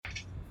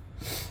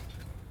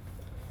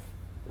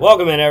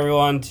Welcome in,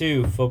 everyone,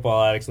 to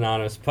Football Addicts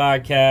Anonymous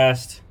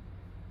podcast.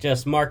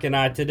 Just Mark and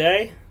I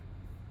today.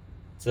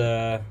 It's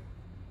a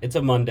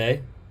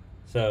Monday,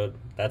 so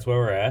that's where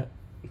we're at.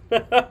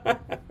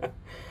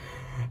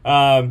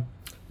 A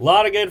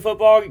lot of good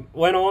football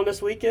went on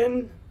this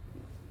weekend.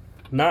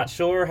 Not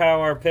sure how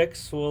our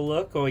picks will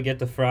look when we get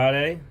to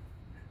Friday.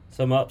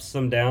 Some ups,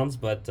 some downs,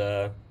 but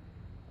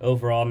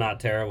overall not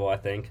terrible, I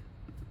think.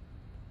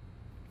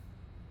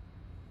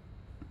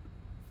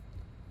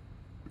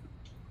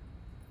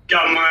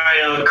 Got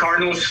my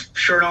Cardinals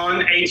shirt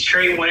on, 8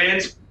 straight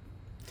wins.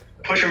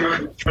 Pushing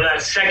for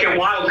that second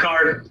wild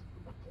card.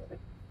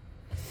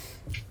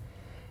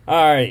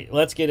 All right,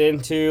 let's get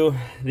into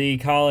the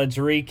college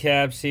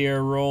recaps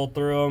here, roll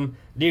through them.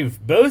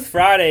 Dude, both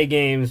Friday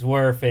games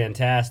were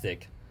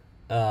fantastic.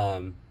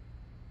 Louisville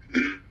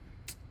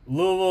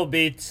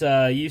beats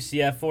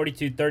UCF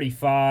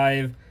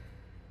 42-35,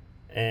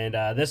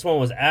 and this one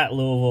was at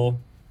Louisville.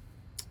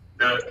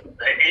 The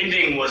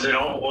ending was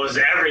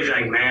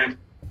everything, man.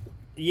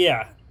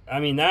 Yeah, I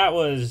mean, that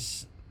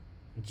was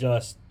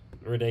just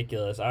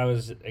ridiculous. I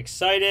was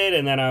excited,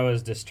 and then I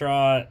was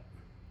distraught.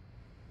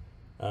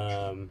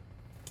 For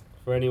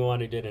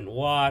anyone who didn't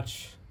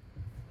watch,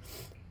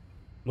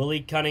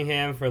 Malik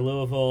Cunningham for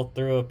Louisville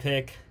threw a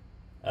pick,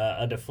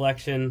 a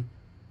deflection,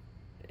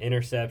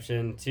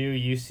 interception to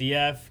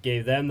UCF,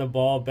 gave them the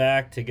ball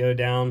back to go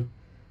down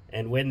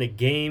and win the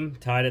game,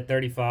 tied at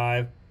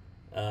 35.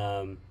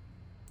 And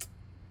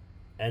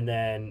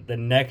then the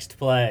next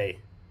play,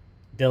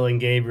 Dylan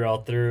Gabriel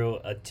threw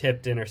a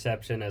tipped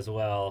interception as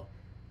well,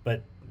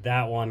 but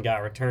that one got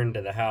returned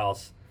to the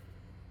house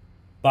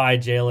by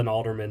Jalen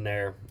Alderman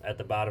there at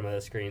the bottom of the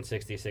screen,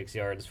 66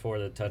 yards for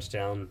the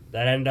touchdown.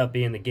 That ended up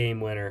being the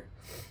game winner.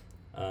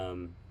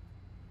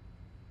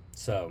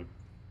 So,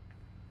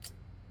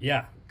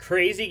 yeah,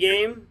 crazy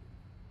game.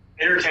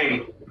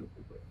 Entertaining.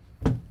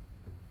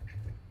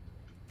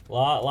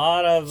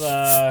 Lot of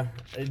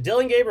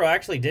Dylan Gabriel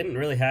actually didn't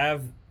really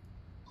have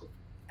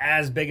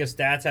as big of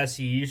stats as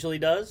he usually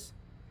does.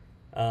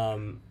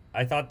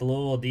 I thought the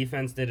Louisville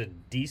defense did a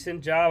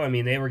decent job. I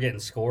mean, they were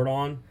getting scored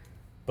on,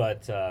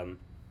 but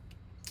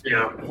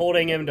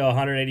holding him to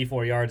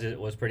 184 yards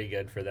was pretty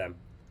good for them.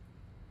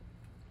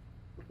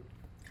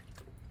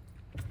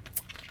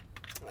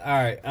 All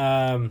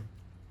right,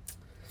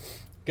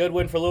 good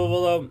win for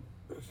Louisville though.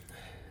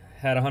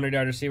 Had a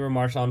 100-yard receiver,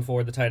 Marshawn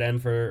Ford, the tight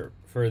end for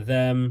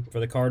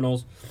the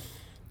Cardinals,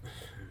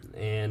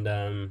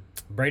 and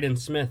Braden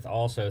Smith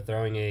also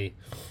throwing a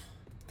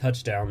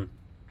touchdown.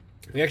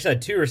 We actually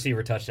had 2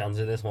 receiver touchdowns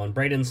in this one.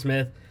 Braden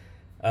Smith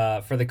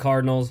for the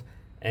Cardinals,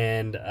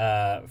 and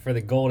for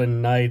the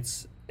Golden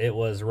Knights, it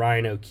was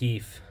Ryan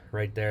O'Keefe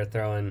right there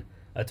throwing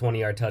a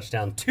 20-yard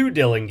touchdown to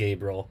Dylan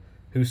Gabriel,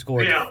 who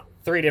scored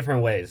 3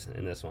 different ways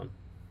in this one.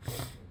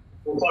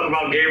 We'll talk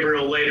about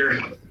Gabriel later.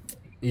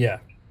 Yeah.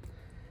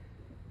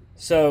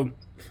 So,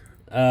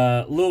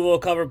 Louisville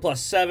covered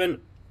 +7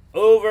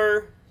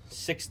 over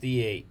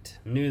 68.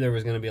 Knew there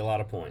was going to be a lot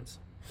of points.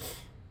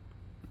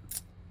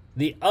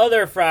 The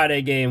other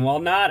Friday game, while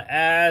not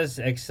as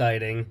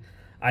exciting,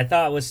 I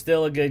thought was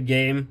still a good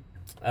game.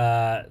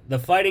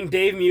 The Fighting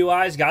Dave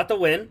Mueyes got the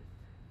win.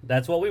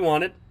 That's what we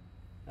wanted.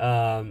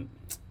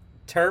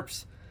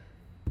 Terps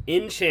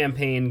in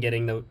Champaign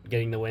getting the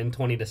win,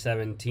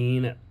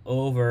 20-17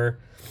 over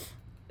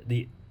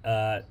the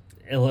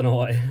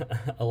Illinois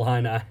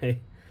Illini.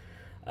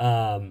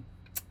 But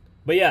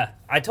yeah,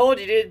 I told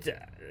you,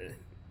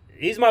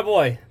 he's my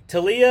boy.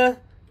 Talia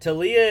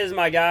is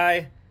my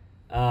guy.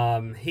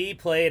 He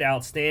played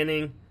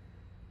outstanding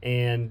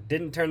and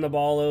didn't turn the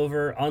ball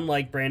over,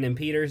 unlike Brandon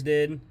Peters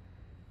did.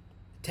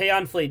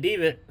 Tayon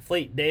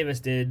Fleet Davis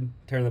did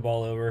turn the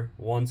ball over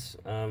once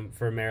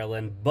for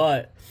Maryland,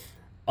 but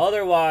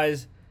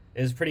otherwise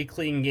it was a pretty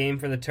clean game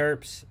for the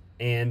Terps,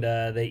 and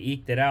they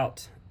eked it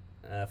out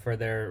for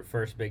their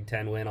first Big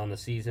Ten win on the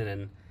season,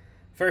 and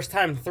first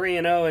time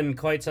 3-0 in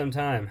quite some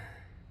time.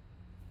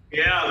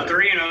 Yeah,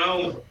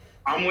 3-0.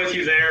 I'm with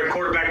you there.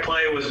 Quarterback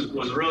play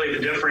was really the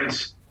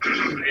difference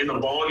in the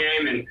ball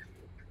game, and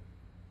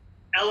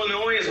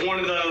Illinois is one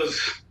of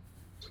those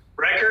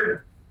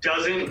record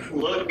doesn't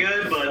look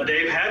good, but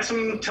they've had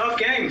some tough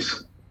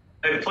games.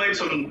 They've played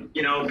some,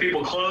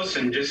 people close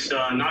and just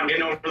not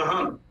getting over the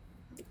hump.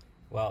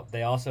 Well,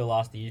 they also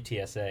lost to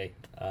UTSA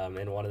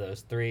in one of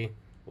those 3,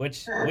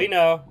 which we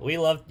know. We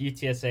love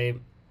UTSA,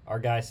 our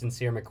guy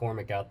Sincere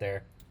McCormick out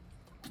there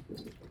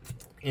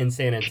in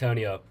San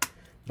Antonio.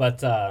 But,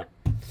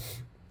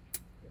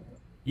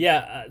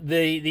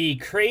 the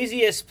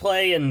craziest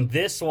play in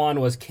this one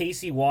was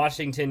Casey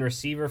Washington,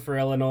 receiver for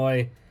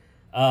Illinois.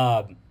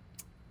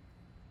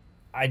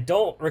 I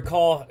don't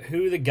recall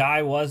who the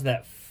guy was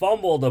that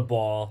fumbled the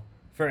ball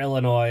for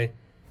Illinois,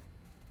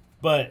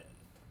 but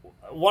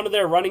one of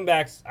their running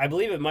backs, I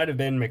believe it might have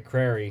been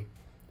McCrary,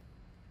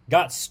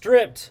 got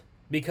stripped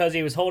because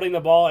he was holding the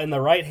ball in the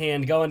right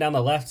hand going down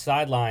the left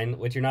sideline,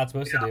 which you're not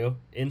supposed to do.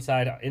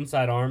 Inside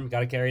arm,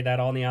 got to carry that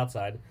on the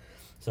outside.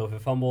 So if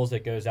it fumbles,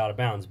 it goes out of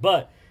bounds.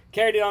 But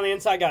carried it on the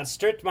inside, got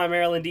stripped by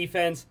Maryland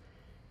defense.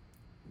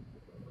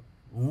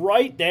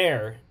 right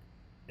there.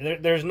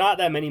 There's not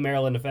that many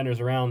Maryland defenders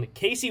around.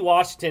 Casey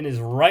Washington is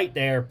right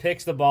there,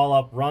 picks the ball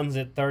up, runs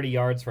it 30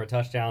 yards for a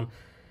touchdown,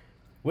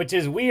 which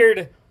is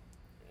weird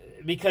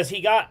because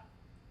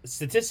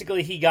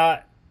statistically he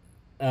got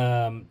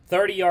 30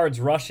 yards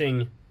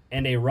rushing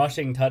and a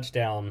rushing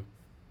touchdown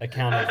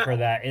accounted for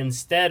that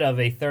instead of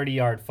a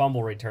 30-yard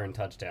fumble return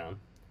touchdown.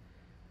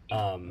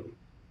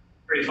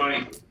 Pretty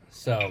funny.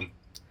 So,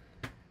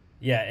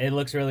 yeah, it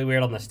looks really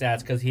weird on the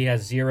stats because he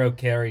has 0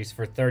 carries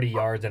for 30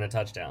 yards and a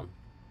touchdown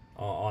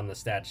on the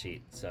stat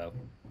sheet. So,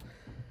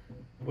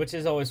 which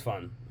is always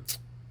fun.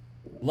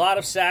 A lot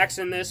of sacks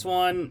in this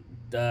one,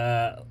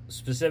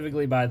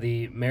 specifically by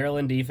the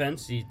Maryland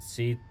defense. You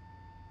see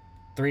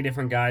 3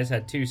 different guys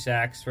had 2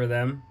 sacks for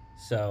them.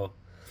 So,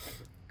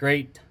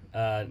 great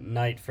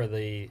night for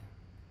the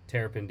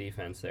Terrapin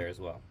defense there as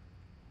well.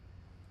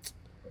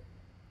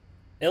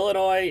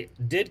 Illinois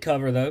did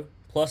cover, though,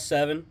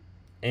 +7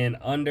 and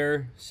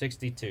under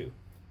 62.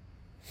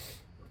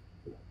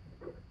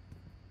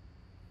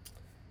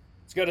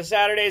 Let's go to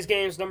Saturday's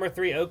games. Number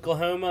 3,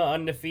 Oklahoma,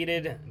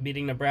 undefeated,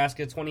 beating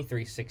Nebraska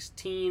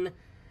 23-16.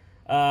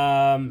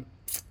 I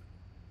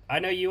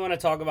know you want to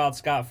talk about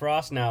Scott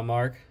Frost now,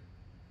 Mark.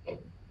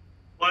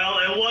 Well,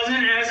 it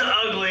wasn't as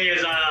ugly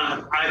as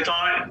I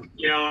thought.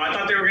 I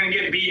thought they were going to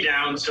get beat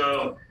down,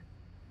 so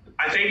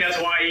I think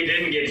that's why he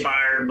didn't get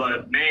fired.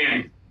 But,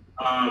 man,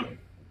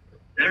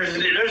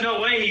 there's no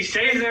way he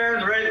stays there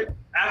right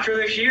after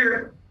this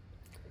year.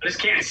 I just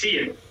can't see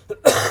it.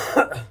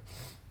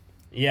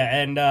 Yeah,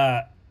 and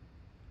I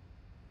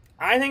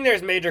think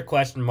there's major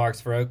question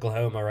marks for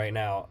Oklahoma right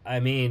now. I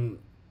mean,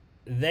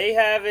 they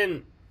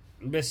haven't,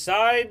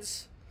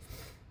 besides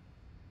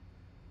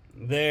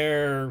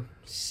their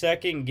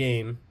second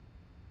game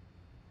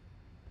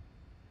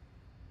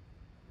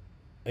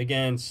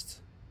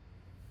against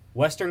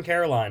Western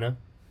Carolina,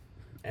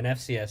 an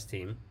FCS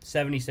team,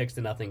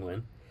 76-0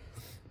 win.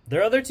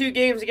 Their other 2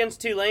 games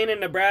against Tulane and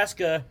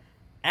Nebraska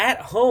at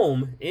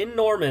home in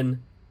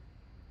Norman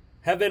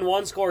have been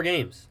 1-score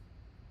games.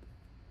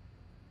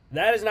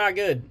 That is not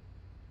good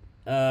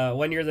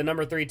when you're the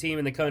number 3 team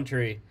in the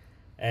country,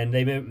 and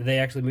they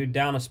actually moved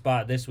down a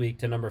spot this week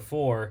to number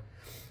 4.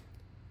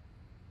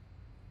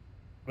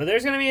 But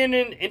there's going to be an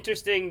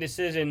interesting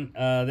decision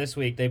this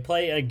week. They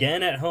play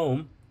again at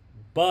home,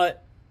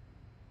 but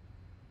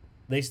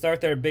they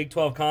start their Big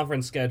 12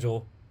 conference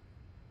schedule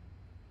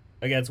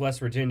against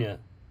West Virginia.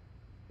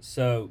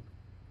 So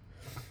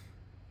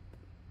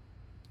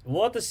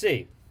we'll have to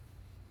see.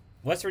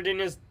 West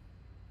Virginia's,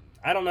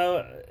 I don't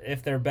know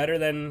if they're better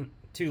than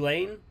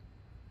Tulane.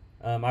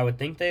 I would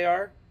think they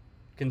are,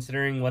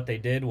 considering what they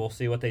did. We'll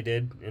see what they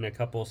did in a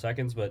couple of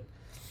seconds. But,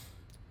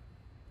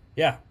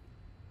 yeah,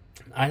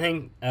 I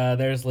think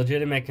there's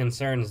legitimate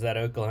concerns that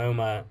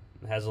Oklahoma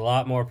has a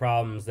lot more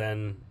problems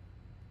than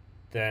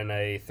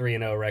a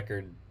 3-0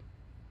 record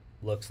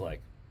looks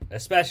like,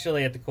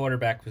 especially at the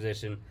quarterback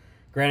position.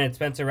 Granted,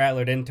 Spencer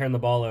Rattler didn't turn the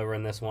ball over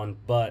in this one,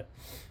 but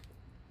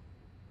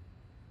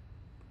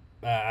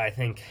I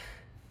think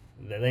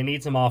they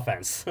need some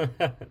offense,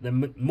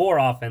 more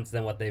offense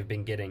than what they've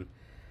been getting,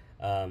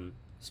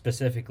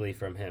 specifically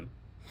from him.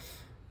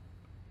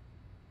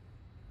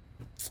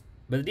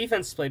 But the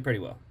defense played pretty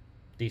well,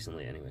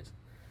 decently anyways.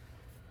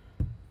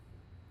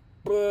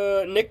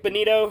 Nick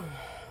Benito,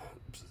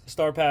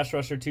 star pass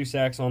rusher, 2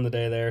 sacks on the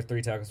day there,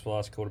 3 tackles for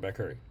loss, quarterback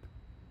hurry.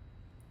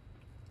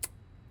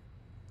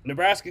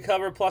 Nebraska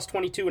cover plus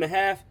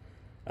 22.5,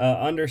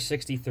 under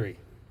 63.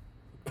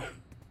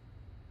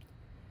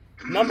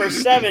 Number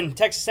 7,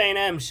 Texas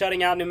A&M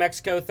shutting out New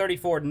Mexico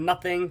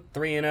 34-0,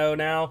 3-0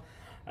 now.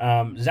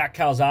 Zach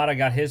Calzada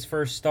got his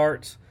first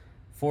start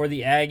for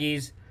the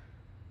Aggies.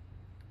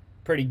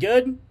 Pretty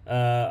good,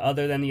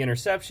 other than the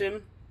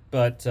interception,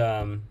 but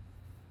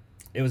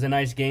it was a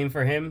nice game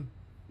for him.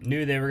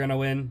 Knew they were going to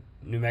win.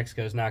 New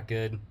Mexico's not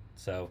good,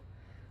 so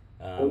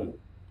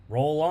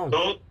roll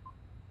along.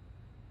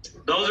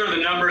 Those are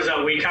the numbers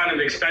that we kind of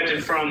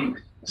expected from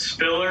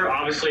Spiller.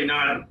 Obviously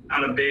not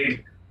a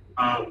big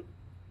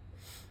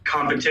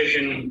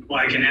competition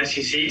like an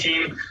SEC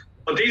team.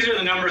 But these are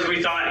the numbers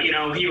we thought,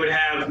 he would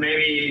have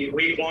maybe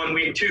week 1,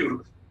 week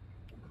 2.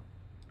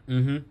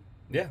 Mm-hmm.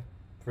 Yeah,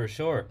 for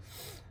sure.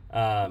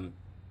 A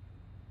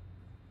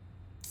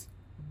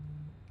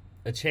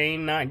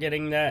Chain not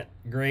getting that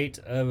great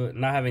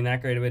not having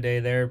that great of a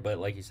day there, but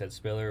like you said,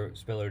 Spiller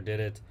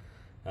did it.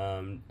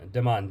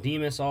 Damon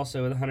Demas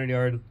also with a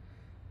 100-yard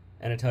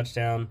and a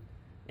touchdown.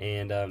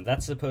 And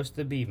that's supposed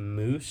to be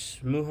Moose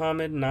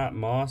Muhammad, not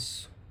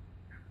Moss.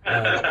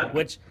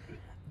 Which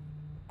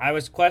I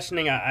was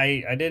questioning.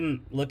 I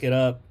didn't look it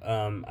up.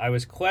 I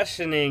was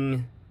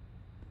questioning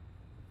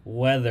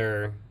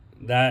whether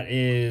that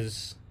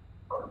is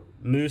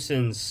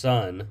Moosen's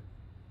son.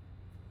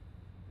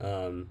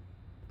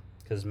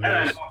 Because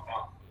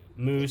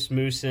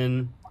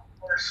Moosen.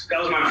 That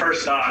was my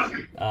first thought.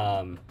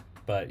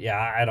 But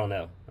yeah, I don't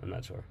know. I'm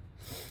not sure.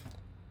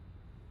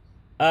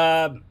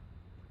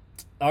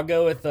 I'll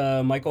go with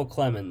Michael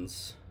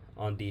Clemens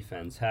on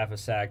defense. 1.5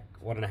 sack,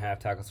 1.5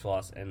 tackles for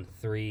loss, and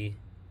 3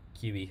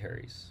 QB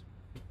hurries.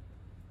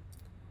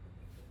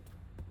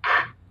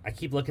 I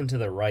keep looking to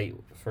the right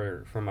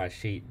for my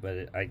sheet,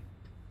 but I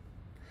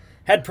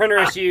had printer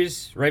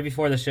issues right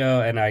before the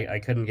show, and I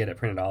couldn't get it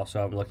printed off,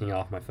 so I'm looking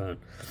off my phone.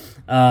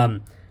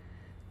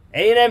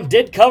 A&M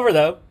did cover,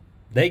 though.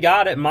 They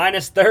got it,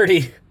 minus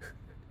 30.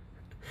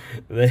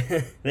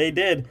 They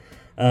did.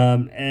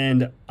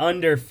 And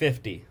under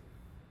 50.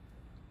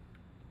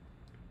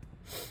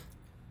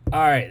 All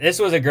right, this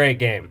was a great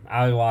game.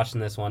 I was watching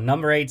this one.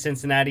 Number 8,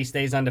 Cincinnati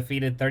stays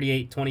undefeated,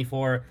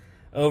 38-24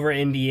 over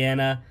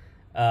Indiana.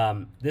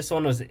 This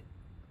one was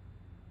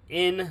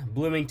in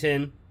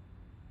Bloomington.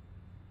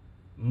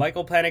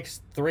 Michael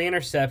Penix, 3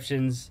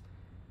 interceptions,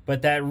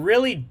 but that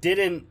really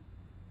didn't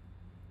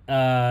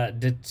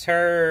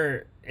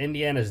deter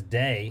Indiana's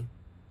day.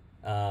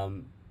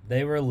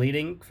 They were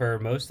leading for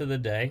most of the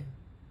day.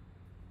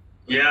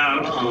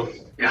 Yeah.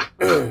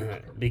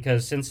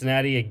 Because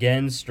Cincinnati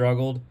again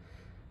struggled,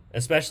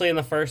 especially in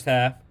the first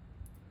half,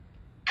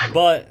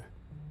 but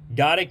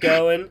got it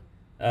going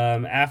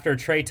after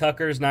Trey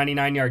Tucker's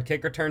 99-yard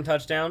kick return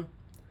touchdown.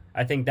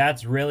 I think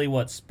that's really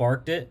what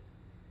sparked it.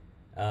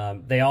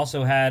 They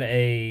also had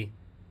a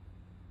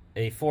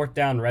fourth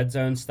down red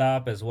zone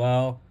stop as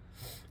well,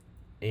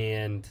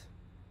 and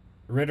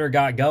Ritter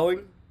got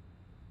going,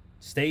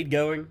 stayed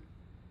going,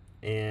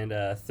 and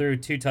threw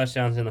 2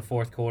 touchdowns in the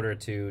fourth quarter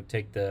to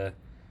take the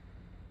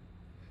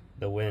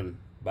win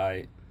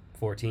by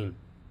 14.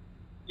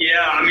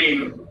 Yeah, I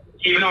mean,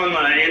 even on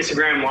the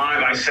Instagram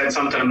Live, I said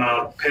something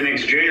about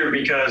Penix Jr.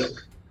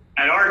 because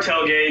at our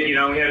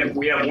tailgate,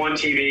 we have one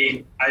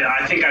TV.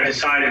 I think I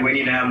decided we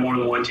need to have more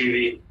than one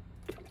TV.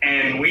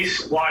 And we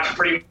watched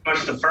pretty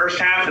much the first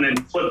half and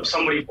then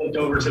somebody flipped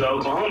over to the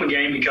Oklahoma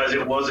game because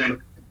it wasn't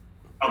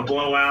a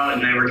blowout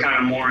and they were kind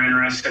of more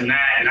interested in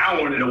that. And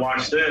I wanted to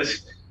watch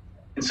this.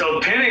 And so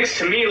Penix,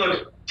 to me,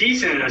 looked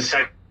decent in the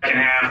second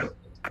half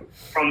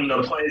from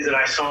the plays that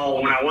I saw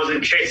when I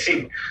wasn't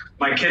chasing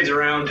my kids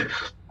around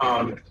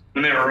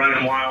when they were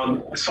running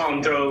wild. I saw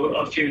him throw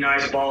a few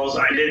nice balls.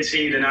 I did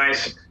see the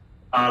nice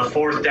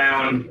fourth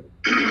down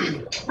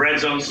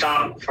red zone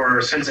stop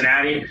for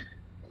Cincinnati.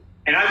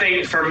 And I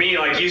think for me,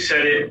 like you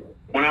said it,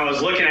 when I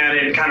was looking at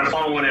it and kind of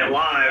following it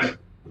live,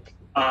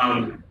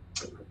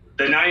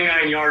 the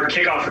 99-yard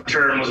kickoff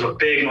return was a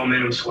big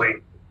momentum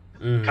swing.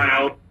 Kind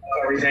of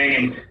everything.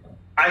 And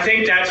I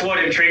think that's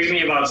what intrigues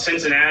me about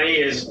Cincinnati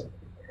is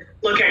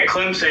look at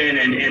Clemson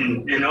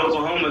and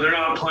Oklahoma. They're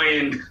not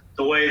playing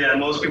the way that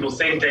most people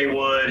think they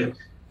would.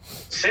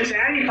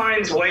 Cincinnati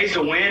finds ways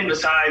to win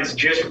besides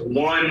just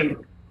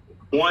one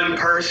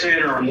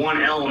person or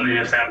one element,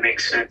 if that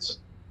makes sense.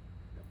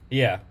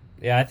 Yeah,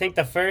 I think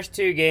the first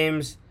 2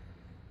 games,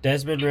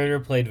 Desmond Ritter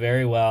played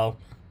very well.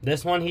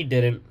 This one he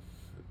didn't.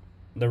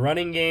 The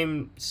running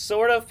game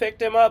sort of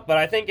picked him up, but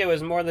I think it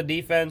was more the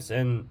defense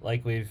and,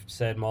 like we've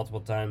said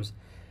multiple times,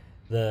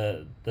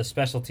 the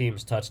special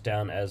teams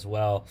touchdown as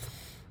well.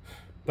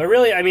 But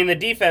really, I mean, the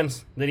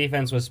defense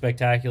was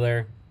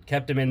spectacular.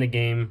 Kept him in the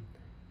game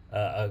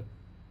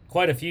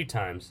quite a few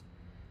times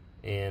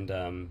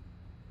and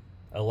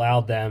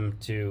allowed them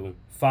to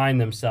find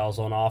themselves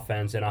on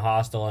offense in a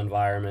hostile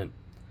environment,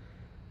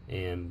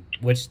 and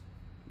which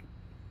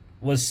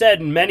was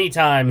said many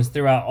times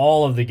throughout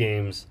all of the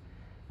games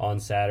on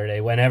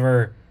Saturday.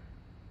 Whenever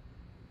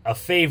a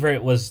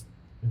favorite was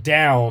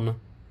down,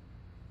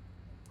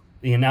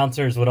 the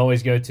announcers would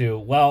always go to,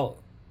 well,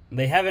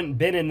 they haven't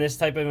been in this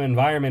type of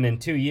environment in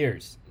 2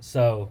 years.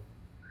 So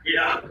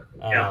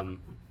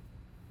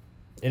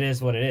it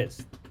is what it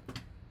is,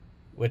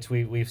 which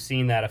we've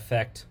seen that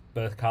affect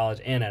both college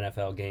and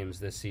NFL games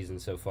this season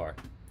so far.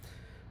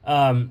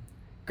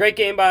 Great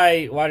game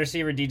by wide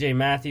receiver DJ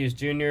Matthews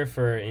Jr.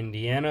 for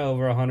Indiana,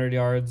 over 100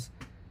 yards.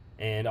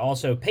 And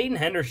also Peyton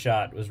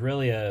Hendershot was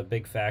really a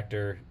big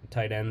factor,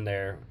 tight end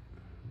there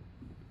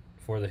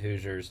for the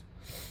Hoosiers.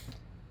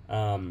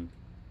 I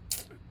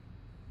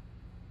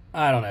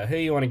don't know. Who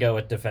you want to go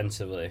with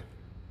defensively?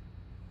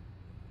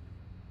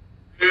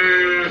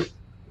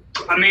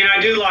 I mean, I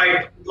do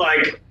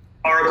like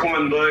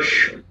Arquon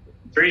Bush,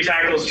 3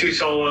 tackles, 2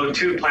 solo,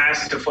 2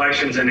 pass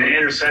deflections, and an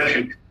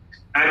interception.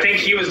 I think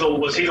he was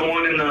he the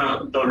one in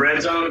the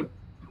red zone?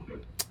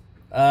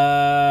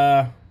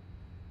 I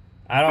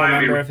don't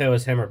remember if it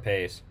was him or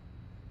Pace.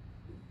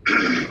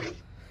 I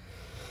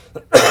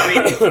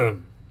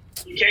mean,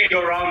 you can't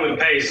go wrong with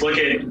Pace. Look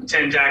at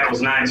 10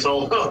 tackles, 9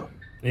 solo.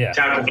 Yeah.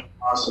 Tackle for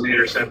awesome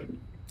interception.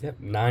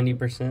 Yep,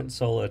 90%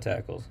 solo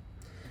tackles.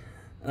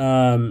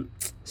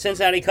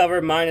 Cincinnati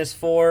covered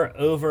 -4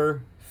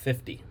 over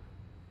 50.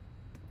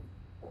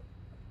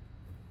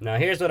 Now,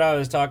 here's what I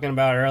was talking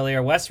about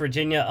earlier. West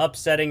Virginia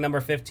upsetting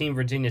number 15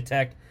 Virginia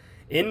Tech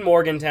in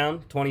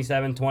Morgantown,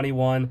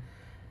 27-21.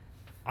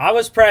 I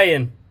was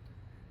praying.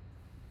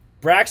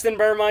 Braxton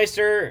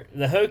Burmeister,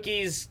 the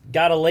Hokies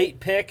got a late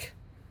pick.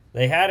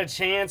 They had a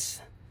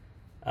chance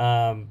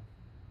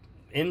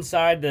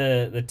inside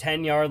the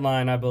 10-yard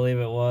line, I believe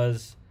it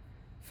was.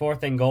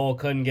 4th and goal,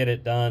 couldn't get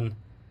it done.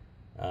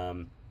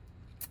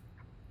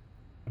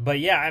 But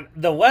yeah,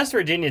 the West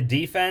Virginia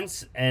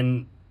defense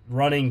and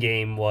running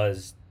game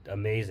was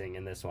amazing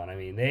in this one. I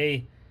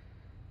mean,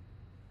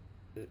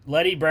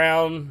 Letty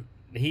Brown,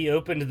 he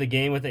opened the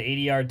game with an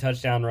 80-yard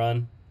touchdown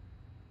run,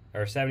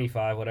 or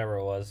 75, whatever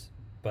it was.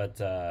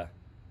 But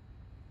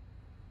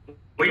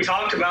we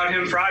talked about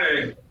him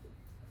Friday.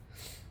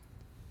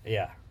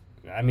 Yeah,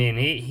 I mean,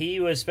 he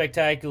was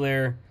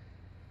spectacular.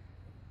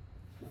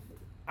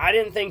 I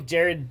didn't think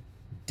Jared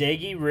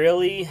Dagey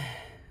really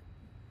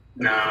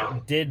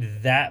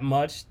did that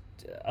much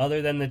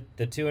other than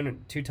the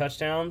two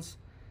touchdowns.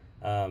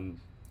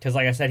 Because,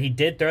 like I said, he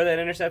did throw that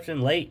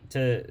interception late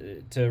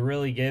to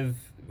really give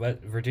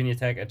Virginia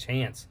Tech a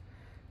chance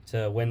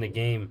to win the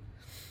game.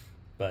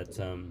 But,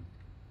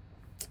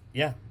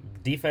 yeah,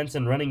 defense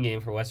and running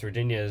game for West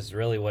Virginia is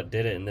really what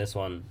did it in this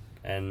one,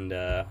 and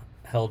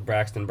held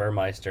Braxton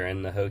Burmeister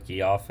and the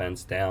Hokie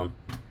offense down.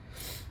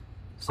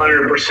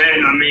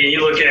 100%. I mean, you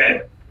look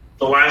at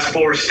the last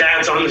four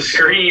stats on the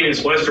screen,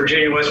 it's West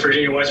Virginia, West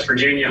Virginia, West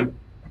Virginia.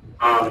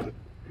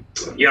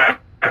 Yeah,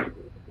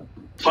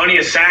 plenty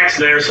of sacks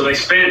there, so they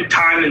spent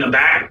time in the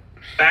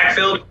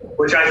backfield,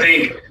 which I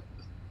think,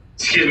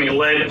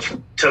 led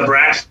to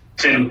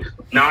Braxton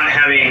not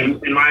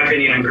having, in my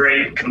opinion, a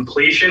great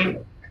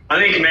completion. I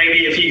think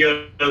maybe if he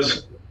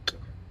goes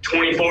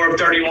 24 of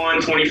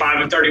 31,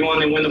 25 of 31,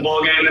 they win the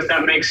ball game, if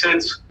that makes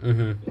sense.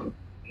 Mm-hmm.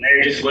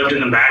 They just lived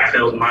in the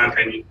backfield, in my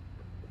opinion.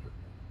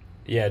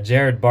 Yeah,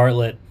 Jared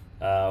Bartlett,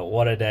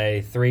 what a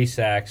day. 3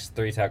 sacks,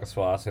 3 tackles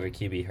for loss, and a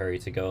QB hurry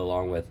to go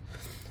along with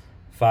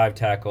 5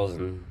 tackles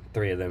and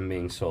 3 of them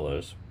being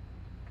solos.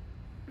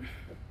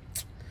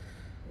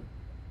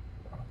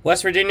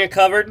 West Virginia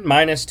covered,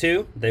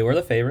 -2. They were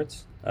the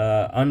favorites.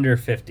 Under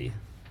 50.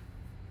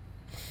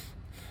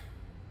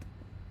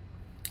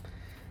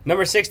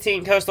 Number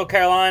 16, Coastal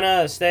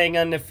Carolina, staying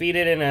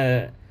undefeated in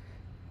a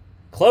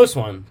close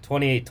one,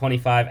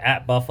 28-25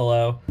 at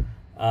Buffalo.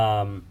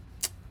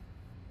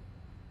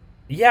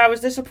 Yeah, I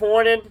was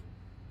disappointed.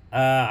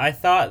 I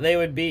thought they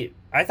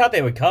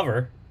would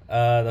cover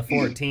the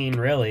 14,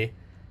 really.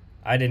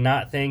 I did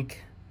not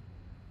think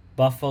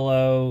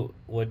Buffalo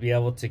would be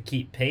able to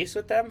keep pace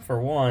with them, for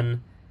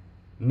one,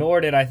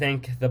 nor did I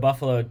think the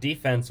Buffalo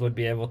defense would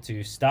be able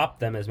to stop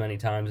them as many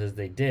times as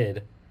they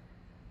did.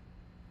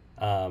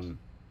 I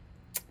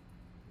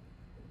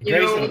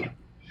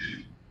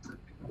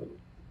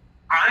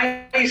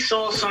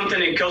saw something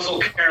in Coastal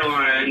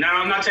Carolina.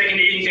 Now, I'm not taking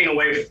anything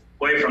away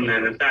from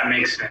them, if that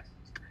makes sense.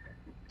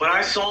 But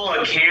I saw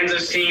a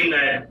Kansas team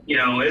that,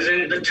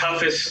 isn't the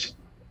toughest.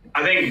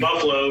 I think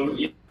Buffalo,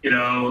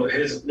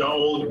 his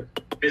old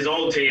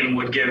team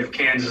would give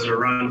Kansas a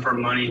run for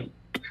money.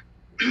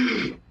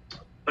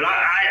 But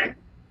I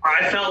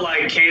felt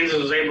like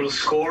Kansas was able to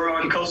score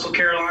on Coastal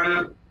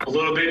Carolina a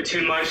little bit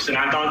too much than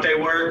I thought they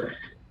were.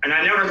 And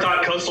I never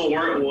thought Coastal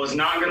was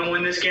not going to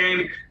win this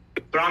game.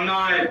 But I'm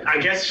not – I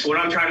guess what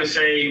I'm trying to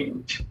say,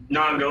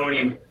 not go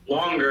any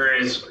longer,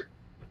 is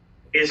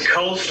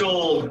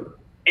Coastal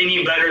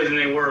any better than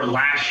they were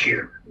last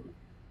year?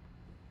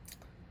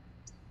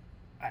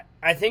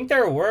 I think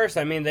they're worse.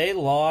 I mean, they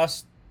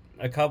lost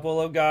a couple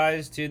of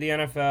guys to the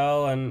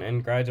NFL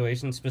and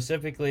graduation,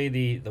 specifically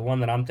the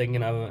one that I'm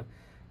thinking of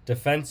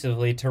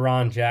defensively,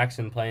 Teron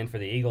Jackson, playing for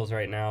the Eagles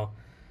right now.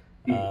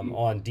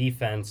 On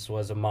defense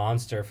was a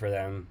monster for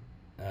them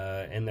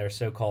in their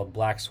so-called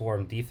Black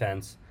Swarm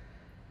defense.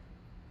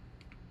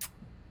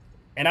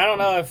 And I don't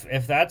know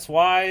if that's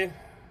why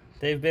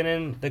they've been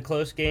in the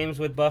close games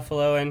with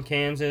Buffalo and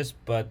Kansas,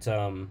 but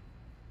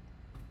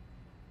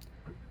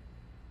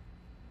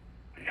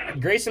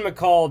Grayson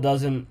McCall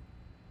doesn't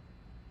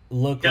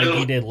look like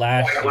he did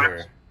last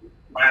year.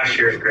 Last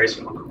year's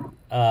Grayson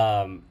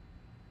McCall.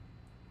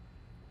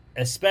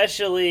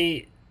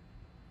 Especially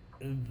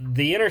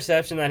the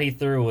interception that he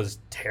threw was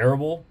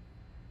terrible.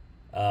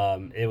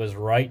 It was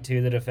right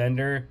to the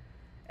defender.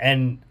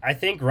 And I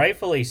think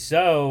rightfully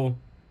so.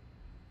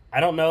 I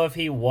don't know if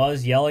he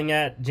was yelling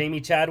at Jamie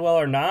Chadwell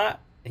or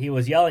not. He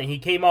was yelling. He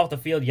came off the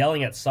field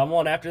yelling at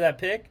someone after that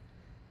pick,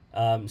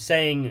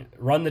 saying,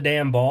 "Run the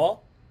damn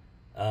ball,"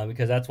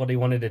 because that's what he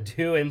wanted to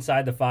do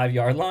inside the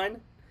 5-yard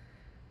line.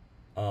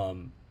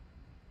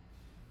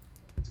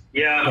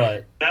 Yeah,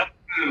 but that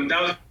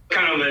was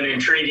kind of an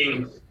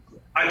intriguing.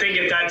 I think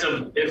and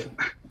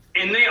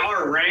they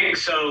are ranked,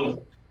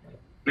 so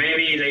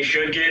maybe they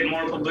should get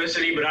more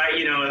publicity. But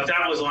if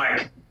that was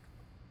like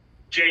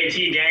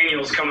JT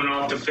Daniels coming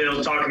off the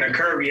field talking to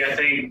Kirby, I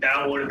think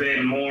that would have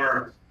been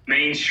more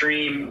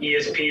mainstream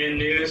ESPN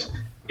news.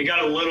 You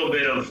got a little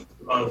bit of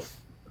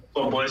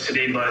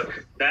publicity, but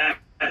that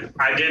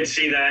I did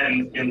see that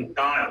and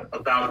thought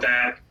about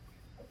that.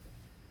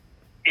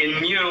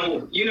 And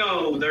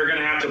they're going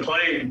to have to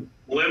play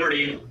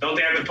Liberty. Don't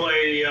they have to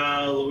play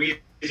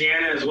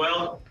Louisiana as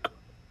well?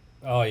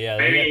 Oh yeah,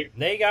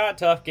 they got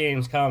tough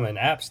games coming.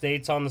 App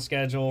State's on the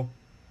schedule.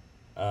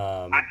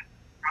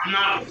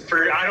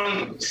 I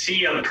don't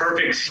see a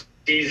perfect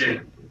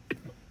season,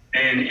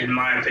 in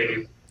my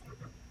opinion.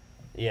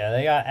 Yeah,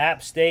 they got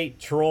App State,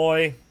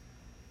 Troy.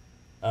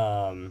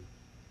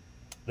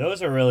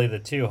 Those are really the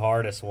two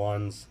hardest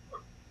ones.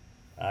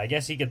 I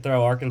guess he could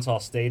throw Arkansas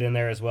State in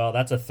there as well.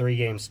 That's a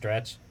 3-game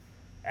stretch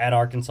at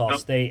Arkansas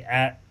State,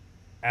 at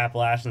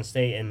Appalachian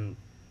State, and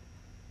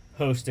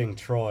hosting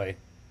Troy.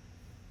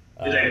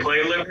 Do they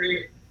play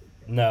Liberty?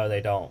 No,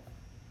 they don't.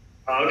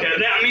 Okay.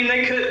 I mean,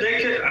 they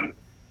could.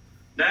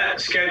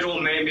 That schedule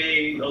may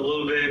be a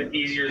little bit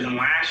easier than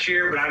last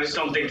year, but I just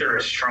don't think they're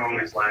as strong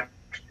as last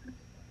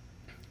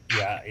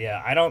year.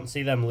 Yeah. I don't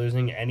see them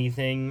losing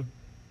anything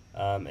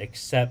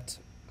except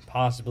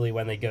possibly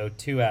when they go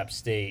to App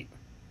State,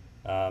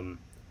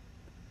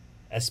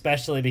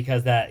 especially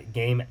because that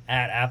game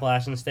at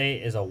Appalachian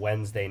State is a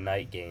Wednesday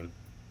night game.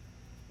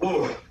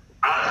 Ooh.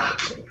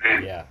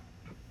 Man. Yeah.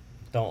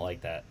 Don't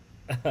like that.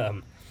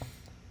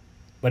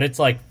 But it's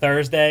like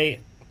Thursday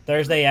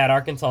at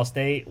Arkansas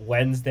State,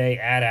 Wednesday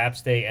at App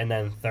State, and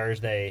then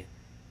Thursday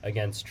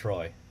against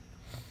Troy.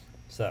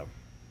 So,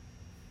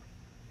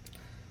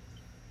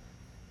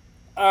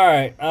 all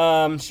right.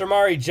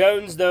 Shamari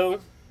Jones, though,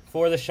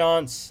 for the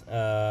Chants,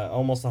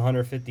 almost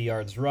 150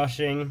 yards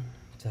rushing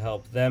to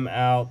help them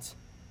out.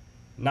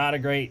 Not a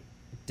great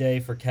day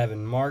for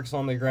Kevin Marks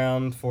on the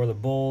ground for the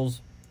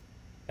Bulls.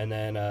 And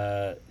then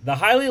the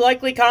highly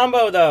likely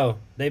combo, though.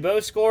 They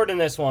both scored in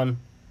this one,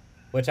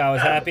 which I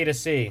was happy to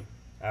see.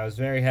 I was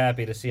very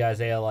happy to see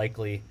Isaiah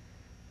Likely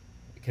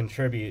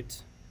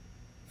contribute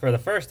for the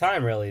first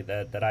time, really,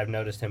 that I've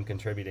noticed him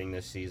contributing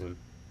this season.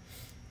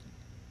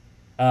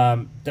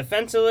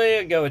 Defensively,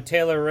 I go with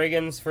Taylor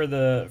Riggins for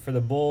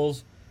the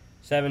Bulls.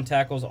 7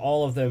 tackles,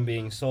 all of them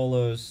being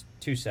solos,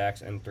 2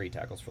 sacks, and 3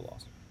 tackles for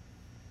loss.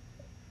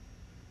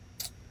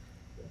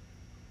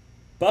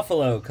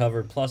 Buffalo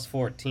covered plus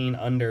 14,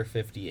 under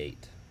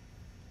 58.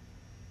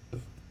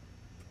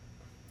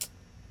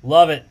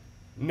 Love it.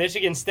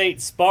 Michigan State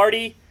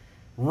Sparty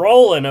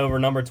rolling over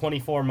number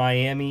 24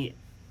 Miami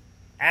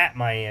at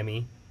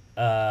Miami.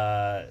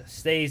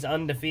 Stays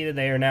undefeated.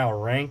 They are now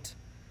ranked.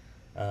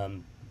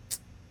 De'Aaron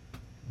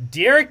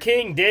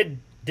King did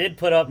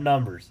put up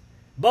numbers,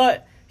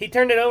 but he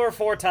turned it over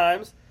 4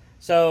 times.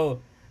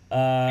 So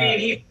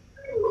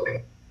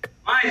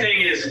My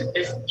thing is,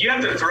 if you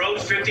have to throw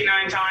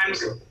 59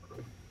 times,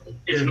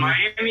 is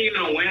Miami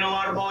going to win a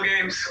lot of ball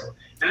games?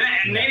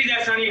 And maybe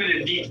that's not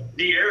even a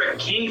De'Aaron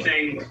King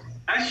thing.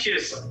 That's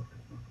just,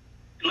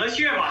 unless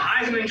you have a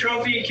Heisman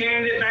Trophy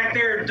candidate back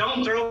there,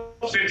 don't throw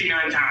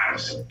 59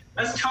 times.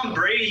 That's Tom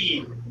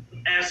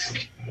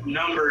Brady-esque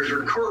numbers,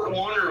 or Kurt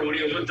Warner when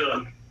he was with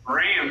the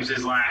Rams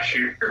his last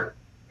year.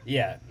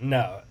 Yeah,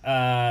 no.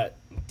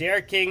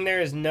 De'Aaron King,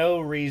 there is no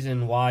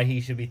reason why he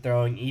should be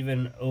throwing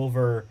even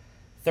over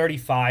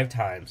 35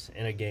 times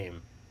in a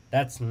game.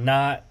 That's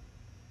not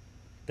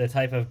the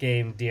type of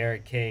game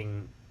De'Aaron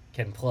King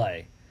can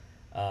play.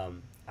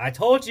 I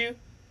told you,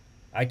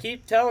 I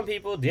keep telling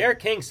people, De'Aaron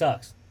King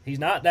sucks. He's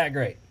not that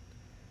great.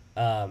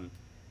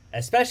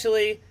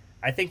 Especially,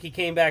 I think he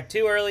came back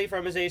too early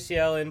from his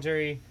ACL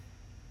injury,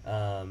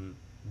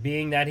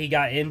 being that he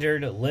got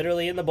injured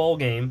literally in the bowl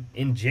game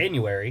in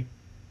January.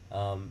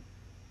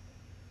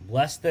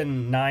 Less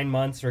than 9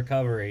 months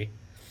recovery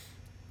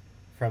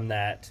from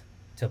that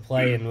to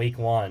play in week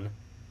 1.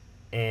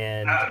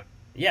 And,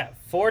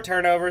 4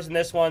 turnovers in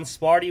this one.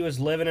 Sparty was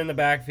living in the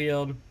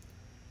backfield.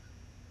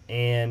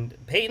 And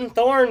Peyton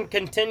Thorne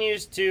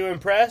continues to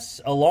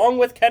impress, along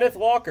with Kenneth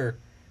Walker.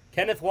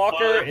 Kenneth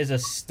Walker is a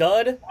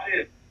stud.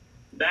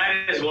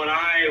 That is what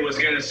I was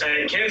going to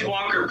say. Kenneth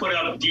Walker put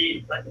up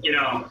deep,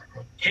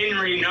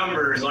 Henry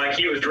numbers like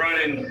he was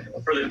running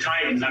for the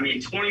Titans. I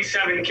mean,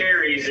 27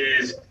 carries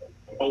is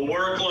a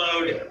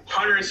workload,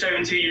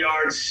 172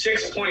 yards,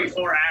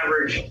 6.4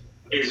 average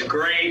is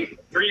great.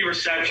 3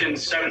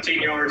 receptions,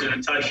 17 yards, and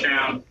a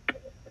touchdown.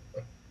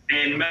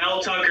 And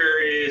Mel Tucker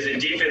is a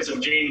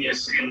defensive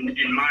genius in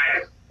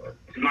my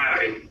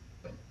opinion.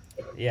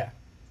 Yeah.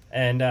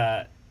 And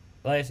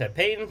like I said,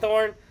 Peyton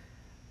Thorne,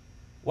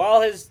 while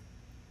his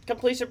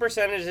completion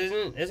percentage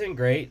isn't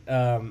great,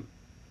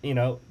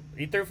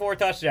 he threw 4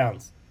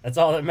 touchdowns. That's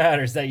all that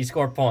matters, that you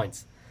score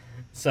points.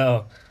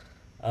 So,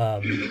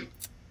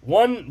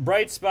 one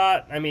bright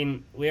spot,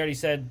 we already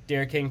said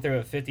De'Aaron King threw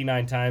it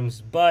 59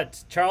 times,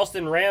 but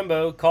Charleston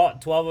Rambo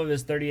caught 12 of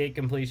his 38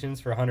 completions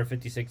for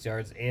 156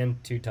 yards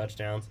and 2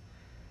 touchdowns.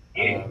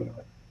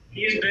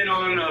 He's been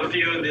on a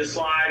few of the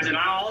slides, and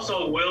I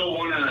also will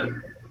want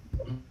to,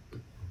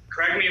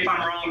 correct me if I'm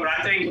wrong, but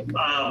I think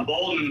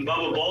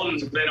Bubba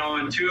Bolden's been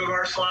on 2 of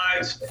our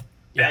slides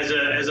as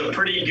a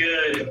pretty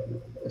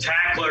good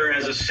tackler,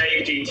 as a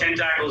safety. 10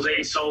 tackles,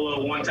 8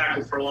 solo, 1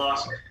 tackle for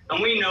loss. And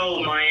we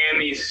know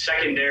Miami's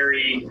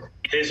secondary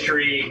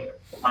history.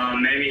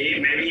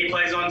 Maybe he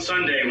plays on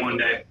Sunday one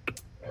day.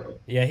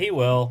 Yeah, he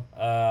will.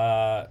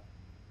 Off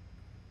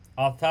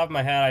the top of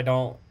my head, I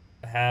don't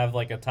have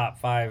a top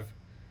 5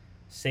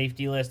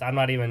 safety list. I'm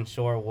not even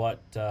sure what.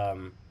 I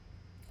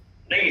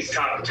think he's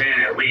top 10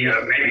 at least,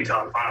 maybe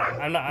top 5.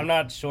 I'm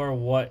not sure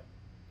what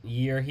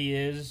year he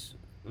is,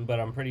 but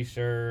I'm pretty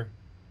sure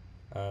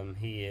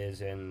he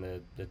is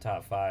in the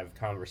top 5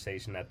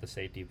 conversation at the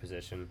safety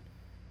position.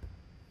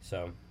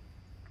 So,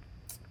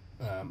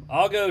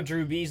 I'll go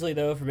Drew Beasley,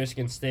 though, for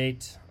Michigan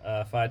State.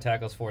 5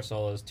 tackles, 4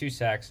 solos, 2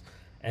 sacks,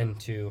 and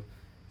 2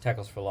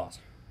 tackles for loss.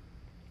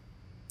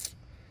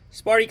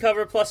 Sparty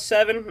cover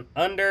 +7,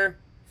 under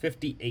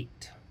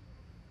 58.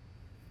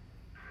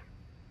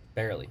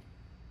 Barely.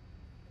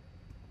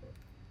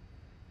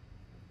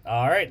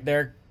 All right,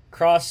 their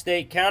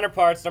cross-state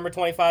counterparts, number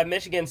 25,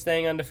 Michigan,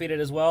 staying undefeated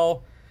as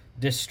well,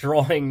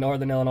 destroying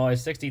Northern Illinois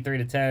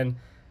 63-10.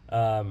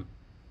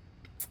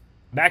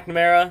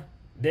 McNamara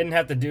didn't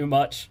have to do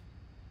much.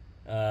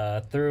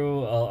 Threw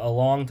a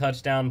long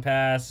touchdown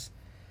pass,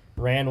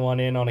 ran one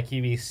in on a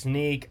QB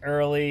sneak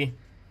early.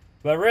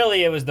 But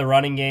really, it was the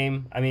running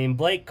game. I mean,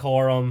 Blake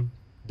Corum,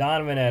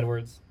 Donovan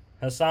Edwards,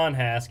 Hassan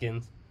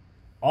Haskins,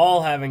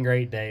 all having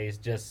great days.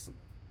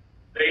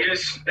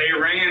 They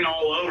ran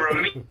all over them.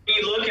 I mean,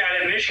 you look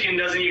at it, Michigan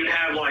doesn't even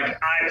have like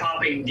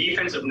eye-popping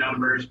defensive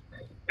numbers,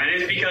 and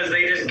it's because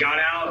they just got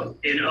out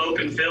in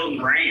open field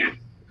and ran.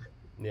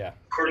 Yeah.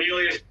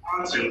 Cornelius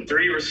Johnson,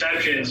 3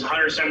 receptions,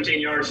 117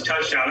 yards,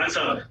 touchdown. That's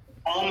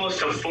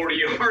almost a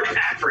 40-yard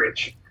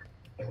average.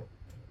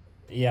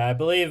 Yeah, I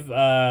believe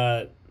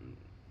that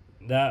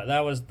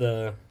was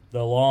the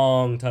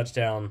long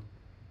touchdown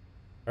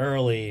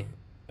early.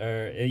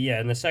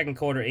 In the second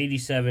quarter,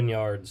 87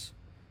 yards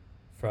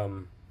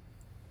from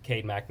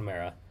Cade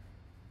McNamara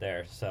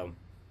there. So,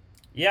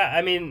 yeah,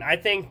 I mean, I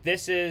think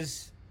this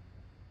is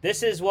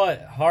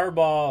what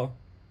Harbaugh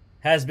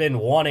has been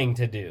wanting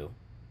to do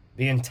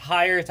the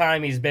entire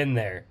time he's been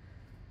there.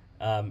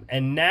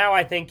 And now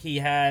I think he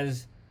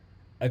has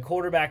a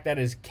quarterback that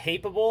is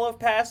capable of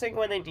passing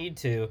when they need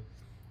to,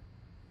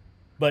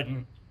 but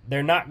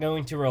they're not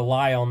going to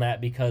rely on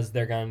that because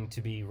they're going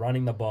to be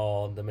running the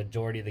ball the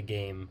majority of the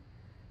game,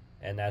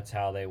 and that's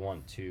how they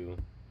want to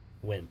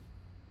win.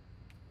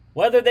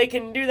 Whether they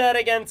can do that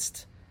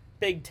against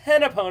Big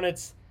Ten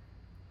opponents,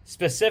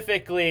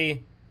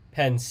 specifically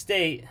Penn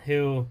State,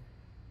 who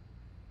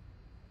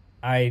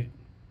I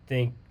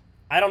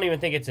don't even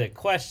think it's a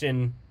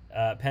question.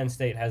 Penn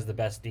State has the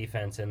best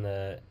defense in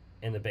the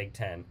Big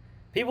Ten.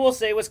 People will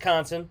say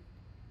Wisconsin,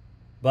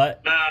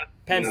 but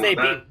Penn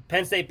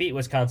State beat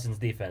Wisconsin's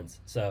defense.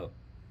 So,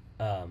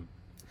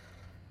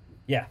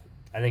 yeah,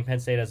 I think Penn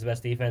State has the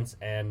best defense,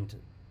 and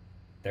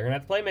they're gonna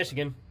have to play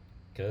Michigan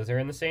because they're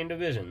in the same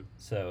division.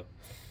 So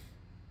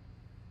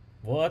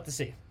we'll have to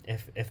see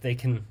if they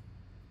can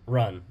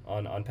run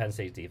on Penn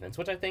State's defense,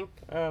 which I think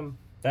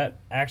that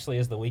actually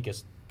is the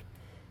weakest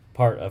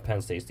part of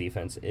Penn State's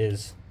defense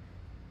is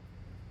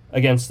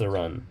against the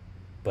run.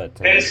 But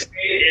Penn State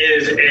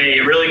is a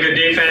really good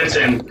defense,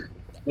 and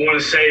I want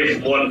to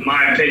save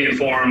my opinion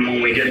for them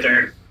when we get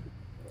there.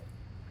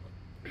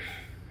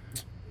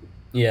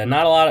 Yeah,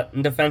 not a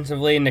lot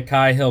defensively.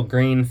 Nakai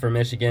Hill-Green for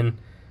Michigan,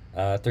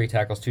 3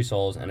 tackles, 2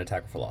 solos, and a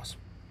tackle for loss.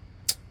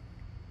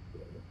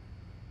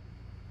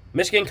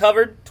 Michigan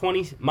covered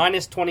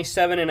minus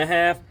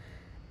 27.5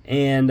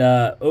 and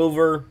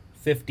over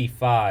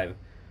 55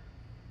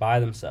 by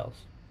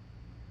themselves.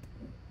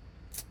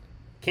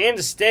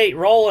 Kansas State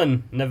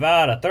rolling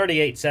Nevada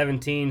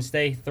 38-17.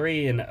 Stay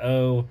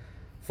 3-0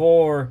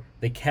 for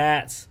the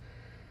Cats.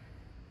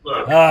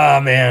 Look,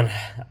 Oh, man.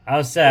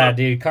 I'm sad,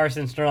 dude.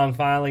 Carson Strong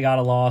finally got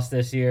a loss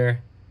this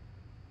year.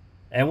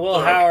 And Will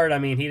Howard, I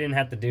mean, he didn't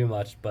have to do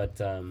much,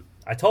 but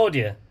I told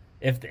you,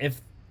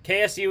 if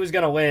KSU was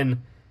going to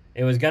win,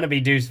 it was going to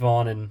be Deuce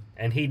Vaughn,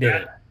 and he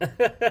did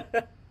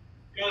it.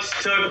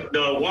 just took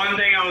the one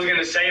thing I was going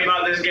to say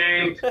about this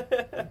game.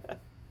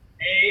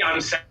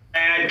 I'm sad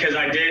because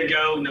I did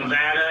go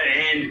Nevada,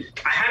 and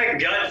I had a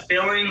gut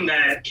feeling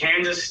that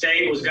Kansas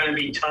State was going to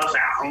be tough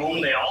at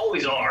home. They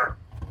always are.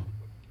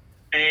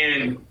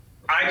 And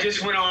I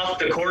just went off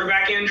the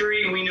quarterback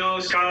injury. We know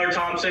Skylar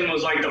Thompson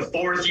was like the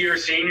 4th-year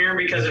senior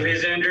because of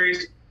his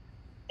injuries.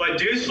 But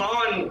Deuce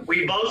Vaughn,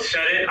 we both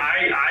said it.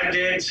 I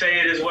did say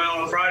it as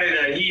well on Friday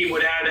that he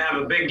would have to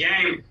have a big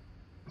game.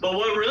 But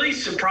what really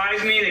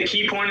surprised me, the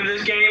key point of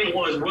this game,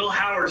 was Will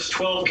Howard's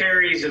 12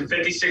 carries and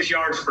 56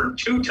 yards for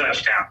 2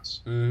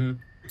 touchdowns. Mm-hmm.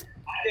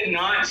 I did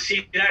not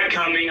see that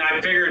coming. I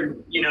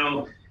figured,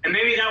 and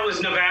maybe that was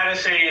Nevada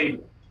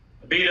saying,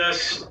 beat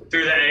us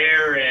through the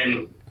air,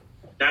 and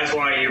that's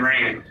why he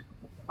ran.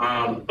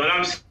 But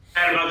I'm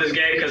sad about this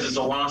game because it's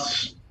a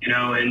loss,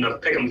 in the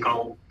pick'em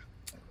column.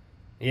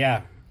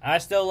 Yeah, I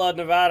still love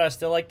Nevada. I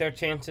still like their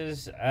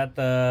chances at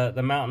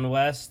the Mountain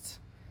West.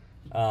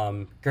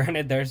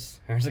 Granted, there's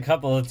a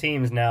couple of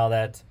teams now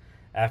that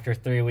after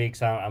 3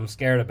 weeks I'm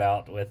scared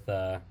about with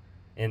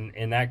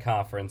in that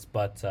conference.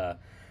 But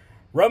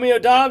Romeo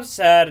Doubs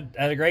had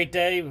a great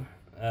day,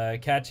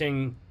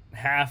 catching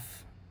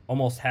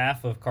almost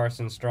half of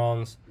Carson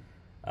Strong's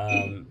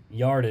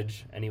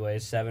yardage.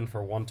 Anyways, 7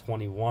 for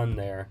 121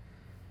 there,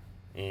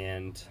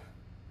 and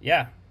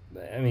yeah,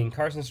 I mean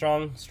Carson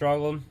Strong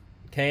struggled.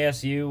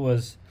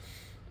 KSU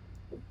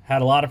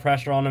had a lot of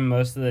pressure on him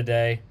most of the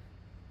day.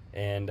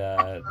 And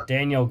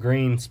Daniel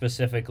Green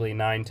specifically,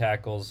 9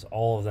 tackles,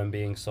 all of them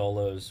being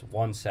solos,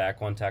 1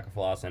 sack, 1 tackle for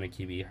loss, and a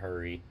QB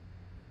hurry.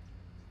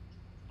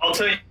 I'll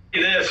tell you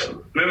this,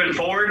 moving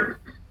forward,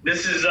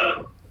 this is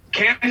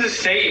Kansas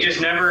State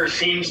just never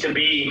seems to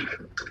be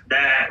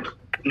that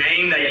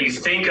name that you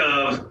think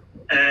of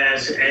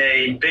as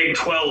a Big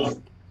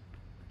 12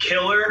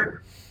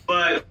 killer.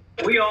 But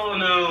we all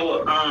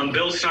know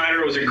Bill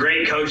Snyder was a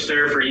great coach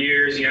there for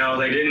years. You know,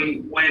 they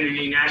didn't win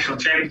any national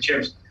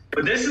championships.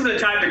 But this is the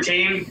type of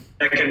team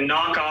that can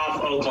knock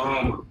off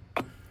Oklahoma.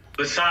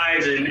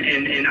 Besides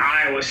in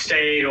Iowa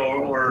State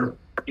or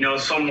you know,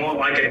 somewhat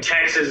like a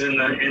Texas in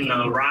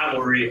the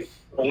rivalry.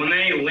 But when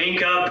they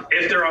link up,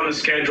 if they're on the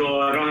schedule,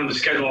 I don't have the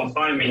schedule in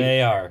front of me.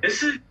 They are.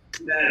 This is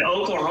that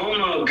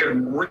Oklahoma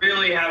could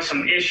really have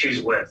some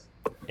issues with.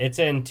 It's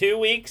in 2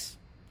 weeks,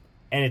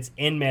 and it's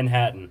in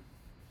Manhattan.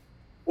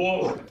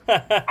 Whoa.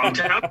 I'm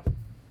telling you.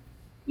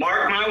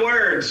 Mark my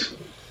words.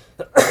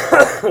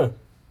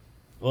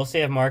 We'll see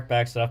if Mark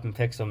backs it up and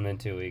picks them in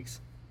 2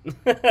 weeks.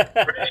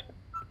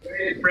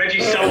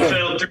 Reggie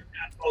Summerfield, 3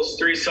 tackles,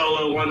 3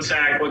 solo, 1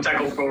 sack, 1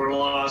 tackle for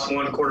loss,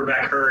 1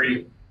 quarterback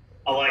hurry.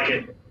 I like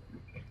it.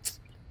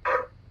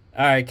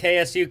 All right,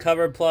 KSU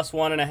covered plus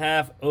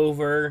 1.5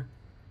 over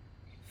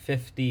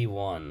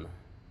 51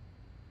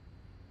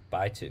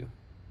 by 2.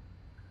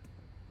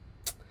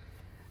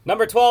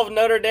 Number 12,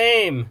 Notre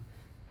Dame,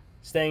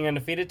 staying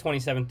undefeated,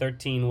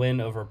 27-13 win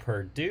over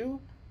Purdue.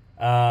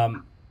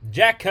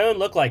 Jack Cohn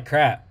looked like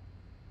crap.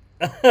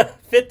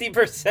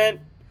 50%.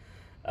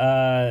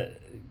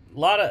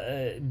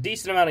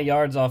 Decent amount of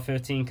yards off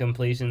 15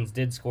 completions.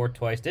 Did score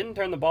twice. Didn't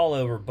turn the ball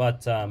over,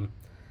 but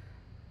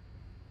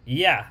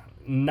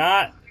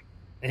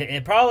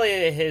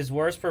probably his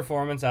worst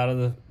performance out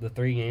of the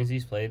 3 games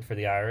he's played for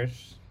the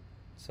Irish.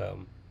 So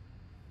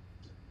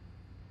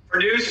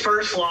Purdue's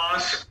first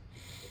loss,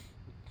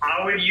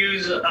 I would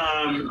use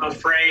a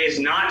phrase,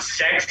 not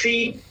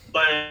sexy,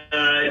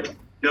 but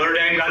Notre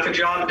Dame got the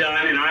job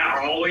done, and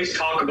I always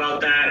talk about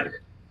that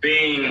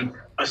being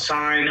a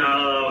sign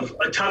of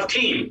a tough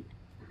team.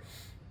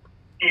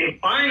 And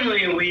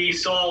finally, we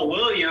saw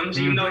Williams,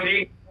 even though he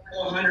didn't get the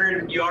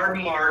 100-yard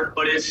mark,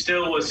 but it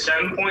still was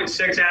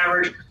 7.6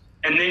 average.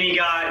 And then he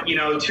got,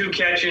 2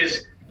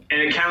 catches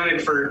and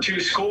accounted for 2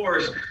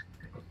 scores.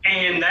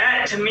 And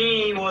that, to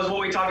me, was what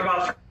we talked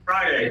about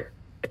Friday.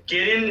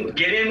 Get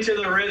into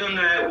the rhythm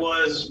that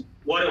was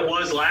what it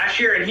was last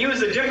year. And he was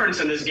the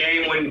difference in this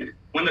game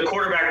when the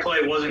quarterback play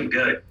wasn't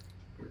good.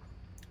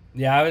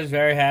 Yeah, I was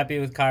very happy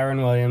with Kyron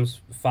Williams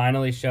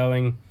finally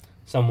showing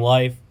some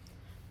life.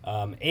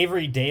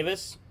 Avery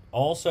Davis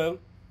also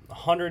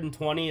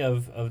 120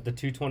 of the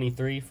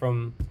 223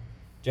 from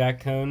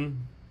Jack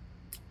Cohn.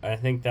 I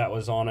think that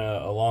was on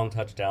a long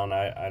touchdown.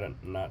 I'm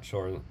not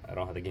sure. I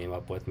don't have the game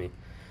up with me.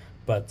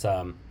 But,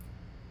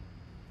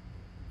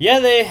 yeah,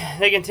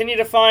 they continue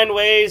to find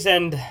ways,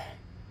 and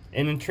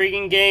an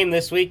intriguing game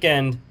this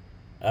weekend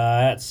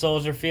at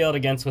Soldier Field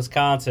against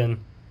Wisconsin.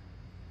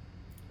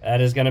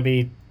 That is going to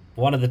be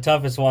one of the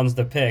toughest ones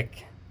to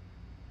pick.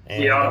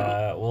 And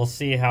we'll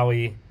see how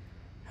we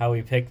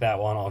pick that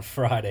one on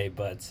Friday.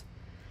 But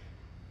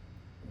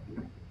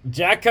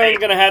Jack Cohn's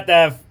going to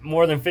have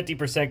more than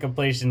 50%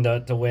 completion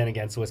to win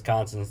against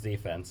Wisconsin's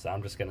defense.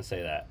 I'm just going to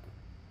say that.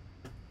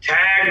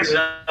 Tag's,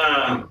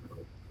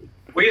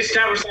 we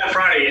established that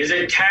Friday. Is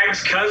it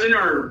Tag's cousin,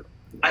 or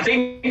I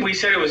think we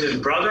said it was his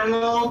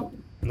brother-in-law?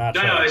 Not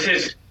sure. No, it's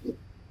his.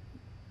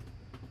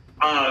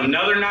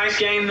 Another nice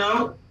game,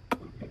 though.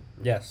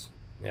 Yes.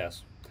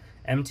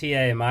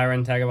 MTA,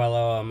 Myron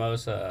Tagovailoa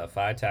Amosa,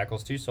 5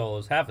 tackles, 2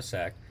 solos, half a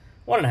sack,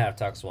 1.5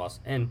 tackles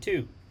lost, and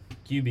 2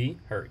 QB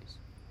hurries.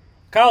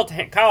 Kyle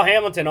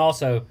Hamilton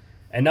also,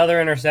 another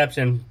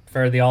interception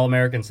for the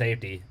All-American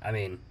safety. I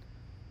mean,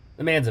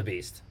 the man's a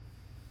beast.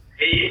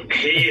 He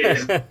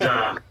is.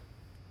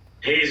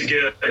 He's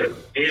good.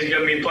 He's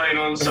going to be playing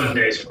on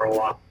Sundays for a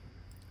while.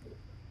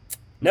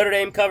 Notre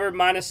Dame covered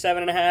minus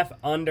 7.5,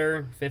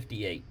 under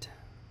 58.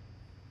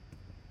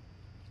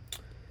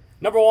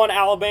 Number 1,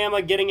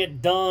 Alabama getting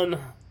it done,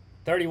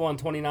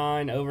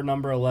 31-29 over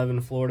number 11,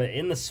 Florida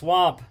in the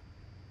swamp.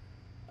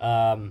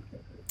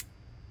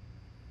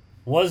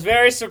 Was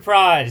very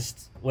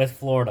surprised with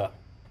Florida,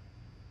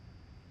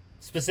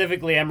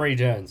 specifically Emory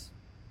Jones.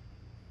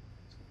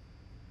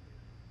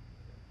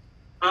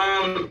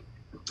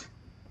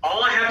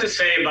 All I have to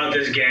say about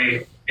this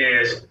game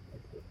is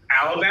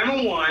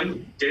Alabama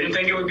won, didn't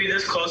think it would be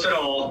this close at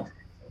all,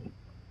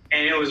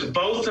 and it was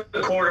both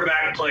the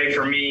quarterback play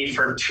for me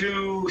for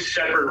 2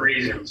 separate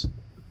reasons.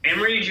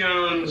 Emory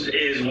Jones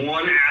is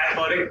one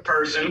athletic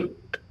person,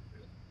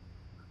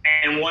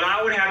 and what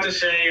I would have to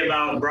say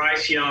about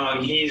Bryce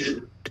Young, he's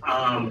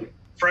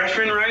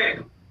freshman, right?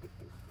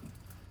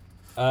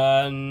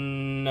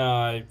 No,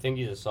 I think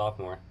he's a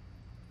sophomore.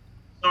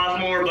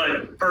 Sophomore,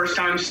 but first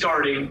time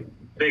starting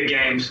big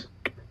games.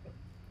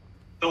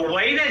 The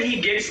way that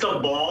he gets the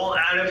ball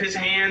out of his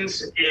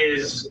hands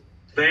is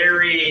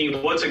very,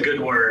 what's a good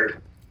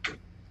word?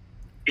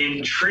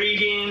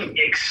 Intriguing,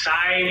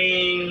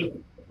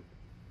 exciting,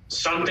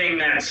 something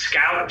that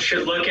scouts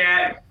should look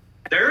at.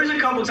 There's a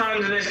couple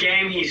times in this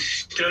game he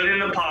stood in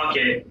the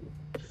pocket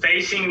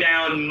facing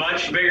down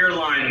much bigger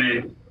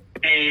linemen,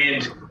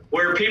 and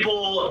where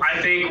people, I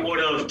think, would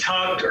have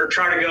tucked or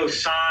tried to go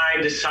side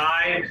side to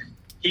side.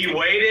 He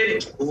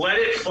waited, let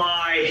it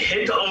fly,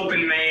 hit the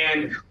open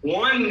man,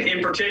 one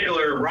in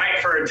particular right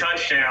for a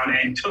touchdown,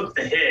 and took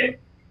the hit.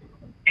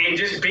 And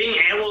just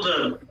being able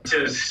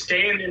to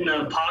stand in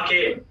the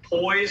pocket,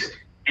 poise,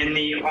 and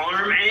the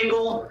arm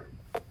angle,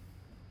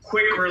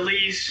 quick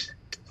release,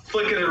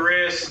 flick of the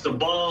wrist, the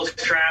ball's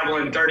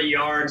traveling 30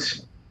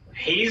 yards.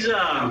 He's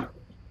got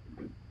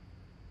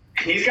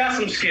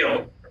some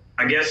skill,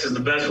 I guess is the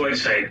best way to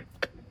say it.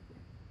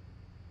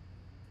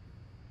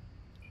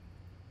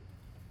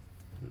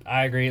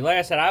 I agree. Like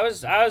I said, I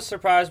was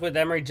surprised with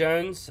Emory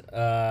Jones,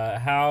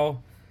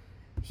 how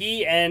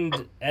he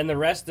and the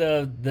rest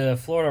of the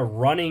Florida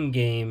running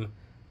game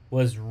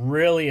was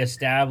really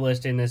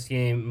established in this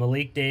game.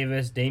 Malik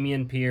Davis,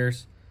 Damian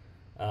Pierce,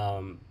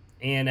 and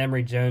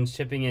Emory Jones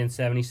chipping in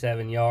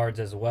 77 yards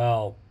as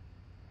well.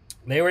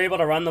 They were able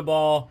to run the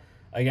ball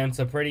against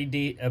a pretty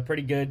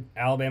good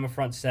Alabama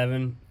front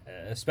seven,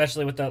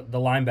 especially with the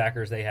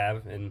linebackers they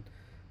have, and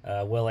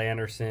Will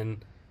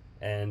Anderson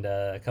and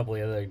a couple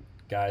of other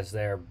guys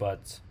there.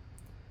 But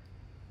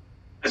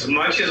as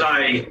much as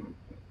I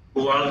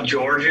love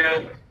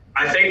Georgia,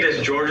 I think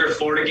this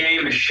Georgia-Florida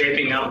game is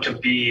shaping up to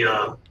be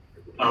a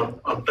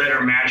better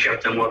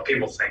matchup than what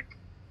people think.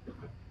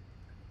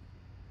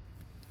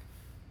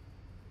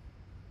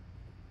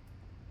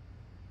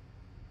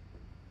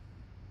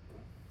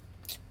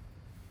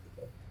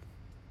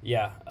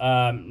 Yeah,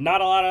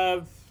 not a lot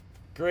of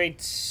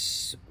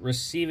great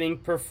receiving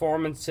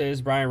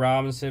performances. Brian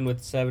Robinson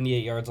with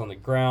 78 yards on the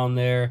ground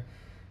there.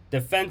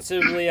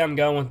 Defensively, I'm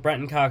going with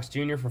Brenton Cox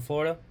Jr. for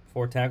Florida.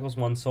 4 tackles,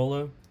 1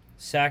 solo.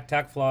 Sack,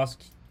 tackle for loss,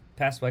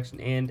 pass deflection,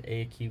 and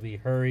a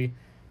QB hurry.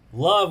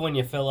 Love when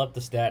you fill up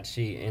the stat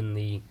sheet in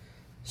the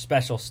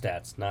special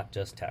stats, not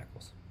just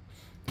tackles.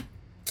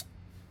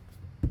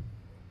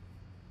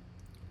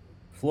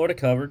 Florida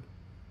covered.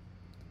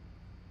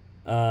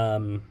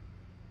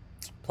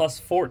 Plus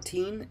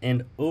 14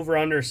 and over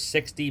under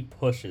 60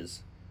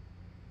 pushes.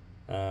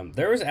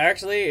 There was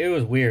actually, it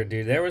was weird,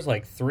 dude. There was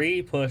like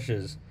 3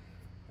 pushes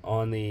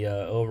on the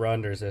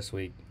over-unders this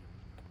week.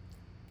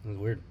 It was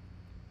weird.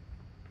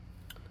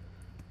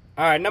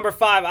 All right, number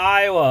 5,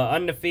 Iowa,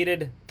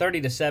 undefeated,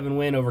 30-7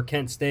 win over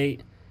Kent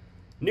State.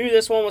 Knew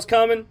this one was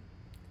coming.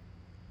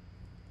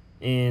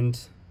 And,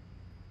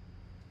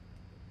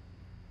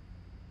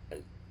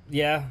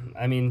 yeah,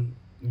 I mean,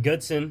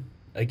 Goodson,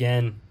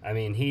 again, I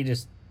mean, he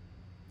just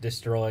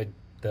destroyed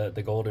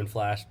the Golden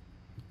Flash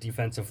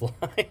defensive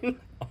line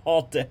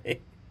all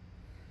day.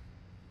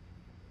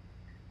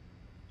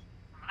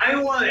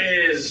 Iowa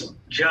is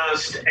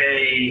just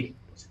a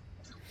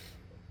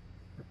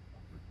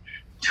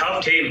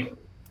tough team.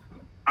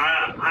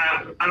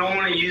 I don't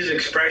want to use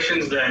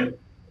expressions that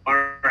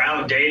are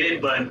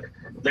outdated, but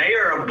they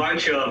are a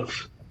bunch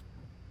of,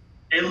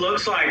 it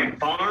looks like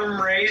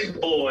farm-raised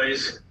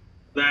boys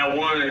that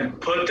want to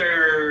put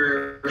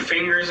their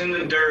fingers in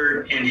the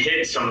dirt and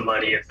hit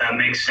somebody, if that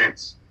makes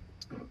sense.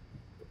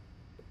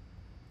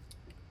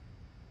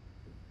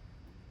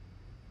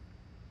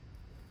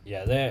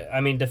 Yeah,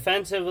 I mean,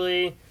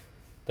 defensively,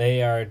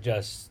 they are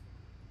just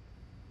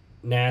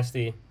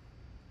nasty.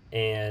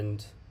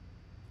 And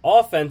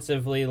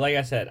offensively, like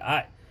I said,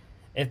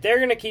 if they're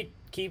going to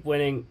keep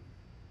winning,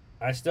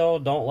 I still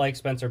don't like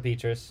Spencer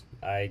Petras.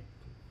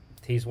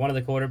 He's one of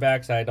the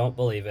quarterbacks I don't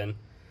believe in.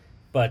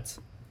 But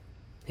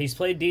he's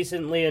played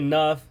decently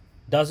enough,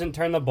 doesn't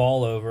turn the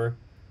ball over,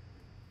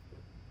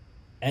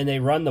 and they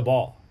run the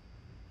ball,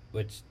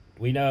 which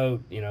we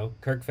know,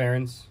 Kirk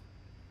Ferentz,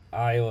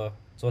 Iowa,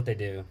 that's what they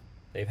do.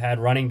 They've had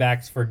running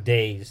backs for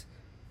days.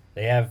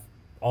 They have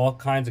all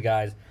kinds of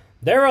guys.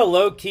 They're a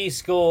low-key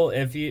school.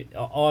 If you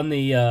on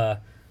the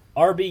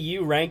RBU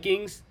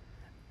rankings,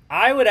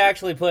 I would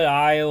actually put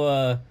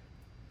Iowa,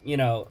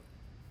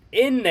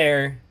 in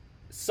there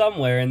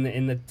somewhere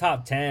in the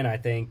top 10, I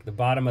think, the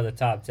bottom of the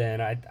top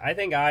 10. I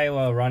think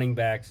Iowa running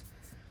backs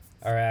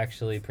are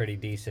actually pretty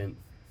decent.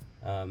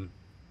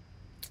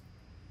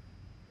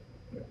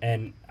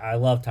 And I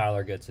love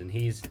Tyler Goodson.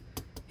 He's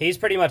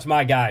pretty much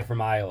my guy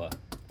from Iowa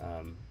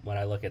when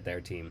I look at their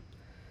team.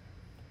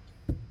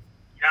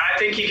 Yeah, I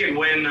think he could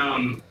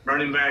win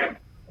running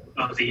back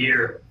of the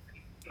year,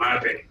 in my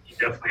opinion. He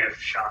definitely has a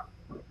shot.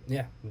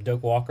 Yeah,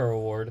 Doak Walker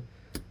Award.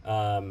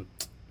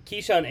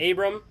 Keyshawn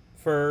Abram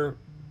for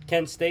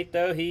Kent State,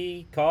 though,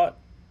 he caught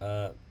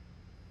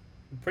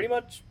pretty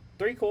much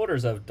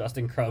 3/4 of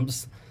Dustin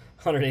Crump's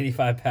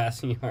 185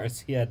 passing yards.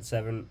 He had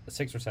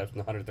 6 receptions,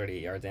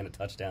 138 yards, and a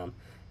touchdown.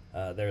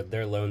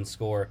 Their lone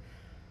score.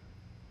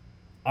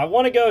 I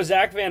want to go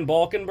Zach Van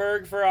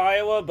Valkenburg for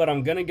Iowa, but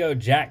I'm going to go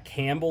Jack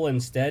Campbell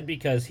instead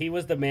because he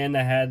was the man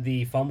that had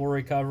the fumble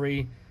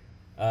recovery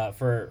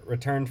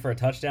returned for a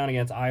touchdown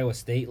against Iowa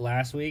State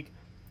last week,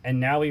 and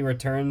now he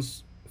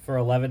returns for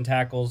 11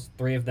 tackles,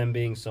 3 of them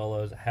being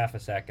solos, half a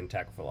sack, and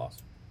tackle for loss.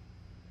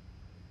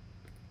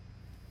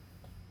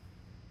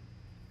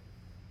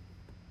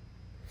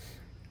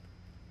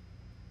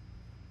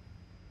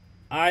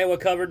 Iowa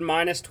covered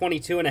minus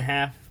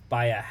 22.5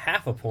 by a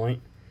half a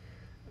point.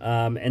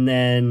 And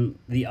then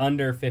the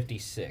under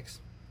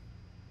 56.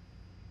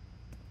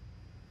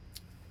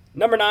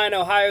 Number 9,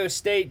 Ohio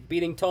State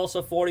beating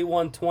Tulsa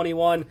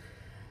 41-21.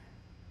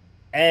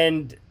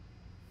 And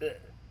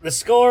the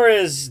score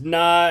is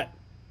not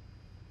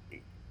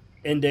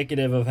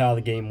indicative of how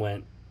the game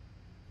went.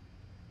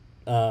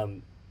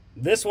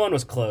 This one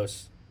was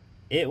close.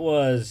 It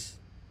was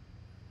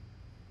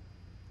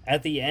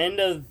at the end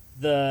of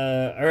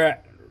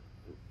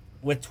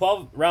with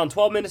around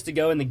 12 minutes to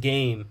go in the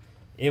game,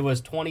 it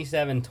was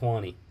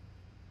 27-20.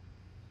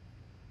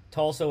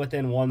 Tulsa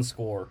within one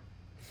score.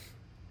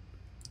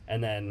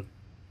 And then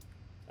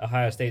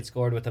Ohio State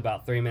scored with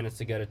about 3 minutes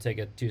to go to take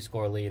a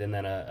 2-score lead, and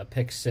then a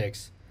pick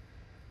six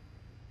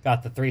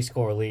got the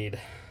 3-score lead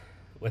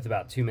with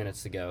about 2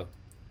 minutes to go.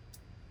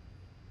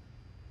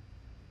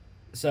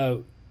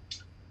 So,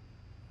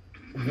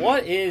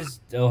 what is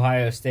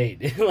Ohio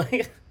State?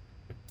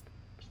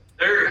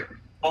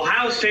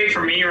 Ohio State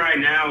for me right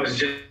now is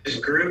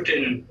just grouped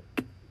in.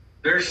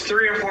 There's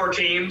 3 or 4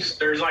 teams.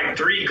 There's like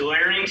 3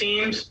 glaring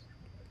teams.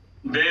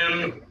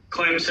 Them,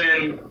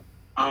 Clemson,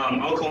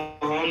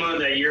 Oklahoma,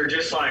 that you're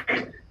just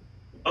like,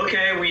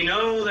 okay, we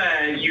know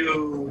that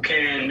you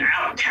can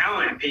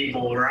out-talent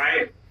people,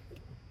 right?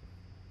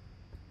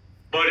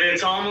 But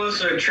it's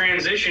almost a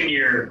transition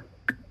year.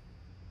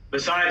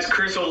 Besides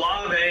Chris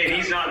Olave,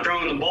 he's not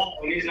throwing the ball,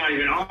 and he's not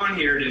even on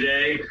here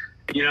today.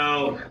 You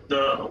know,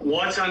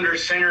 what's under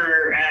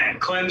center at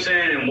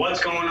Clemson and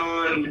what's going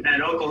on at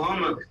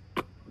Oklahoma.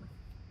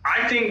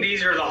 I think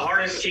these are the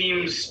hardest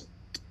teams,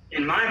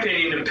 in my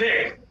opinion, to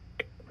pick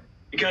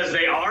because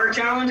they are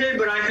talented,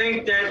 but I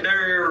think that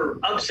they're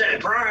upset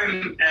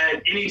prime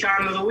at any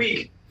time of the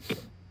week.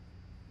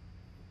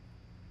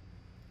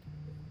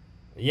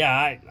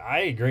 Yeah, I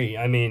agree.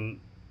 I mean,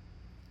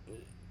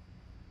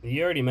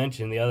 you already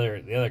mentioned the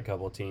other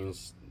couple of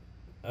teams.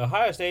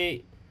 Ohio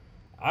State,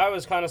 I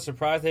was kind of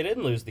surprised they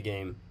didn't lose the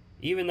game,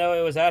 even though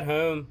it was at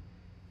home.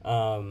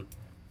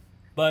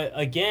 But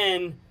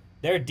again,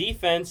 their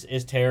defense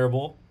is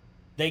terrible.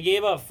 They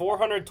gave up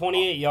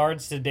 428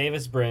 yards to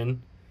Davis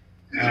Brin.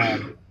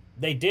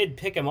 They did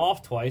pick him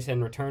off twice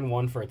and return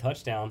one for a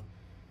touchdown.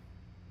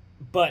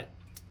 But,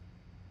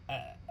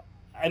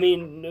 I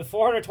mean,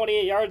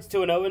 428 yards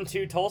to an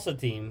 0-2 Tulsa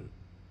team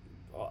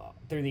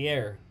through the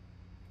air.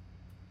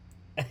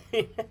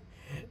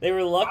 They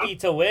were lucky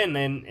to win,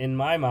 in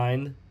my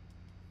mind.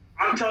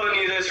 I'm telling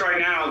you this right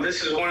now.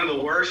 This is one of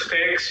the worst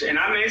picks, and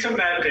I made some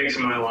bad picks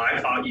in my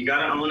life. You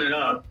got to own it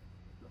up.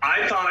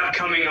 I thought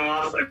coming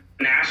off a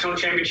national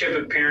championship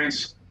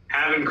appearance,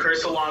 having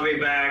Chris Olave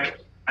back,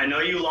 I know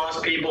you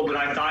lost people, but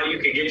I thought you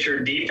could get your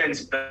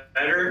defense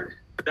better,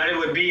 that it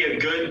would be a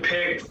good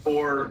pick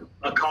for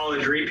a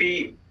college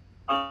repeat.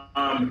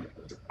 I'm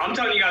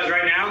telling you guys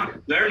right now,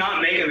 they're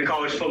not making the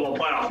college football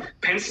playoff.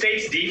 Penn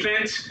State's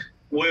defense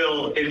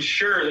will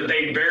ensure that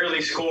they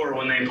barely score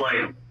when they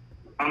play them.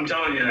 I'm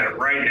telling you that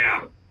right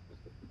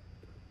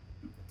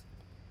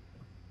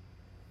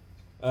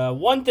now.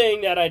 One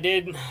thing that I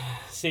did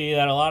see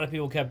that a lot of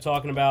people kept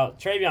talking about,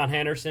 TreVeyon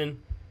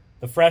Henderson,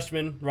 the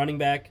freshman running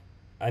back.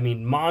 I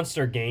mean,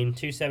 monster game,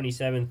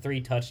 277,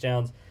 3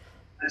 touchdowns.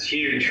 That's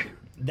huge.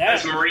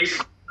 That's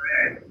Maurice.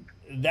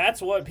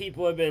 That's what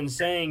people have been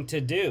saying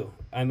to do.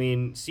 I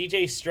mean,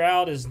 C.J.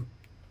 Stroud is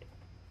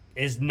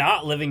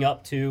not living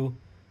up to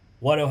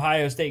what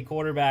Ohio State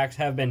quarterbacks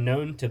have been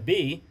known to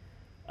be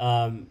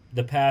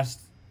the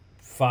past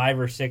 5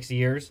 or 6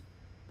 years.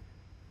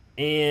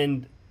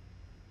 And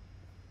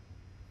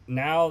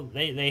now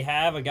they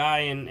have a guy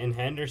in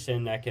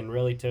Henderson that can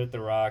really tote the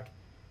rock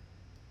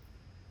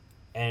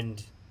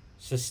and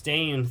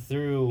sustain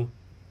through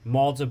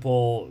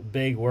multiple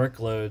big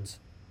workloads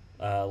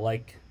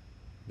like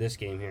this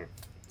game here.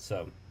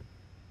 So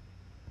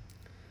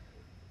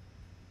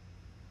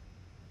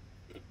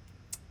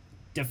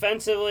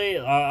defensively,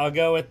 I'll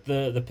go with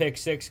the pick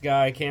six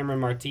guy, Cameron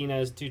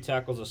Martinez, 2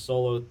 tackles, a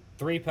solo,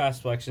 3 pass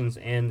deflections,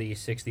 and the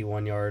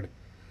 61-yard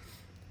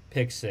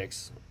pick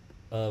six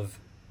of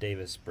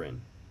Davis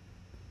Brin.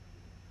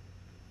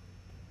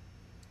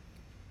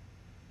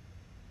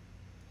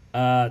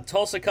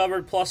 Tulsa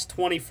covered plus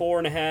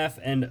 24.5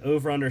 and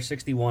over under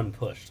 61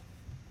 pushed.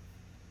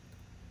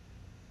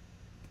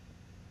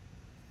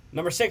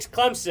 Number 6,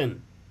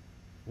 Clemson,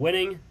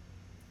 winning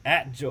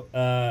at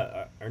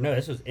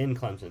this was in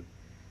Clemson,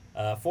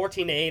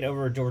 14-8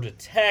 over Georgia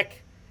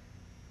Tech.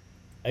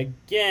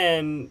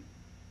 Again,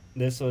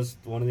 this was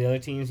one of the other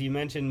teams you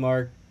mentioned,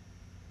 Mark.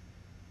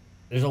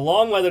 There's a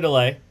long weather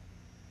delay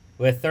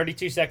with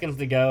 32 seconds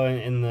to go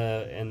in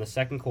the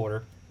second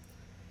quarter.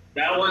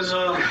 That was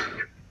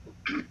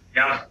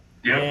yeah.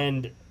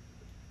 And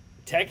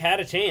Tech had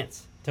a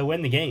chance to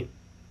win the game,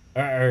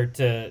 or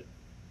to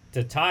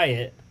tie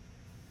it.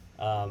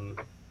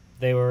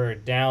 They were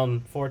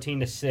down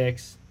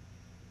 14-6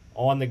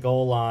 on the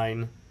goal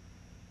line.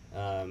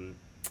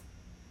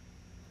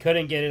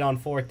 Couldn't get it on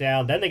 4th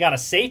down. Then they got a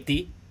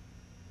safety,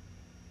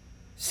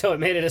 so it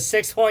made it a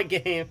 6-point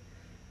game.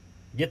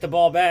 Get the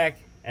ball back,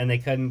 and they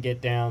couldn't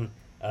get down.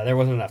 There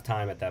wasn't enough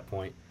time at that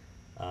point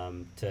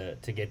to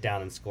get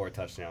down and score a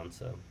touchdown.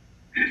 So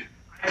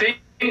I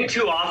think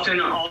too often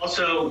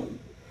also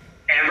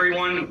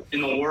everyone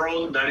in the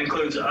world, that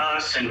includes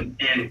us and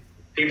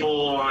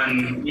people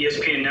on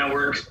ESPN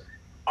networks,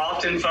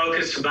 often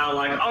focus about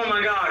like, oh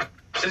my gosh,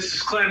 this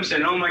is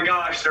Clemson. Oh my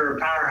gosh, they're a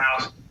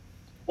powerhouse.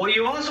 Well,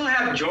 you also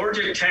have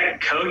Georgia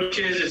Tech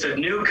coaches. It's a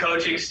new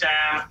coaching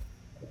staff.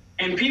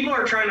 And people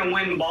are trying to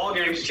win ball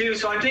games too.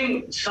 So I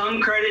think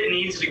some credit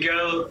needs to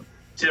go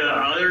to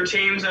other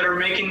teams that are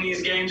making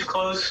these games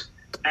close,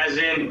 as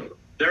in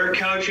they're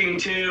coaching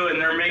too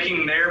and they're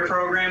making their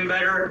program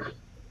better.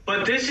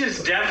 But this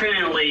is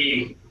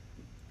definitely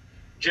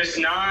just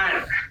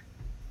not –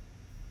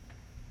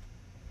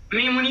 I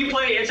mean, when you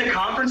play, it's a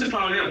conference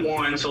opponent,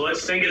 one, so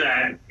let's think of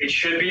that. It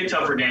should be a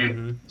tougher game.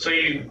 Mm-hmm. So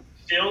you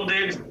still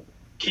did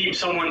keep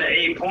someone to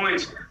 8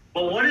 points.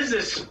 But what is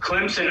this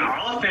Clemson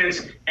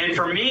offense? And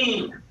for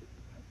me,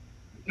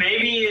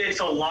 maybe it's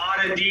a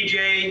lot of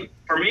DJ.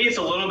 For me, it's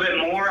a little bit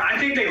more. I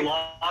think they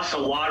lost a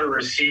lot of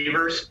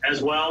receivers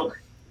as well.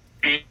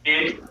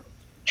 And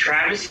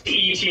Travis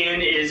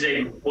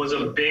Etienne was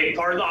a big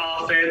part of the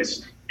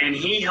offense, and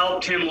he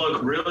helped him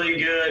look really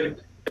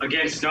good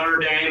against Notre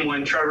Dame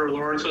when Trevor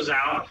Lawrence was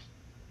out.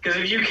 Because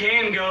if you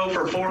can go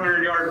for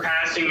 400-yard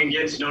passing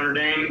against Notre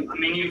Dame, I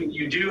mean,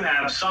 you do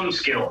have some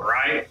skill,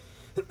 right?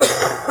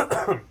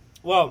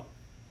 Well,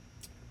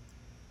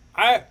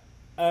 I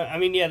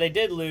mean, yeah, they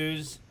did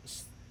lose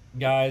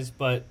guys,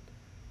 but,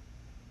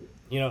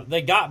 you know,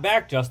 they got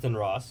back Justin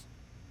Ross,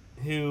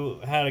 who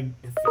had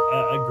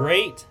a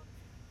great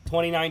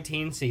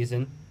 2019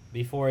 season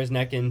before his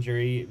neck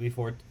injury,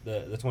 before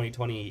the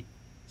 2020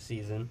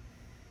 season.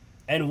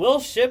 And Will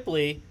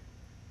Shipley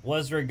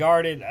was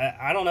regarded,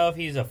 I don't know if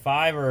he's a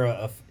 5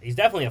 or he's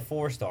definitely a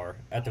 4-star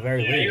at the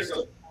very least.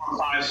 He's a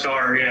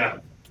 5-star, yeah.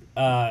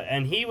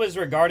 And he was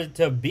regarded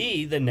to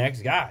be the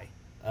next guy.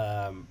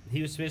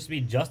 He was supposed to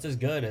be just as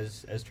good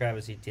as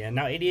Travis Etienne.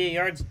 Now, 88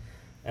 yards,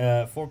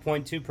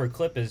 4.2 per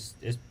clip is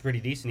pretty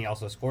decent. He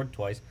also scored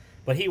twice.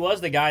 But he was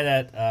the guy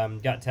that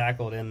got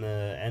tackled in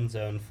the end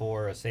zone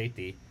for a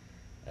safety.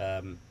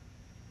 I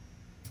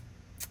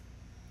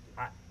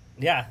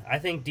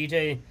think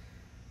DJ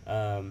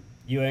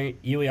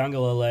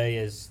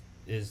Uiagalelei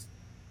is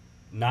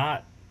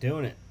not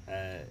doing it.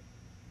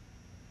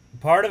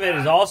 Part of it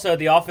is also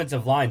the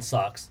offensive line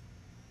sucks.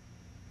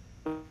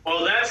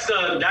 Well, that's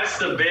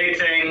the big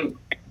thing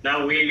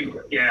that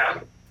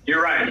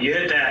you're right. You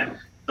hit that.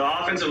 The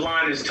offensive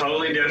line is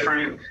totally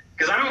different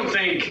because I don't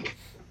think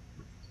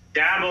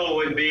Dabo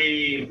would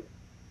be,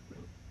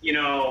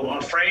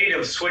 afraid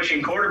of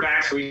switching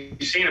quarterbacks. We've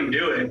seen him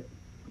do it.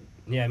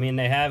 Yeah, I mean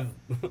they have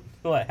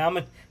what? How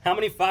many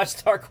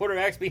 5-star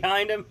quarterbacks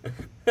behind him?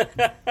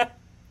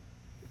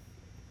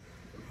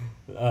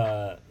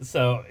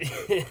 So,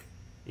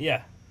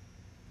 yeah,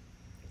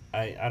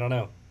 I don't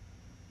know.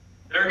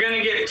 They're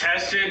gonna get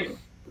tested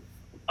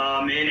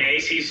in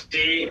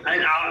ACC.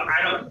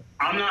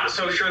 I'm not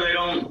so sure they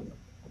don't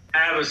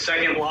have a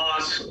second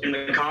loss in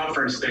the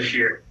conference this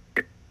year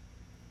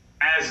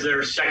as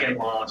their second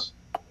loss.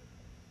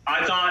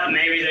 I thought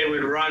maybe they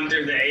would run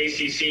through the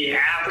ACC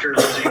after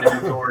losing to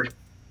Georgia.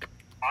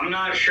 I'm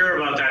not sure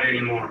about that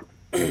anymore.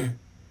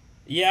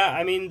 Yeah,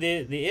 I mean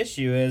the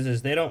issue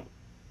is they don't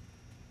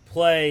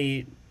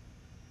play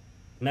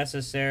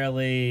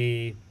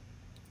necessarily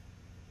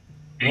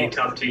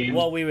tough teams.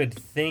 What we would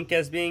think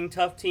as being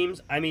tough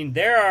teams. I mean,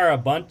 there are a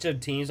bunch of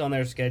teams on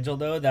their schedule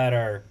though that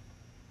are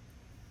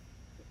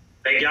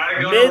they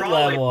gotta go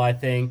mid-level, I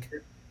think.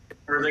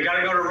 Or they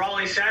gotta go to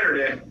Raleigh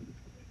Saturday.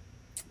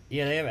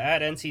 Yeah, they have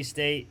at NC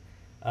State.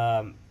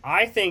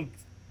 I think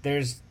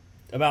there's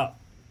about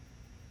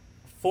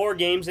 4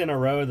 games in a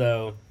row,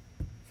 though,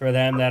 for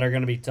them that are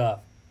going to be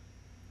tough.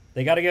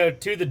 They got to go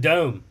to the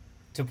Dome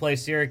to play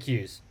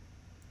Syracuse.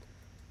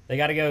 They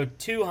got to go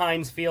to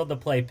Heinz Field to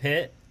play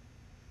Pitt.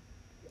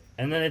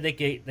 And then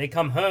they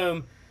come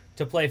home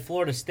to play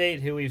Florida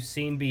State, who we've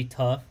seen be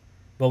tough,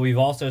 but we've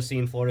also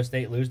seen Florida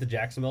State lose to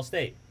Jacksonville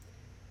State.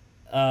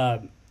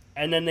 And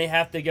then they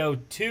have to go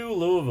to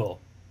Louisville.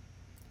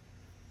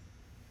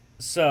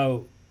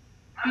 So,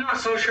 I'm not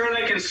so sure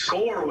they can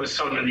score with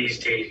some of these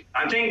teams.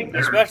 I think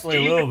especially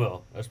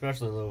Louisville.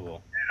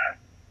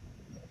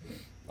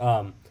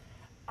 Yeah.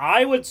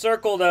 I would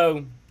circle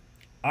though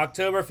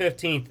October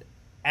 15th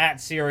at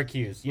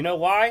Syracuse. You know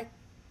why?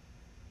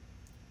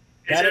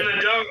 It's in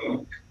the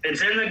Dome.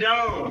 It's in the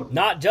Dome.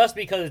 Not just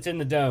because it's in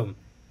the Dome.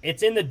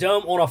 It's in the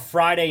Dome on a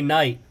Friday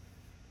night.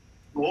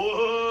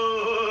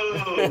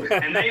 Whoa!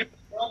 And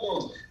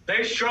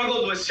they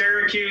struggled with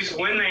Syracuse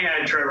when they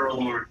had Trevor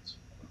Lawrence.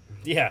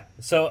 Yeah,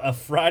 so a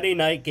Friday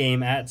night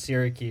game at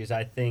Syracuse,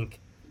 I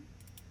think.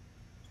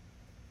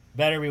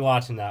 Better be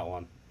watching that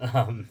one.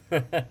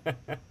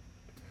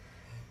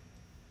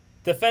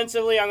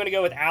 Defensively, I'm going to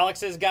go with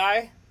Alex's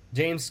guy,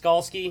 James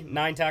Skalski,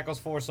 9 tackles,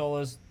 4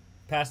 solos,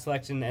 pass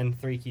selection,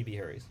 and 3 QB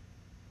hurries.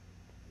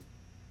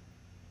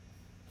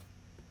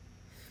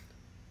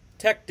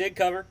 Tech did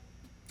cover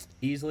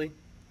easily.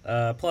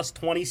 Plus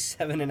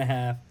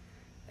 27.5,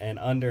 and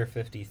under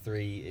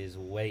 53 is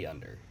way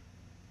under.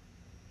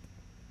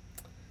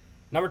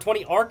 Number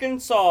 20,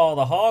 Arkansas.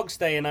 The Hogs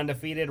staying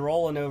undefeated,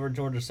 rolling over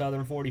Georgia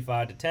Southern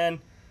 45-10.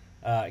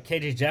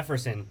 KJ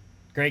Jefferson,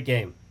 great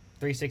game.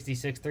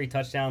 366, 3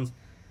 touchdowns.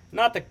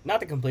 Not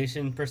the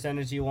completion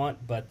percentage you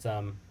want, but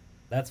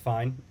that's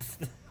fine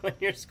when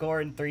you're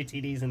scoring 3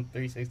 TDs and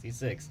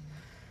 366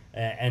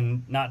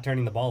 and not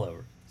turning the ball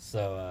over.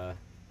 So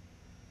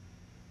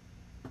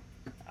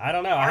I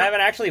don't know. I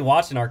haven't actually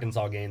watched an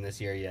Arkansas game this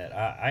year yet.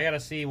 I got to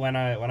see when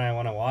I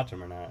want to watch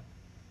them or not.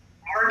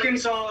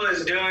 Arkansas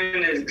is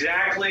doing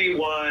exactly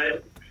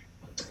what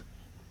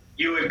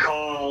you would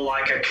call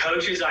like a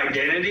coach's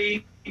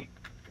identity.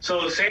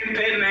 So Sam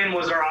Pittman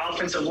was our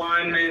offensive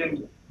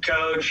lineman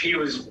coach. He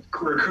was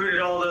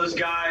recruited all those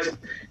guys.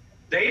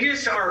 They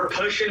just are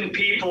pushing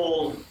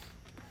people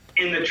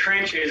in the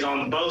trenches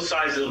on both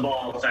sides of the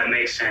ball, if that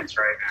makes sense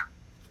right now.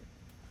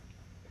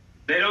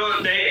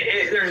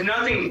 There's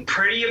nothing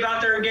pretty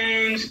about their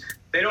games.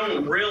 They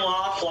don't reel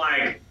off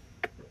like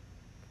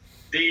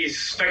these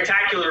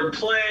spectacular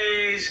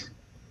plays.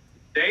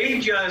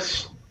 They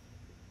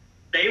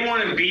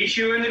want to beat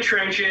you in the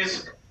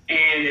trenches,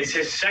 and it's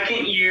his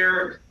second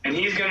year, and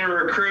he's going to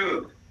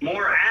recruit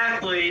more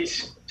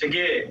athletes to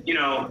get,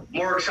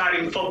 more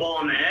exciting football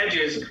on the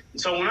edges.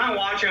 So when I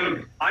watch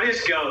him, I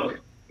just go,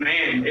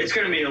 man, it's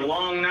going to be a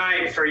long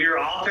night for your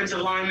offensive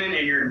lineman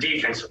and your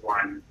defensive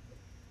lineman.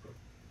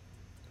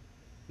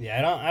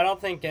 Yeah, I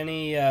don't think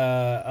any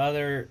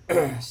other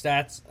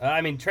stats. I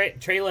mean,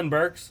 Traylon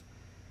Burks,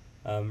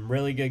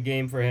 really good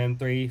game for him.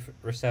 3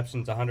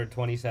 receptions,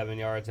 127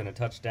 yards, and a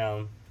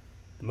touchdown.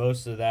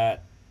 Most of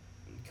that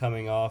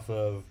coming off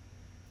of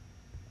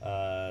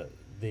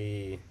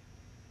the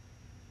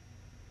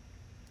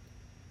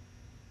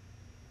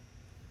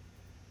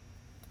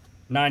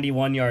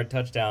 $91-yard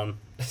touchdown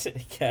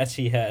catch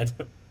he had.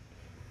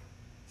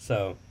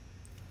 So,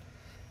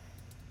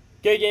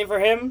 good game for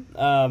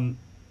him.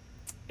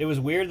 It was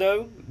weird,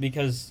 though,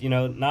 because,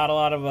 not a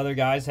lot of other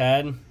guys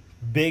had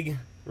big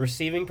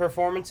receiving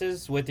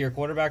performances. With your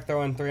quarterback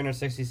throwing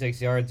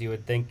 366 yards, you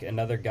would think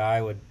another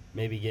guy would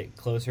maybe get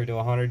closer to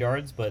 100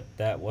 yards, but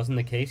that wasn't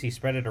the case. He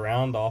spread it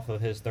around off of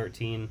his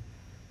 13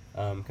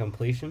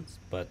 completions.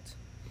 But,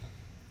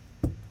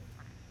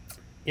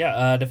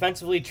 yeah,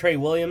 defensively, Trey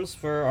Williams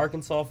for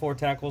Arkansas, 4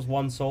 tackles,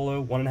 1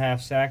 solo,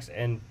 1.5 sacks,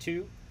 and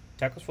 2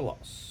 tackles for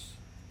loss.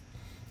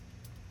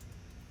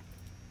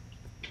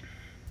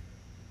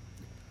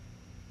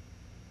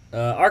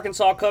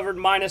 Arkansas covered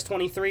minus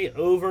 23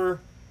 over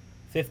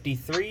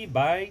 53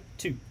 by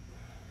 2.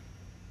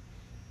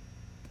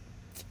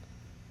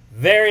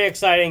 Very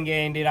exciting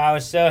game, dude. I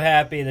was so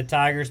happy the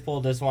Tigers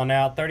pulled this one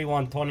out.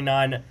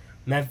 31-29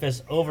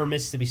 Memphis over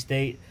Mississippi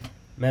State.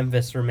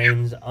 Memphis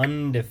remains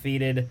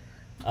undefeated.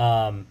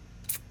 Yeah,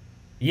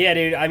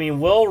 dude. I mean,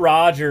 Will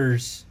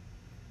Rogers,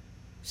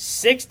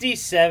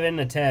 67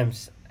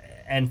 attempts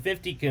and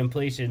 50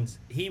 completions.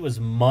 He was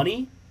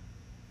money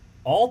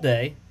all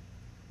day.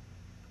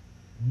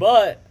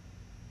 But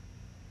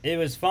it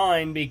was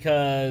fine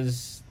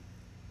because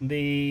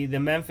the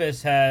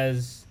Memphis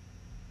has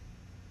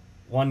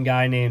one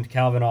guy named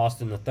Calvin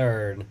Austin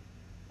III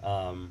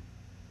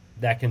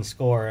that can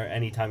score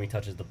anytime he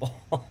touches the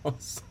ball.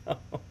 So.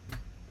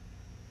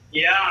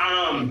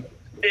 Yeah,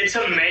 it's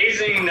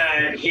amazing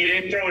that he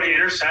didn't throw an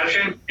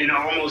interception in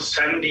almost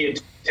 70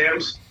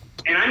 attempts.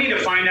 And I need to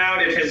find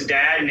out if his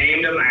dad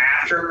named him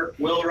after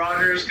Will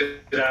Rogers, because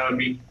that would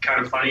be kind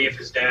of funny if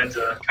his dad's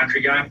a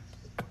country guy.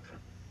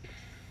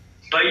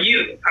 But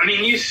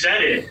you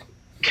said it.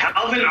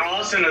 Calvin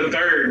Austin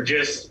III,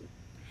 just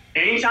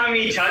anytime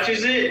he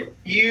touches it,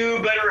 you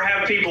better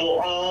have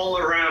people all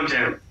around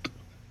him.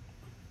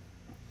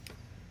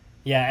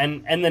 Yeah,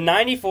 and the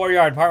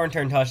 94-yard punt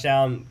return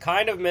touchdown,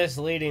 kind of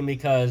misleading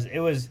because it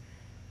was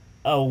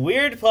a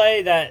weird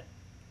play that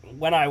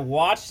when I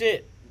watched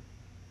it,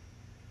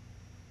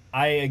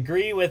 I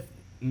agree with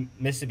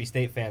Mississippi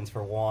State fans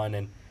for one,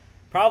 and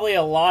probably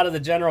a lot of the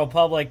general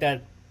public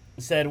that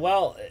said,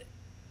 well,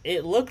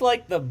 it looked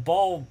like the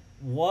ball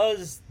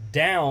was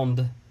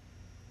downed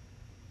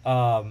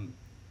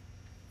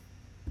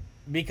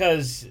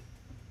because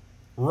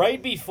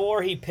right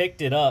before he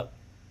picked it up,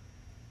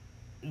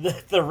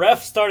 the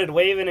ref started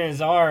waving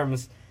his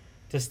arms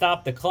to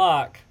stop the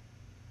clock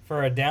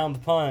for a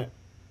downed punt.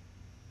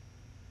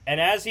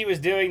 And as he was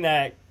doing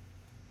that,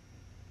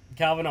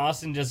 Calvin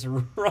Austin just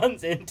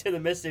runs into the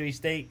Mississippi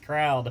State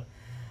crowd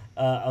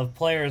of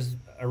players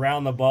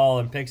around the ball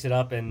and picks it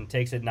up and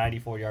takes it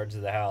 94 yards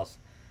to the house.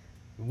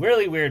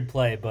 Really weird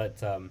play,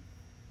 but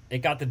it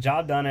got the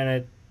job done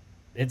and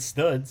it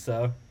stood,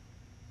 so.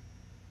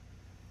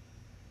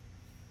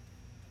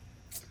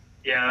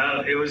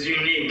 Yeah, it was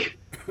unique.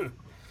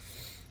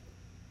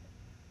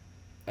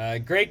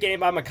 Great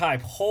game by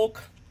Mekhi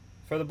Polk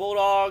for the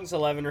Bulldogs.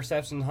 11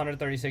 receptions,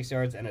 136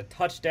 yards, and a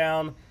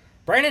touchdown.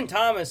 Brandon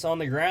Thomas on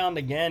the ground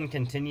again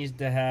continues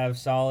to have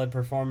solid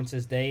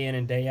performances day in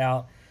and day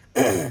out.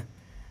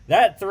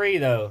 That 3,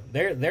 though,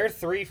 their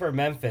 3 for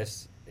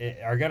Memphis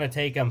are going to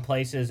take them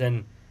places,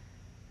 and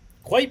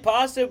quite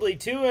possibly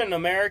to an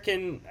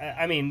American.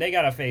 I mean, they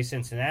got to face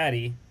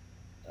Cincinnati,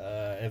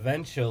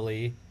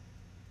 eventually,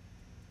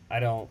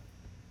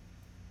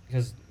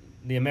 because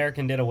the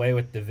American did away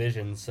with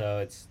divisions, so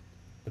it's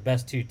the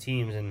best two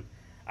teams, and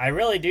I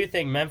really do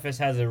think Memphis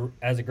has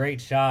a great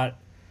shot,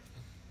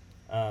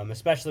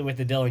 especially with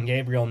the Dylan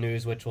Gabriel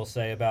news, which we'll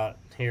say about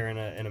here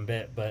in a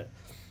bit. But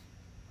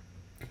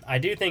I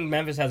do think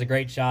Memphis has a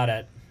great shot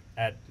at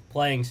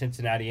playing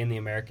Cincinnati in the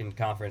American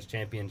Conference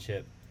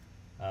Championship,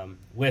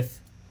 with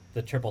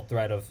the triple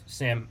threat of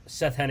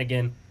Seth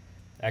Hennigan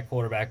at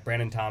quarterback,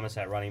 Brandon Thomas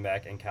at running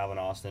back, and Calvin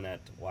Austin at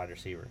wide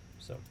receiver.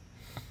 So,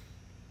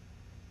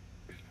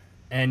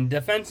 and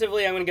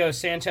defensively, I'm going to go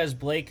Sanchez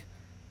Blake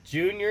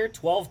Jr.,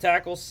 12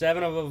 tackles,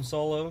 7 of them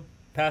solo,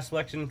 pass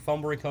selection,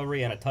 fumble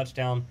recovery, and a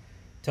touchdown.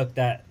 Took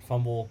that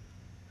fumble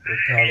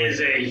recovery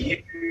is a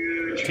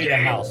huge to the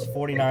house,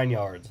 49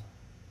 yards.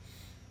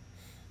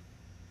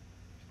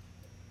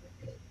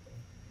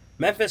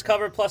 Memphis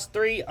covered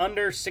 +3,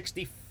 under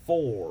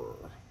 64.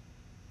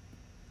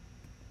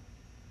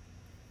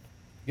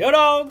 Go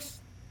Dogs!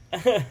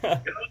 Go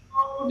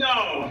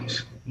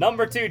Dogs!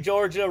 Number 2,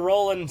 Georgia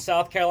rolling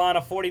South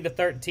Carolina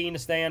 40-13 to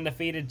stay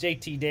undefeated.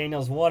 JT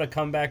Daniels, what a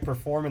comeback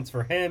performance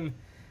for him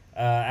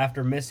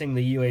after missing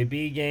the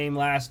UAB game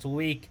last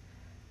week.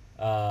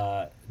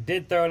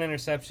 Did throw an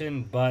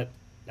interception, but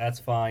that's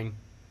fine.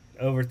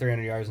 Over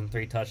 300 yards and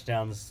 3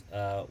 touchdowns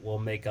will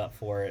make up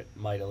for it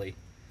mightily.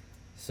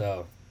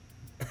 So,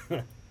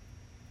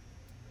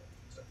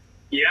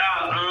 yeah,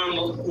 a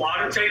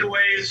lot of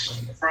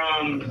takeaways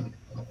from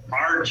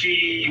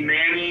Archie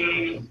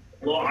Manning,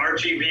 little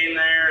Archie being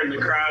there, and the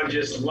crowd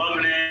just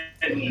loving it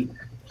and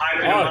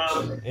hyping him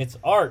up. It's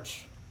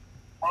Arch.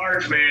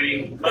 Arch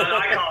Manning, but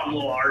I call him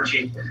little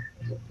Archie.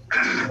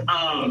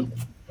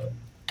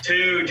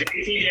 To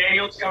JT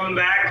Daniels coming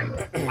back,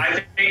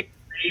 I think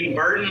Dean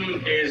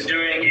Burton is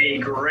doing a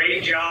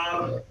great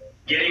job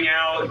getting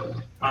out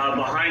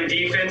behind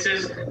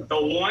defenses. The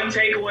one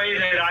takeaway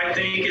that I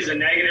think is a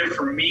negative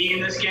for me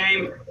in this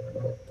game,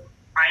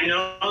 I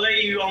know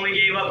that you only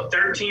gave up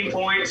 13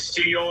 points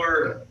to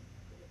your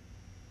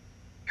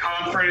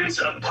conference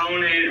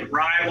opponent,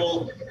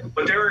 rival,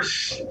 but there were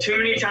too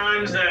many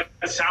times that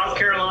South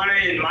Carolina,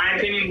 in my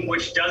opinion,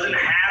 which doesn't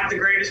have the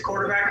greatest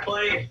quarterback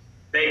play,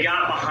 they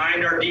got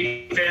behind our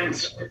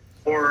defense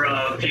for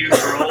a few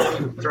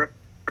throws,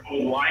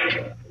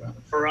 like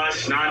for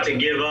us not to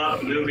give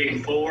up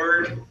moving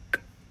forward.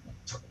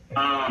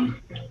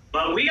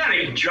 But we got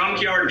a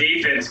junkyard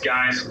defense,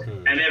 guys.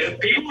 And if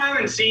people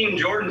haven't seen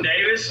Jordan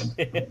Davis,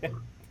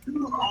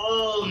 you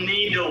all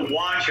need to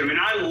watch him. And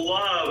I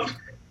loved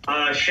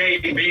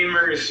Shane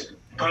Beamer's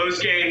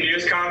post-game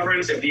news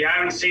conference. If you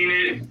haven't seen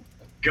it,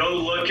 go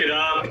look it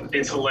up.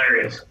 It's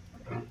hilarious.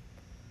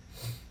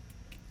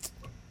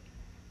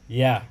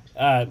 Yeah.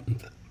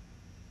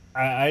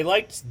 I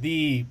liked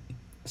the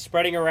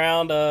spreading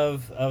around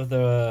of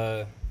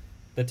the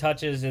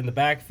touches in the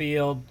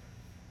backfield.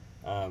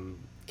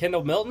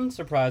 Kendall Milton,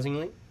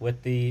 surprisingly,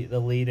 with the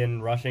lead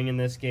in rushing in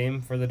this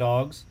game for the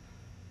Dogs.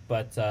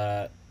 But,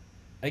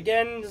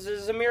 again,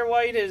 Zamir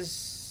White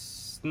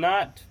has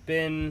not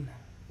been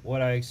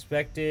what I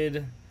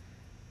expected.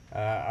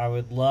 I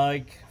would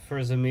like for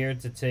Zamir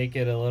to take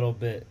it a little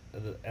bit,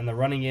 and the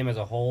running game as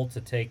a whole, to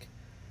take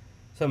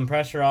some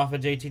pressure off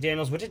of JT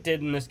Daniels, which it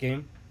did in this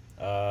game.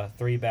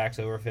 3 backs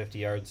over 50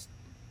 yards.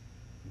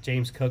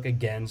 James Cook,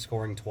 again,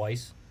 scoring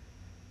twice.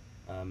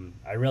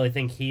 I really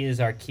think he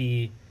is our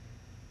key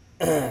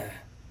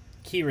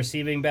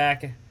receiving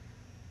back.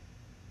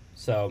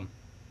 So,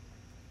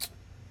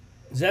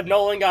 Zeb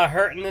Nolan got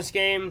hurt in this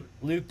game.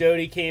 Luke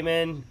Doty came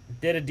in,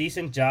 did a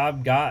decent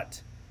job,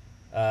 got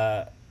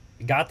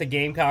the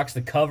Gamecocks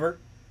to cover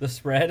the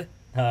spread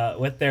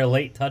with their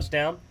late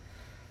touchdown.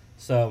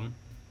 So,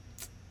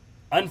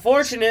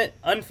 unfortunate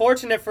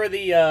for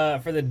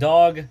the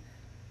Dog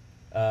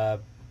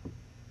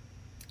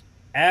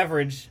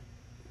average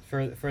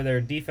for their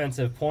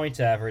defensive points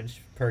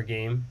average per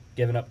game,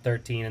 giving up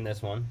 13 in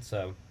this one.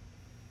 So,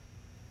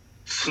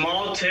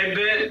 small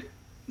tidbit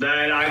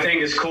that I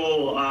think is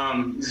cool.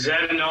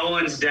 Zeb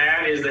Nolan's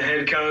dad is the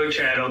head coach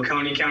at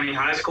Oconee County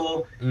High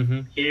School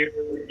here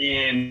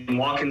in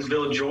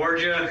Watkinsville,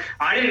 Georgia.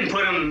 I didn't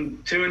put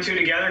them 2 and 2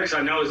 together because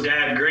I know his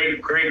dad,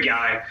 great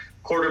guy.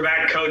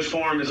 Quarterback coach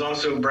for him is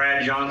also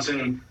Brad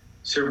Johnson,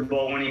 Super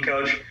Bowl winning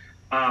coach.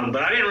 But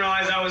I didn't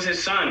realize that was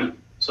his son.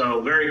 So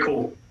very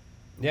cool.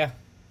 Yeah.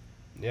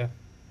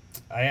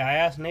 I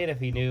asked Nate if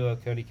he knew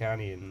Oconee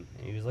County, and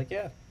he was like,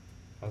 yeah.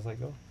 I was like,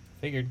 oh,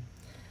 figured.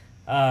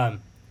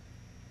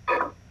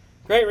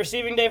 Great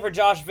receiving day for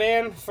Josh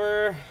Vann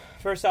for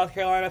South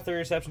Carolina. 3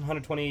 receptions,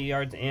 120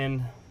 yards,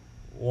 and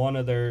one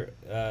of their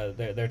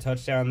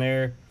touchdown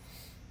there.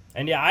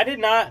 And yeah, I did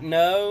not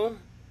know.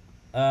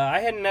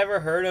 I had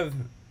never heard of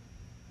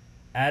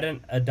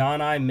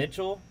Adonai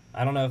Mitchell.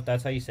 I don't know if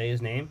that's how you say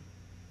his name.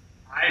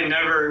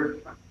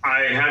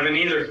 I haven't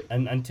either.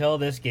 Until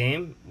this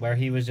game, where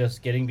he was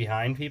just getting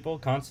behind people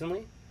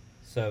constantly.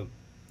 So,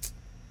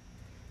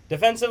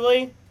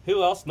 defensively,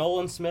 who else?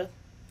 Nolan Smith,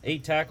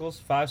 8 tackles,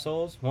 5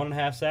 solos,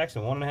 1.5 sacks,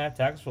 and 1.5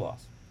 tackles for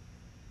loss.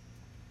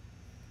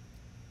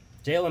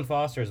 Jalen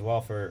Foster as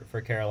well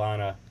for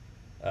Carolina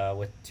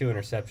with 2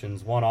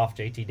 interceptions, one off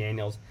JT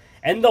Daniels.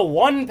 And the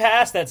one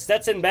pass that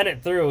Stetson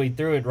Bennett threw, he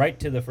threw it right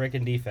to the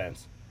freaking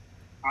defense.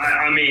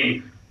 I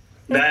mean,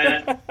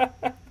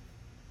 that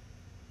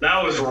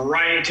was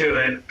right to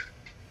it.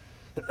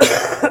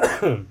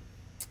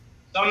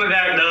 Some of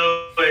that,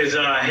 though, is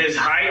his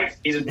height.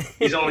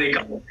 He's only a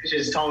couple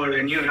inches taller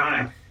than you and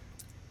I.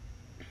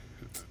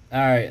 All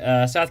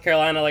right, South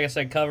Carolina, like I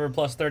said, cover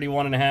plus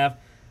 31.5,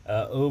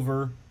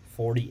 over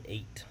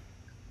 48.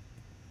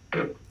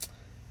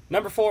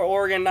 Number 4,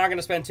 Oregon, not going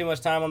to spend too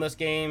much time on this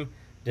game.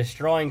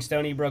 Destroying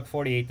Stony Brook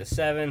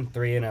 48-7,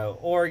 3-0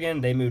 Oregon.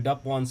 They moved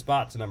up one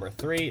spot to number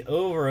 3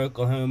 over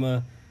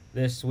Oklahoma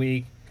this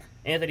week.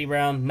 Anthony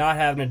Brown not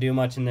having to do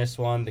much in this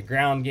one. The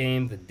ground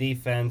game, the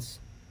defense,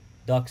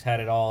 Ducks had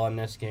it all in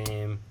this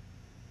game.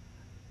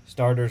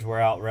 Starters were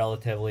out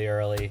relatively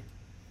early.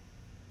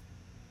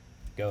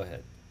 Go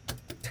ahead.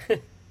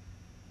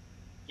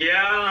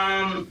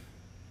 Yeah,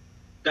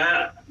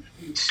 that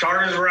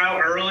starters were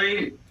out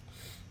early.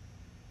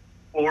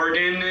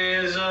 Oregon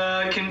is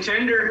a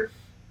contender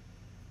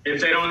if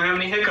they don't have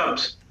any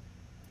hiccups.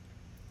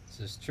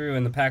 This is true,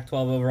 and the Pac-12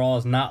 overall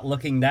is not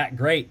looking that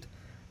great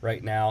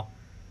right now.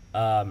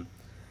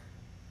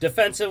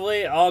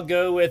 Defensively, I'll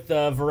go with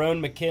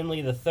Verone McKinley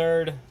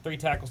III, 3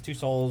 tackles, 2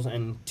 solos,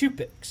 and 2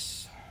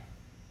 picks.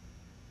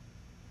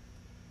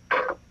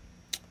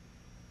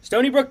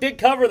 Stony Brook did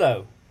cover,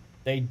 though.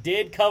 They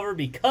did cover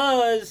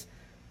because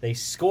they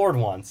scored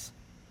once.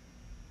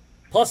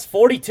 Plus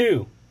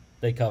 42,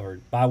 they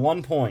covered by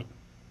 1 point.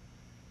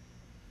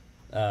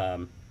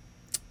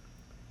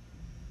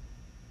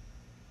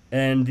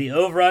 And the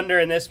over-under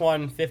in this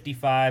one,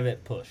 55,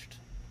 it pushed.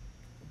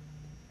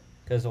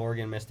 Because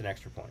Oregon missed an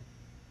extra point.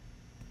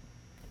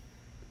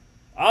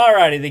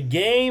 Alrighty, the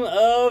game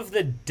of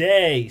the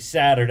day,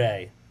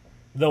 Saturday.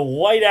 The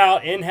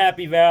whiteout in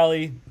Happy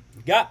Valley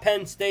got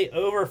Penn State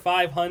over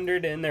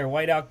 500 in their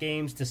whiteout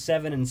games to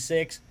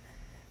 7-6.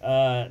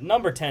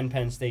 Number 10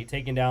 Penn State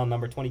taking down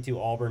number 22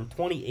 Auburn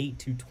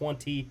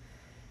 28-20.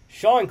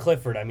 Sean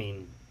Clifford, I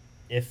mean,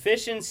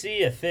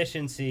 efficiency.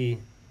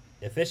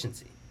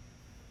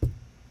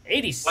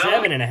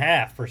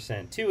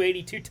 87.5%,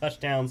 282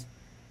 touchdowns.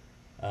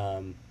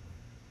 And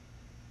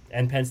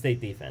Penn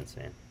State defense,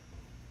 man.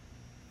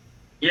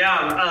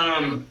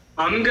 Yeah,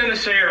 I'm going to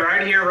say it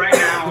right here, right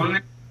now.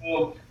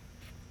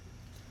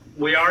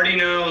 We already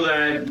know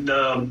that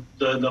the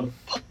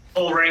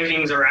poll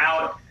rankings are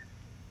out.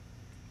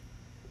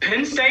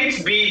 Penn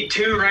State's beat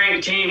 2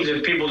 ranked teams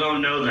if people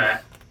don't know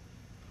that.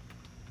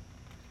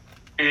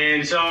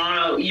 And so,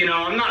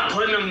 I'm not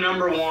putting them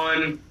number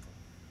 1.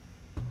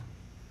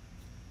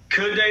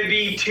 Could they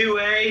be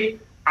 2A?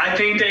 I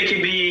think they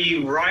could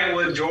be right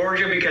with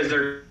Georgia because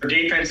their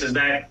defense is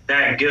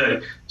that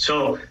good.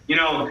 So,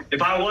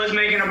 if I was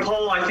making a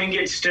poll, I think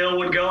it still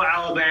would go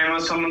Alabama.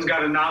 Someone's got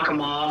to knock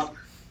them off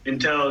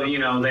until,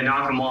 they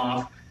knock them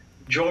off.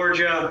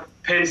 Georgia,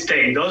 Penn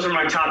State, those are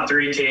my top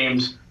 3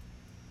 teams.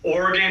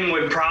 Oregon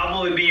would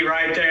probably be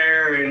right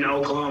there, and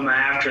Oklahoma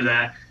after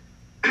that.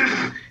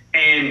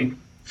 And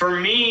for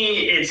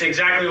me, it's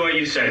exactly what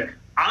you said.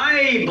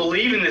 I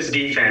believe in this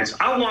defense.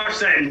 I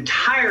watched that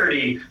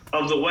entirety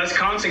of the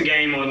Wisconsin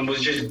game and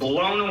was just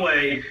blown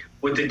away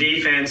with the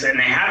defense, and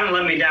they haven't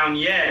let me down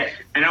yet.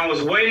 And I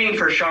was waiting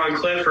for Sean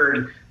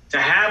Clifford to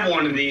have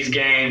one of these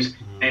games,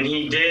 and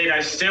he did.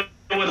 I still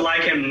would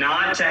like him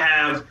not to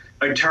have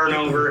a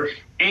turnover,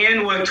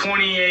 and with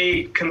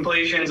 28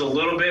 completions, a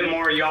little bit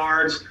more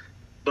yards.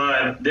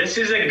 But this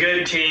is a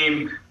good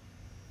team.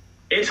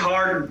 It's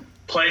hard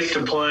place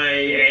to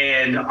play,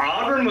 and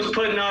Auburn was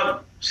putting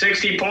up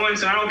 60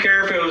 points, and I don't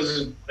care if it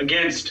was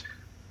against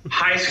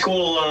high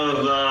school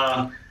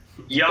of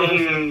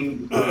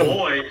young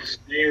boys.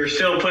 They were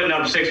still putting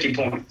up 60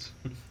 points.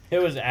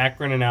 It was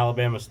Akron and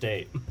Alabama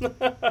State. So,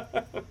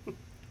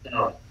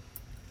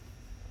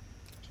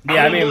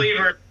 I'm a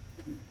believer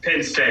in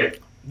Penn State.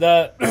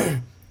 The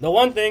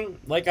one thing,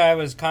 like I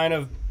was kind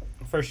of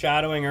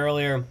foreshadowing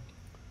earlier,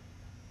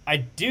 I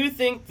do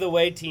think the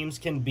way teams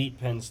can beat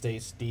Penn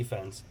State's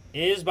defense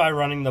is by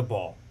running the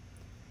ball.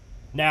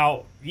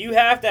 Now, you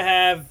have to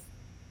have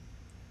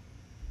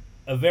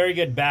a very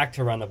good back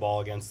to run the ball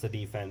against the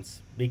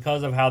defense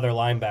because of how their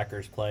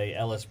linebackers play,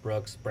 Ellis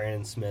Brooks,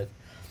 Brandon Smith.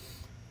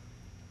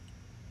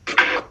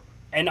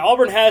 And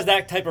Auburn has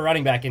that type of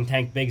running back in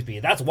Tank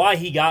Bigsby. That's why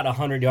he got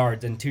 100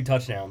 yards and 2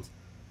 touchdowns,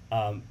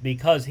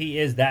 because he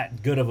is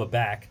that good of a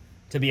back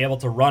to be able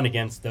to run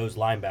against those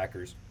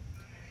linebackers.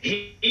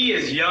 He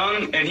is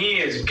young, and he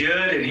is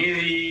good, and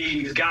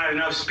he's got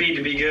enough speed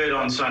to be good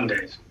on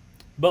Sundays.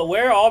 But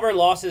where Auburn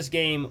lost this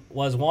game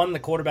was, one, the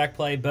quarterback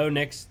play. Bo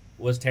Nix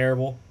was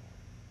terrible.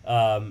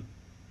 And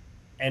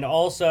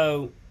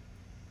also,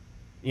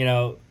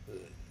 they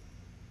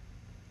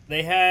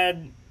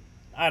had,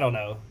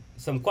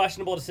 some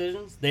questionable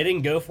decisions. They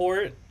didn't go for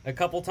it a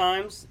couple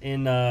times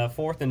in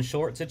 4th and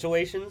short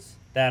situations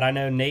that I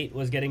know Nate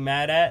was getting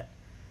mad at.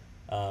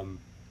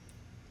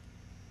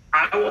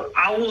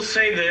 I will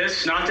say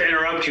this, not to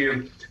interrupt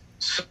you.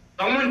 Some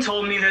someone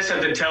told me this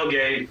at the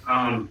tailgate.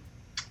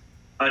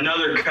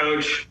 Another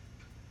coach,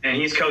 and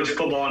he's coached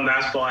football and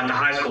basketball at the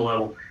high school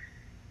level.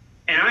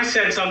 And I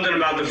said something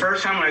about the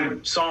first time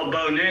I saw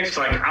Bo Nix,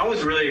 like, I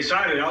was really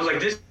excited. I was like,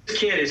 this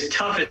kid is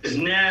tough as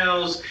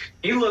nails.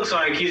 He looks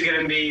like he's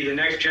going to be the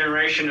next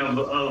generation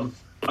of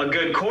a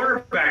good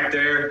quarterback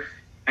there.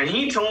 And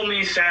he told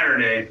me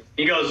Saturday,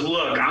 he goes,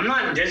 look, I'm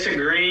not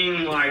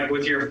disagreeing, like,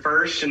 with your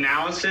first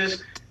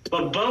analysis,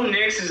 but Bo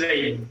Nix is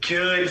a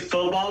good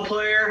football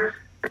player,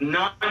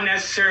 not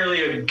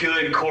necessarily a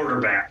good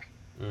quarterback.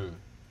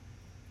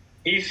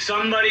 He's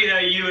somebody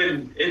that you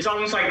would – it's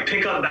almost like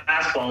pick up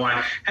basketball.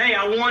 Like, hey,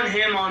 I want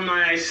him on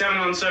my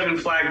 7-on-7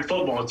 flag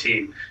football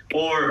team.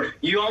 Or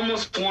you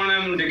almost want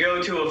him to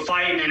go to a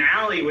fight in an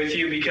alley with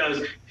you because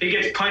if he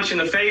gets punched in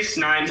the face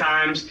 9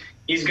 times,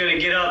 he's going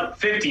to get up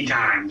 50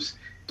 times.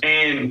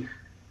 And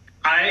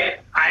I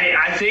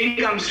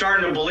think I'm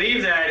starting to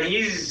believe that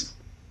he's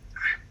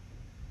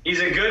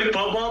a good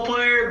football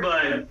player,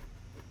 but –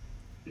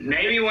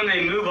 maybe when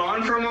they move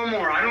on from him,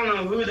 or I don't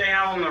know who they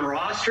have on the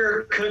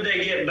roster, could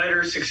they get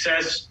better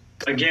success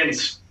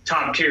against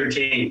top-tier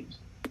teams?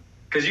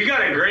 Because you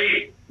got a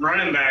great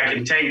running back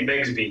in Tank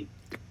Bigsby.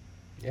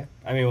 Yeah,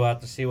 I mean, we'll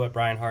have to see what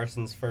Brian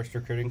Harson's first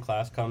recruiting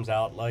class comes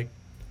out like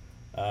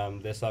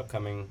this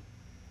upcoming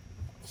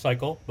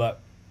cycle. But,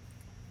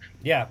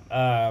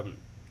 yeah,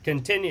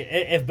 continue.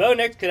 If Bo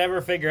Nix could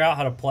ever figure out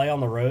how to play on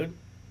the road,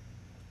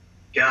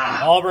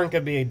 yeah, Auburn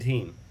could be a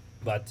team.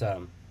 But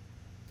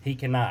he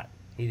cannot.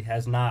 He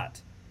has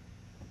not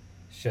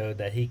showed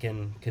that he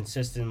can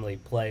consistently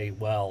play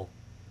well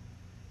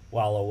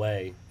while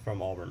away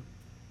from Auburn.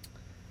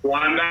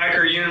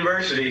 Linebacker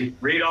University.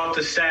 Read off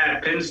the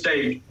stat. Penn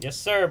State. Yes,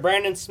 sir.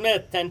 Brandon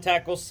Smith, 10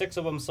 tackles, 6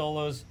 of them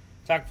solos,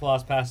 tackle for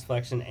loss, pass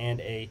deflection,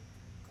 and a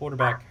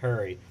quarterback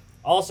hurry.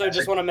 Also,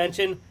 just want to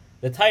mention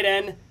the tight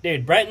end.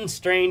 Dude, Brenton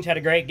Strange had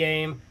a great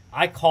game.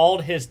 I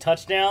called his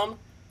touchdown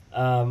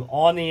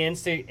on the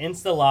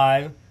Insta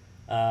Live.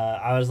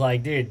 I was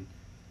like, dude,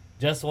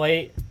 just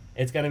wait.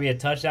 It's going to be a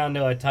touchdown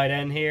to a tight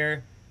end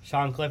here.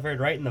 Sean Clifford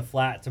right in the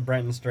flat to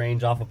Brenton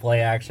Strange off of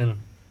play action.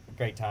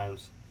 Great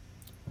times.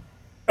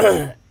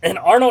 And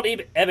Arnold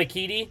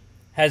Ebiketie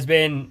has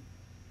been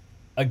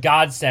a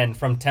godsend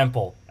from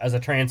Temple as a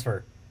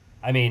transfer.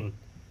 I mean,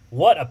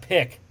 what a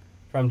pick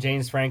from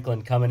James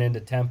Franklin coming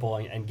into Temple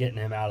and getting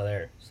him out of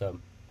there. So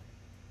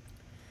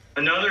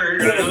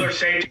Another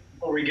safety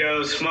before we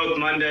go, Smoke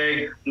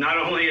Monday. Not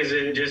only is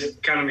it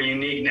just kind of a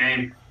unique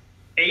name,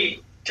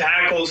 8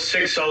 tackles,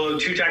 6 solo,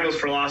 2 tackles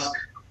for loss.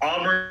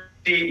 Auburn,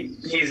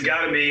 he's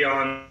got to be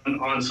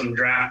on some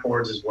draft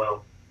boards as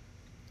well.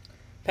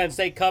 Penn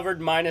State covered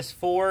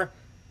 -4,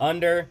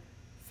 under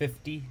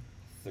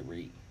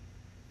 53.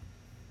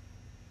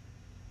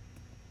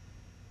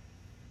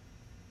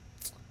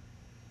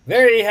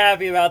 Very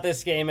happy about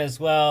this game as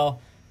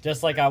well,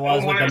 just like I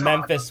was with the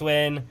Memphis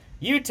win.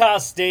 Utah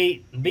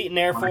State beating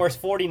Air Force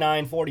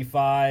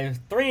 49-45,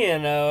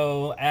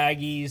 3-0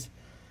 Aggies.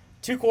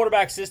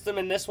 2-quarterback system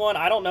in this one.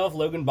 I don't know if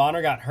Logan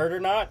Bonner got hurt or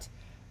not.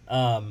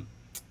 I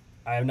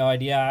have no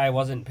idea. I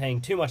wasn't paying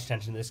too much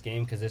attention to this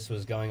game because this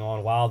was going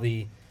on while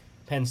the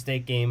Penn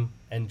State game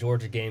and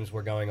Georgia games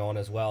were going on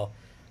as well.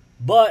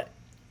 But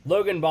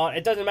Logan Bonner,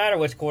 it doesn't matter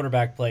which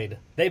quarterback played.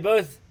 They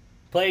both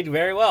played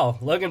very well.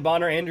 Logan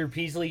Bonner, Andrew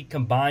Peasley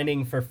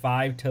combining for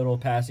 5 total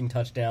passing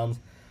touchdowns,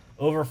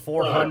 over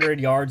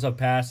 400 yards of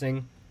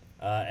passing,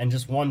 and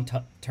just 1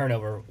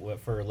 turnover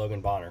for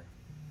Logan Bonner.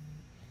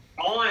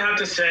 All I have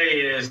to say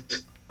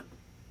is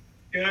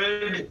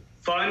good,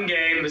 fun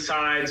game.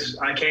 Besides,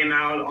 I came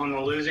out on the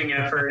losing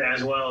effort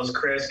as well as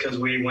Chris because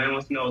we went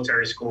with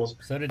military schools.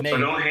 So did Nate. So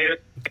don't hate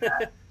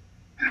it.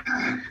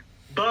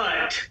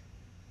 But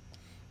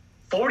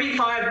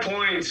 45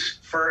 points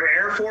for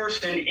Air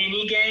Force in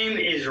any game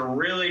is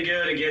really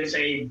good against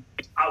in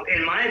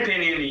my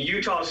opinion, a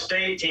Utah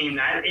State team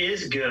that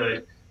is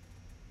good.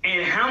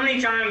 And how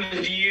many times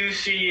do you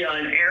see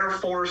an Air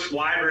Force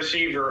wide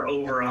receiver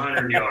over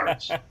 100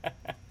 yards?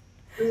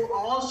 Who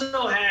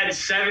also had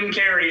 7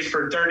 carries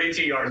for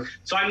 32 yards.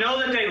 So I know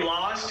that they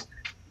lost,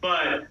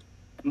 but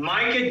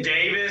Micah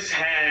Davis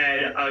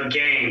had a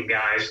game,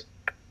 guys.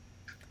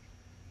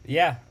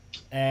 Yeah,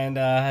 and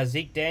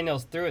Zeke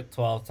Daniels threw it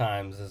 12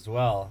 times as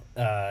well,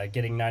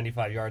 getting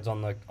 95 yards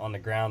on the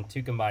ground,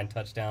 2 combined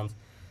touchdowns.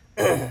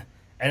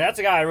 And that's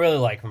a guy I really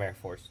like from Air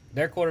Force.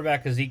 Their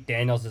quarterback, Zeke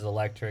Daniels, is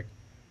electric.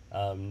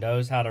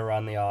 Knows how to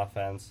run the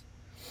offense.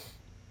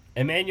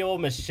 Emmanuel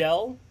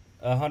Michel,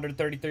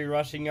 133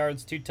 rushing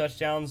yards, 2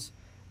 touchdowns.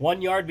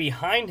 1 yard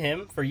behind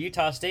him for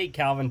Utah State,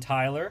 Calvin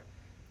Tyler,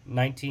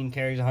 19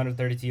 carries,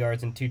 132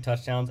 yards, and 2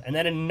 touchdowns. And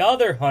then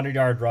another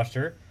 100-yard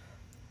rusher,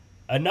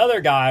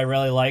 another guy I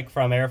really like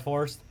from Air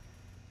Force,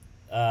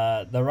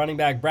 the running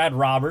back Brad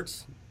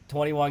Roberts,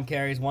 21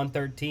 carries,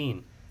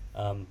 113.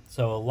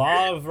 So a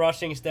lot of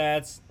rushing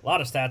stats, a lot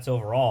of stats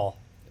overall.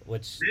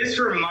 This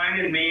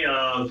reminded me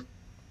of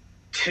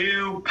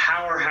 2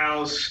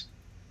 powerhouse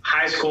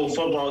high school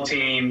football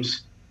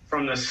teams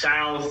from the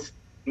South,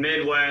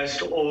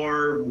 Midwest,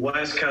 or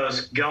West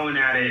Coast going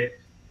at it.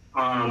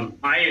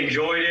 I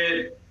enjoyed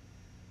it.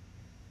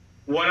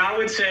 What I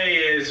would say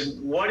is,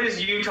 what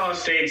is Utah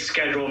State's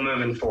schedule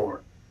moving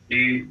forward? Do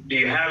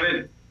you have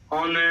it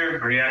on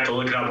there, or do you have to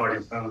look it up on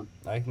your phone?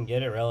 I can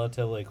get it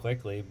relatively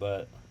quickly,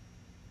 but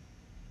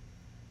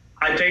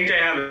I think they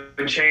have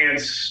a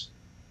chance.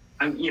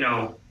 You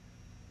know,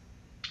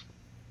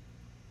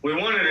 we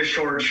wanted a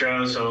short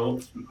show, so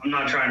I'm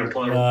not trying to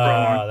play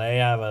wrong. they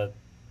have the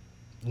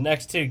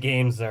next two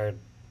games are,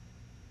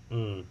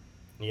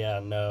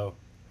 yeah, no,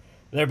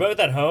 they're both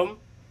at home,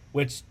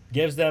 which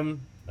gives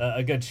them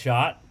a good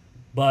shot,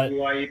 but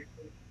BYU.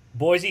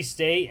 Boise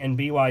State and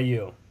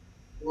BYU.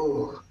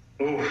 Ooh.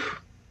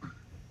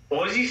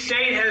 Boise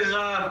State has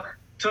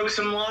took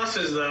some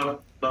losses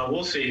though, but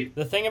we'll see.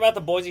 The thing about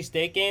the Boise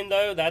State game,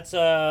 though,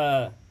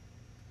 that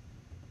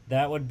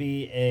would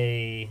be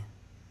a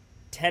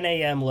 10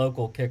 a.m.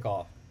 local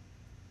kickoff.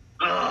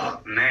 Oh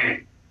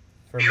man,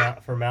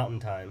 for Mountain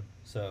Time.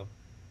 So,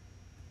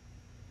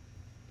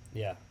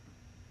 yeah.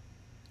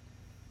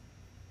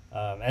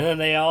 And then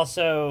they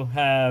also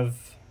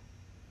have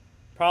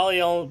probably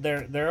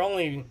their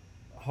only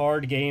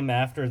hard game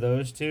after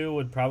those two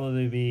would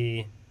probably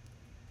be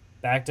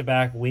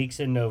back-to-back weeks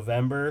in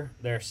November.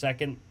 Their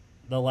third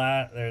to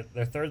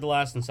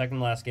last and second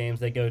to last games,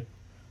 they go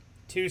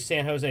to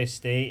San Jose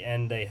State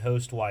and they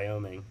host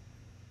Wyoming.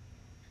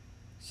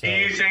 So, do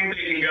you think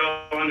they can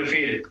go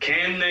undefeated?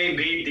 Can they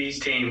beat these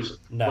teams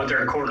with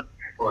their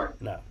quarterback play?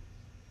 No.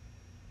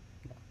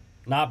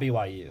 Not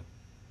BYU.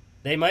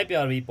 They might be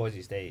able to beat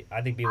Boise State.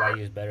 I think BYU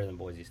is better than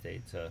Boise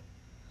State. So,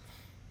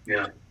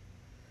 yeah.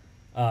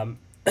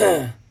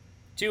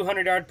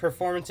 200-yard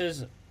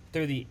performances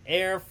through the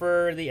air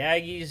for the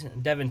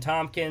Aggies. Devin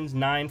Tompkins,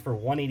 9 for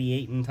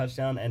 188 and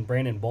touchdown, and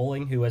Brandon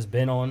Bowling, who has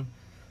been on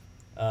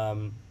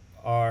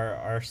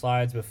our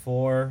slides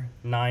before,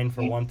 9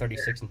 for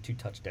 136 and 2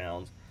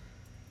 touchdowns.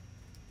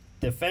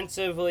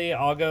 Defensively,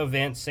 I'll go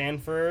Vance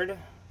Sanford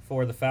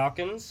for the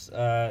Falcons.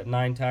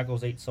 9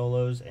 tackles, 8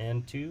 solos,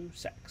 and 2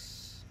 sacks.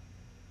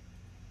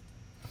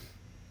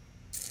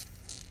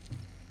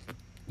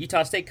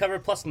 Utah State cover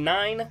plus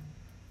 9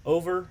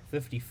 over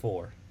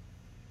 54.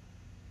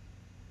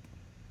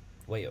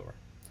 Way over.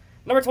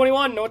 Number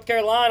 21, North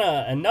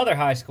Carolina. Another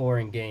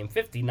high-scoring game.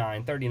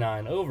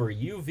 59-39 over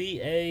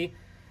UVA.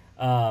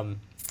 A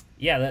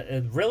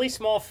really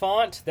small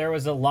font. There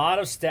was a lot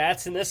of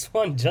stats in this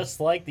one, just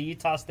like the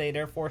Utah State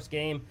Air Force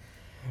game.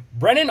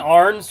 Brennan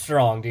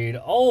Armstrong, dude.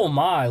 Oh,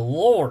 my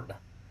Lord.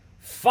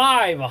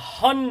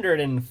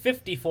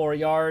 554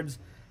 yards,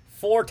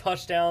 4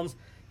 touchdowns.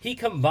 He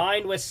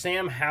combined with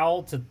Sam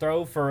Howell to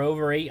throw for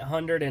over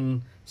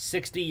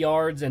 860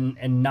 yards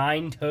and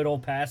 9 total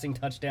passing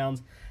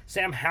touchdowns.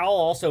 Sam Howell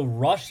also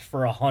rushed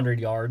for 100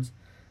 yards.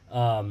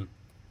 So,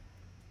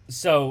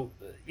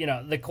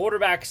 the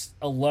quarterbacks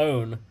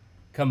alone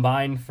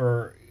combined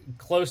for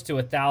close to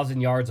 1,000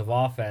 yards of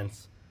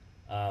offense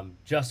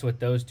just with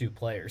those two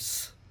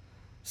players.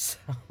 So,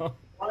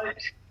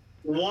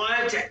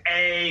 what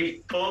a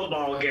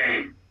football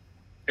game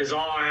is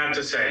all I have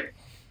to say.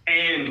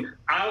 And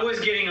I was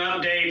getting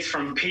updates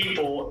from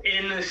people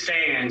in the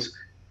stands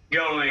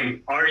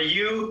going, are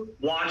you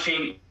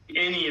watching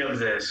any of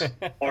this?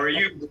 Are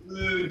you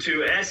glued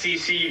to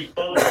SEC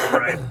football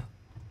right now?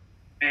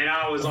 And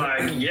I was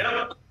like,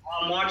 yep,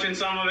 I'm watching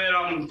some of it.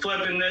 I'm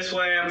flipping this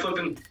way. I'm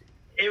flipping.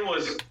 It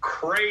was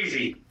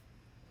crazy.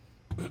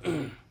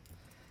 And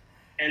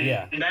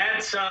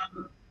that's, I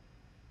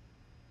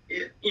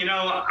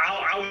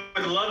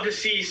would love to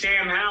see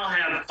Sam Howell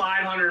have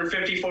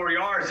 554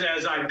 yards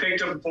as I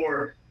picked him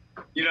for,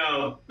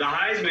 the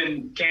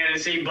Heisman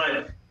candidacy,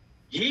 but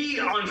he,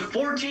 on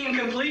 14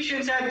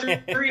 completions, had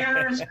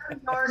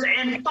 307 yards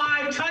and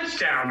 5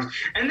 touchdowns,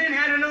 and then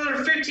had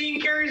another 15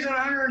 carries and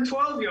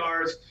 112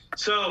 yards.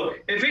 So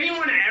if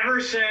anyone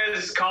ever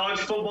says college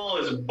football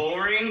is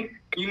boring,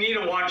 you need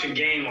to watch a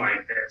game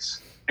like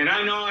this. And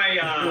I know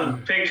I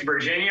picked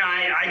Virginia.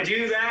 I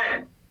do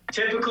that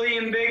typically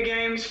in big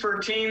games for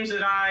teams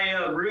that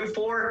I root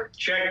for.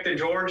 Check the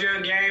Georgia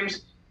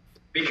games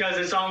because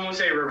it's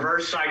almost a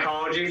reverse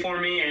psychology for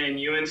me, and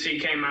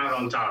UNC came out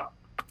on top.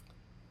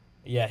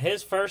 Yeah,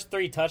 his first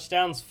 3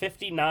 touchdowns,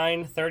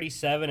 59,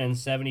 37, and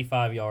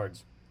 75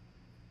 yards.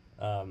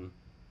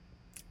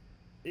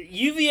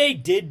 UVA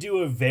did do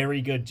a very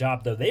good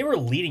job, though. They were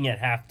leading at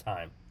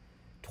halftime,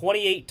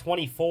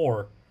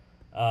 28-24.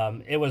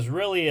 It was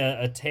really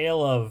a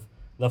tale of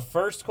the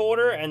first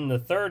quarter and the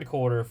third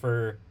quarter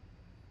for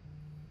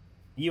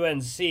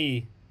UNC,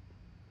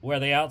 where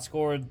they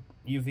outscored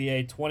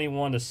UVA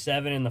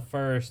 21-7 in the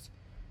first,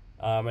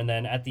 and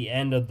then at the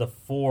end of the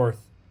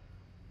fourth,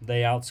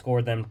 they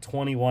outscored them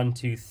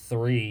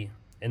 21-3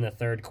 in the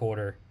third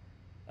quarter.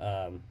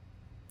 So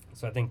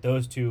I think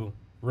those two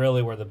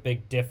really were the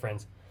big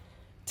difference.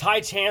 Ty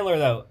Chandler,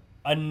 though,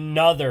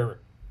 another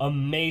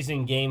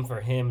amazing game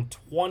for him.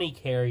 20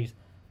 carries,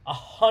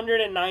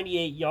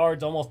 198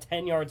 yards, almost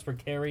 10 yards per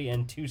carry,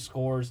 and 2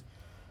 scores.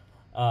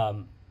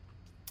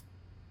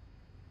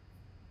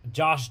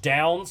 Josh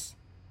Downs,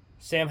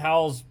 Sam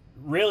Howell's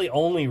really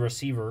only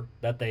receiver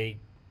that they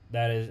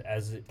that is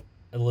as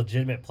a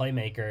legitimate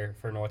playmaker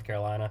for North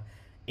Carolina.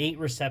 8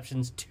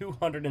 receptions,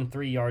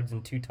 203 yards,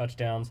 and 2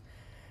 touchdowns.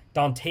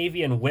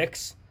 Dontavian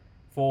Wicks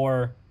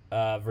for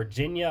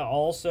Virginia,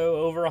 also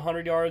over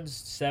 100 yards,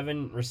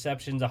 7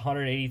 receptions,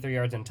 183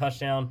 yards, and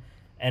touchdown.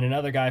 And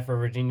another guy for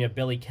Virginia,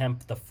 Billy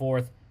Kemp, the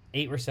fourth,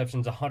 8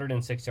 receptions,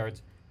 106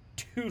 yards,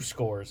 2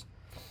 scores.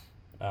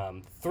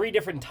 3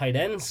 different tight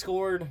ends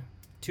scored,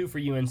 2 for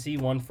UNC,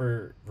 1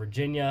 for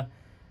Virginia.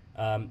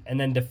 And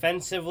then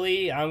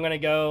defensively, I'm going to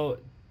go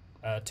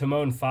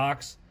Timon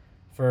Fox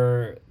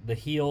for the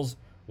Heels.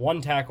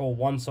 1 tackle,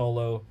 1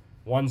 solo,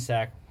 1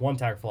 sack, 1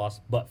 tackle for loss,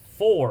 but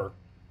 4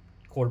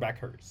 quarterback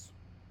hurries.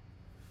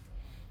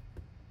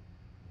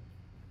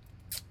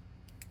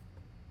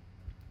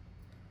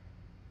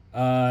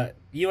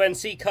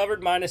 UNC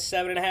covered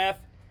 -7.5,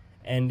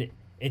 and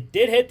it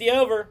did hit the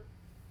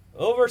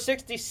over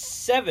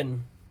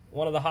 67,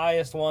 one of the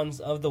highest ones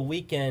of the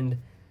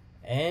weekend,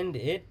 and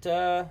it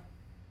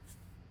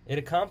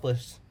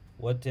accomplished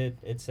what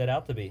it set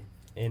out to be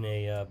in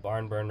a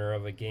barn burner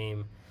of a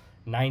game.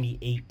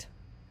 98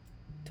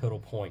 total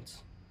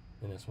points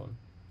in this one.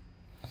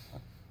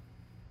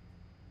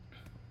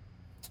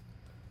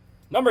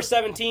 Number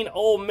 17,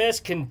 Ole Miss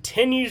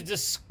continues to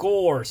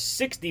score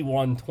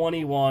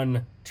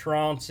 61-21,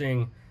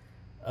 trouncing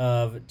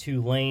of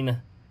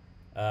Tulane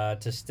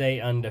to stay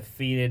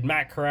undefeated.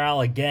 Matt Corral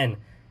again.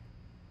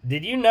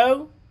 Did you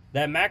know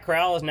that Matt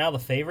Corral is now the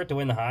favorite to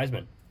win the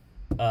Heisman?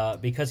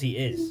 Because he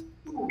is.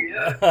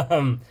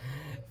 Yeah.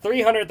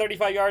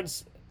 335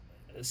 yards,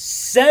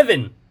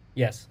 7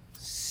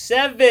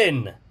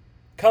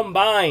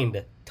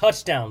 combined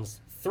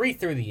touchdowns, 3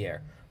 through the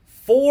air,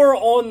 4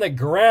 on the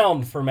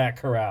ground for Matt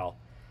Corral.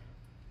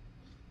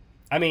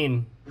 I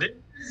mean, this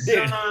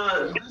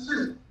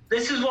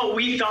is what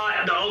we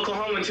thought the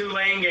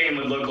Oklahoma-Tulane game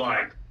would look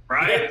like,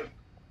 right? Yeah.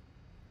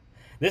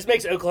 This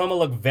makes Oklahoma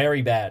look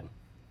very bad.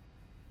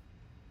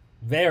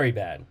 Very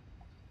bad.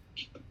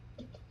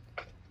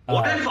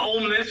 What if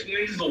Ole Miss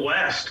wins the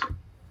West?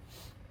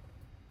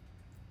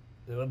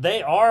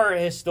 They are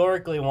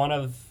historically one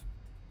of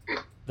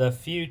the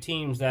few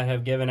teams that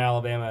have given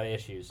Alabama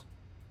issues.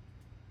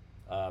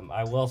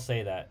 I will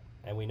say that,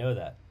 and we know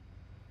that.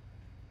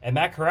 And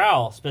Matt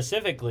Corral,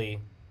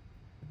 specifically,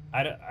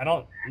 I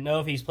don't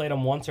know if he's played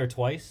him once or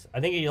twice. I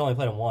think he only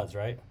played him once,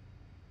 right?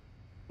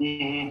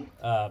 Mm-hmm.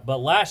 But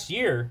last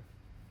year,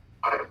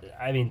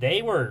 I mean,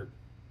 they were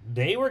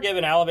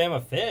giving Alabama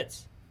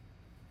fits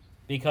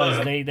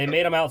because they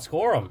made them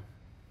outscore them.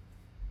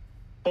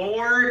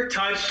 4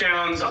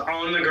 touchdowns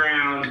on the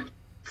ground,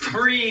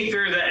 3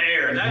 through the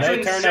air. That's No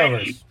insane.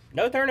 turnovers.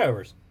 No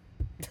turnovers.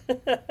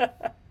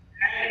 That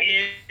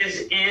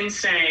is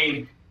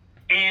insane.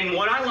 And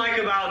what I like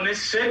about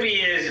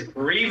Mississippi is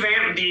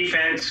revamped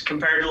defense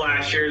compared to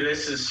last year.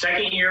 This is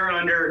second year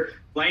under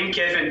Lane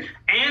Kiffin,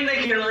 and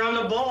they can run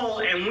the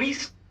ball. And we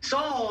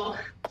saw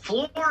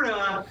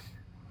Florida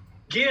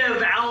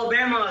give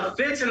Alabama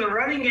fits in the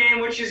running game,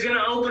 which is going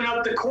to open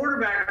up the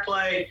quarterback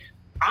play.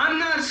 I'm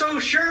not so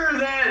sure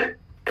that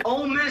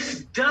Ole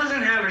Miss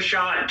doesn't have a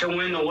shot to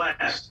win the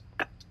West,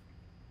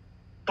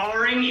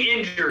 barring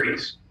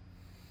injuries.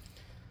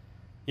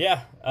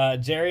 Yeah,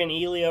 Jerry and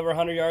Ely over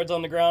 100 yards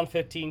on the ground,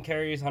 15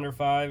 carries,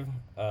 105.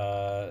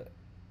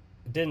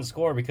 Didn't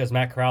score because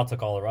Matt Corral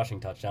took all the rushing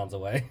touchdowns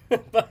away.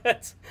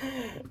 But,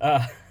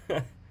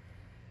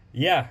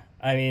 yeah,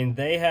 I mean,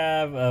 they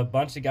have a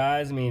bunch of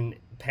guys. I mean,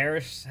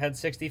 Parrish had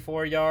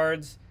 64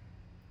 yards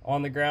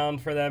on the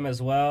ground for them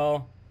as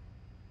well.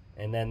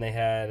 And then they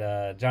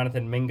had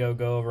Jonathan Mingo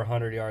go over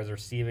 100 yards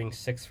receiving,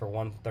 6 for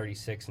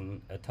 136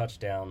 and a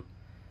touchdown.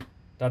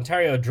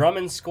 Dontario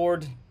Drummond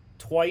scored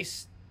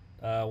twice.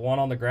 1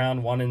 on the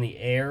ground, 1 in the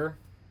air.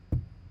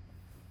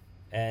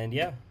 And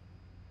yeah,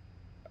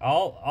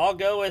 I'll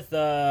go with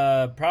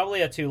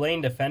probably a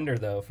Tulane defender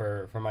though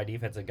for my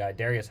defensive guy,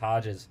 Darius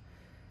Hodges.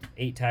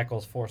 8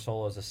 tackles, 4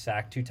 solos, a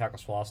sack, 2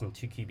 tackles for loss, and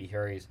 2 QB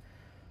hurries.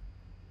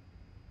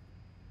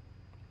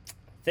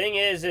 Thing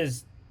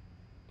is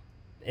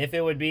if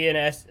it would be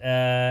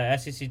an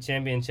SEC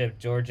championship,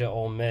 Georgia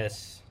Ole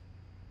Miss,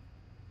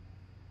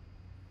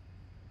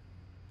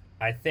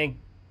 I think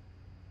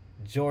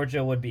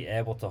Georgia would be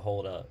able to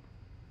hold up.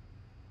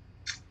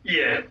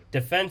 Yeah.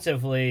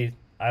 Defensively,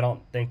 I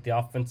don't think the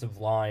offensive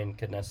line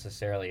could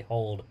necessarily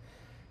give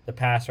the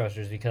pass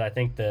rushers because I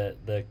think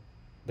the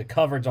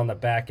coverage on the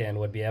back end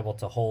would be able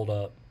to hold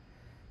up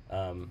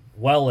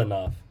well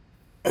enough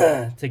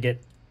to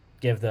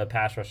give the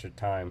pass rusher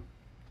time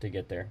to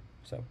get there.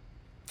 So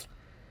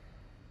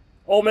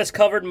Ole Miss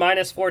covered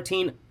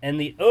 -14, and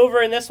the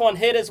over in this one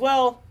hit as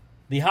well.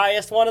 The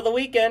highest one of the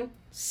weekend,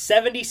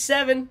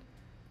 77.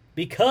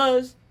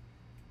 Because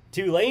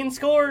Tulane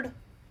scored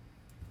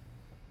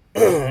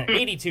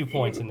 82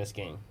 points in this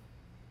game.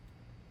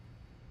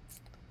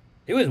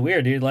 It was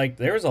weird, dude. Like,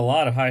 there was a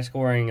lot of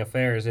high-scoring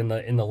affairs in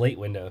the late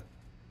window.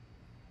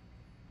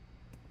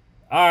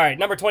 All right,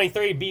 number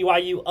 23,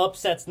 BYU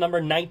upsets number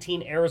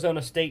 19,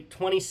 Arizona State,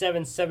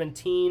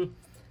 27-17.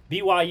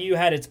 BYU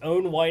had its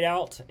own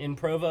whiteout in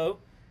Provo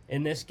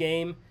in this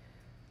game.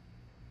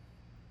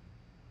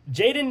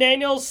 Jaden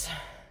Daniels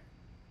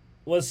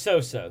was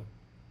so-so.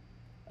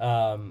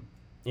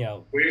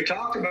 We've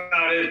talked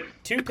about it.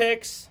 2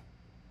 picks.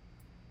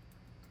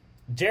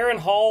 Jaren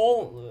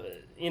Hall,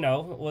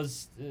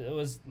 was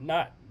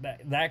not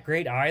that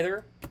great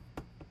either.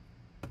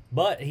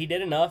 But he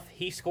did enough.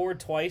 He scored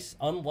twice,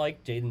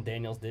 unlike Jaden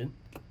Daniels did.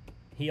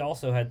 He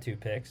also had 2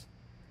 picks.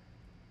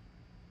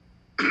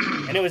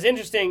 And it was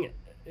interesting.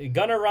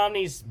 Gunnar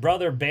Romney's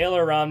brother,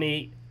 Baylor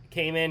Romney,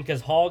 came in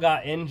because Hall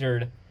got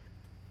injured.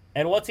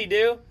 And what's he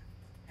do?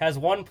 Has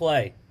 1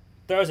 play.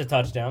 Throws a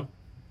touchdown.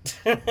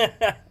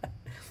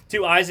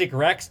 To Isaac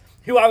Rex,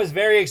 who I was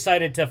very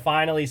excited to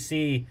finally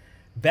see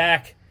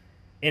back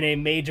in a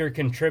major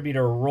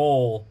contributor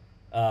role.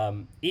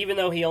 Even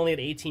though he only had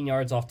 18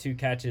 yards off 2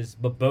 catches,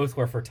 but both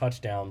were for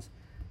touchdowns.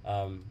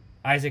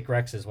 Isaac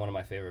Rex is one of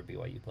my favorite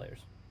BYU players.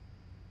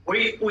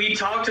 We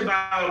talked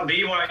about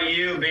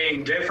BYU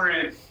being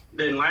different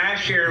than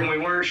last year, and we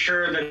weren't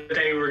sure that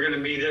they were going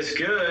to be this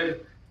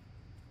good.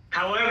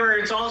 However,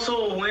 it's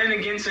also a win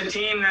against a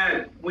team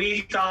that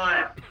we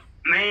thought,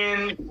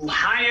 man,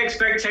 high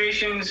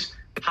expectations,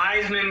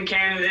 Heisman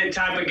candidate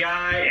type of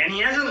guy, and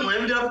he hasn't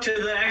lived up to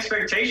the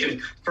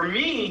expectations. For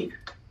me,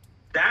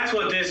 that's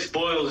what this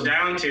boils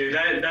down to.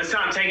 That's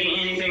not taking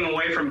anything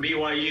away from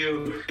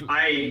BYU.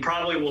 I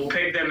probably will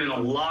pick them in a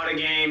lot of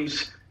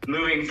games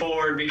moving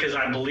forward because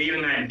I believe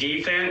in that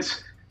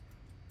defense.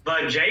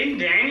 But Jaden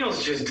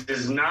Daniels just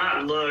does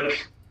not look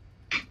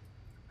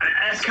 –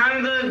 that's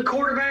kind of the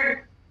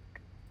quarterback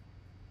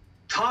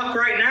talk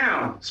right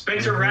now.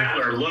 Spencer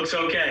Rattler looks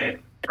okay,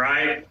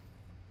 right?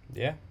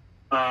 Yeah.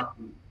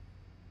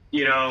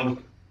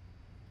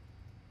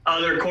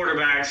 Other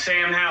quarterbacks,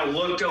 Sam Howell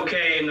looked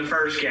okay in the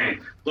first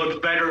game,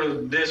 looked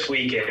better this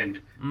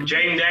weekend.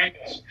 Jaden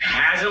Daniels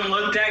hasn't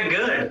looked that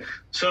good.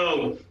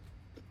 So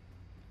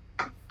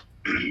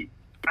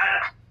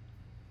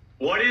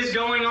what is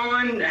going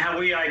on? Have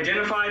we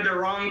identified the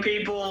wrong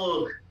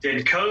people?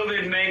 Did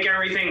COVID make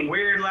everything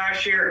weird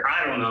last year?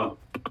 I don't know.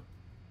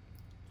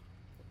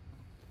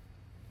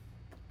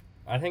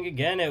 I think,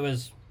 again, it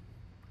was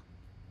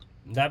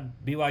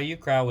that BYU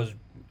crowd was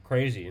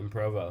crazy in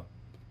Provo.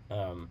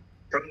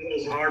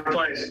 Provo's a hard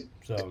place.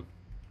 So,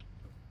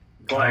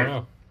 I don't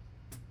know.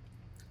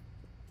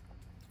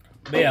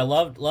 But yeah,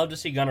 love to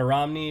see Gunnar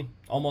Romney,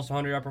 almost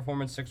 100-yard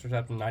performance, 6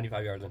 receptions,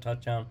 95 yards and a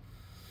touchdown.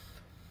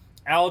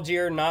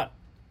 Algier, not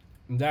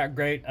that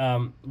great.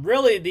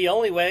 Really, the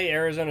only way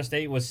Arizona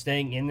State was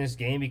staying in this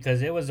game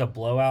because it was a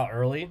blowout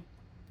early,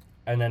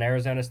 and then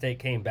Arizona State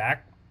came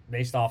back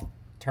based off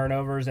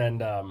turnovers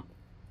and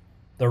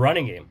the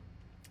running game.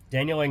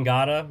 Daniel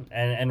Ngata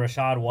and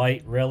Rashad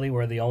White really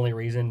were the only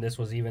reason this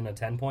was even a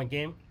 10-point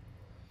game.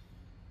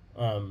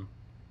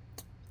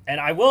 And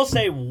I will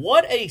say,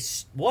 what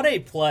a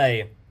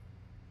play.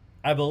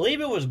 I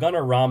believe it was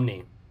Gunnar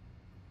Romney.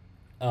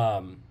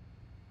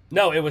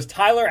 No, it was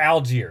Tyler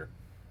Algier.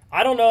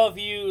 I don't know if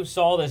you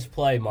saw this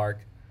play, Mark,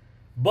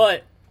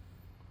 but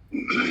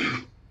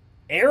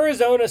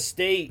Arizona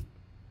State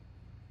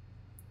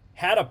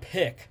had a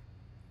pick.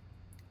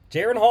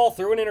 Jaren Hall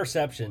threw an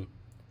interception.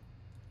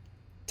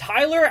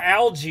 Tyler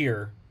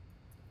Algier,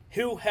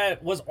 who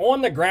was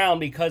on the ground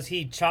because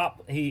he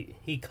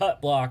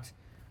cut blocked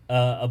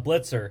a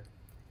blitzer,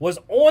 was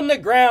on the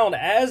ground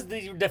as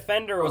the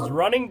defender was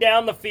running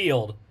down the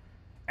field.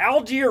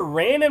 Algier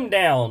ran him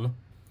down,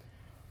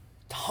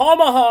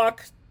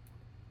 tomahawk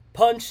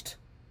punched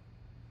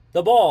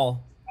the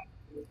ball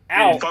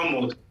out,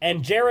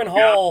 and Jaren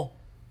Hall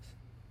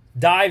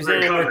dives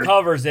in and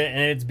recovers it,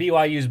 and it's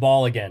BYU's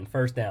ball again,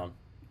 first down.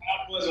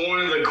 That was one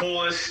of the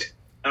coolest.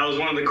 That was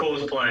one of the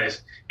coolest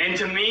plays. And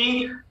to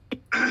me,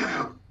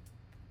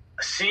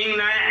 seeing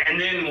that and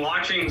then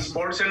watching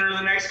SportsCenter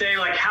the next day,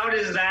 like, how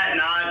does that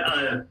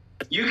not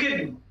you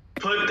could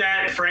put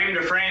that frame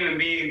to frame and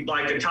be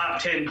like the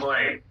top 10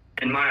 play,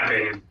 in my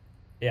opinion.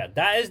 Yeah,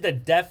 that is the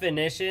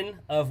definition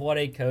of what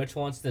a coach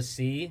wants to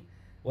see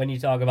when you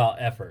talk about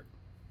effort.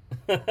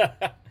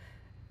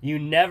 You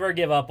never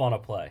give up on a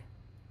play.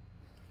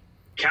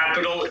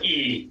 Capital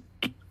E.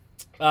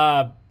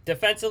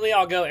 Defensively,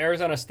 I'll go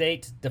Arizona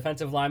State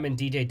defensive lineman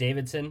DJ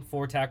Davidson,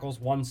 4 tackles,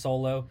 1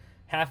 solo,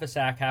 half a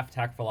sack, half a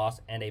tackle for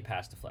loss, and a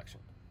pass deflection.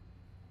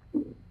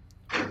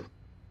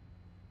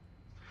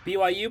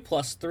 BYU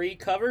 +3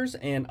 covers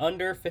and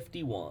under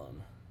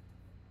 51.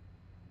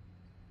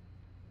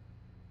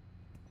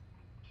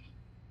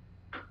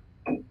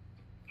 All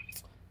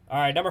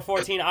right, number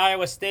 14,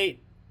 Iowa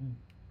State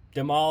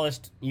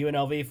demolished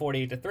UNLV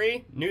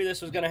 48-3. Knew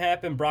this was going to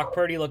happen. Brock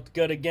Purdy looked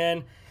good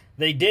again.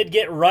 They did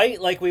get right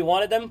like we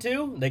wanted them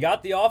to. They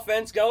got the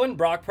offense going.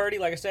 Brock Purdy,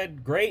 like I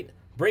said, great.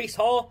 Breece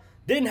Hall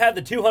didn't have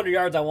the 200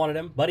 yards I wanted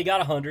him, but he got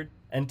 100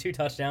 and 2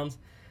 touchdowns.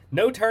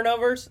 No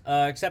turnovers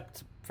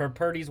except for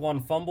Purdy's 1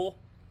 fumble.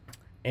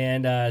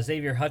 And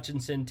Xavier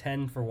Hutchinson,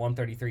 10 for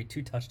 133,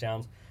 2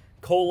 touchdowns.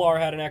 Kolar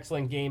had an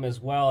excellent game as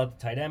well at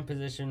the tight end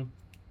position.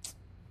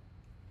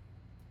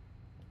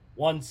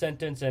 1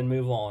 sentence and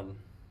move on.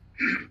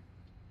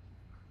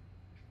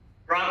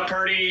 Brock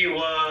Purdy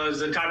was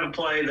the type of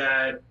play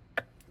that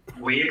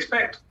we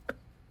expect.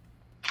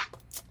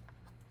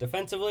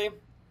 Defensively,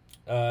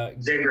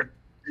 Xavier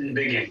in the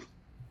big game.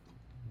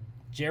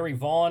 Jerry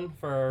Vaughn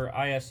for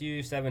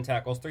ISU, 7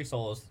 tackles, 3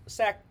 solos,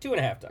 sack,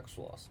 2.5 tackles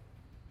for loss.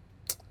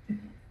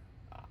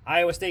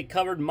 Iowa State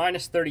covered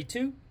minus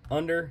 32,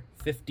 under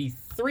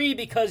 53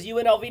 because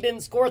UNLV didn't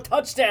score a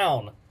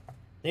touchdown.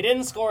 They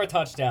didn't score a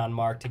touchdown,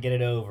 Mark, to get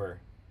it over.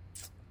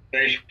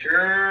 They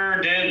sure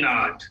did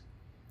not.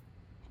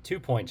 2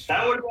 points.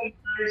 That would have been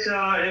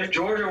nice if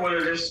Georgia would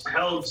have just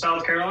held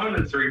South Carolina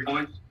to 3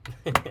 points.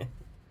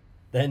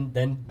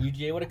 Then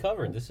UGA would have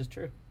covered. This is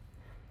true.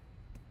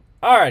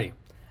 Alrighty.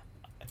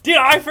 Dude,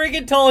 I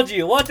freaking told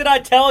you. What did I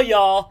tell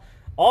y'all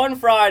on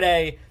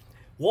Friday?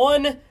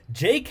 One,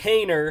 Jake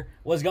Haener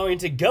was going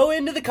to go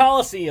into the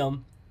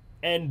Coliseum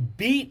and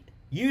beat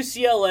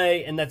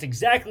UCLA, and that's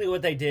exactly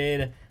what they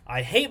did.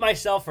 I hate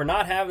myself for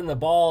not having the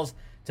balls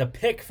to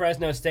pick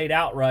Fresno State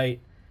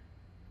outright,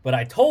 but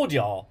I told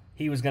y'all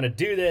he was going to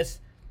do this,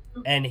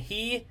 and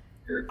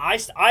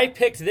I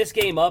picked this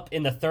game up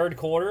in the third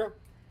quarter,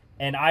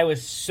 and I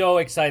was so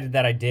excited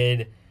that I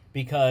did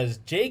because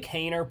Jake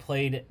Haener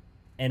played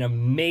an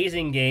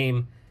amazing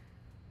game.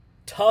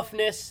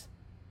 Toughness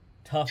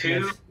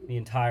the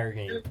entire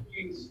game.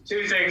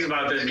 Two things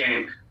about this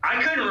game.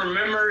 I couldn't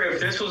remember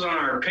if this was on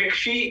our pick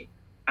sheet.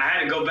 I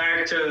had to go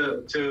back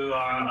to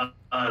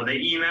the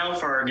email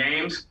for our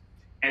games.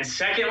 And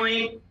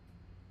secondly,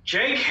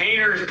 Jake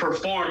Haener's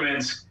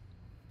performance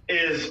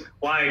is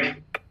like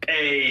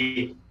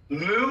a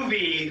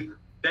movie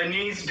that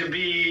needs to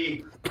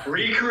be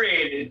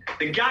recreated.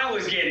 The guy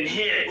was getting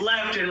hit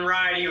left and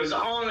right. He was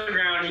on the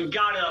ground. He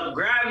got up,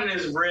 grabbing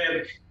his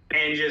rib,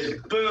 and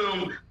just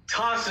boom,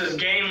 tossed his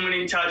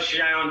game-winning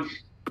touchdown.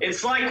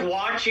 It's like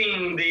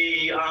watching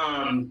the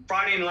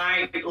Friday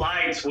Night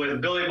Lights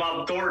with Billy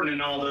Bob Thornton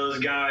and all those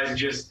guys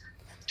just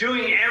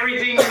doing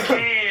everything you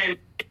can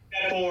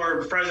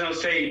for Fresno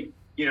State,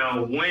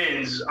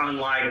 wins,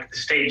 unlike the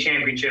state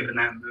championship in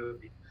that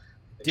movie.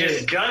 Dude.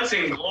 Just guts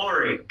and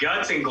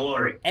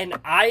glory. And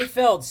I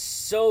felt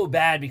so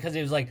bad because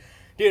it was like,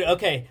 dude,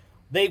 okay,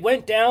 they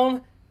went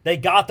down, they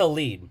got the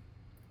lead.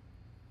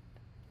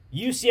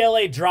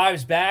 UCLA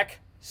drives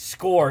back,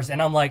 scores,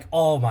 and I'm like,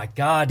 oh my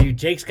God, dude,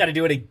 Jake's got to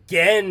do it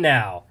again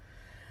now.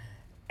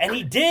 And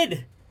he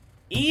did,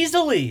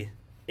 easily.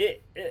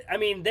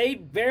 They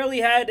barely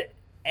had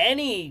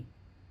any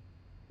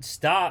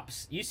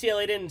stops.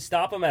 UCLA didn't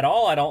stop them at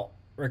all, I don't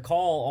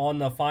recall, on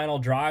the final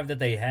drive that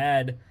they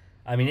had.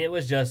 It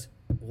was just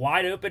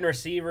wide open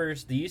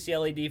receivers. The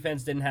UCLA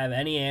defense didn't have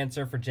any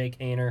answer for Jake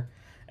Haener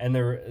and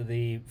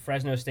the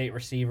Fresno State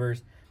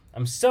receivers.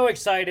 I'm so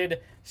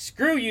excited.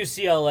 Screw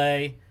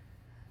UCLA.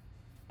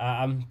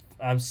 I'm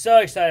so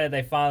excited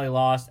they finally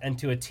lost. And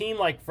to a team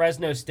like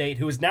Fresno State,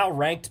 who is now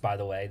ranked, by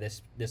the way,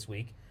 this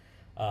week,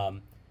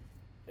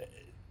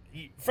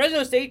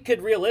 Fresno State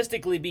could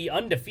realistically be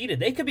undefeated.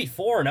 They could be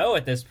 4-0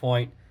 at this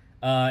point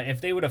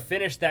if they would have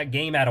finished that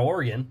game at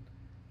Oregon.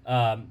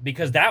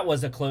 Because that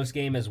was a close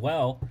game as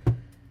well.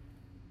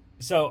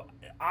 So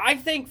I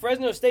think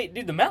Fresno State,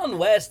 dude, the Mountain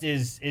West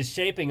is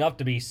shaping up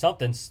to be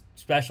something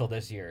special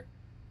this year.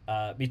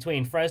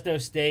 Between Fresno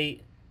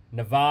State,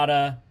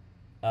 Nevada,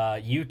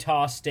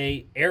 Utah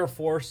State, Air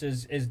Force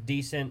is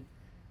decent.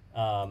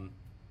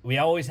 We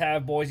always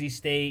have Boise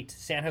State,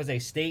 San Jose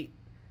State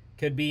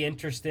could be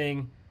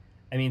interesting.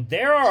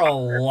 There are a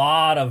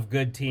lot of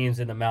good teams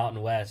in the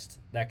Mountain West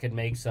that could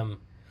make some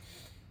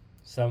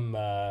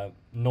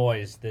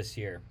noise this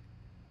year.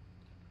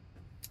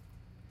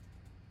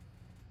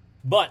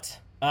 But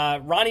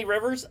Ronnie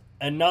Rivers,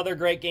 another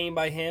great game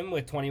by him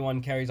with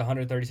 21 carries,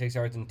 136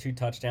 yards, and 2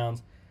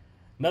 touchdowns.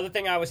 Another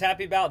thing I was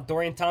happy about,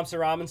 Dorian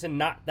Thompson-Robinson,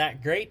 not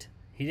that great.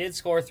 He did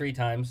score 3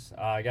 times.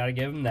 I got to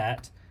give him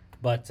that.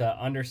 But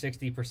under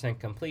 60%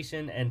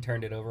 completion and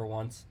turned it over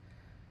once.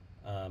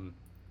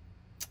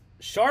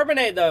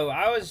 Charbonnet, though,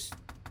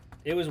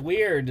 it was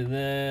weird.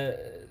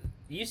 The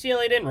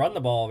UCLA didn't run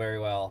the ball very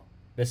well.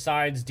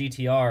 Besides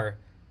DTR,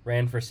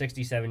 ran for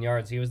 67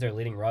 yards. He was their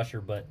leading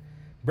rusher, but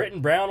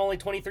Britton Brown only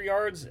 23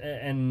 yards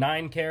and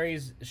 9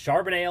 carries.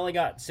 Charbonnet only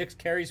got 6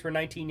 carries for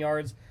 19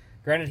 yards.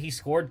 Granted, he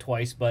scored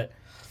twice, but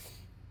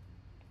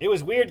it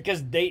was weird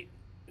because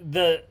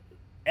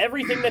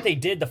everything that they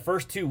did the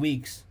first 2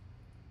 weeks,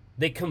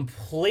 they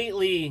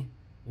completely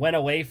went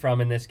away from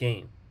in this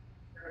game.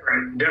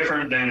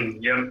 Different than,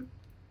 yep.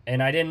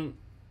 And I didn't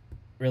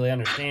really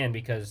understand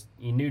because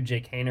you knew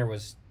Jake Haener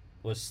was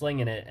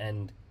slinging it,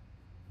 and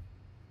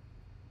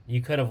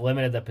you could have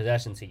limited the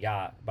possessions he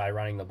got by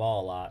running the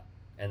ball a lot,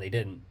 and they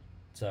didn't.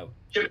 So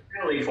chip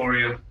penalty for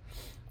you.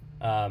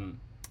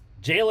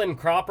 Jalen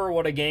Cropper,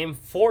 what a game.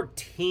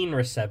 14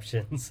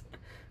 receptions,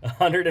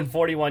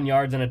 141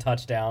 yards and a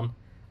touchdown.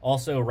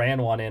 Also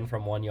ran one in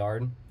from 1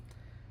 yard.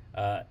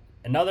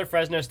 Another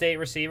Fresno State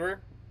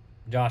receiver,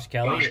 Josh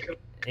Kelly,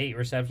 8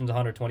 receptions,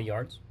 120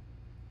 yards.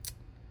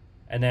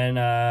 And then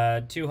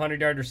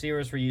 200-yard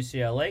receivers for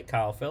UCLA,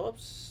 Kyle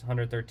Phillips,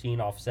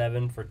 113 off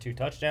 7 for 2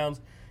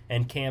 touchdowns.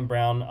 And Cam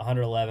Brown,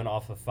 111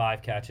 off of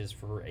 5 catches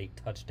for a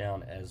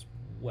touchdown as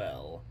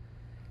well.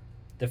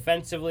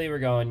 Defensively, we're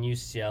going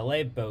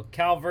UCLA, Bo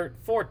Calvert,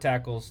 4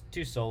 tackles,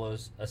 2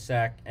 solos, a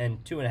sack,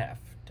 and 2.5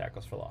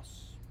 tackles for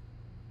loss.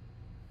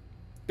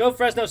 Go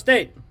Fresno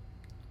State.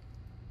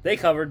 They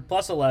covered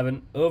plus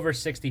 11, over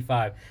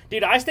 65.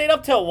 Dude, I stayed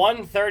up till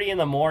 1:30 in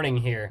the morning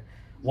here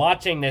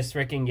watching this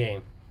freaking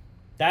game.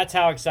 That's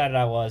how excited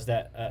I was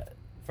that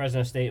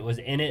Fresno State was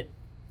in it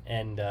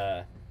and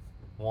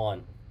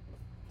won.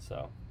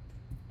 So,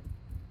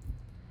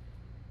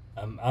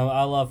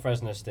 I love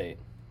Fresno State.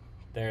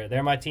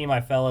 They're my team I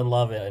fell in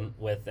love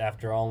with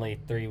after only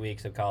 3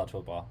 weeks of college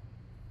football.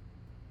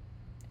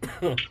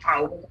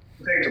 I'll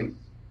take them.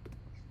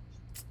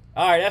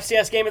 All right,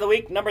 FCS game of the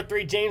week. Number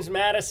 3, James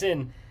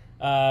Madison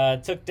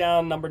took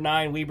down number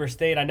 9, Weber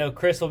State. I know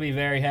Chris will be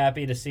very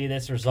happy to see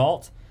this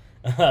result.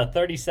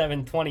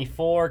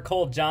 37-24.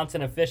 Cole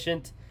Johnson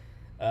efficient.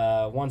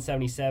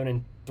 177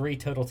 and 3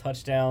 total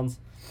touchdowns.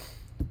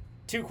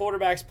 2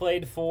 quarterbacks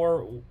played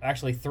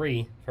actually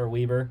 3 for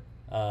Weber.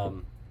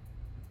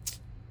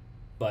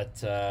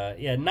 But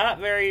not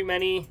very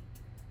many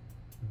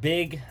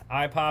big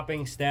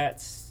eye-popping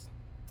stats.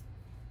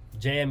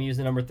 JMU's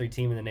the number 3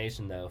 team in the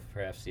nation, though,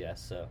 for FCS.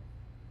 So,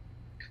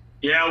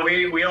 yeah,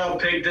 we all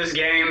picked this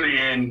game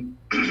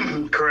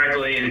and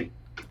correctly, and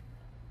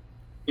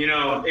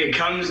it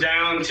comes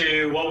down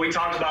to what we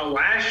talked about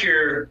last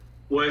year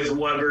with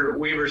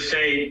Weber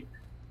State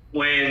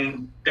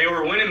when they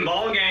were winning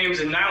ball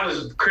games, and that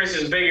was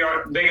Chris's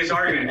biggest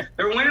argument.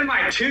 They're winning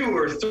by 2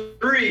 or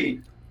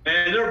 3,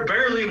 and they're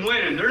barely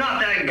winning. They're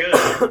not that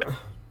good.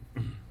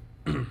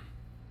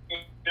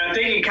 I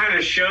think it kind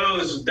of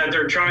shows that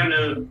they're trying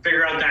to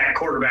figure out that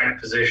quarterback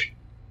position.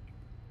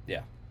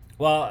 Yeah.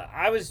 Well,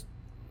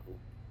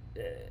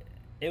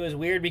 it was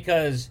weird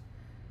because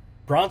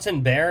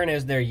Bronson Barron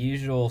is their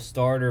usual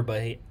starter,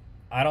 but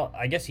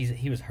I guess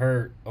he was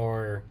hurt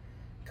or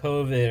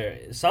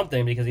COVID or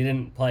something because he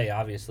didn't play.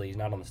 Obviously, he's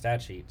not on the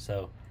stat sheet.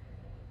 So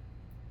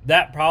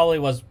that probably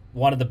was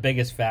one of the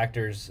biggest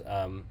factors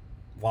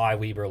why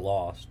Weber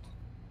lost,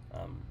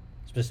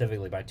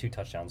 specifically by 2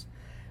 touchdowns.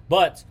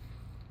 But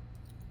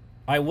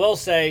I will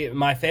say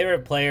my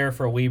favorite player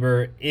for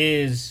Weber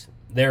is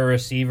their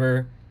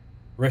receiver,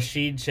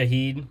 Rashid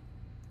Shaheed.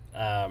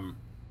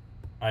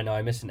 I know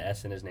I missed an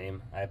S in his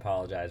name. I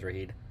apologize,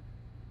 Raheed.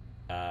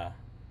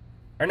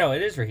 Or no,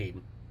 it is Raheed.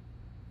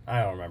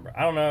 I don't remember.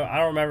 I don't know. I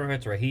don't remember if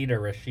it's Raheed or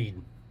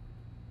Rashid.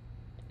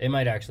 It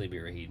might actually be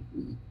Raheed.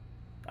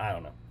 I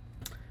don't know.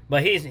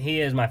 But he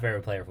is my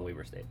favorite player for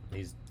Weber State.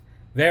 He's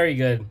very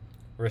good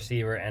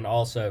receiver and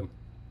also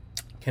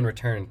can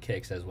return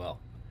kicks as well.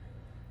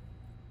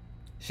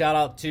 Shout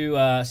out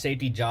to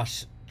safety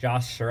Josh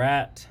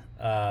Surratt,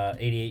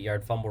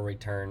 88-yard fumble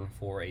return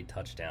for a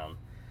touchdown.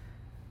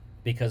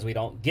 Because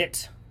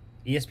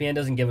ESPN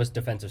doesn't give us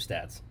defensive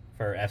stats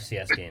for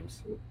FCS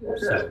games.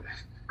 So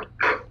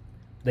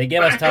they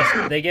give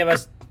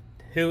us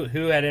who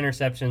had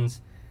interceptions,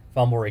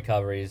 fumble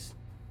recoveries.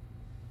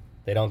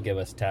 They don't give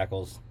us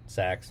tackles,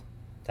 sacks,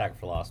 tackle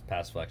for loss,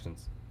 pass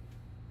deflections,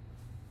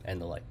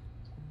 and the like.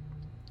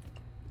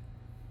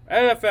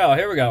 NFL,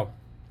 here we go.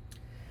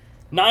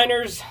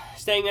 Niners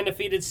staying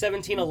undefeated,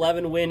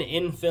 17-11 win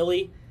in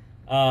Philly.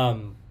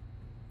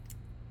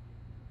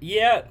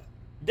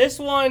 This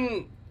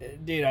one,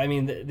 dude, I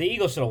mean, the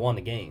Eagles should have won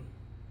the game.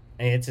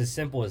 And it's as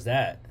simple as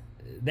that.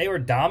 They were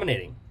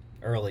dominating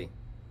early.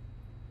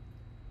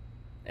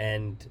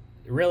 And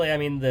really, I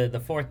mean,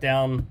 the 4th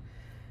down,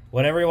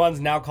 what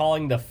everyone's now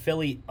calling the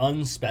Philly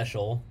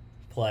unspecial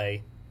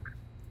play.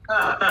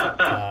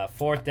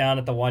 4th down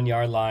at the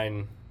 1-yard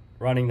line,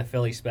 running the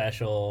Philly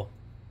special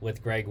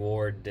with Greg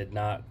Ward did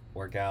not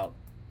work out,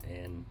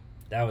 and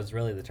that was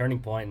really the turning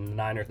point, and the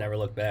Niners never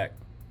looked back.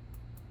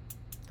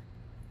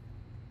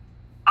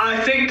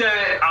 I think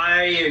that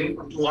I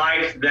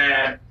like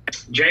that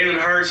Jalen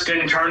Hurts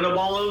didn't turn the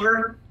ball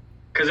over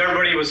because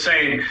everybody was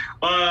saying,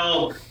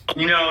 well,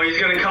 he's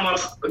going to come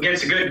up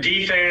against a good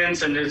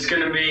defense and it's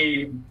going to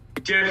be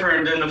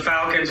different than the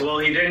Falcons. Well,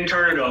 he didn't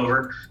turn it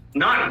over.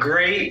 Not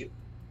great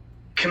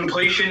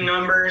completion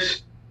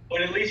numbers,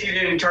 but at least he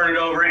didn't turn it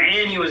over,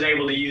 and he was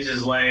able to use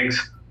his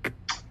legs.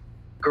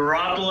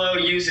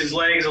 Garoppolo used his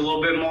legs a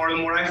little bit more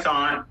than what I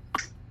thought.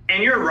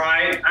 And you're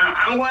right.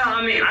 I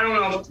don't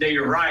know that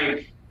you're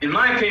right. In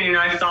my opinion,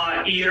 I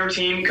thought either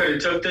team could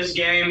have took this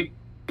game.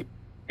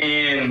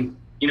 And,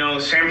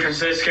 San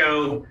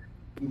Francisco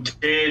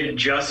did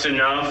just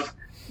enough.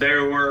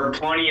 There were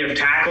plenty of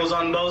tackles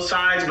on both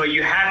sides, but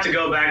you have to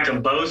go back to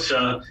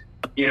Bosa,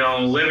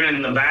 living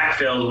in the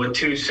backfield with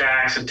 2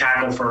 sacks, a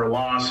tackle for a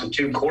loss, and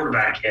 2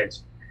 quarterback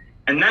hits.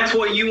 And that's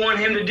what you want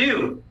him to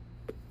do.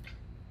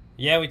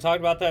 Yeah, we talked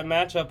about that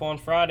matchup on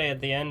Friday at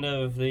the end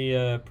of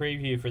the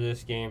preview for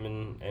this game,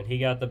 and he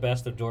got the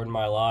best of Jordan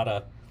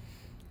Mailata.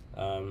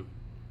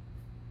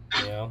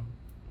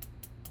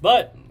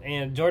 But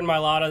Jordan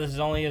Mailata, this is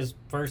only his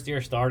first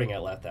year starting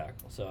at left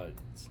tackle, so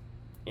it's,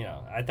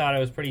 I thought it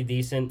was pretty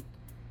decent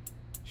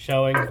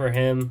showing for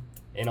him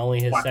in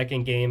only his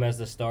second game as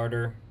the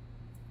starter.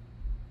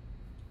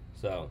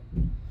 So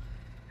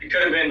it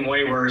could have been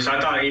way worse. I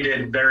thought he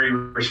did very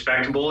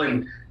respectable,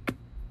 and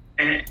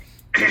And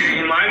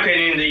in my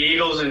opinion, the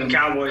Eagles and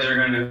Cowboys are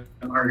gonna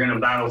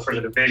battle for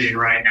the division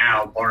right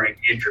now, barring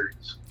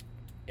injuries.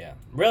 Yeah,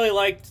 really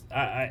liked.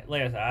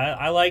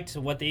 I liked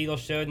what the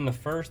Eagles showed in the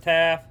first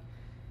half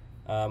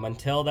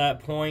until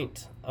that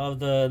point of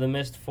the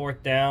missed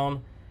fourth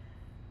down.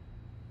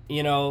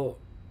 You know,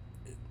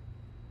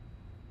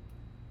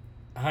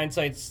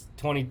 hindsight's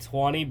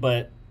 2020,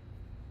 but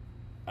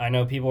I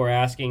know people were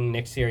asking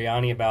Nick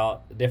Sirianni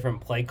about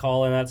different play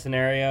call in that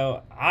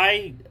scenario.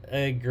 I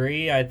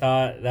agree. I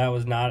thought that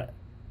was not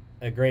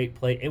a great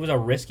play. It was a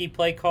risky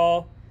play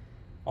call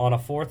on a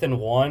 4th and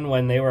 1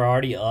 when they were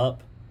already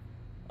up.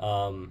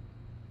 It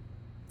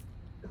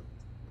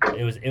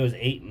was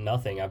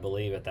 8-0, I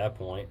believe, at that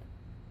point.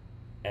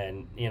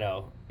 And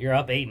you're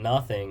up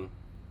 8-0,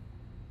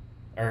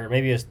 or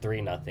maybe it was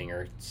 3-0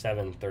 or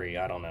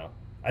 7-3. I don't know.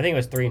 I think it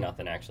was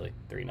 3-0 actually,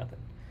 3-0,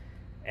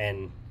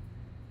 and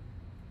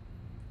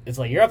it's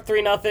like you're up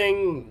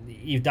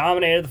 3-0. You've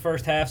dominated the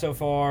first half so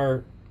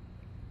far,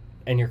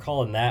 and you're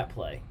calling that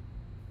play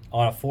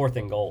on a 4th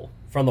and goal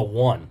from the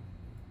 1.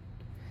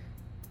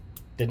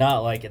 Did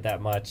not like it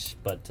that much,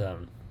 but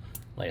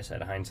like I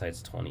said,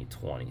 hindsight's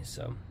 2020.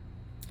 So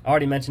I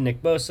already mentioned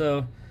Nick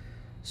Bosa,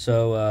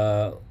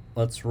 so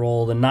let's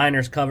roll. The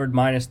Niners covered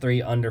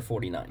 -3 under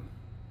 49.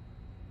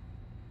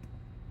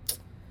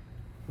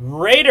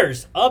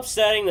 Raiders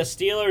upsetting the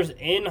Steelers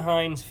in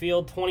Heinz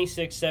Field,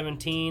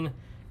 26-17.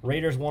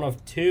 Raiders one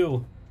of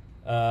 2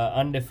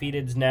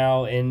 undefeateds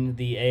now in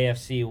the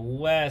AFC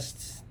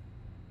West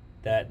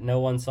that no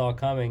one saw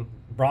coming.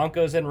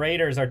 Broncos and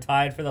Raiders are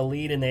tied for the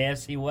lead in the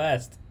AFC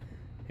West.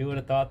 Who would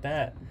have thought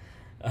that?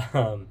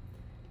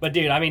 But,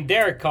 dude, I mean,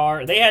 Derek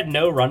Carr, they had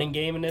no running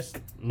game in this.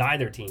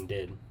 Neither team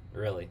did,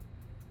 really.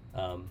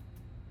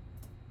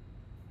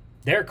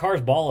 Derek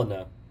Carr's balling,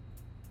 though.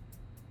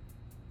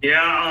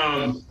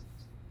 Yeah,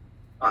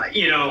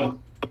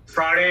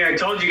 Friday I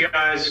told you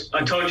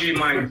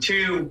my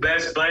 2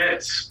 best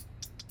bets.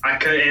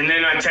 And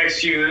then I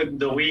text you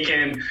the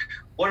weekend,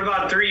 what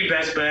about 3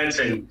 best bets?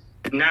 And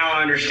now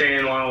I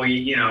understand why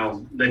we,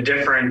 the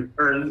different,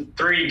 or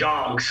 3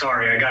 dogs,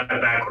 sorry, I got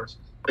that backwards.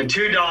 The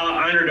 2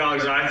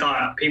 underdogs I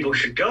thought people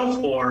should go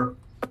for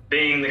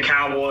being the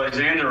Cowboys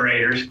and the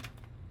Raiders,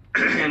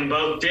 and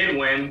both did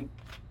win.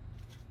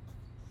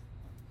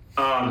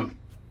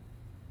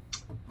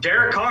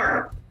 Derek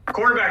Carr,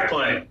 quarterback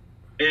play.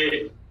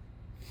 It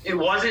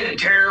wasn't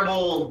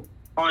terrible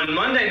on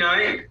Monday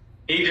night.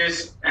 He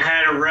just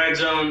had a red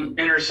zone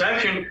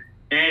interception,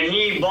 and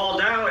he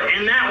balled out.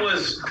 And that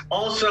was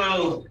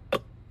also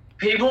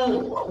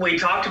we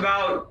talked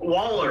about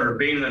Waller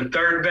being the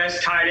 3rd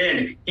best tight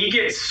end. He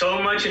gets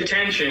so much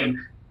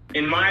attention,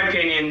 in my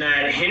opinion,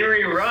 that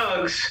Henry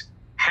Ruggs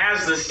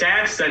has the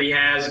stats that he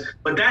has,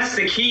 but that's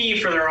the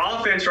key for their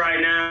offense right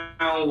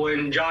now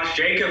when Josh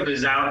Jacobs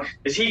is out,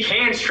 is he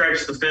can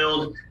stretch the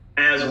field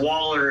as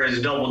Waller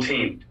is double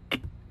teamed.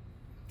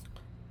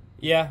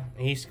 Yeah,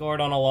 he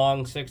scored on a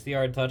long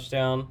 60-yard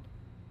touchdown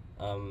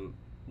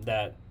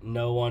that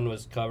no one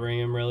was covering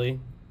him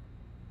really.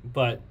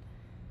 But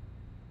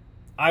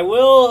I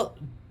will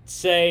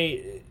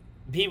say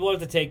people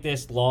have to take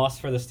this loss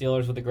for the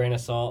Steelers with a grain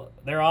of salt.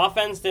 Their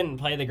offense didn't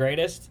play the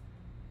greatest.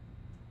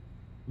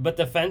 But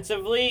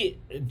defensively,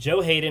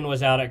 Joe Hayden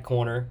was out at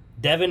corner.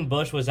 Devin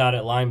Bush was out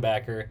at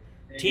linebacker.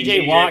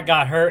 TJ Watt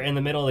got hurt in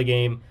the middle of the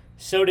game.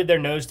 So did their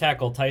nose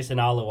tackle, Tyson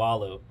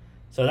Alualu.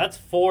 So that's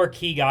 4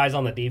 key guys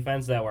on the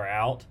defense that were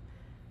out.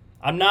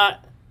 I'm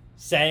not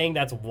saying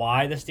that's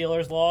why the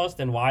Steelers lost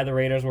and why the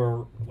Raiders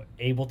were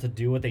able to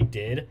do what they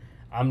did.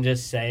 I'm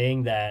just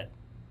saying that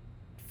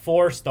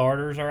 4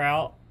 starters are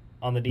out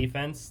on the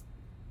defense.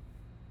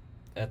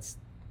 That's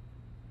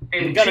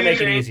going to make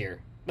it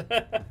easier.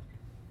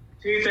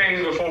 2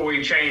 things before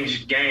we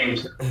change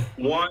games.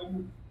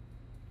 One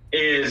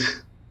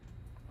is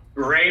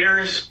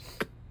Raiders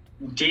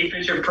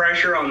defensive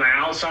pressure on the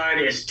outside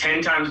is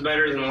 10 times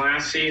better than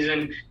last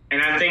season.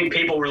 And I think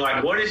people were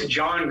like, what is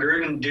John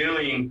Gruden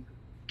doing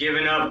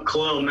giving up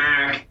Khalil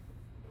Mack?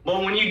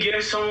 Well, when you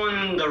give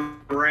someone the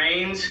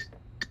reins,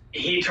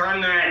 he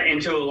turned that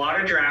into a lot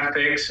of draft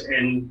picks.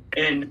 And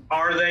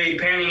are they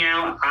panning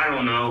out? I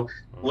don't know.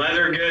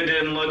 Leathergood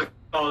didn't look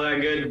all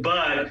that good,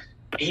 but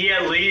he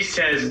at least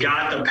has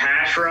got the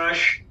pass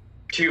rush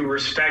to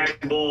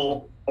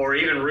respectable or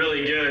even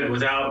really good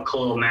without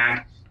Khalil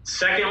Mack.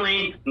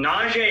 Secondly,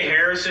 Najee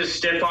Harris's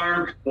stiff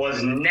arm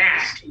was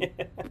nasty.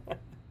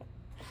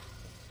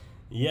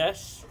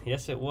 Yes,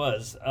 it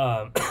was.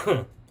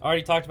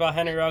 Already talked about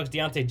Henry Ruggs,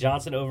 Deontay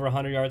Johnson over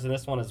 100 yards in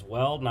this one as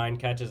well. 9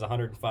 catches,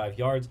 105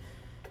 yards.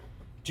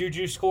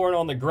 Juju scoring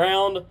on the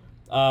ground.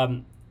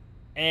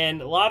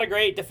 And a lot of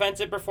great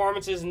defensive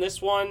performances in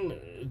this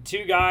one.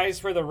 2 guys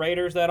for the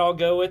Raiders that I'll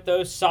go with,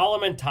 though.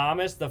 Solomon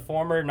Thomas, the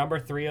former number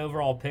 3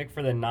 overall pick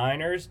for the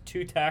Niners.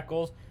 2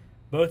 tackles,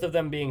 both of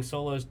them being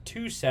solos.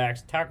 2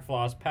 sacks, tackle for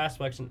loss, pass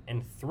deflection,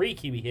 and 3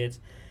 QB hits.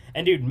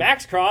 And, dude,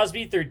 Max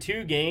Crosby through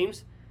 2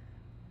 games.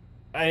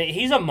 I mean,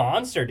 he's a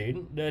monster,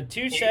 dude. The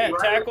 2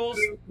 tackles,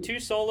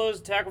 2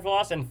 solos, tackle for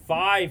loss, and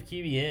 5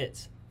 QB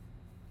hits.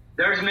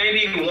 there's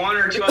maybe one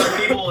or two other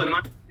people in my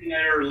opinion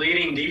that are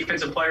leading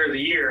defensive player of the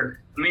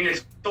year. I mean,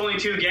 it's only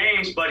 2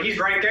 games, but he's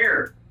right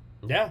there.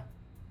 Yeah.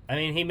 I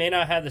mean, he may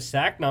not have the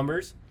sack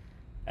numbers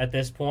at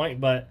this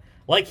point, but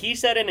like he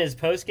said in his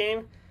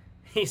postgame,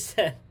 he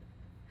said,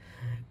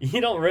 you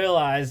don't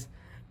realize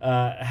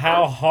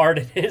how hard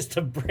it is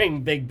to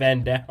bring Big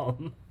Ben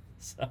down.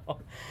 So,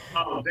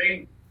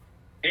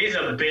 he's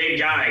a big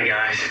guy,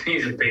 guys.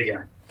 He's a big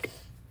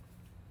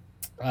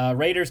guy.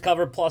 Raiders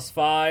cover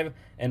 +5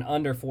 and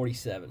under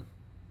 47.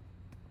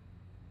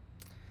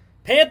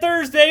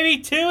 Panthers,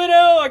 baby, 2-0.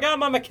 I got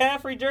my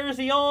McCaffrey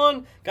jersey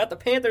on. Got the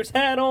Panthers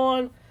hat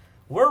on.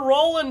 We're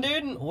rolling,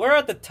 dude. We're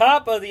at the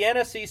top of the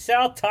NFC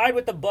South, tied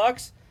with the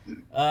Bucs,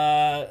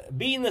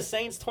 beating the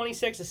Saints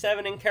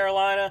 26-7 in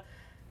Carolina.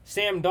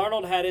 Sam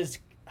Darnold had his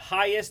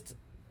highest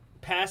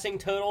passing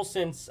total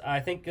since, I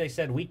think they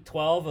said, week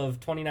 12 of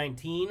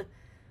 2019.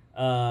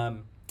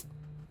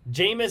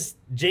 Jameis,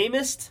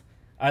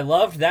 I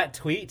loved that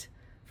tweet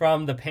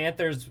from the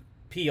Panthers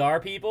PR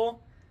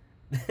people.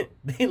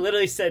 They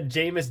literally said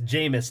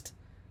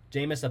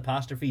Jameis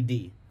apostrophe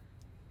D.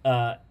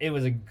 It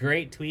was a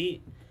great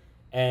tweet,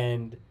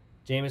 and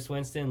Jameis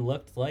Winston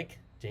looked like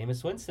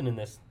Jameis Winston in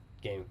this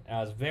game.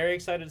 I was very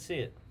excited to see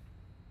it.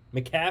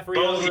 McCaffrey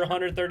over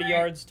 130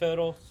 yards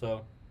total.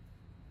 So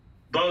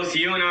both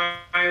you and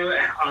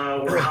I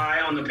were high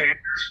on the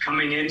Panthers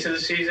coming into the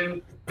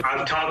season.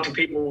 I've talked to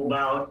people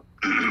about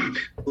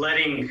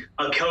letting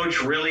a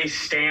coach really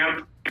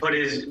put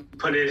his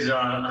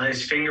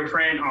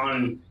fingerprint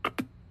on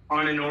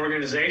an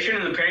organization,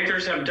 and the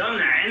Panthers have done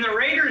that, and the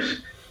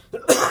Raiders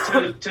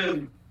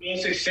to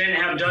most extent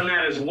have done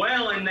that as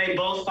well, and they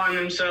both find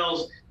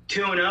themselves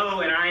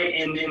 2-0,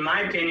 and in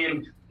my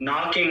opinion,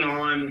 knocking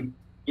on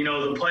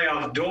the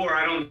playoff door.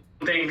 I don't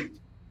think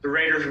the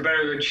Raiders are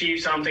better than the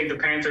Chiefs. I don't think the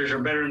Panthers are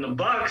better than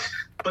the Bucs,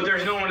 but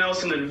there's no one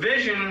else in the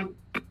division,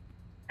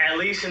 at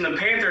least in the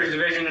Panthers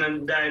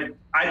division, that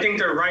I think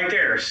they're right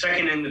there,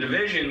 second in the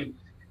division.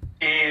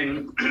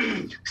 And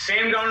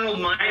Sam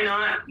Darnold might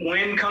not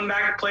win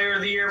comeback player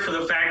of the year for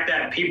the fact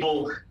that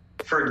people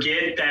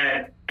forget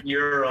that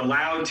you're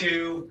allowed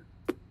to.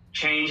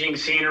 Changing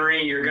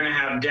scenery, you're going to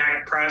have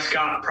Dak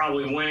Prescott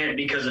probably win it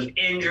because of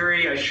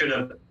injury. I should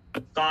have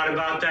thought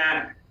about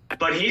that.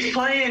 But he's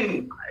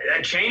playing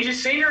a change of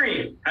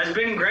scenery has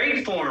been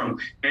great for him.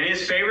 And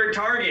his favorite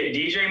target,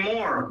 DJ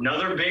Moore,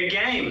 another big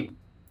game.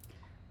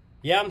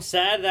 Yeah, I'm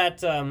sad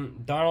that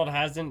Darnold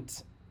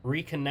hasn't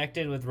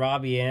reconnected with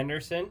Robbie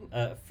Anderson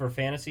for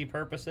fantasy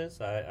purposes.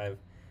 I'm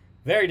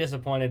very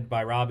disappointed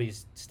by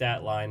Robbie's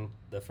stat line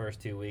the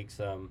first 2 weeks.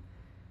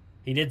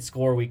 He did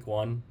score week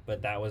 1,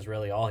 but that was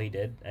really all he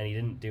did, and he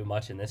didn't do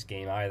much in this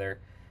game either.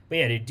 But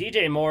yeah, dude,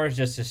 DJ Moore is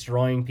just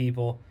destroying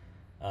people.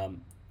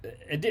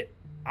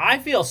 I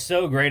feel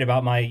so great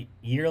about my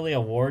yearly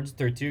awards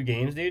through 2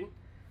 games, dude.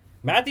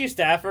 Matthew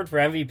Stafford for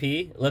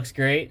MVP looks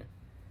great.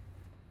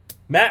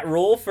 Matt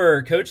Rule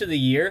for Coach of the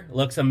Year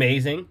looks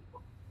amazing.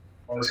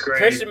 That's great.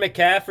 Christian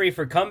McCaffrey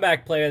for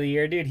Comeback Player of the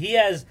Year, dude. He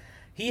has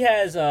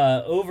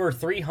over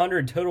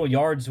 300 total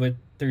yards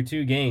through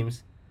 2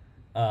 games.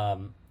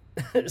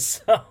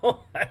 So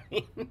I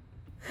mean,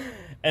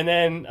 and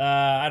then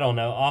I don't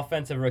know.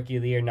 Offensive Rookie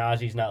of the Year,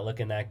 Najee's not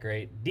looking that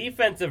great.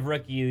 Defensive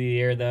Rookie of the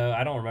Year, though,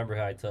 I don't remember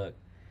who I took.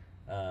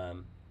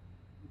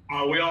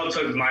 We all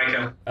took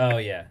Micah. Oh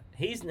yeah,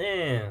 he's.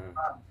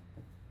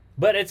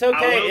 But it's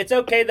okay. It's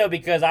okay though,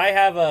 because I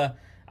have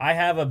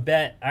a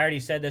bet. I already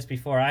said this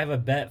before. I have a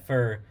bet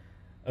for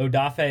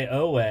Odafe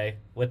Owe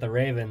with the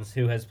Ravens,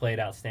 who has played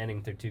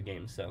outstanding through 2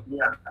 games. So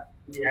yeah,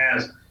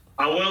 yes.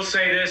 I will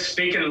say this.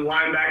 Speaking of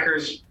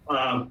linebackers,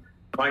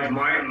 like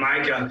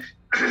Micah,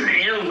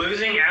 in a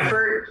losing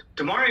effort,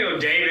 Demario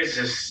Davis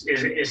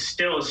is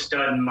still a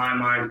stud in my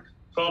mind.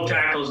 12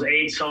 tackles,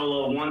 8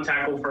 solo, 1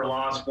 tackle for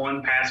loss,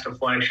 1 pass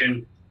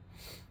deflection.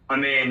 I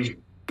mean,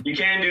 you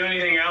can't do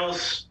anything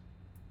else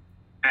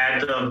at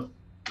the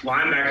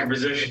linebacker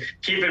position.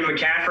 Keeping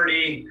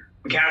McCaffrey,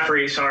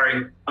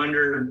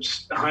 under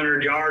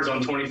 100 yards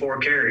on 24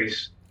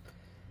 carries.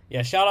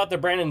 Yeah, shout out to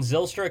Brandon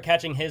Zylstra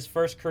catching his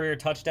first career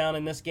touchdown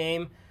in this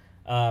game.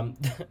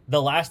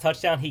 The last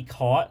touchdown he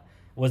caught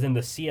was in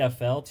the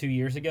CFL 2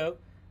 years ago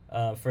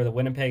for the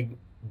Winnipeg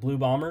Blue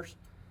Bombers.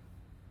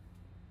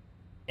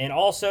 And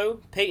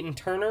also, Peyton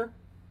Turner,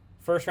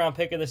 first-round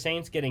pick of the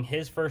Saints, getting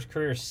his first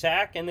career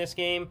sack in this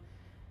game.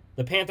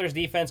 The Panthers'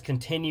 defense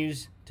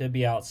continues to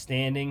be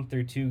outstanding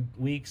through 2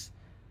 weeks.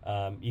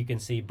 You can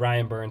see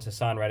Brian Burns,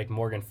 Hassan Reddick,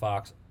 Morgan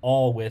Fox,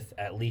 all with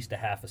at least a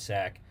half a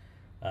sack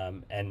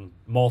and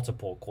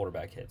multiple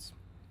quarterback hits.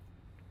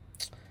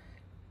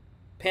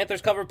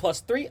 Panthers cover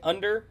 +3,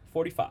 under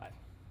 45.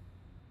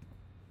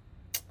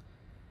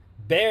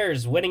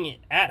 Bears winning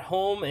at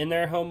home in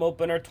their home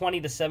opener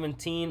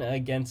 20-17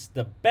 against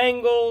the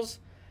Bengals.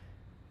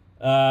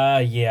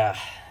 Yeah.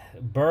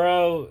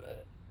 Burrow,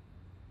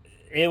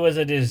 it was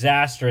a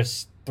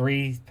disastrous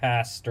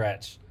 3-pass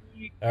stretch.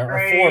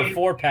 Or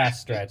 4-pass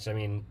stretch. I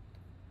mean,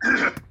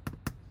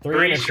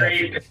 3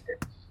 interceptions.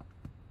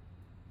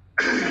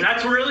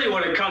 That's really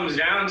what it comes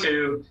down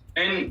to.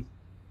 And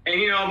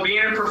And,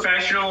 being a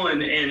professional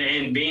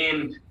and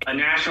being a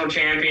national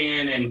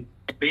champion and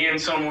being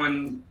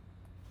someone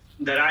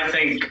that I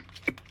think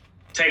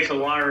takes a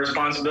lot of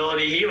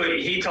responsibility,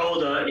 he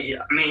told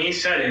he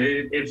said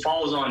it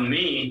falls on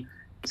me.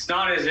 It's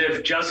not as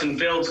if Justin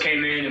Fields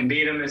came in and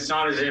beat him. It's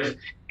not as if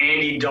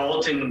Andy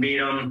Dalton beat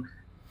him.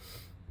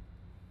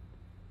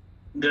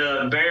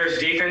 The Bears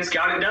defense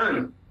got it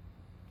done.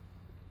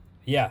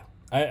 Yeah,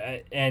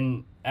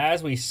 and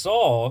as we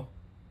saw,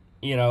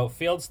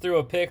 Fields threw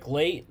a pick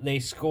late. The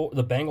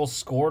Bengals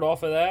scored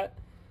off of that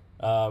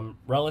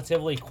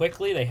relatively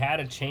quickly. They had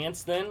a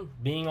chance then,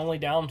 being only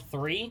down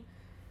 3.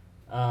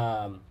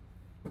 But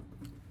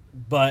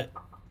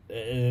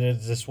it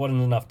just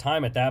wasn't enough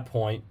time at that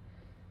point.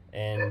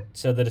 And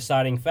so the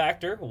deciding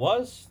factor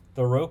was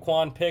the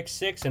Roquan pick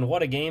 6, and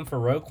what a game for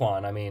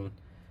Roquan.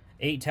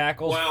 8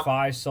 tackles,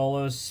 5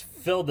 solos,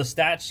 filled the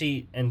stat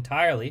sheet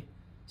entirely.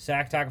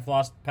 Sack, tackle,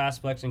 loss, pass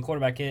deflection,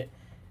 quarterback hit,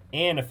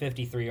 and a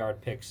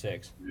 53-yard pick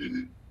 6.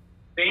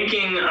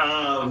 Thinking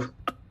of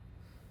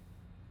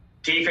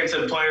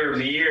Defensive Player of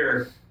the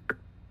Year,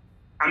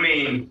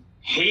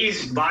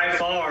 he's by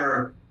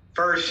far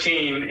first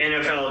team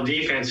NFL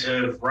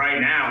defensive right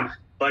now,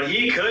 but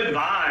he could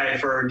vie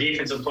for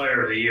Defensive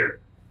Player of the Year.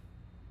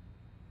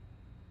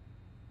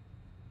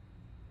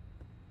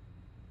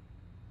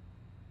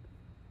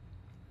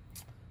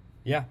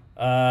 Yeah.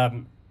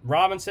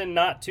 Robinson,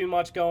 not too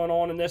much going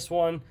on in this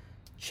one.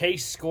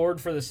 Chase scored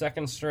for the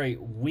second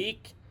straight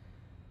week.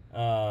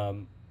 But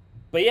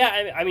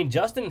yeah,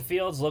 Justin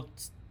Fields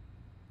looked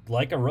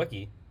like a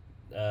rookie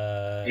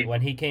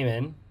when he came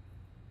in.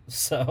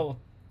 So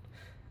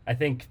I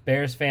think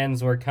Bears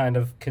fans were kind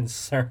of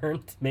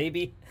concerned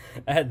maybe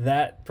at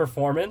that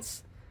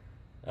performance,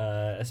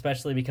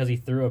 especially because he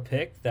threw a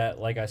pick that,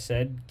 like I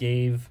said,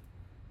 gave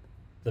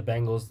the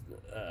Bengals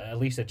at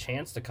least a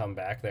chance to come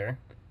back there.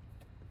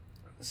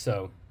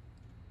 So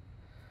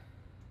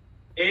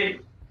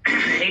it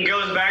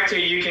goes back to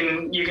you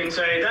can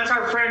say that's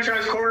our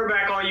franchise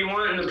quarterback all you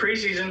want in the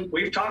preseason.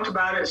 We've talked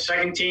about it,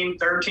 second team,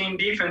 third team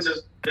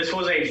defenses. This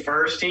was a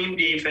first team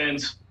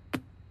defense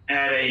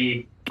at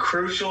a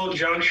crucial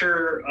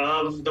juncture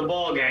of the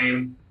ball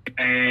game,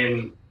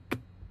 and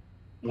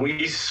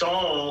we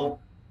saw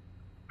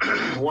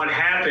what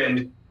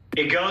happened.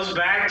 It goes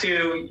back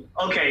to,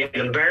 okay,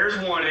 the Bears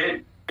won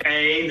it.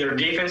 A, their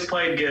defense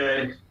played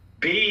good.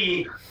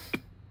 B,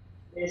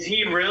 is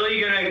he really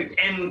going to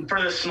 – and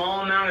for the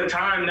small amount of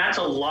time, that's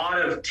a lot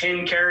of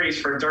 10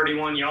 carries for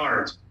 31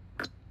 yards.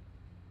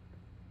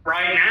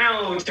 Right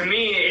now, to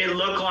me, it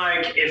looked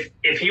like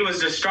if he was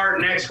to start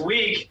next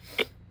week,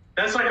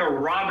 that's like a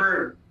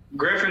Robert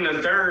Griffin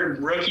III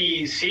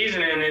rookie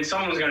season, and then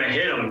someone's going to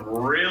hit him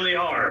really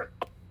hard.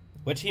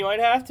 Which he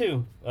might have to,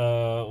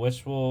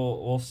 which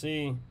we'll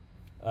see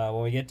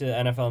when we get to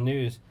NFL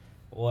news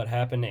what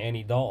happened to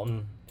Andy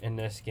Dalton in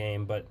this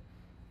game. But,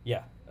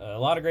 yeah, a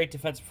lot of great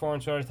defensive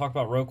performance. We already talked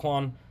about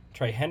Roquan.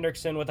 Trey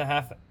Hendrickson with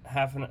a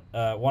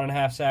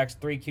 1.5 sacks,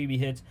 3 QB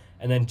hits,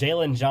 and then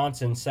Jalen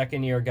Johnson,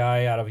 second-year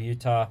guy out of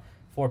Utah,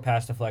 4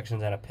 pass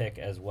deflections and a pick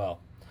as well.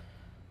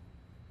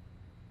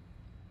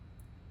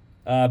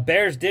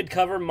 Bears did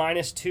cover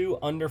 -2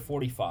 under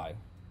 45.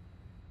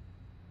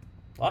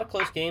 A lot of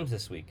close games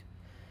this week.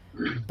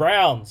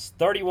 Browns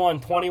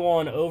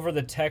 31-21 over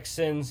the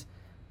Texans.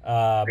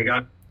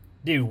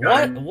 Dude,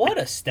 what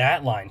a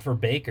stat line for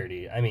Baker,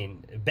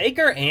 dude.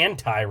 Baker and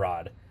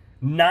Tyrod.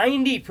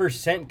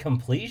 90%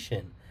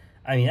 completion.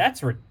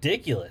 That's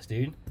ridiculous,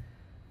 dude.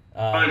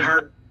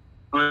 Unheard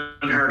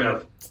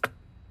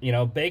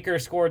of. Baker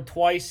scored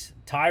twice.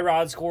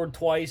 Tyrod scored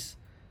twice.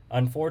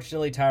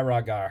 Unfortunately,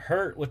 Tyrod got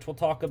hurt, which we'll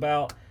talk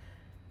about.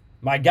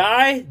 My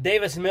guy,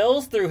 Davis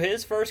Mills, threw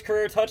his first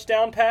career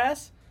touchdown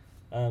pass,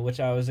 which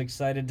I was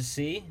excited to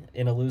see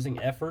in a losing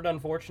effort,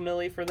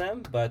 unfortunately, for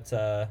them. But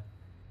I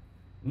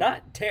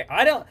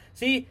don't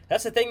see.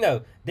 That's the thing,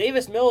 though.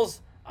 Davis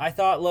Mills, I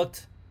thought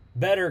looked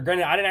better.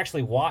 Granted, I didn't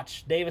actually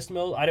watch Davis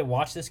Mills. I didn't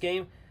watch this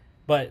game,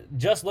 but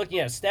just looking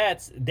at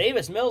stats,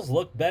 Davis Mills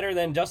looked better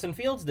than Justin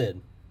Fields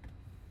did.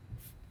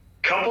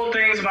 Couple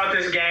things about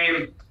this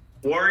game.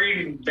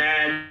 Worried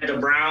that the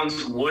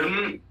Browns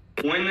wouldn't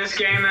win this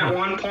game at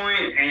one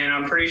point, and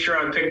I'm pretty sure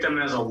I picked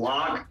them as a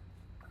lock.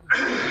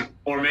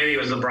 Or maybe it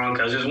was the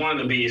Broncos. It was one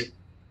of the Bs.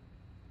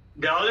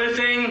 The other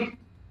thing,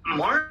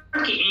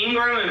 Mark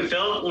Ingram and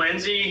Philip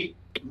Lindsay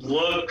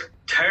looked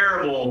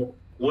terrible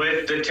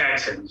with the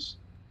Texans,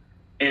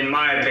 in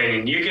my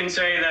opinion. You can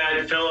say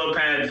that Philip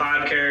had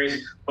 5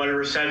 carries, but a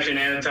reception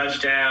and a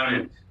touchdown,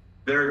 and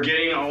they're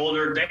getting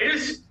older.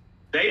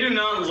 They do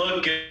not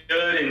look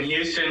good in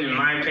Houston, in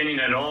my opinion,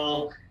 at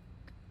all.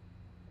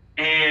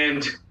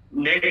 And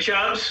Nick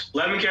Chubb's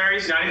 11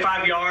 carries,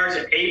 95 yards,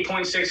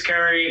 8.6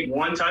 carry,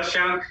 1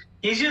 touchdown.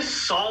 He's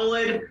just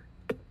solid.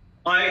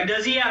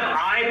 Does he have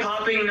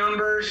eye-popping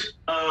numbers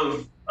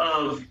of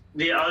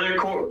the other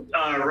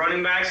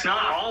running backs?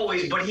 Not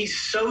always, but he's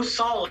so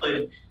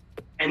solid.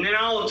 And then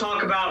I'll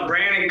talk about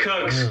Brandon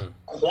Cooks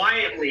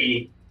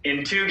quietly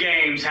in 2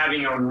 games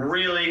having a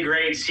really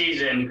great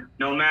season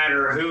no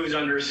matter who's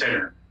under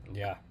center.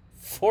 Yeah.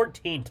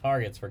 14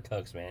 targets for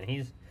Cooks, man.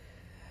 He's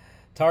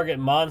target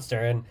monster.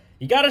 And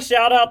you got to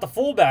shout out the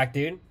fullback,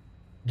 dude.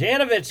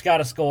 Janovich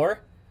got a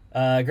score.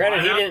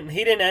 Granted,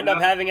 he didn't end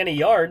up having any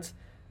yards.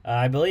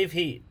 I believe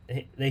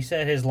they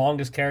said his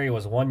longest carry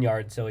was 1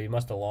 yard, so he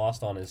must have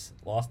lost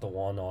the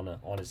one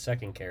on his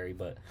second carry.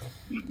 But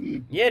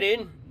yeah,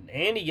 dude,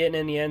 Andy getting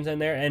in the end zone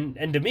there, and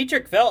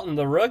Demetric Felton,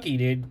 the rookie,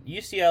 dude,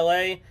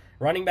 UCLA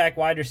running back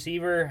wide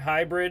receiver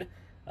hybrid.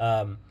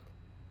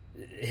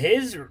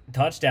 His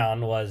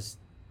touchdown was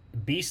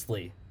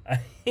beastly.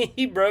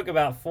 He broke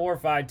about 4 or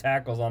 5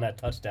 tackles on that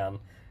touchdown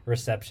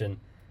reception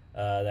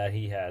that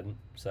he had.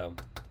 So.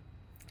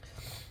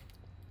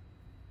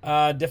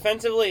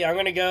 Defensively, I'm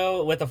going to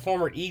go with a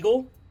former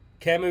Eagle,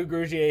 Camus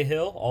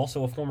Grugier-Hill,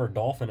 also a former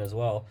Dolphin as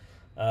well.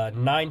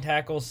 9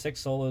 tackles, 6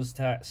 solos,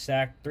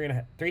 sacked,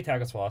 3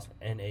 tackles lost,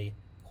 and a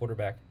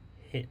quarterback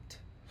hit.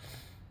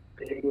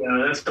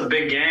 Yeah, that's a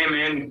big game,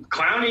 and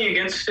Clowney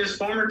against his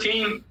former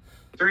team,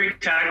 3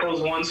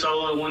 tackles, 1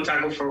 solo, 1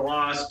 tackle for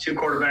loss, 2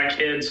 quarterback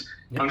hits.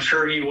 Yep. I'm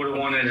sure he would have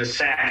wanted a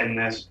sack in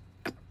this.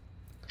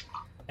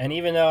 And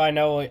even though I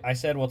know I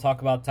said we'll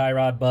talk about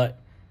Tyrod, but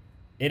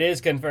it is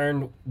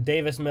confirmed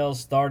Davis Mills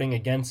starting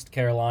against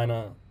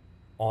Carolina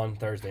on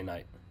Thursday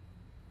night.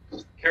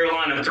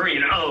 Carolina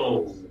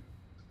 3-0.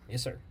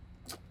 Yes, sir.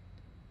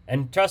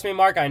 And trust me,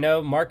 Mark, I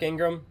know Mark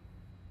Ingram.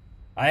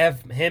 I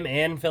have him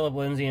and Phillip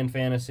Lindsay in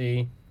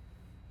fantasy.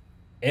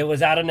 It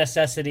was out of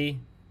necessity.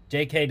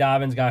 J.K.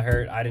 Dobbins got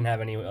hurt. I didn't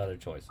have any other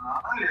choice.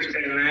 I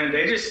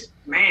understand,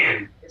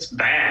 man. It's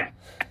bad.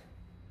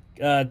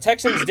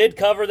 Texans did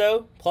cover,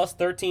 though, plus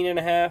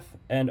 13.5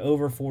 and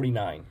over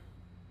 49.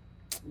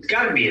 It's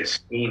got to be a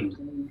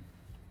scheme.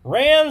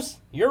 Rams,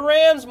 your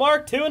Rams,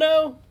 Mark,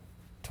 2-0.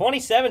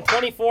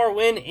 27-24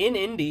 win in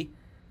Indy.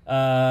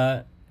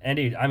 And,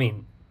 dude, I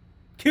mean,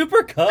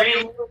 Cooper Kupp.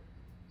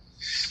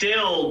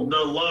 Still the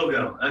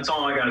logo. That's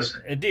all I got to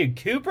say. Dude,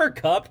 Cooper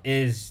Kupp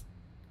is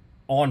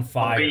on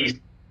fire.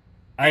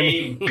 I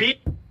mean,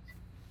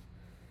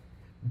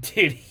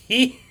 dude,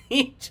 he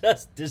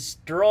just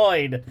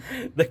destroyed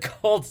the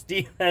Colts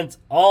defense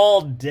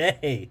all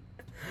day.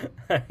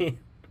 I mean,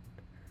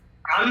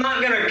 I'm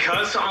not going to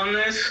cuss on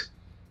this,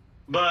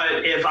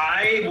 but if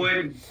I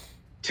would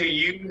to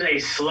use a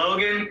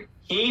slogan,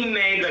 he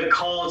made the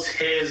Colts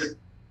his.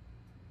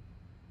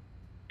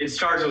 It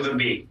starts with a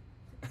B.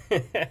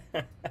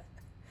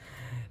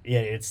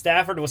 Yeah, dude,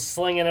 Stafford was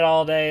slinging it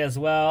all day as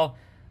well.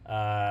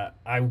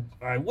 I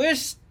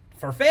wish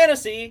for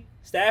fantasy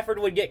Stafford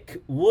would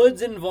get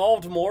Woods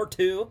involved more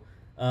too.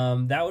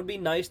 That would be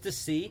nice to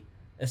see,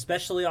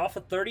 especially off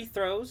of 30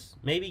 throws.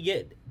 Maybe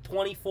get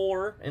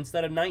 24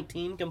 instead of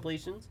 19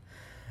 completions.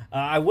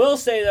 I will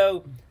say,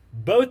 though,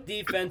 both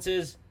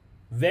defenses,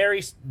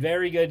 very,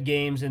 very good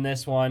games in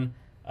this one.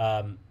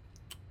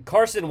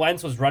 Carson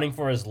Wentz was running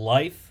for his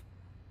life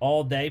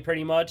all day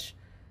pretty much.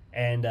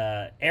 And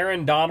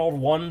Aaron Donald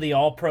won the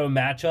All-Pro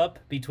matchup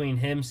between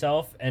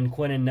himself and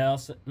Quentin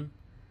Nelson.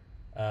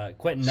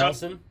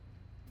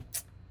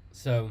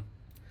 So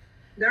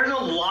there's a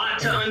lot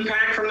to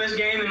unpack from this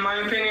game, in my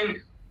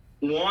opinion.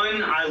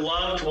 One, I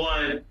loved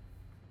what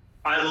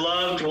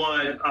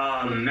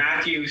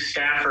Matthew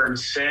Stafford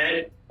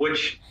said,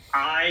 which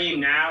I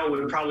now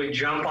would probably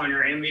jump on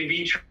your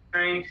MVP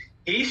train.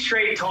 He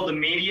straight told the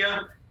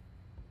media,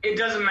 it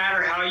doesn't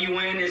matter how you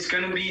win, it's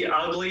going to be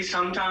ugly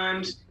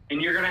sometimes,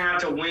 and you're going to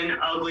have to win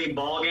ugly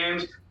ball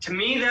games. To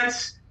me,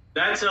 that's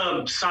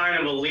a sign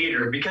of a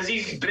leader, because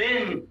he's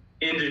been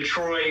in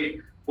Detroit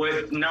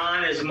with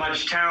not as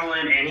much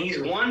talent, and he's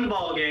won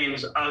ball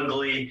games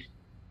ugly.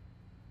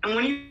 And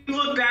when you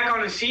look back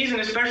on a season,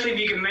 especially if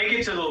you can make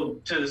it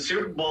to the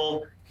Super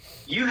Bowl,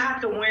 you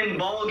have to win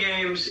ball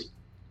games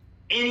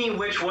any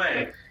which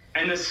way.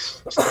 And the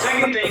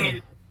second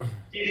thing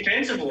is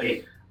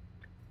defensively.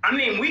 I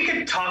mean, we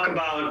could talk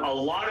about a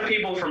lot of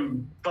people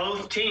from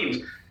both teams.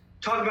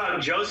 Talk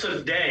about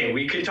Joseph Day.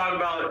 We could talk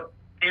about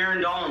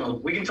Aaron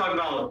Donald. We can talk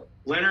about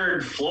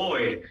Leonard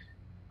Floyd.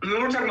 I mean,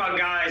 we're talking about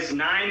guys,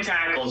 9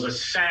 tackles, a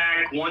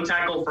sack, 1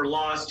 tackle for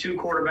loss, 2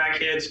 quarterback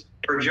hits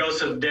for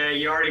Joseph Day.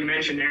 You already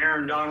mentioned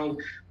Aaron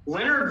Donald.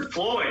 Leonard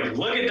Floyd,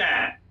 look at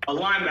that. A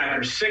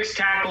linebacker, 6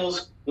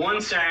 tackles, 1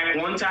 sack,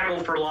 1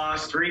 tackle for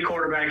loss, 3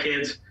 quarterback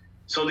hits.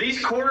 So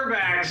these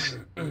quarterbacks,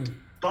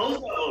 both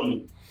of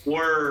them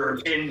were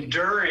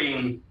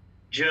enduring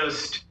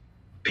just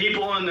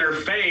people in their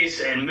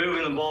face and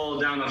moving the ball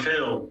down the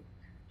field.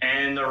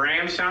 And the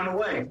Rams found a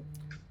way.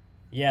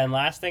 Yeah, and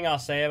last thing I'll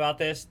say about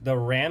this, the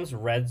Rams'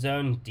 red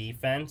zone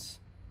defense,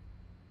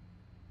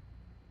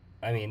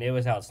 I mean, it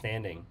was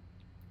outstanding.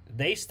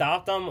 They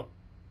stopped them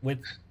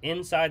with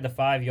inside the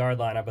 5-yard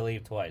line, I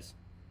believe, twice.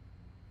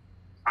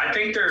 I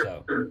think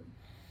they're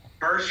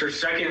first or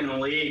second in the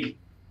league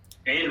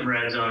in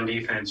red zone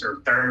defense,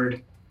 or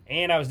third.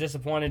 And I was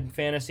disappointed in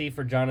fantasy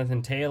for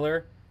Jonathan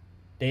Taylor.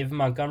 David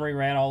Montgomery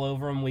ran all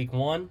over him week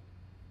 1.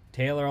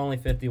 Taylor only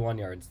 51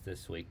 yards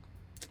this week.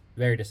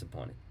 Very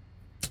disappointed.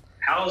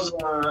 How's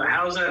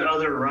that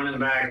other running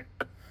back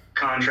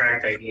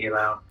contract they gave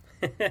out?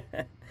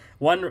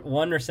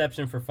 one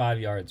reception for 5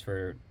 yards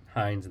for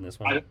Hines in this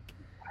one. I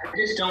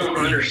just don't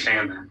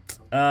understand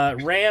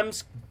that.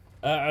 Rams,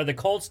 or the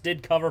Colts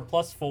did cover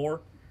 +4,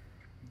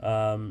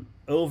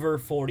 over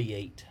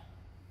 48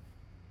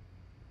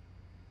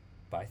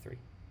 by 3.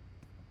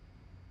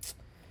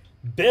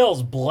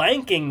 Bills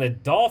blanking the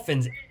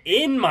Dolphins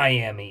in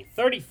Miami,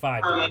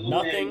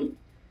 35-0.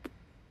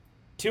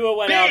 Tua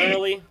went out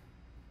early.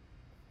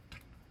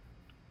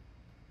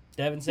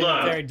 Devin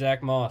Singletary,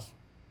 Zach Moss.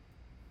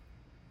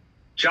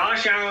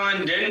 Josh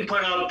Allen didn't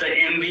put up the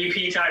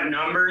MVP type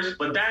numbers,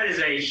 but that is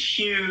a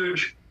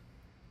huge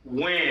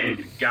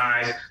win,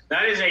 guys.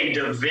 That is a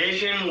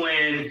division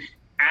win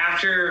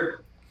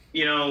after,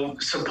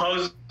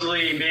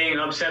 supposedly being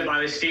upset by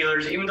the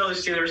Steelers, even though the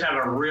Steelers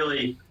have a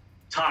really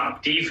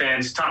top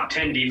defense, top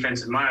 10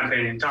 defense in my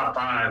opinion, top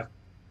 5.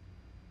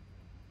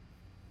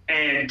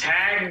 And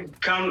Tua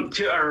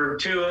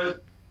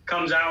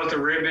comes out with a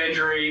rib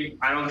injury.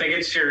 I don't think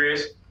it's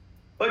serious.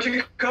 But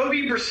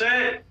Jacoby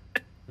Brissett,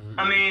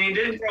 he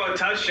didn't throw a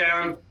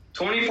touchdown.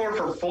 24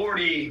 for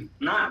 40,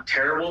 not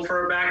terrible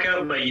for a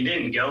backup, but you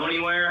didn't go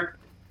anywhere.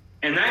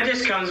 And that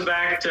just comes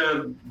back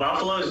to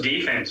Buffalo's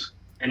defense,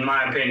 in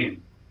my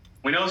opinion.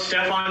 We know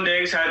Stephon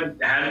Diggs had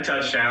a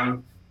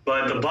touchdown,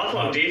 but the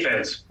Buffalo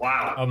defense,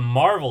 wow. A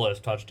marvelous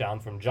touchdown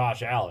from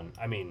Josh Allen.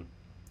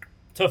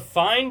 To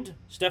find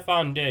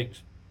Stephon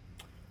Diggs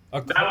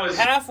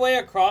halfway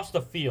across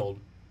the field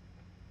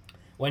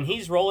when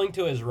he's rolling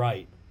to his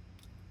right,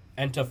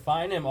 and to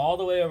find him all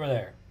the way over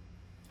there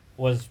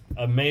was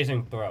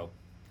amazing throw.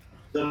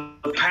 The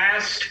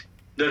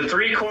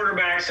 3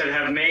 quarterbacks that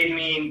have made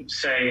me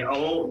say,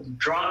 oh,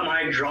 drop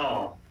my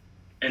jaw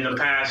in the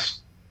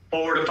past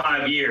 4 to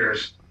 5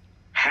 years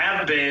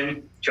have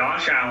been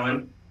Josh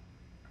Allen,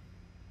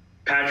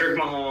 Patrick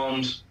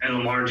Mahomes, and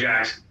Lamar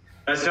Jackson.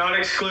 That's not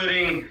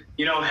excluding,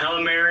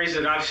 Hail Marys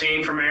that I've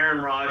seen from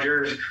Aaron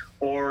Rodgers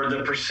or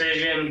the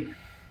precision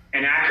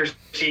and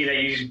accuracy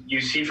that you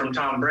see from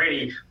Tom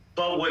Brady.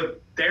 But with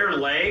their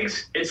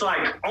legs, it's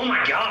like, oh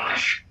my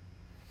gosh.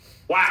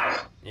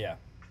 Wow. Yeah.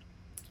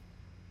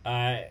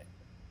 I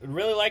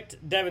really liked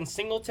Devin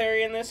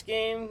Singletary in this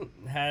game.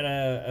 Had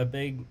a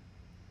big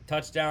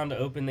touchdown to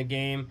open the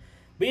game.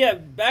 But yeah,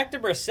 back to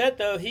Brissett,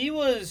 though. He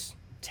was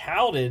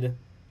touted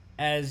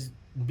as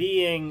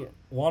being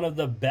one of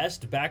the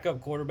best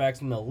backup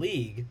quarterbacks in the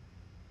league,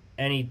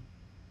 and he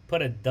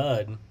put a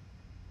dud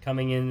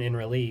coming in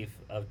relief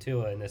of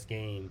Tua in this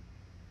game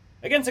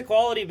against a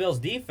quality Bills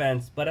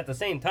defense. But at the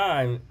same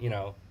time,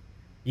 you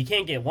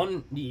can't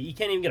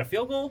even get a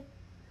field goal.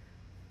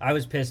 I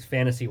was pissed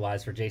fantasy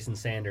wise for Jason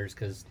Sanders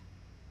because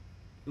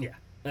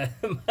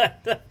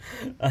but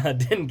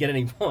didn't get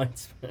any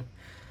points. But,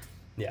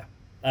 yeah.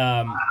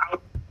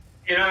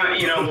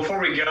 Before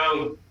we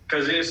go,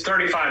 because it's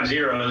 35-0,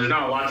 there's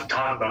not a lot to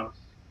talk about.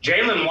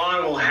 Jalen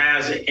Waddle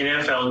has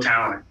NFL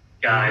talent,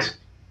 guys.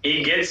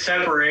 He gets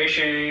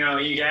separation.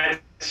 He got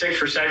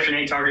 6 reception,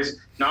 8 targets,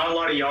 not a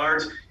lot of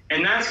yards.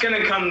 And that's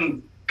going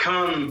to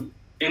come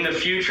in the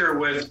future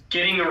with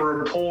getting a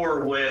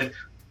rapport with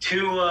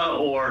Tua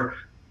or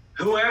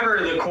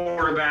whoever the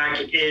quarterback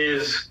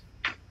is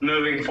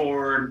moving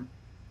forward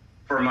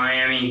for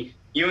Miami.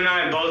 You and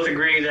I both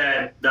agree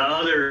that the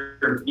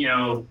other,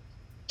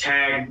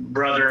 tag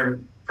brother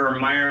for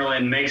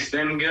Maryland makes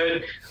them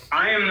good.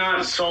 I am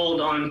not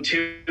sold on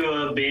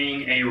Tua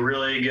being a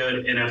really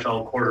good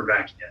NFL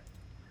quarterback yet.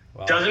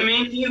 Wow. Doesn't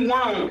mean he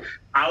won't.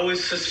 I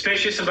was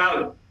suspicious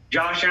about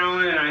Josh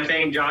Allen, and I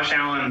think Josh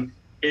Allen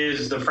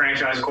is the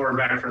franchise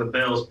quarterback for the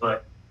Bills,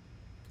 but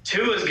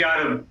Tua's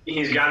got to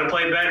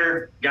play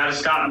better, got to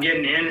stop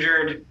getting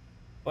injured.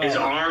 Well, his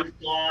arm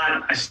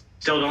slot, I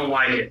still don't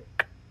like it.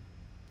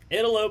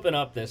 It'll open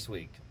up this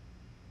week.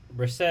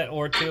 Brissett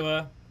or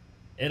Tua,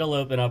 it'll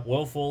open up.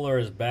 Will Fuller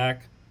is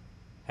back.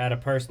 Had a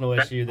personal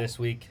issue this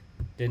week.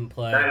 Didn't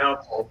play. That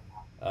helpful.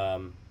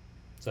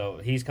 So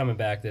he's coming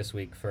back this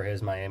week for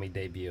his Miami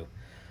debut.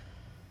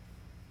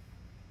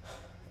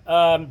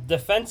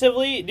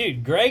 Defensively,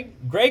 dude,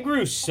 Greg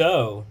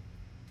Rousseau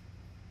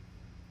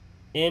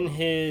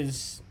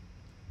this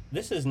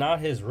is not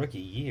his rookie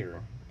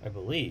year, I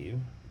believe.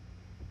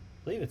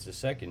 I believe it's his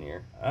second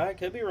year. I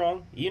could be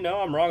wrong.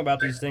 I'm wrong about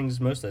these things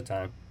most of the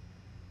time.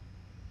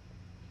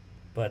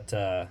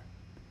 But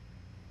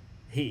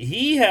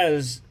he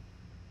has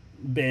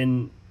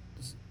been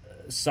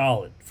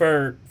solid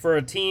for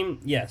a team.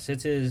 Yes,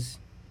 it's his.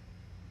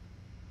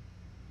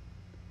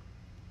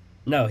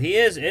 No, it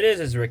is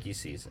his rookie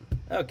season.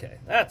 Okay,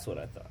 that's what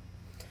I thought.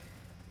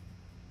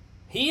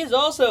 He is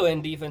also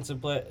in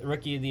defensive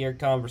rookie of the year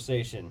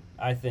conversation,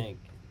 I think.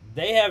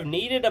 They have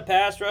needed a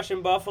pass rush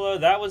in Buffalo.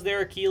 That was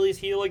their Achilles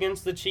heel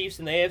against the Chiefs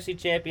in the AFC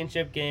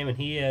Championship game, and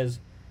he has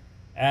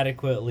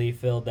adequately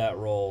filled that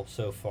role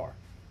so far.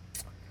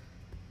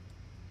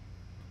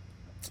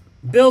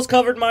 Bills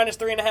covered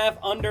 -3.5,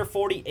 under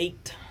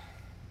 48.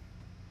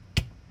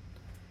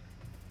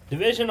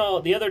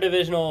 The other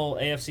divisional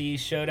AFC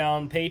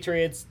showdown,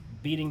 Patriots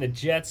beating the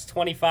Jets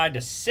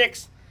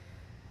 25-6.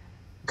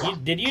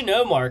 Did you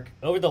know, Mark,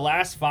 over the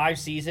last 5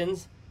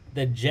 seasons,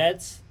 the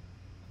Jets,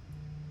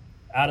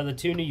 out of the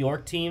 2 New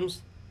York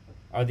teams,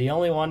 are the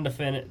only one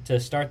to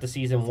start the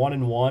season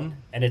 1-1,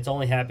 and it's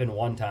only happened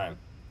one time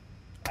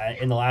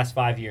in the last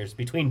 5 years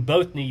between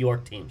both New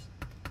York teams.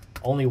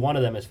 Only one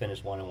of them has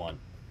finished 1-1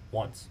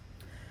 once.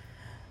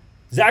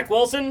 Zach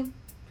Wilson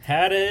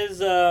had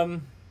his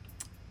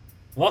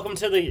welcome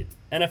to the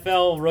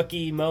NFL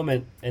rookie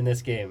moment in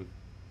this game.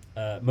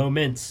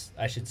 Moments,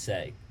 I should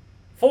say.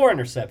 4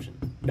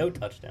 interceptions, no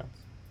touchdowns.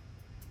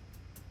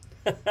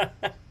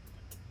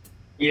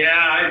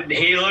 Yeah,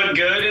 he looked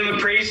good in the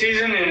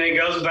preseason, and it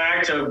goes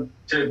back to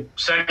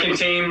second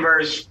team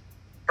versus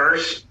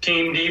first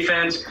team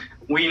defense.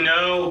 We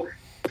know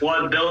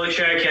what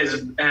Belichick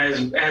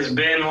has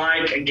been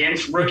like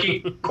against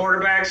rookie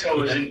quarterbacks, so it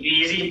was an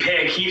easy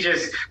pick.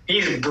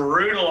 He's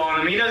brutal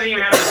on him. He doesn't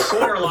even have to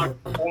score a lot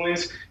of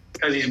points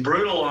because he's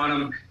brutal on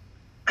him.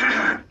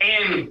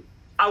 And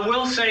I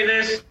will say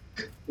this,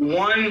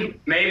 one,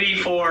 maybe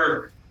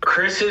for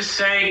Chris's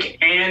sake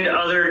and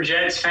other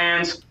Jets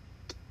fans,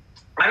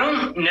 I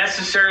don't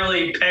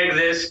necessarily peg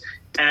this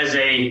as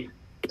a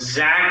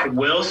Zach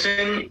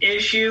Wilson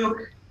issue.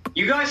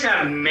 You guys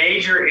have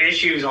major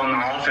issues on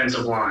the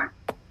offensive line.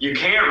 You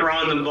can't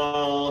run the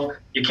ball.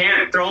 You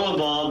can't throw the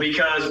ball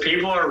because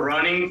people are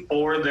running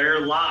for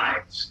their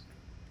lives.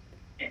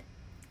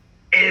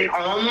 It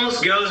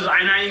almost goes,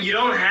 and you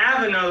don't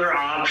have another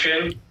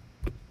option,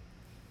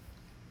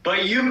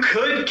 but you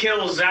could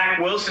kill Zach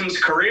Wilson's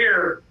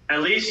career,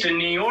 at least in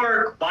New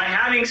York, by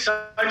having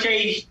such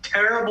a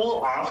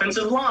terrible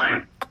offensive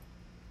line.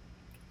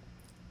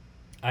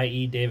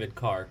 I.e. David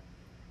Carr.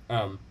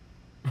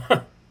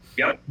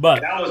 Yep,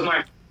 but that was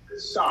my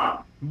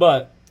stop.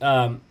 But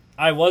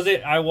I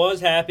was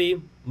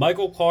happy.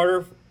 Michael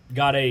Carter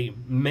got a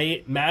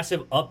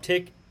massive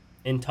uptick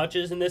in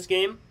touches in this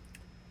game.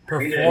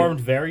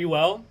 Performed very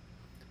well.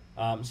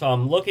 So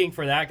I'm looking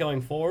for that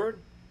going forward.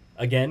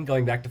 Again,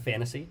 going back to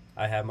fantasy,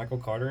 I have Michael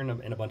Carter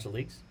in a bunch of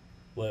leagues.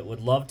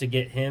 Would love to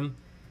get him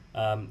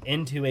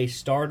into a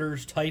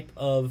starters type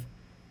of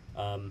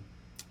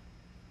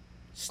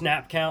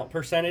snap count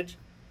percentage.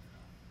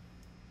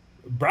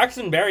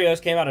 Braxton Berrios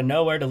came out of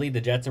nowhere to lead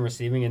the Jets in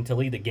receiving and to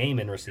lead the game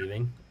in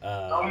receiving.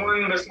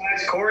 Someone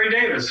besides Corey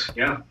Davis,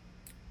 yeah.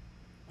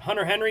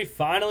 Hunter Henry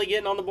finally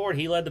getting on the board.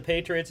 He led the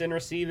Patriots in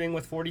receiving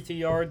with 42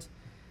 yards.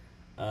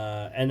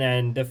 And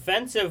then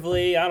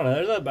defensively, I don't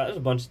know, there's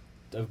a bunch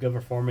of good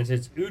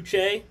performances.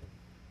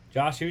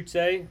 Josh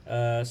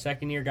Uche,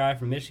 second-year guy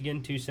from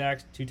Michigan, 2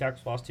 sacks, 2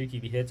 tackles, lost 2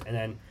 QB hits, and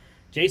then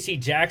J.C.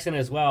 Jackson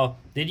as well.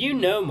 Did you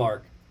know,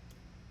 Mark,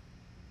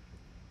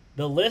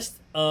 the list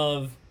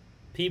of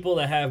people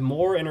that have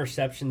more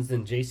interceptions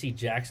than J.C.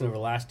 Jackson over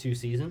the last 2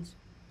 seasons?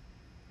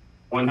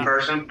 One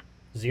person?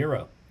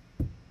 0.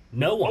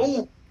 No one.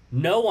 Oh.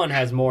 No one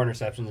has more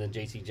interceptions than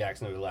J.C.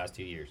 Jackson over the last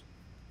 2 years.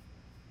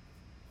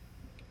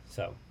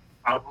 So.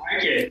 I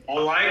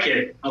like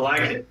it.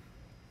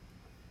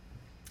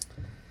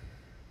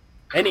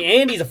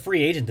 And he's a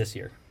free agent this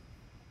year.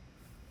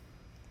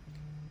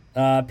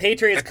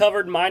 Patriots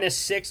covered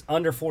 -6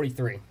 under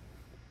 43.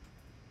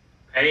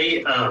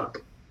 Pay up.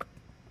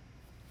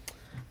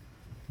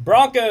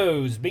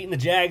 Broncos beating the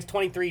Jags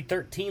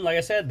 23-13. Like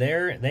I said,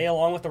 they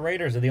along with the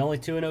Raiders are the only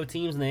 2-0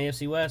 teams in the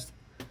AFC West.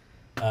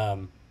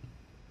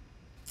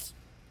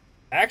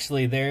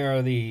 Actually, they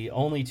are the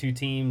only 2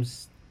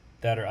 teams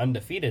that are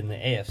undefeated in the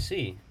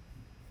AFC,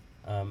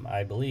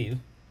 I believe.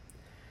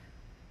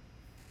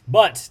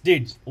 But,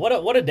 dude,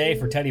 what a day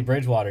for Teddy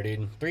Bridgewater,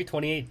 dude.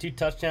 328, 2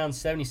 touchdowns,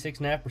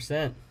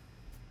 76.5%.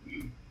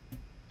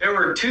 There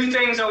were 2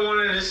 things I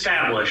wanted to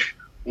establish.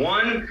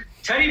 One,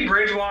 Teddy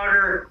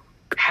Bridgewater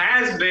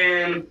has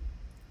been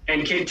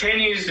and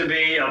continues to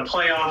be a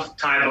playoff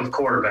type of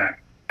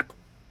quarterback.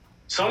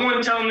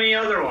 Someone tell me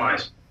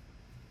otherwise.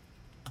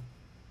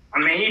 I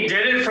mean, he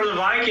did it for the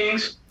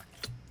Vikings.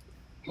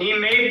 He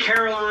made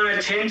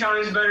Carolina 10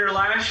 times better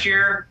last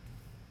year.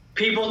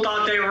 People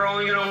thought they were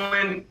only going to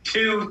win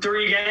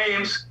 2-3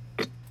 games.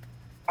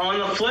 On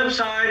the flip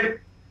side,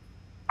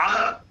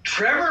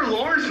 Trevor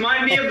Lawrence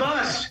might be a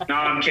bust. No,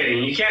 I'm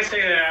kidding. You can't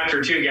say that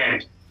after 2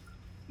 games.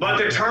 But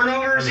the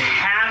turnovers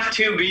have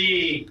to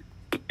be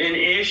an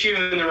issue.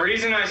 And the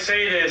reason I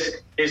say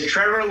this is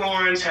Trevor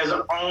Lawrence has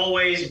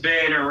always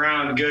been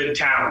around good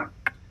talent.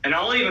 And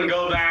I'll even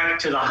go back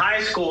to the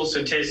high school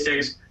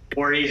statistics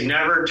where he's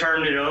never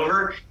turned it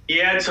over. He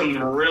had some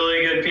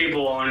really good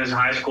people on his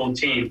high school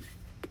team.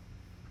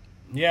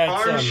 Yeah,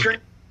 arm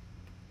strength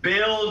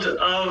build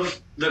of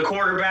the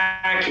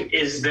quarterback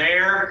is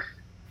there.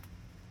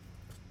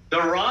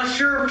 The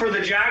roster for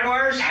the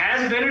Jaguars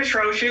has been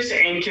atrocious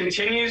and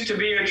continues to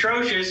be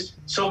atrocious.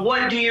 So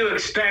what do you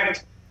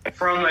expect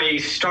from a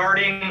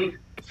starting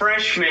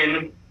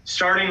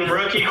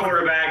rookie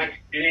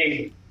quarterback and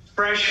a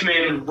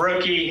freshman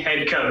rookie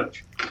head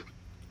coach?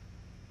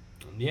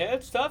 Yeah,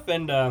 it's tough.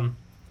 And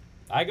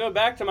I go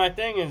back to my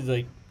thing is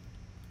like,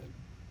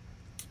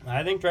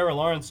 I think Trevor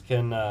Lawrence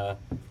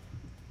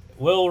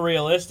will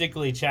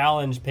realistically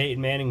challenge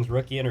Peyton Manning's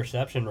rookie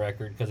interception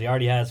record because he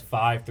already has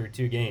 5 through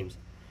 2 games.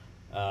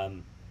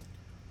 And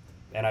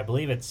I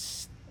believe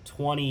it's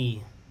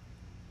 27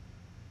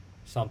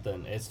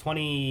 something. It's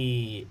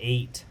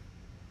 28,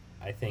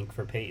 I think,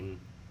 for Peyton.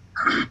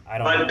 I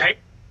don't But know.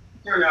 Peyton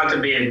turned out to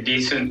be a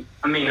decent.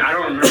 I mean, I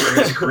don't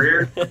remember his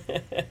career.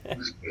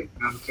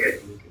 I'm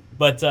kidding.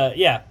 But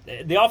yeah,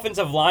 the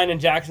offensive line in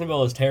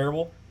Jacksonville is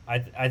terrible.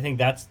 I think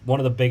that's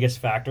one of the biggest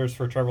factors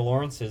for Trevor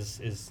Lawrence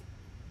is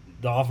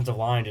the offensive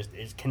line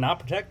just cannot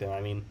protect him. I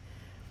mean,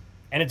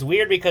 and it's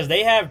weird because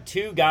they have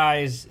two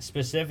guys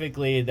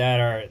specifically that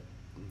are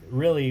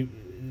really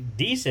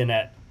decent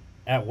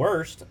at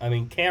worst. I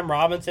mean, Cam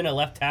Robinson at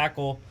left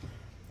tackle,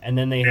 and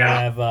then they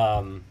have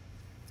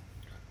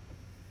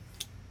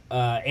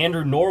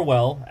Andrew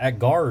Norwell at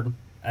guard.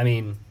 I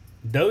mean,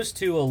 those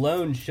two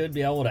alone should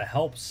be able to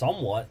help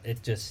somewhat.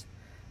 It just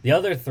the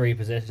other three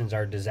positions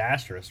are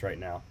disastrous right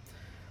now.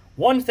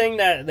 One thing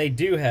that they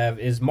do have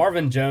is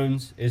Marvin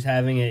Jones is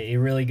having a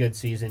really good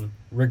season,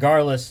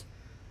 regardless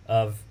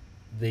of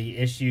the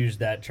issues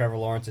that Trevor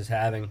Lawrence is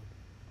having.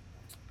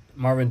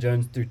 Marvin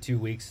Jones through 2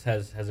 weeks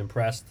has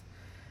impressed.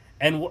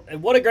 And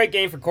what a great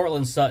game for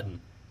Cortland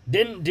Sutton.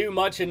 Didn't do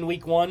much in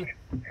week 1.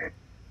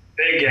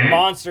 Big game.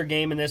 Monster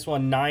game in this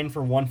one, 9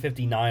 for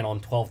 159 on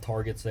 12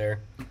 targets there.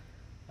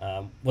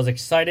 Was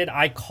excited.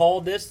 I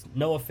called this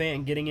Noah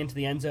Fant getting into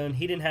the end zone.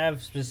 He didn't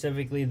have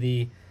specifically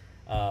the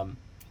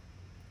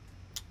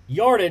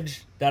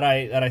yardage that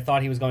I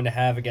thought he was going to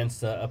have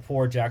against a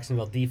poor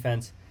Jacksonville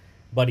defense,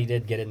 but he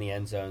did get in the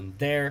end zone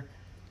there.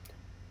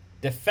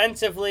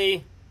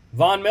 Defensively,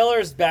 Von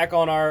Miller's back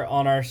on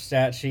our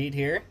stat sheet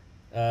here.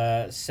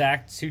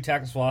 Sacked, 2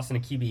 tackles for loss, and a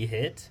QB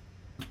hit.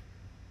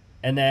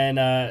 And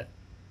then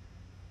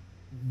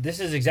this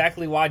is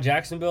exactly why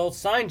Jacksonville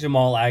signed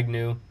Jamal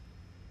Agnew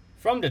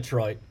from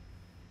Detroit.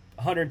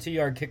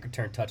 102-yard kick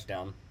return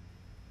touchdown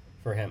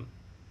for him.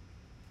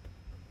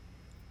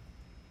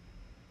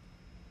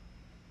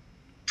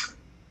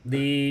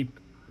 The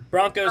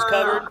Broncos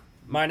covered,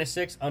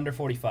 -6, under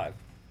 45.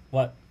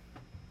 What?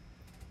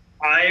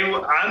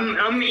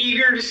 I'm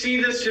eager to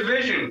see this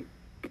division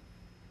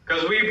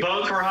because we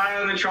both were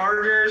high on the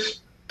Chargers.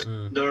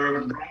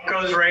 The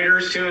Broncos,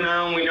 Raiders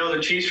 2-0, and we know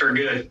the Chiefs are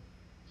good.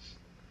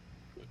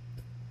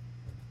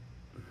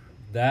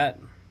 That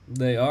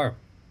they are.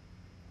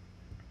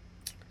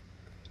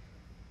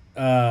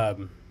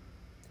 All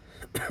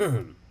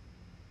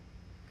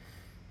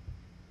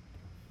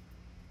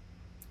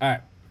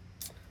right.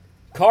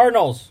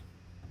 Cardinals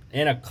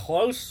in a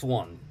close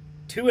one.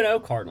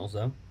 2-0 Cardinals,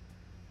 though.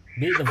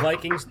 Beat the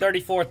Vikings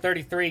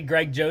 34-33.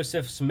 Greg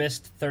Joseph's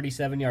missed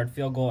 37-yard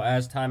field goal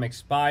as time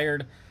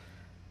expired.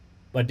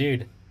 But,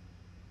 dude,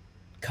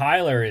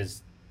 Kyler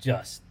is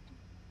just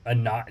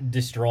not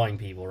destroying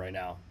people right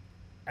now.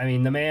 I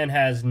mean, the man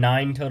has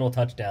 9 total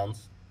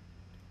touchdowns.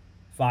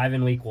 5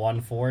 in week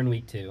 1, 4 in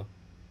week 2.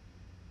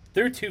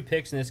 Threw 2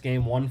 picks in this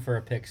game, 1 for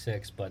a pick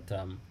 6, but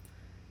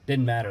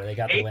didn't matter. They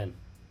got the win.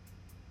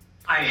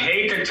 I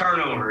hate the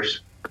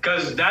turnovers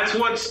because that's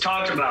what's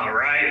talked about,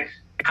 right?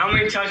 How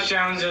many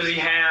touchdowns does he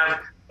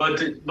have? But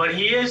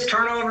he is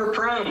turnover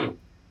prone.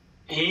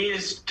 He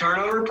is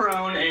turnover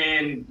prone,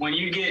 and when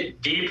you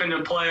get deep into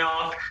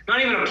playoff,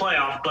 not even a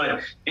playoff,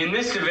 but in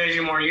this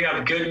division where you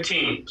have good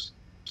teams,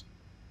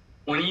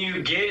 when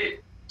you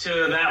get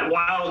to that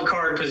wild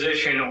card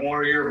position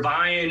or you're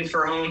vying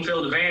for home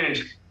field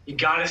advantage, you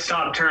got to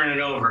stop turning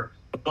it over.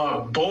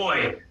 But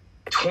boy,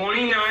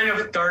 29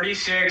 of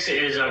 36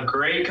 is a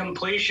great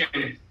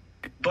completion.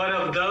 But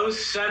of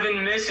those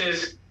 7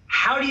 misses,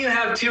 how do you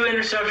have 2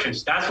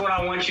 interceptions? That's what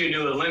I want you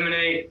to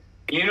eliminate.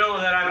 You know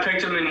that I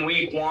picked him in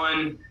week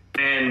 1,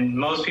 and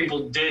most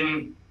people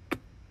didn't.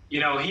 You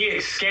know, he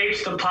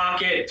escapes the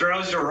pocket,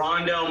 throws to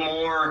Rondell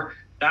Moore.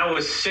 That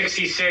was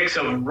 66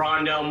 of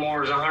Rondell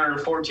Moore's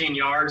 114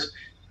 yards.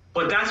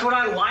 But that's what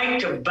I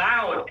liked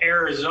about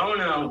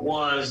Arizona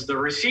was the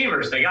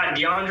receivers. They got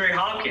DeAndre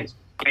Hopkins,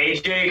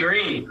 A.J.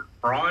 Green,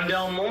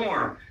 Rondell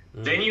Moore.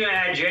 Then you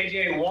add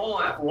J.J.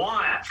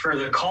 Watt for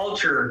the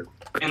culture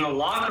in the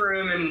locker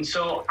room. And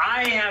so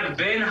I have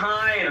been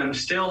high, and I'm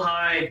still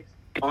high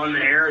on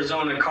the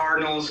Arizona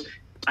Cardinals.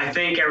 I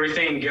think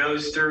everything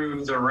goes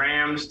through the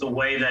Rams the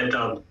way that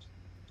the,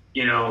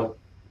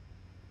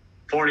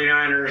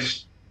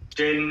 49ers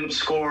didn't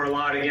score a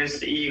lot against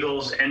the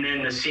Eagles, and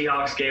then the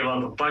Seahawks gave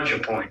up a bunch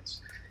of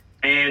points.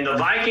 And the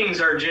Vikings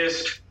are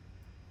just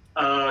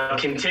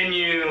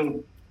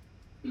continue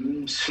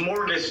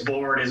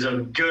smorgasbord is a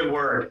good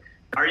word.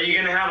 Are you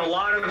going to have a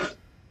lot of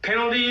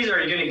penalties?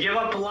 Are you going to give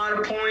up a lot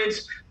of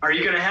points? Are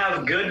you going to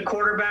have good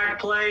quarterback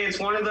play? It's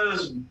one of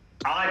those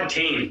odd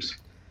teams.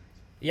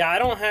 Yeah, I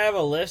don't have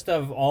a list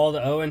of all the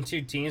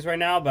 0-2 teams right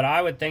now, but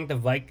I would think the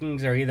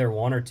Vikings are either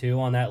 1 or 2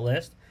 on that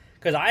list.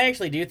 Because I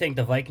actually do think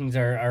the Vikings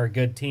are a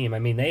good team. I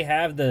mean, they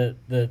have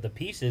the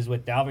pieces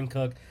with Dalvin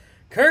Cook.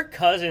 Kirk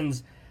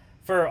Cousins,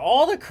 for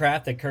all the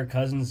crap that Kirk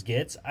Cousins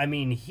gets, I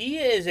mean, he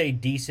is a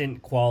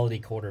decent quality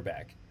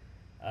quarterback.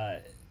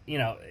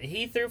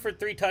 He threw for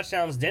 3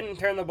 touchdowns, didn't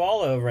turn the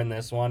ball over in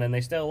this one, and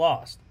they still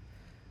lost.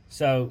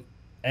 So,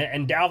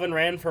 and Dalvin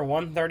ran for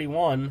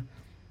 131,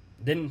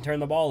 didn't turn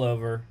the ball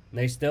over, and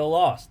they still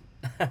lost.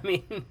 I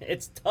mean,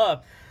 it's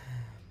tough.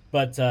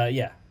 But,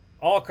 yeah.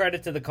 all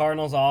credit to the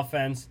Cardinals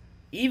offense.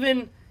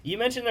 Even, you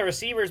mentioned the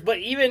receivers, but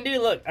even,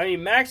 dude, look, I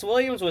mean, Max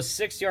Williams was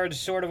 6 yards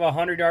short of a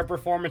 100-yard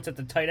performance at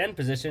the tight end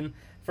position.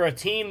 For a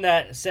team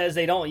that says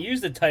they don't use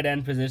the tight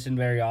end position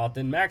very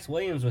often, Max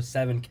Williams was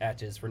 7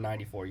 catches for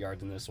 94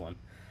 yards in this one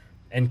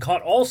and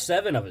caught all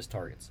 7 of his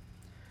targets.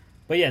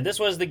 But yeah, this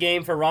was the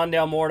game for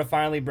Rondale Moore to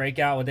finally break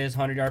out with his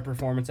 100-yard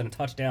performance and a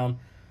touchdown.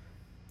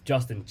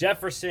 Justin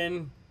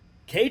Jefferson.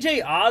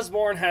 KJ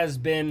Osborne has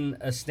been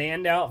a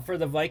standout for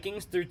the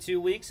Vikings through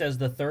 2 weeks as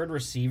the third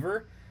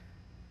receiver.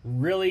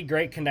 Really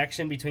great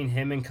connection between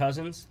him and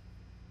Cousins.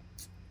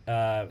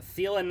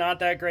 Thielen, not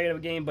that great of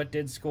a game, but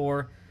did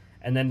score.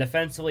 And then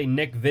defensively,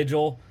 Nick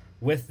Vigil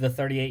with the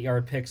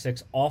 38-yard pick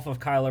six off of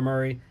Kyler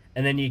Murray.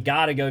 And then you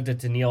got to go to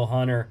Danielle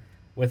Hunter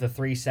with a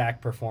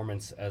 3-sack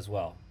performance as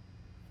well.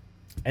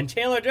 And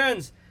Chandler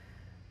Jones,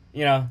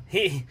 you know,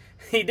 he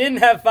didn't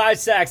have 5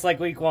 sacks like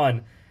week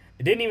 1.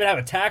 He didn't even have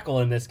a tackle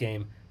in this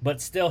game,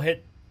 but still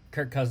hit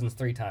Kirk Cousins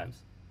 3 times.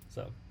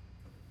 So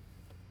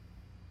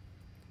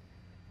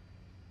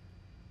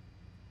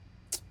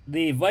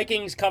the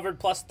Vikings covered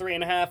plus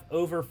 3.5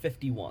 over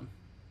 51.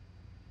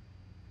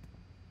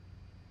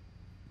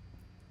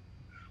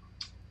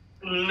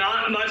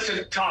 Not much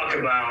to talk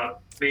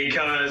about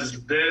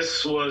because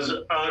this was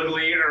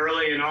ugly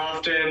early and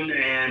often,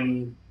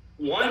 and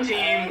one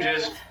team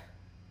just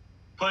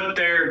put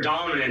their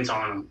dominance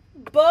on them.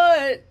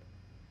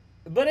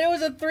 But it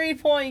was a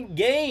 3-point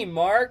game,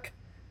 Mark.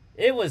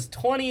 It was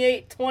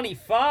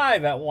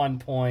 28-25 at one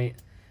point.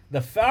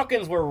 The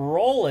Falcons were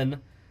rolling.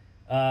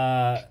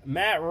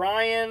 Matt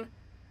Ryan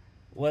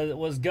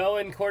was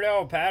going.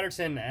 Cordell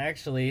Patterson,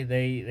 actually,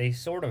 they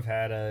sort of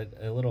had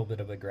a little bit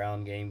of a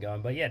ground game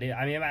going. But yeah, dude,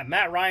 I mean,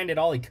 Matt Ryan did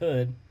all he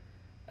could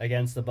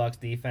against the Bucs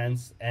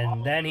defense,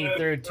 and then he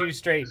threw 2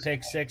 straight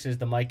pick sixes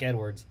to Mike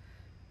Edwards,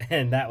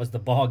 and that was the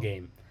ball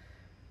game.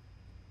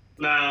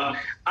 No,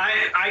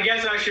 I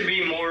guess I should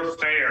be more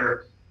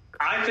fair.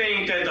 I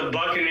think that the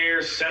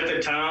Buccaneers set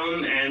the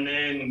tone and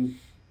then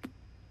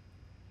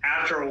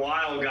after a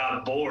while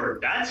got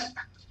bored.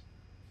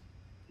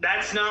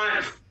 That's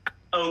not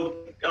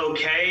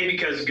okay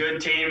because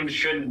good teams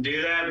shouldn't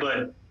do that,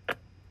 but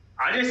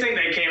I just think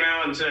they came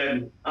out and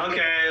said,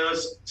 okay,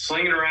 let's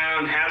sling it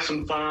around, have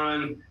some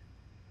fun.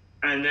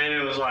 And then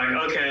it was like,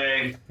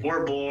 okay,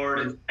 we're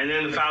bored. And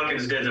then the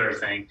Falcons did their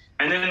thing.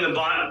 And then the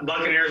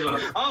Buccaneers were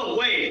like, oh,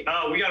 wait,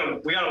 we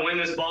gotta win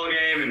this ball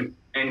game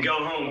and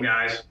go home,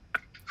 guys.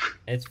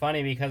 It's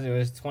funny because it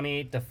was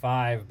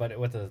 28-5, but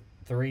with a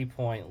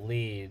 3-point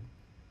lead,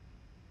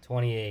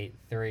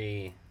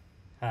 28-3.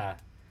 Huh.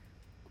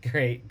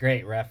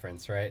 Great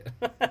reference, right?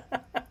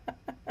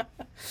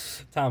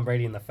 Tom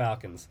Brady and the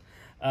Falcons.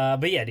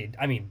 But yeah, dude,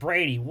 I mean,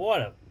 Brady,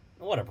 what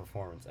a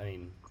performance. I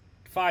mean,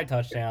 5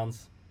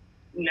 touchdowns.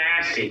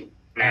 Nasty.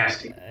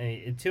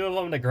 2 of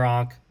them to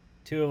Gronk,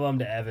 2 of them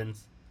to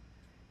Evans,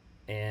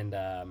 and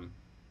I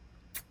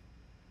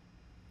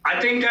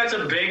think that's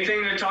a big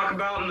thing to talk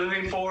about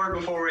moving forward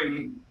before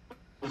we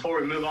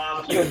move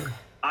off. I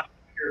have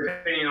your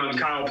opinion on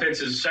Kyle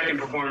Pitts' second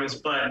performance,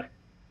 but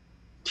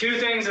 2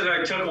 things that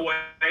I took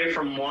away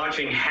from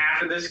watching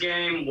half of this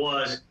game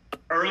was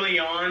early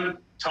on,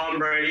 Tom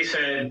Brady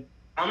said,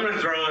 I'm going to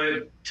throw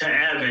it to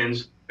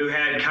Evans, who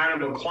had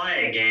kind of a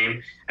quiet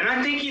game. And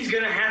I think he's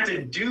going to have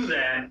to do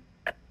that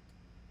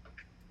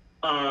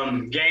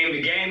game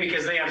to game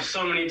because they have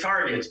so many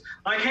targets.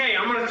 Like, hey,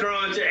 I'm going to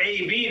throw it to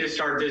AB to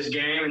start this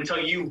game until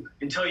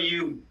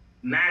you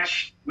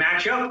match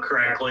up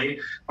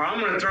correctly, or I'm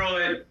going to throw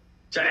it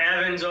to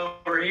Evans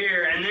over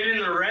here. And then in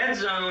the red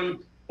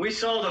zone, we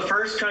saw the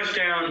first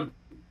touchdown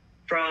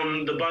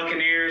from the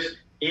Buccaneers.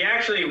 He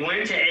actually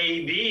went to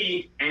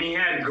AB, and he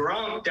had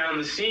Gronk down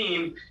the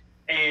seam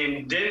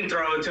and didn't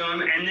throw it to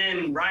him. And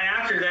then right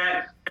after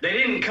that, they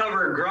didn't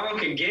cover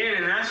Gronk again,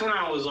 and that's when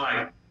I was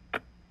like,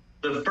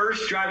 the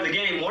first drive of the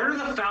game, what are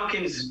the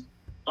Falcons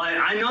 – like,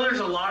 I know there's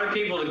a lot of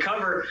people to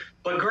cover,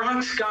 but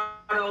Gronk's got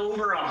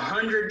over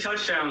 100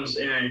 touchdowns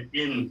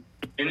in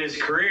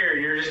his career,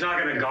 and you're just not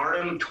going to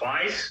guard him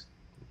twice?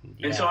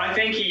 Yeah. And so I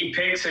think he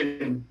picks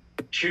and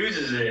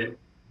chooses it.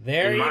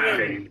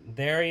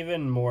 They're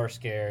even more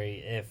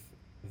scary if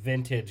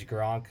vintage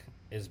Gronk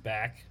is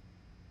back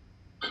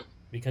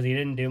because he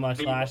didn't do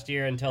much last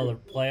year until the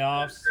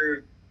playoffs.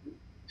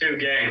 2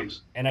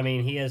 games. And, I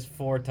mean, he has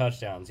 4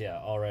 touchdowns,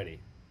 already.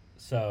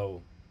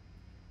 So,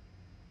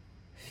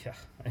 yeah,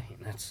 I mean,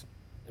 that's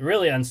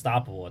really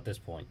unstoppable at this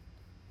point.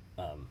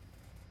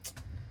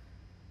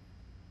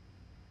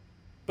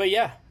 But,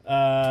 yeah,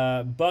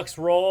 Bucs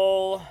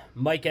roll.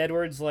 Mike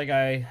Edwards, like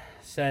I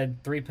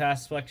said, 3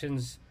 pass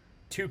selections,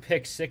 2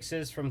 pick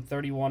sixes from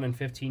 31 and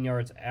 15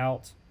 yards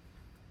out.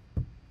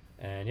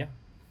 And, yeah.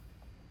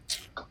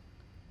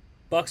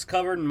 Bucs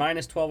covered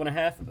minus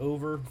 12.5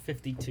 over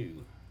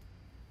 52.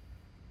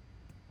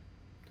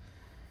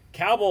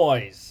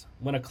 Cowboys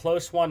win a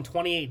close one,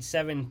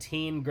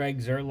 28-17.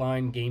 Greg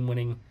Zuerlein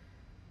game-winning,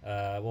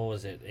 what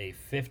was it, a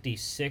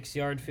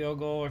 56-yard field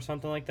goal or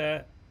something like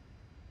that?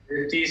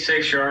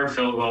 56-yard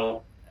field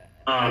goal.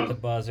 At the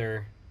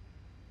buzzer.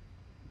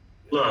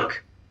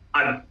 Look,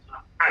 I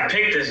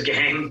picked this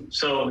game,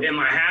 so am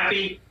I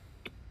happy?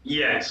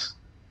 Yes.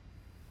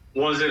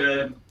 Was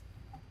it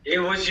it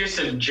was just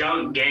a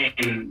junk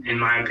game, in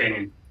my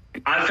opinion.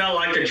 I felt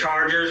like the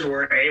Chargers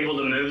were able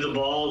to move the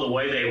ball the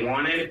way they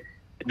wanted.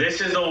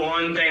 This is the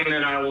one thing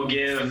that I will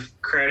give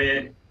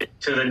credit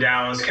to the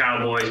Dallas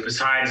Cowboys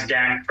besides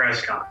Dak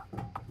Prescott.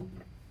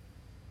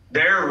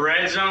 Their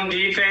red zone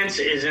defense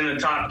is in the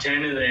top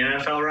 10 in the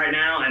NFL right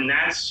now, and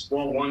that's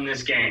what won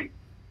this game.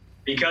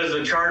 Because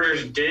the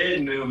Chargers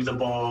did move the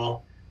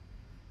ball,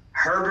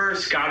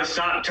 Herbert's got to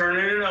stop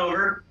turning it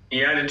over. He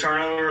had a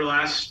turnover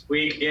last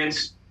week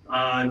against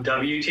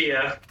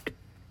WTF.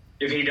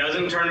 If he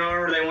doesn't turn it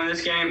over, they win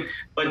this game.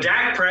 But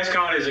Dak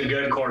Prescott is a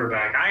good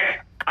quarterback.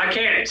 I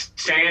can't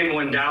stand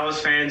when Dallas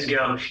fans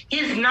go,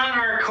 he's not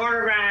our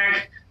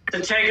quarterback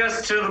to take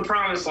us to the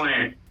promised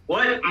land.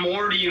 What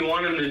more do you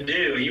want him to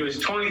do? He was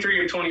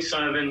 23 of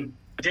 27,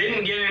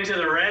 didn't get into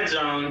the red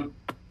zone.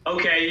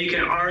 Okay, you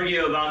can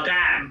argue about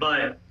that,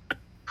 but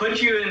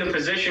put you in the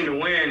position to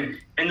win.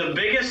 And the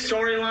biggest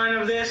storyline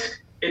of this,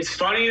 it's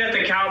funny that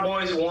the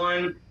Cowboys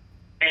won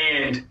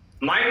and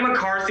Mike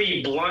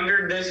McCarthy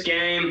blundered this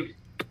game.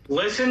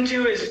 Listen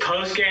to his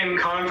post-game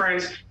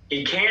conference.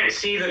 He can't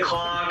see the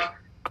clock.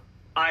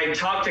 I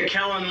talked to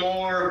Kellen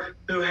Moore,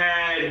 who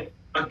had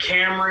a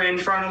camera in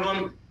front of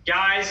him.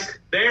 Guys,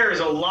 there's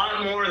a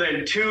lot more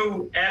than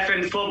two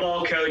effing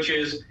football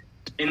coaches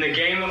in the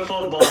game of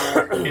football.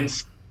 And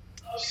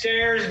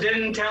upstairs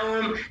didn't tell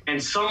him,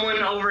 and someone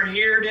over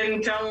here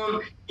didn't tell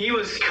him. He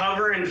was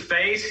covering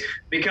face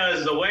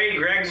because the way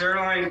Greg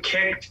Zuerlein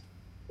kicked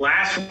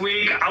last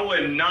week, I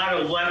would not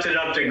have left it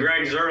up to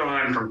Greg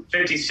Zuerlein from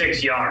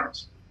 56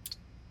 yards.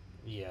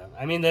 Yeah,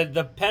 I mean,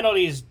 the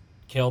penalties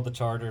killed the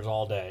Chargers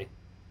all day.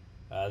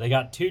 They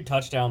got 2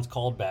 touchdowns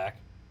called back.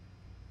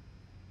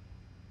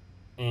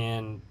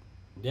 And,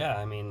 yeah,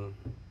 I mean,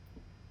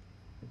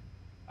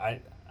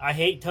 I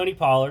hate Tony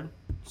Pollard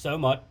so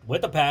much,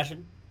 with a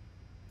passion.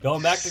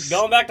 Going back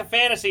to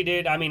fantasy,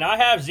 dude. I mean, I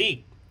have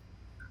Zeke.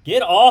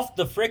 Get off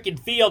the freaking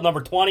field,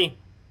 number 20.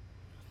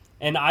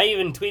 And I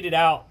even tweeted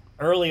out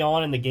early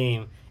on in the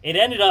game. It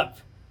ended up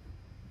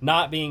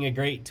not being a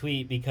great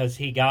tweet because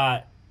he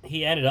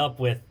ended up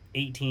with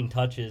 18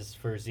 touches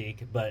for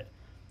Zeke. But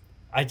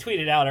I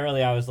tweeted out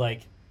early, I was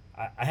like,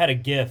 I had a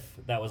GIF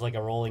that was like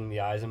a rolling the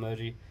eyes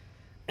emoji.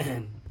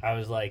 And I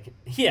was like,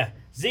 yeah,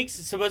 Zeke's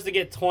supposed to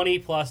get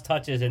 20-plus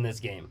touches in this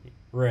game.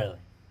 Really?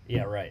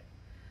 Yeah, right.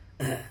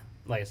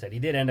 Like I said, he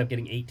did end up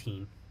getting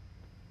 18.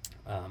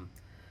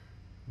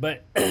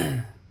 But,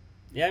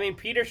 yeah, I mean,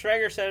 Peter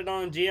Schrager said it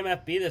on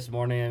GMFB this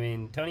morning. I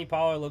mean, Tony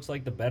Pollard looks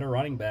like the better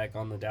running back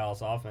on the Dallas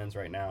offense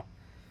right now.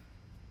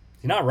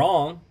 He's not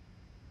wrong.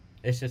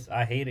 It's just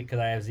I hate it because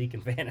I have Zeke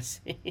in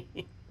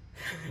fantasy.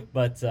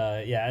 But,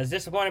 yeah, I was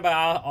disappointed by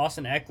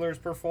Austin Eckler's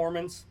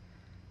performance.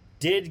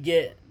 Did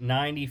get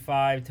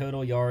 95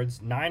 total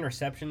yards. 9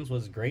 receptions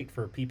was great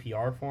for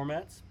PPR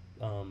formats.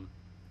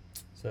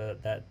 So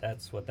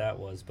that's what that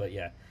was. But,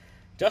 yeah,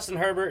 Justin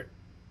Herbert,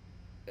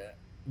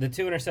 the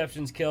 2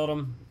 interceptions killed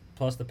him,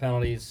 plus the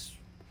penalties.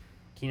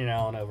 Keenan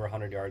Allen over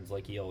 100 yards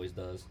like he always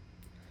does.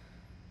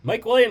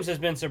 Mike Williams has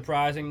been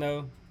surprising,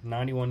 though.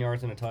 91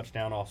 yards and a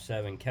touchdown off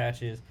 7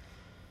 catches.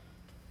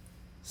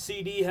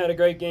 CD had a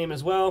great game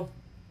as well.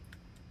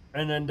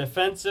 And then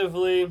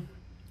defensively,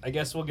 I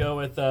guess we'll go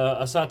with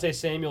Asante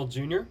Samuel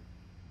Jr.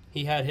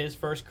 He had his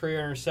first career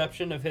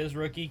interception of his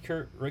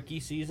rookie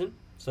season.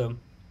 So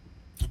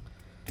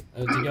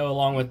to go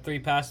along with 3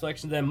 pass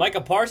selections. Then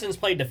Micah Parsons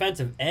played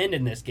defensive end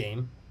in this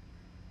game.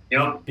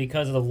 Yep.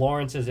 Because of the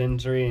Lawrence's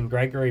injury and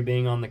Gregory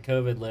being on the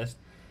COVID list.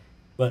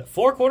 But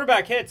 4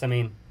 quarterback hits. I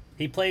mean,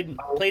 he played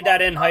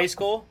that in high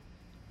school,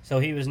 so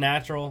he was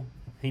natural.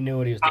 He knew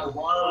what he was doing. I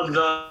love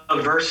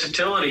the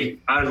versatility.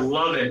 I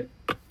love it.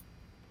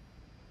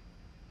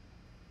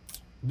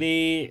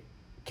 The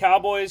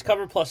Cowboys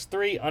cover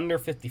 +3 under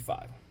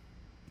 55.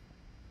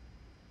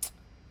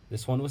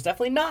 This one was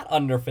definitely not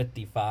under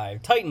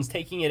 55. Titans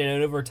taking it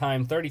in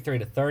overtime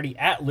 33-30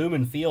 at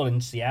Lumen Field in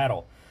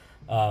Seattle.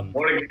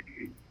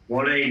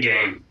 What a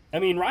game. I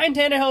mean, Ryan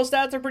Tannehill's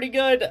stats are pretty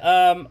good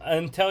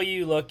until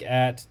you look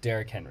at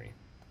Derrick Henry.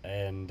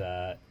 And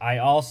I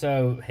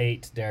also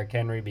hate Derrick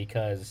Henry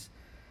because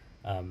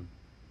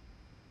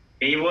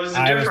he was the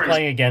I difference. was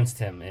playing against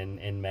him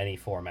in many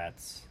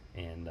formats.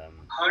 And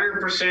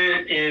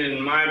 100%,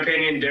 in my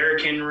opinion,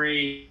 Derrick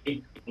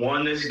Henry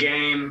won this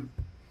game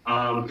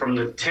from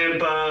the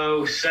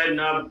tempo, setting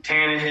up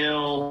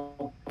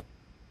Tannehill.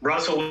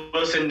 Russell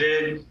Wilson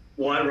did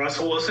what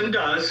Russell Wilson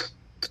does.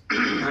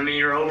 I mean,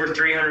 you're over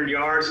 300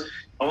 yards.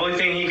 Only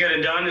thing he could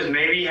have done is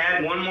maybe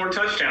had one more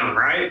touchdown,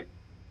 right?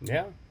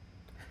 Yeah.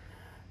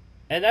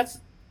 And that's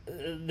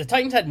the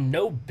Titans had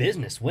no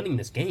business winning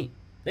this game.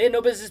 They had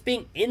no business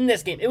being in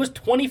this game. It was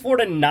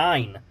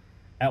 24-9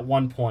 at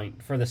one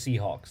point for the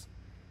Seahawks.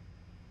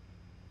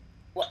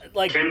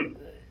 Like,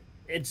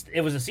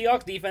 it was the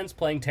Seahawks defense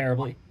playing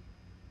terribly.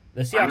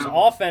 The Seahawks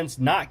offense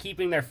not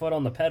keeping their foot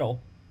on the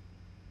pedal,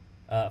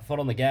 foot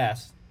on the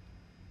gas.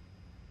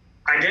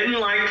 I didn't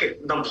like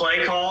the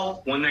play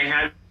call when they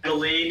had the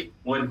lead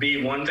would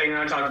be one thing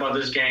I talked about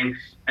this game.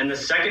 And the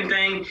second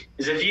thing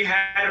is if you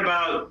had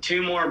about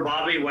 2 more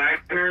Bobby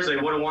Wagners, they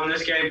would have won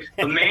this game.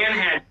 The man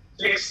had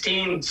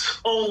 16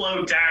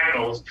 solo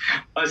tackles,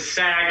 a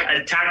sack,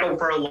 a tackle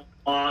for a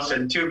loss,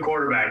 and 2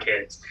 quarterback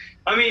hits.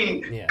 I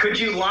mean, Could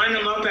you line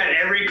them up at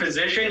every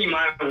position? You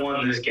might have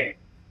won this game.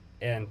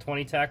 And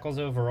 20 tackles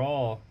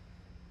overall.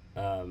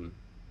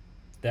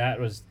 That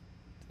was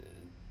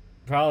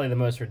probably the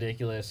most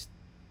ridiculous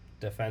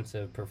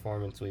defensive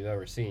performance we've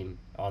ever seen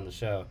on the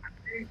show.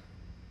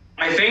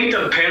 I think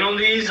the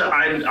penalties,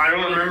 I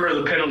don't remember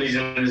the penalties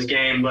in this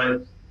game,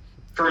 but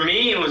for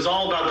me, it was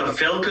all about the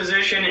field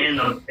position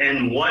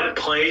and what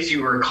plays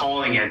you were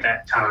calling at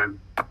that time.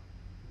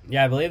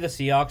 Yeah, I believe the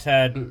Seahawks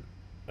had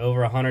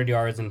over 100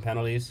 yards in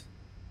penalties.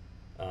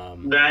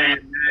 That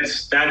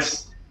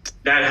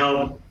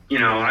helped.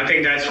 I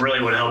think that's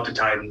really what helped the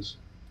Titans.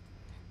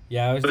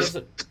 Yeah,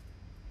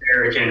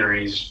 Derrick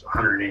Henry's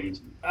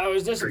 180. I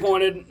was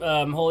disappointed.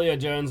 Julio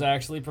Jones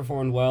actually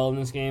performed well in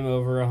this game,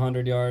 over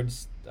 100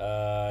 yards.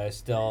 I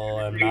still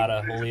am not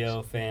a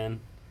Julio fan.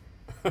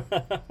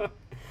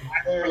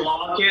 Tyler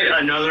Lockett,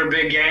 another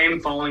big game,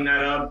 following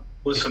that up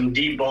with some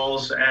deep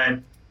balls at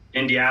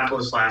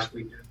Indianapolis last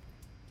weekend.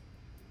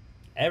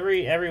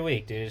 Every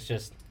week, dude. It's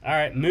just, all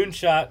right,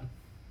 moonshot.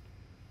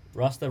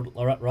 Rust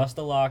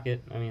the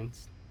Lockett. I mean,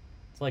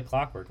 it's like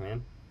clockwork,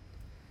 man.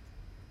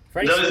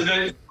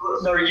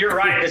 You're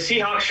right. The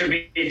Seahawks should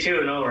be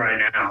 2-0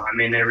 right now. I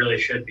mean, they really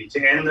should be.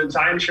 And the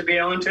Titans should be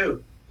 0-2.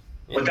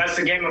 Yeah. But that's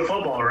the game of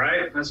football,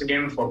 right? That's the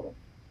game of football.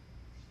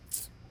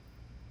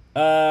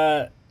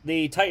 The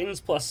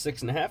Titans plus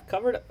 6.5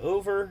 covered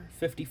over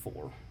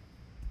 54.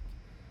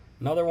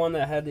 Another one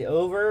that had the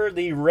over.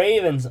 The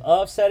Ravens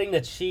upsetting the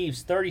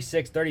Chiefs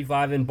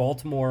 36-35 in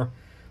Baltimore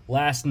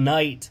last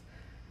night.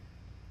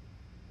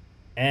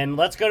 And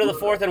let's go to the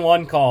 4th and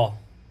 1 call.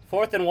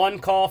 4th and 1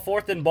 call,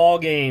 4th and ball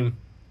game.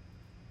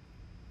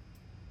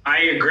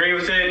 I agree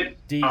with it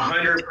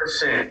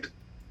 100%.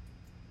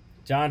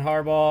 John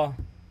Harbaugh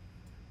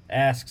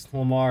asks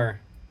Lamar,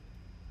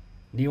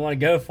 do you want to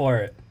go for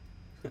it?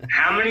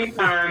 How many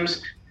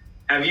times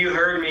have you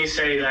heard me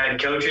say that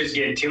coaches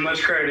get too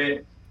much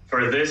credit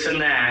for this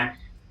and that?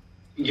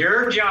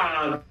 Your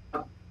job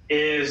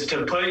is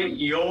to put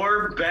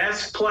your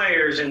best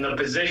players in the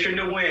position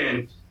to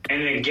win,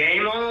 and a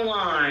game on the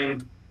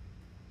line.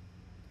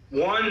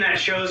 One, that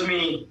shows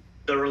me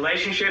the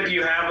relationship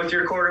you have with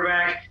your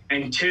quarterback,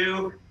 and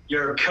 2,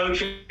 you're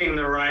coaching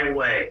the right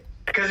way.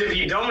 Because if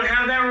you don't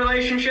have that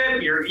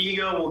relationship, your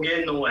ego will get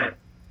in the way.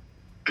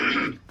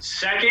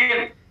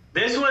 Second,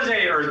 this was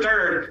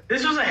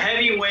a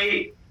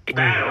heavyweight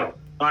battle.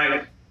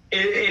 Like,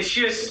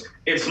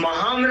 it's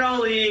Muhammad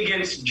Ali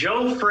against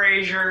Joe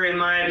Frazier, in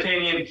my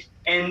opinion,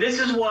 and this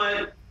is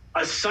what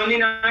a Sunday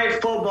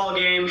night football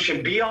game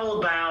should be all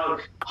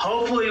about.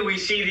 Hopefully we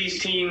see these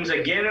teams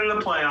again in the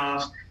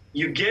playoffs.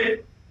 You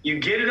get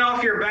it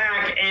off your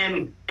back,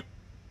 and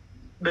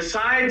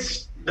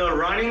besides the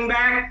running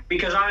back,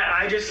 because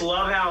I just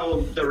love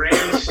how the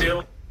Ravens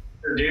still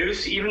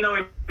produce, even though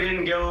it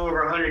didn't go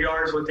over 100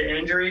 yards with the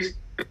injuries.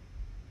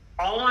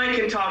 All I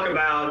can talk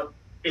about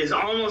is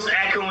almost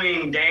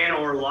echoing Dan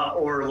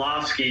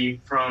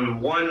Orlovsky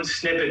from one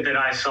snippet that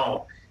I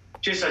saw.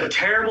 Just a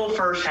terrible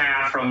first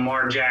half from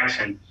Lamar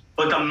Jackson.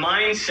 But the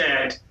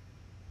mindset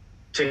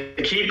to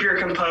keep your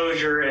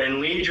composure and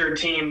lead your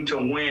team to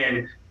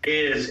win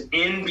is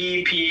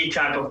MVP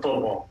type of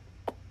football.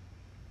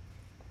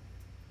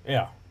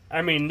 Yeah.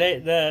 I mean,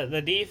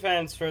 the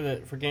defense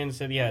for Kansas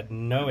City had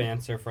no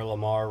answer for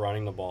Lamar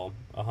running the ball.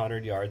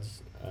 100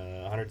 yards,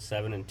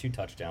 107, and 2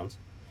 touchdowns.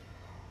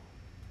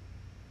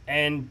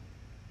 And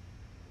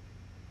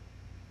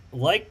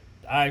like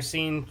I've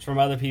seen from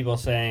other people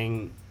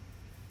saying,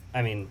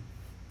 I mean,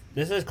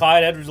 this is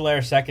Clyde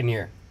Edwards-Helaire's second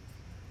year.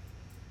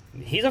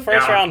 He's a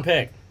first-round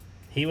pick.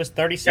 He was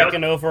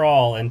 32nd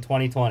overall in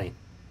 2020.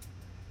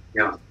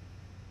 Yeah.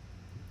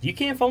 You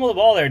can't fumble the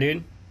ball there,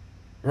 dude.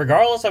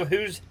 Regardless of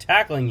who's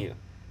tackling you.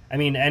 I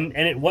mean, I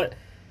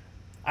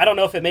don't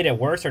know if it made it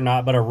worse or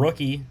not, but a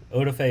rookie,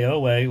 Odafe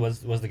Owe,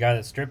 was the guy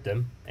that stripped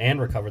him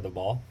and recovered the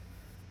ball.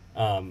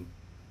 But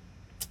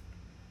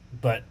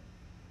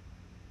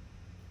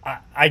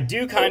I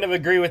do kind of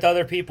agree with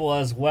other people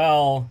as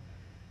well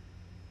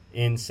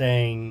in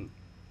saying,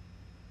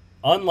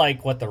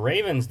 unlike what the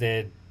Ravens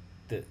did,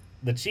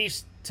 the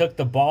Chiefs took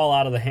the ball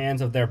out of the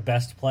hands of their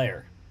best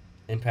player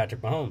in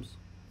Patrick Mahomes.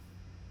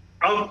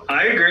 Oh,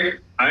 I agree.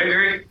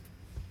 I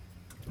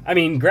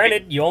mean,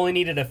 granted, you only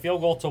needed a field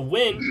goal to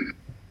win,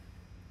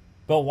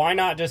 but why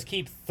not just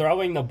keep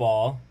throwing the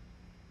ball?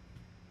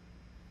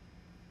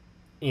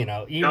 You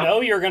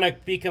know you're going to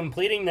be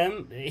completing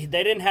them. They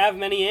didn't have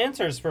many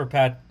answers for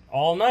Pat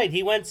all night.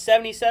 He went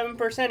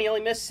 77%. He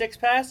only missed 6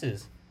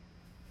 passes.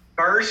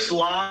 First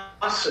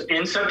loss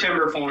in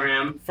September for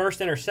him.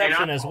 First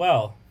interception as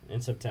well in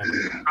September.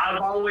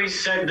 I've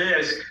always said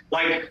this,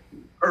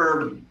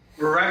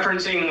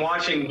 referencing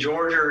watching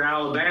Georgia or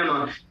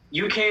Alabama,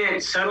 you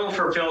can't settle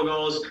for field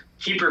goals.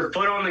 keep your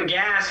foot on the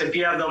gas if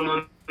you have the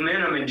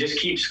momentum and just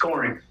keep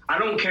scoring. I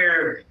don't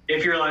care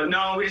if you're like,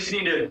 no, we just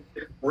need to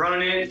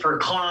run it for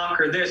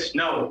clock or this.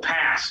 No,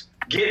 pass.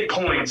 Get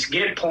points.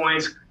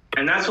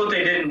 And that's what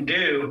they didn't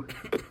do.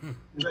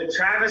 The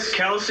Travis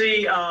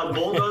Kelce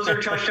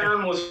bulldozer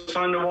touchdown was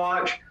fun to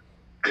watch.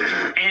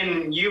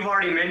 And you've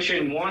already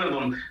mentioned one of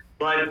them,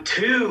 but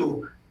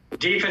two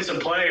defensive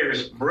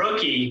players,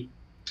 rookie,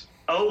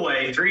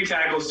 Oweh, 3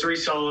 tackles, 3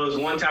 solos,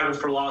 1 tackle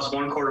for loss,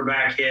 1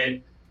 quarterback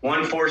hit,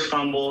 1 forced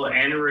fumble,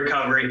 and a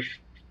recovery.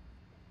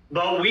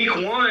 But week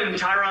 1,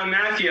 Tyrann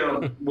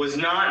Mathieu was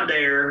not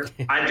there.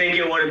 I think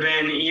it would have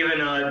been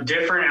even a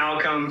different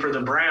outcome for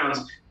the Browns.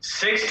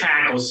 6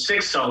 tackles,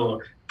 6 solo,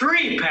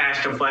 3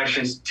 pass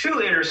deflections, 2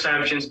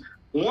 interceptions,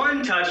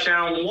 1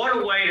 touchdown. What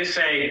a way to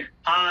say,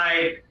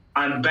 hi,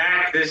 I'm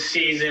back this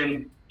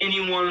season.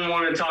 Anyone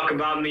want to talk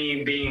about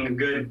me being a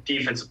good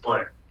defensive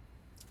player?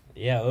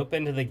 Yeah,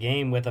 opened the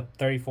game with a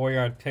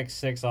 34-yard pick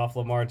six off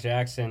Lamar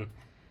Jackson.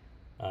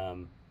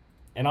 And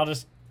I'll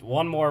just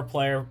one more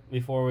player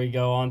before we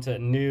go on to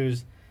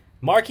news.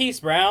 Marquise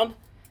Brown.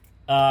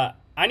 I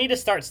need to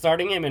start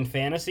starting him in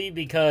fantasy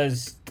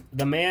because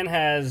the man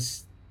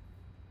has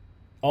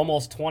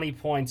almost 20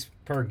 points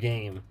per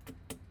game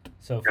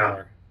so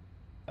far.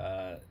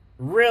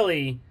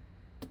 Really,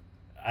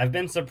 I've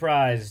been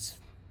surprised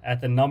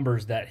at the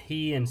numbers that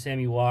he and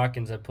Sammy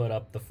Watkins have put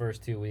up the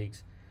first 2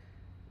 weeks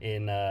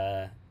in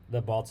the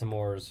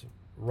Baltimore's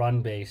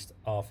run-based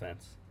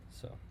offense.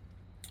 So,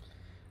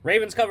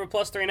 Ravens cover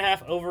plus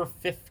 3.5 over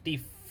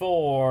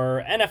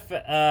 54.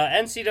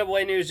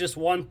 NCAA news, just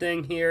one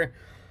thing here.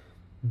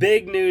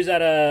 Big news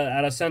out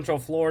of Central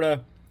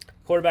Florida.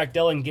 Quarterback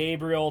Dillon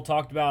Gabriel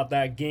talked about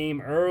that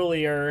game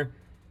earlier,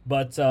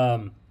 but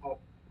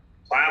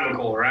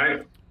clavicle,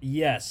 right?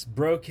 Yes,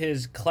 broke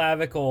his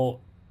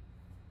clavicle,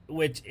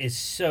 which is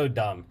so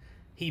dumb.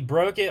 He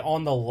broke it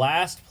on the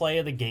last play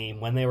of the game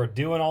when they were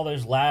doing all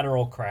this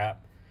lateral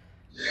crap.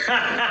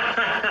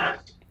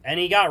 And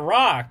he got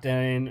rocked.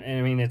 And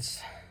I mean,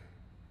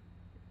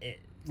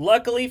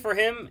 luckily for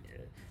him,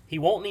 he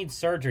won't need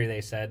surgery,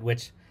 they said,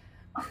 which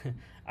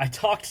I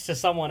talked to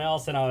someone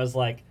else and I was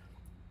like,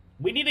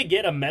 we need to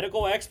get a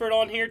medical expert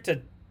on here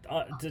to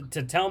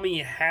tell me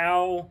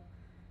how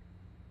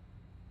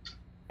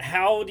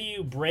do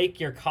you break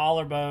your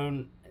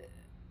collarbone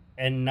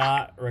and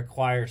not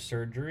require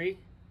surgery?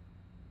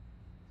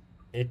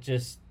 It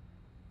just,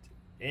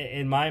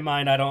 in my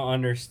mind, I don't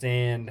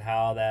understand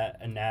how that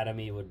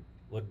anatomy would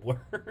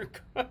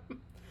work.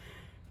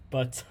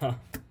 But,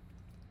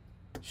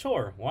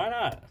 sure, why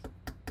not?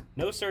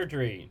 No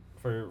surgery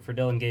for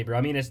Dillon Gabriel.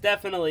 I mean, it's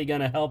definitely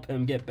going to help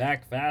him get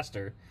back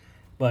faster.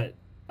 But,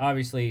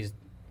 obviously, he's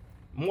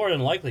more than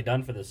likely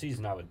done for the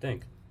season, I would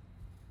think.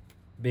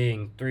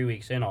 Being 3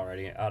 weeks in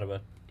already out of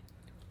a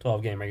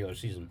 12-game regular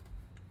season.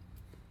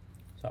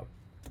 So.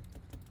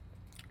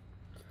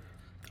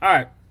 All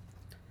right.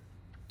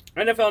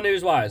 NFL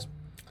news-wise,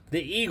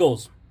 the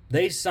Eagles,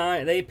 they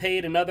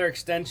paid another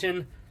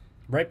extension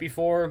right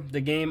before the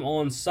game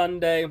on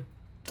Sunday.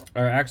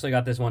 Or actually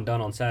got this one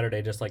done on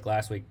Saturday, just like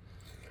last week.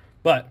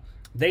 But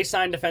they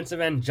signed defensive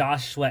end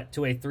Josh Sweat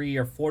to a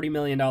 3-year, $40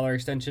 million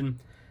extension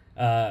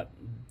that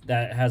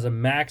has a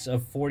max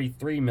of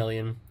 $43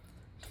 million,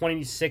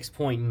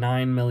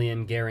 $26.9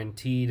 million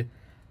guaranteed.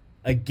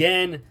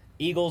 Again,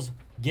 Eagles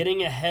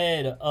getting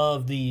ahead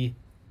of the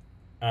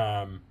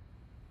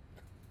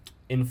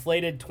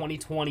inflated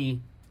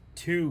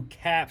 2022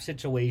 cap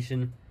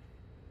situation,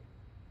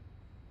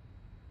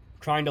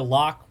 trying to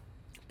lock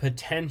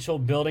potential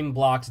building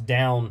blocks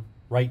down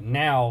right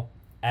now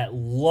at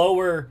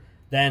lower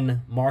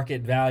than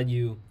market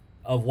value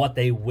of what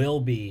they will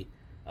be,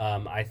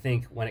 I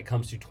think, when it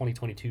comes to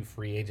 2022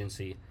 free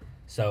agency.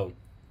 So,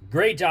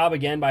 great job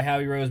again by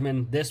Howie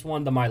Roseman. This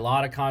one, the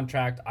Mailata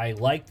contract, I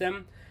like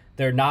them.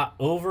 They're not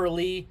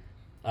overly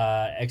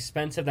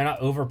expensive. They're not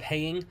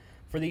overpaying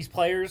for these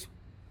players.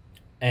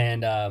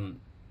 And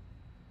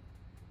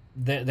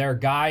they're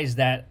guys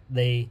that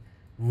they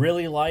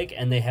really like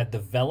and they have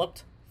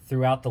developed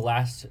throughout the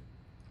last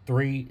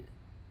 2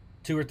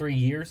 or 3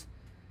 years.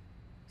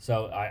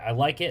 So I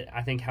like it.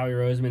 I think Howie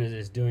Roseman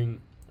is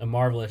doing a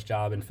marvelous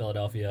job in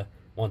Philadelphia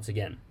once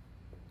again.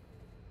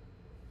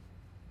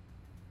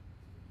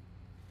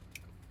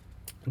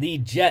 The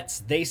Jets,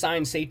 they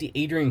signed safety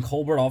Adrian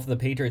Colbert off of the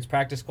Patriots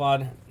practice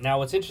squad. Now,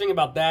 what's interesting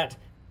about that,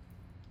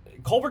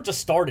 Colbert just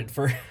started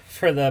for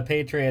the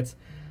Patriots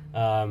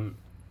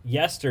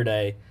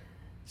yesterday.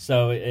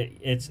 So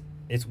it's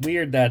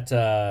weird that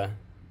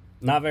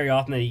not very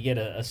often that you get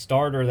a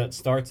starter that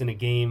starts in a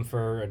game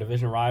for a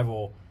division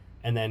rival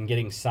and then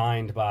getting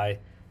signed by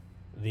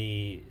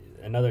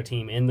another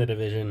team in the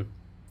division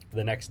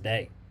the next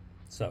day.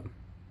 So,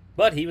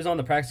 but he was on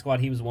the practice squad.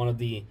 He was one of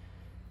the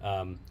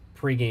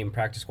pregame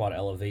practice squad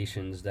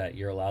elevations that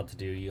you're allowed to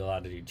do. You're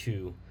allowed to do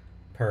 2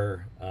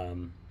 per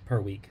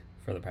week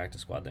for the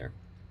practice squad there.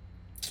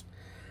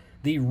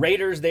 The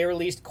Raiders, they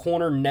released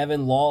corner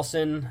Nevin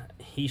Lawson.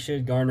 He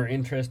should garner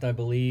interest, I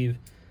believe,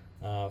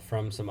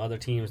 from some other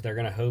teams. They're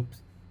going to hope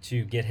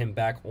to get him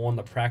back on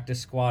the practice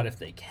squad if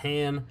they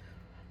can.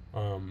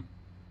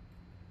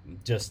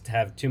 Just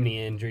have too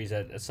many injuries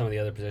at some of the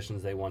other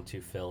positions they want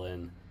to fill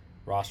in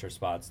roster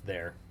spots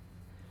there.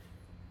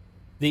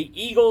 The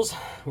Eagles,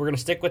 we're going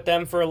to stick with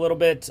them for a little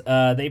bit.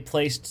 They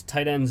placed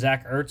tight end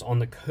Zach Ertz on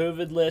the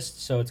COVID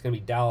list, so it's going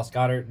to be Dallas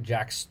Goedert,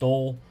 Jack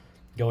Stoll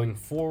going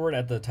forward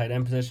at the tight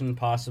end position,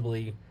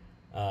 possibly.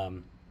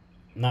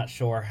 Not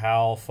sure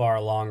how far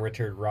along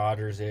Richard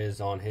Rodgers is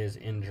on his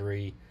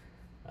injury.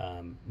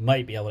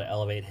 Might be able to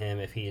elevate him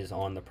if he is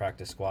on the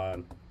practice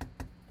squad.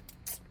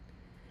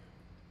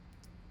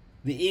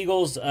 The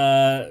Eagles'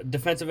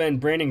 defensive end,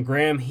 Brandon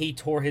Graham, he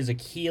tore his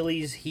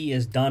Achilles. He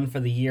is done for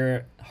the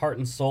year, heart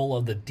and soul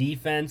of the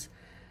defense.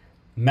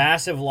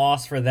 Massive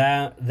loss for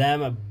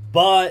them,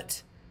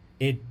 but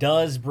it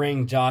does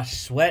bring Josh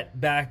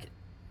Sweat back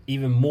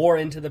even more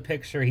into the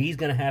picture. He's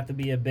going to have to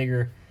be a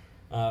bigger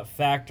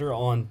factor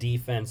on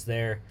defense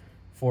there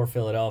for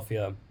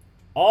Philadelphia.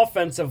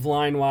 Offensive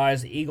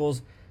line-wise, the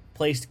Eagles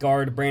placed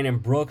guard Brandon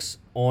Brooks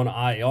on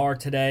IR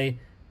today.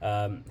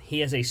 He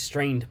has a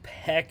strained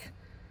pec.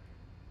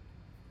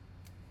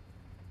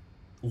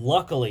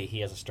 Luckily, he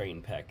has a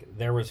strained pec.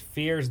 There was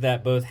fears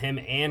that both him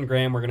and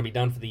Graham were going to be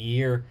done for the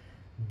year,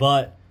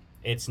 but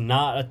it's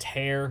not a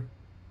tear,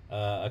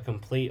 a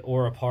complete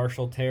or a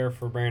partial tear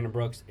for Brandon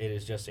Brooks. It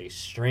is just a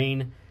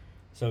strain.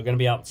 So going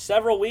to be out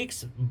several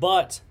weeks,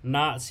 but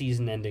not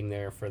season-ending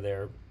there for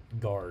their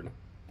guard.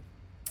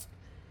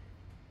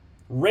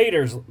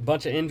 Raiders, a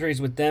bunch of injuries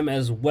with them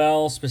as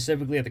well,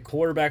 specifically at the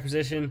quarterback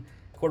position.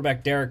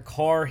 Quarterback Derek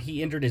Carr,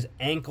 he injured his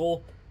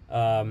ankle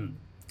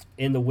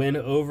in the win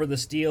over the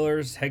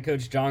Steelers. Head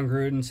coach John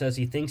Gruden says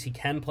he thinks he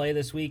can play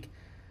this week.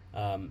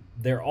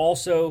 They're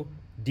also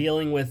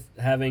dealing with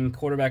having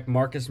quarterback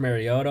Marcus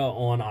Mariota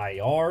on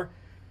IR.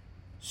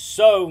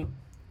 So,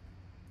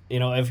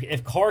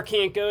 if Carr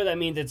can't go, that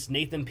means it's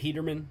Nathan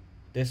Peterman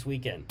this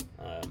weekend.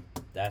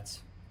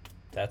 That's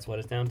what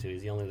it's down to.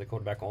 He's the only other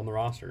quarterback on the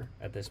roster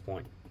at this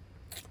point.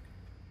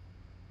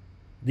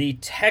 The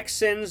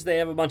Texans, they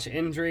have a bunch of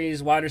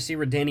injuries. Wide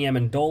receiver Danny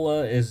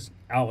Amendola is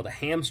out with a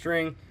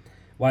hamstring.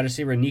 Wide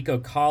receiver Nico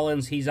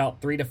Collins, he's out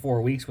 3 to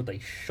 4 weeks with a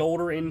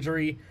shoulder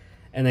injury.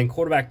 And then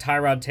quarterback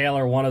Tyrod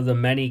Taylor, one of the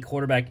many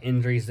quarterback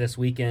injuries this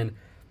weekend.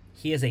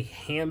 He has a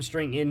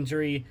hamstring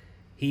injury.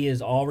 He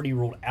is already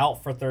ruled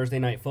out for Thursday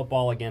Night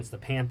Football against the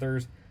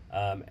Panthers.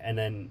 And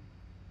then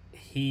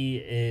he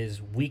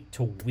is week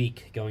to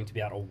week going to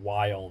be out a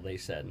while, they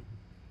said.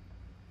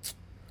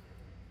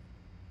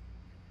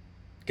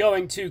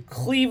 Going to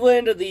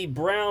Cleveland, the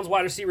Browns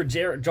wide receiver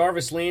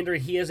Jarvis Landry,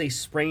 he has a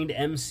sprained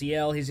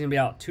MCL. He's going to be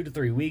out 2 to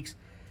 3 weeks.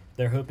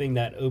 They're hoping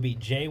that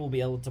OBJ will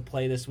be able to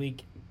play this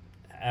week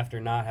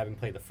after not having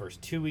played the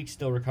first 2 weeks,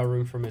 still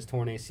recovering from his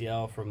torn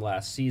ACL from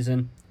last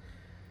season.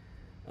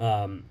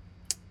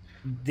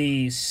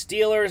 The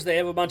Steelers, they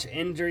have a bunch of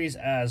injuries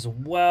as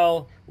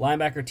well.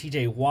 Linebacker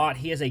TJ Watt,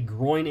 he has a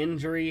groin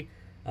injury.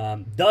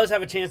 Does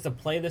have a chance to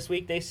play this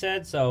week, they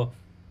said. So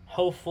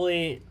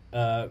hopefully,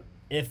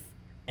 if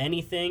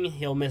anything,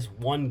 he'll miss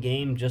one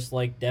game just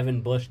like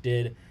Devin Bush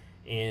did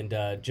and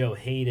Joe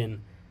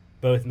Hayden,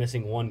 both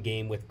missing one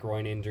game with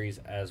groin injuries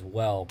as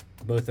well.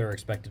 Both are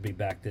expected to be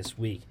back this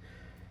week.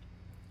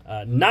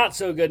 Not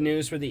so good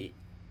news for the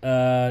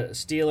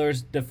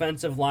Steelers.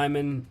 Defensive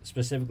lineman,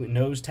 specifically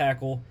nose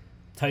tackle,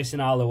 Tyson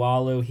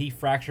Alualu, he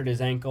fractured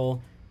his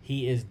ankle.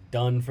 He is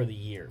done for the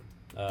year,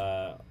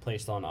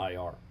 placed on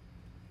IR.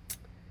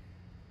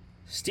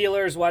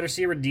 Steelers wide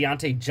receiver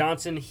Deontay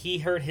Johnson, he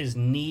hurt his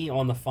knee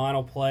on the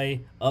final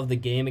play of the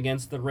game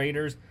against the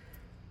Raiders.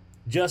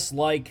 Just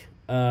like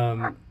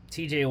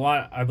TJ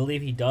Watt, I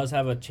believe he does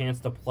have a chance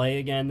to play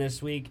again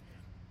this week.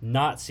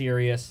 Not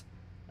serious,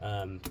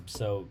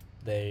 so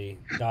they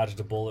dodged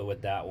a bullet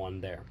with that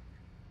one there.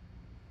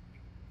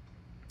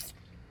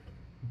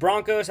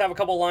 Broncos have a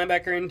couple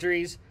linebacker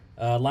injuries.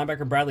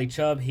 Linebacker Bradley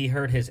Chubb, he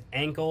hurt his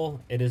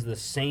ankle. It is the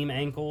same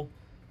ankle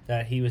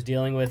that he was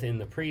dealing with in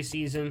the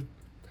preseason.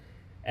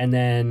 And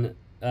then,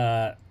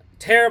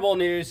 terrible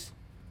news,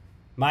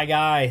 my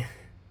guy,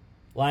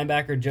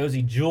 linebacker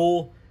Josie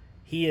Jewell,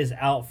 he is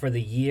out for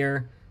the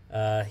year.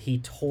 He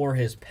tore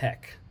his pec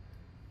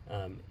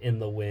in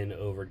the win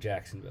over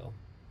Jacksonville.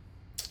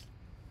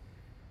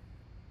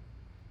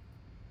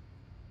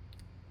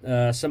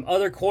 Some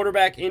other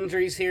quarterback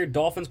injuries here.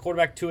 Dolphins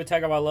quarterback Tua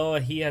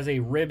Tagovailoa, he has a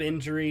rib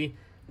injury.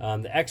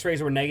 The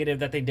x-rays were negative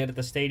that they did at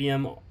the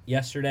stadium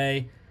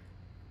yesterday.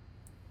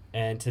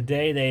 And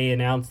today they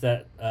announced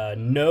that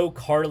no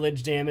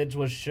cartilage damage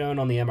was shown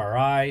on the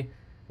MRI,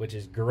 which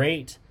is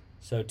great.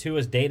 So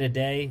Tua's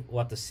day-to-day.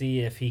 We'll have to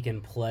see if he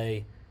can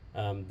play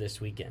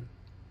this weekend.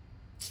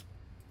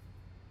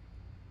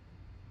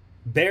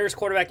 Bears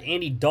quarterback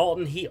Andy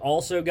Dalton, he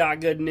also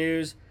got good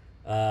news.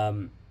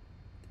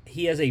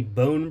 He has a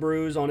bone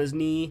bruise on his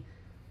knee.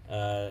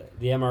 The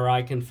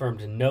MRI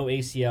confirmed no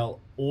ACL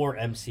or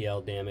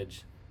MCL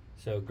damage.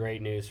 So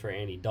great news for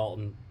Andy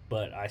Dalton.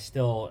 But I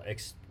still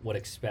would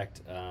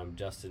expect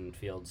Justin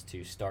Fields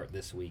to start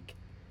this week.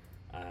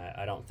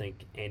 I don't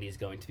think Andy's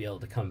going to be able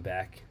to come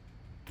back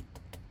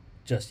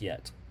just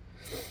yet.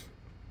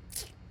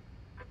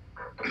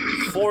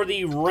 For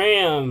the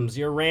Rams,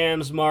 your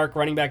Rams, Mark,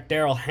 running back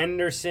Darrell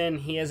Henderson,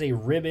 he has a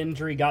rib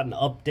injury. Got an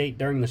update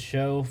during the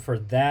show for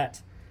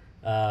that.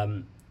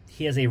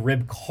 He has a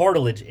rib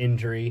cartilage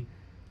injury.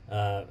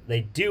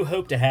 They do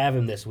hope to have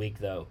him this week,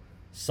 though,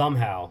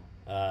 somehow.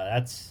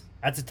 That's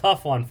a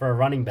tough one for a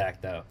running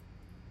back, though.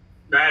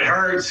 That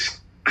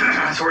hurts.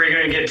 That's where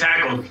you're going to get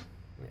tackled.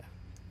 Yeah.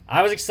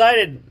 I was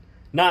excited,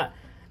 not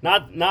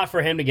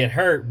for him to get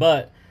hurt,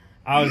 but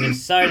I was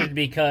excited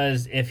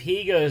because if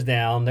he goes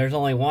down, there's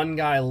only one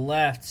guy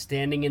left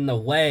standing in the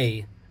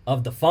way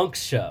of the Funk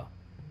show.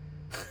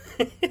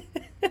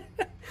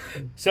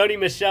 Sony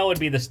Michel would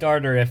be the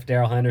starter if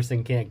Darrell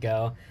Henderson can't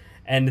go.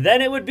 And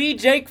then it would be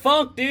Jake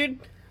Funk, dude.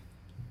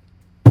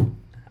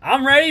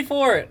 I'm ready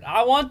for it.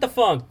 I want the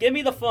Funk. Give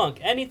me the Funk.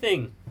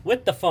 Anything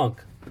with the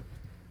Funk.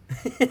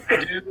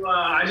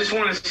 I just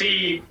want to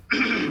see,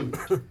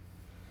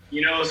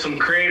 some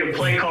creative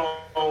play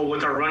call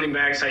with our running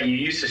backs that you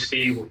used to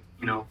see,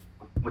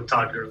 with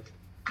Todd Gurley.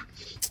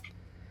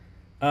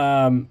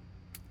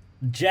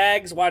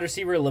 Jags wide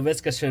receiver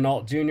Laviska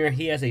Shenault Jr.,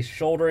 he has a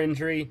shoulder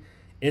injury,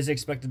 is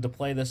expected to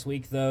play this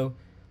week, though.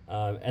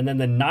 And then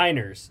the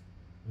Niners,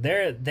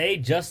 they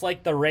just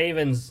like the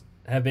Ravens,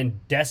 have been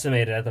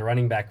decimated at the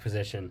running back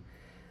position.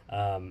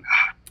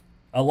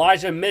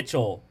 Elijah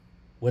Mitchell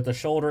with a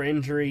shoulder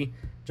injury.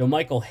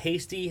 JaMycal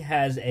Hasty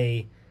has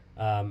a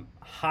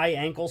high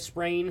ankle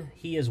sprain.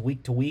 He is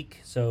week to week,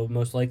 so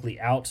most likely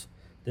out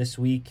this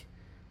week.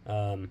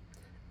 And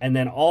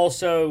then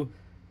also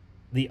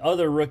the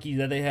other rookie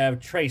that they have,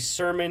 Trey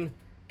Sermon,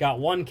 got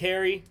one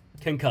carry,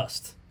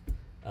 concussed.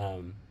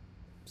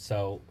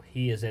 So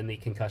he is in the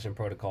concussion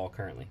protocol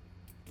currently.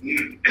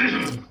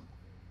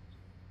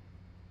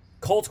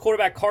 Colts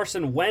quarterback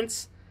Carson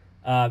Wentz.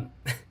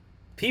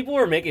 People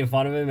were making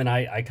fun of him, and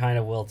I kind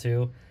of will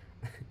too.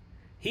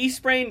 He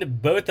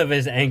sprained both of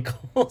his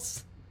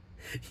ankles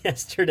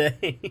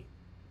yesterday.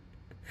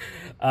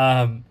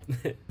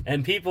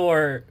 And people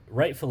are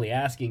rightfully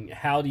asking,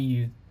 how do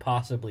you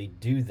possibly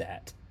do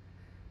that?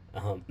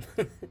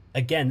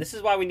 Again, this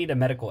is why we need a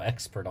medical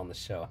expert on the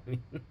show. I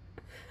mean,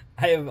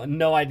 I have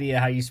no idea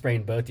how you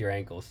sprain both your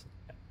ankles.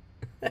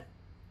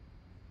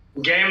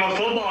 Game of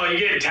football, you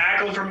get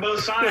tackled from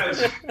both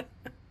sides.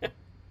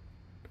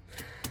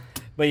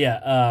 But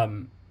yeah,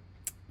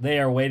 they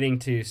are waiting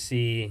to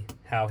see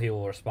how he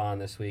will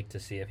respond this week to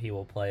see if he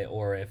will play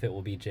or if it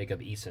will be Jacob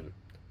Eason,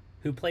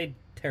 who played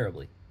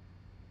terribly.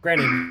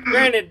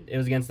 Granted, it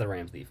was against the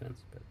Rams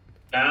defense. But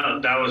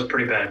that was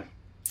pretty bad.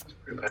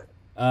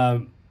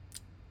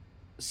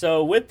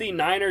 So with the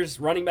Niners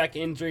running back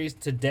injuries,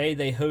 today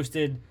they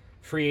hosted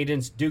free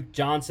agents Duke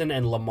Johnson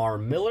and Lamar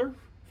Miller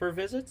for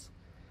visits.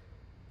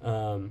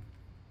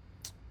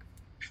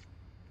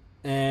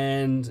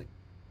 And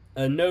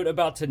a note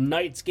about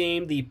tonight's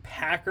game, the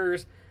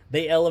Packers,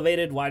 they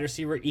elevated wide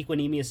receiver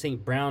Equanimeous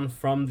St. Brown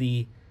from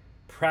the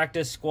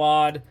practice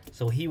squad,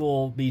 so he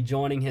will be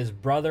joining his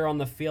brother on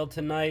the field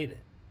tonight.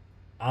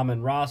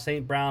 Amon-Ra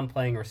St. Brown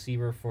playing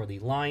receiver for the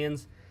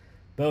Lions.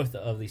 Both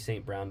of the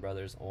St. Brown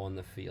brothers on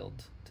the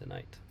field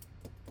tonight.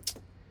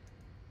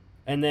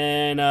 And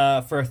then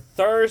for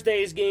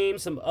Thursday's game,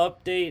 some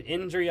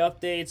injury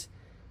updates.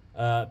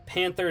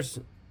 Panthers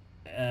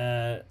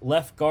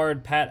left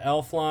guard Pat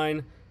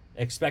Elflein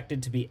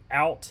expected to be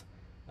out,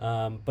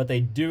 but they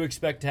do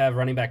expect to have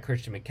running back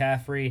Christian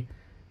McCaffrey.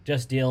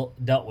 Just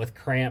dealt with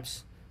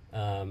cramps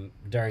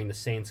during the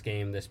Saints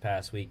game this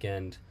past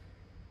weekend,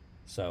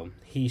 so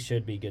he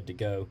should be good to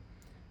go.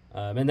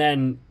 And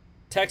then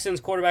Texans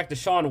quarterback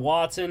Deshaun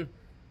Watson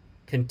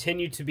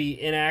continued to be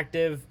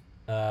inactive,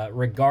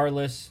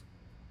 regardless,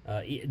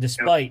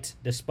 despite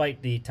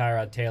the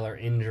Tyrod Taylor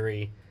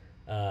injury,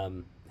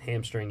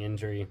 hamstring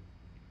injury.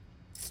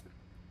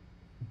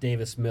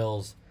 Davis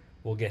Mills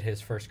will get his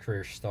first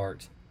career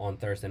start on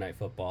Thursday Night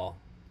Football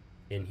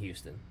in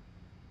Houston.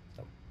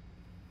 So.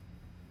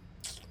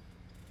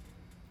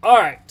 All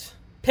right,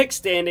 pick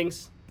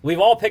standings. We've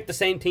all picked the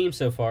same team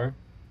so far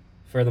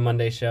for the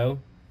Monday show.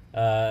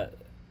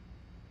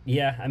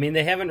 Yeah, I mean,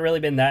 they haven't really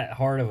been that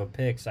hard of a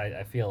picks,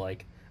 I feel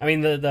like. I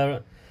mean,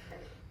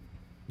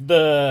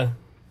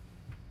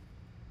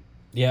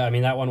 yeah, I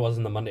mean, that one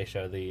wasn't the Monday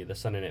show, the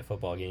Sunday Night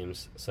Football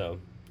games. So,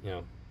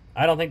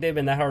 I don't think they've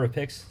been that hard of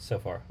picks so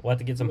far. We'll have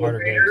to get some harder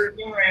games.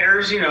 The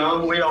Raiders,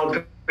 we all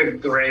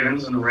picked the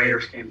Ravens, and the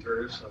Raiders came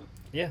through. So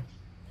yeah,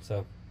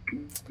 so.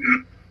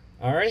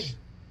 All right.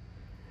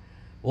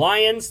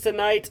 Lions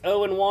tonight,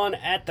 0-1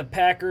 at the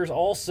Packers,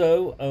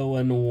 also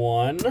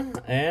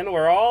 0-1. And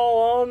we're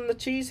all on the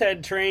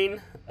Cheesehead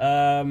train.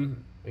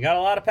 We got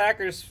a lot of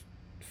Packers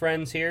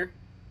friends here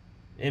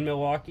in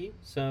Milwaukee.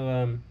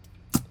 So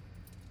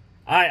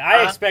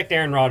I expect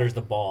Aaron Rodgers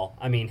the ball.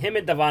 I mean, him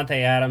and Davante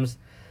Adams,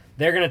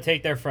 they're going to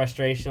take their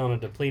frustration on a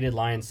depleted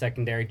Lions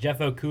secondary. Jeff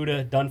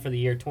Okudah, done for the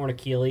year, torn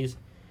Achilles.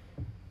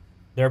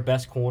 Their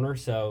best corner,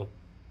 so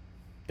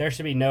there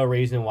should be no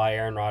reason why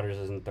Aaron Rodgers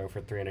doesn't throw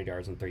for 300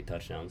 yards and 3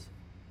 touchdowns.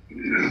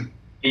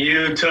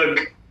 You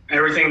took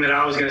everything that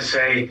I was going to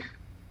say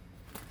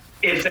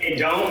if they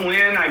don't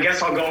win, I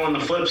guess I'll go on the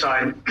flip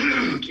side.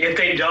 If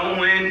they don't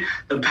win,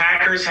 the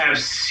Packers have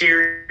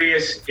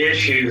serious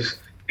issues,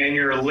 and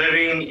you're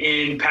living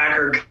in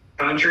Packer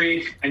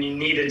country, and you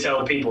need to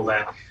tell people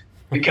that.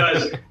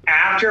 Because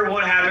after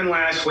what happened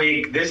last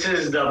week, this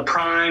is the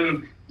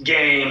prime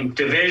game.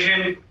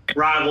 Division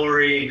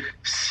rivalry,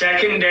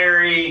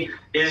 secondary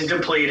is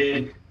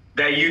depleted,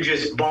 that you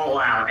just ball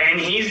out. And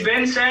he's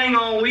been saying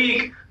all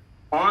week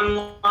on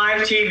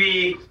live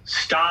TV,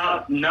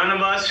 stop, none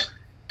of us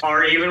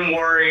are even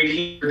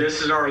worried.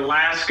 This is our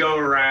last go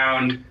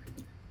around.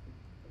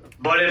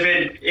 But if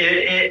it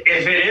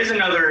is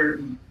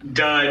another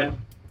dud,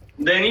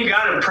 then you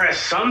got to press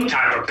some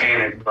type of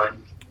panic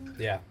button.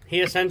 Yeah,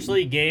 he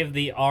essentially gave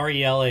the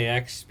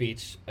RELAX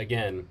speech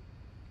again,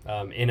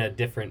 in a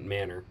different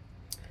manner,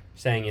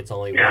 saying it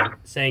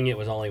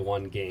was only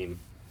one game,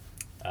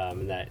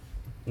 and that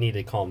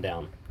needed to calm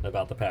down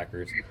about the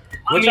Packers,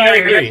 which I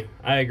agree.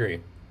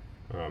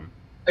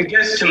 I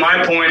guess to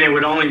my point, it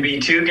would only be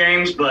 2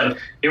 games, but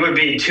it would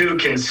be 2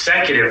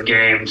 consecutive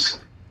games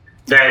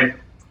that,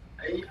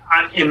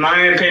 in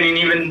my opinion,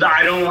 even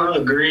I don't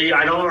agree.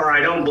 I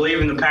don't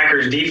believe in the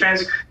Packers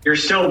defense. You're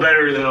still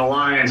better than the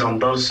Lions on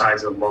both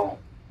sides of the ball.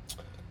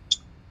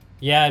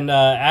 Yeah, and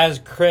as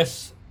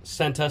Chris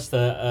sent us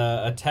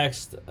a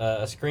text,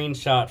 a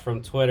screenshot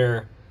from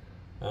Twitter,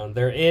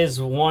 there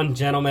is one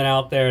gentleman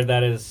out there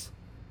that is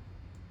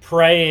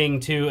praying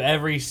to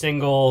every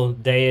single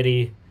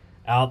deity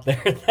out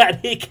there that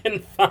he can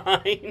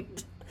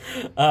find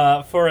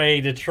for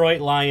a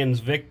Detroit Lions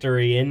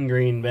victory in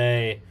Green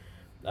Bay,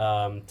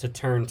 to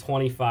turn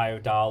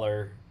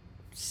 $25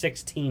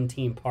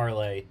 16-team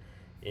parlay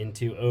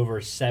into over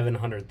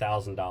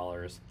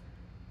 $700,000.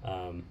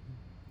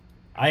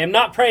 I am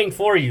not praying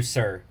for you,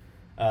 sir,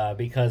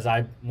 because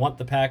I want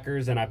the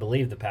Packers and I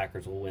believe the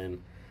Packers will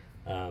win,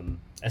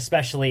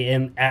 especially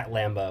at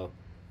Lambeau.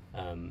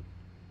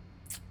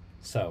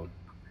 So,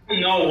 you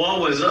know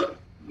what was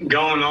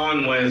going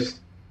on with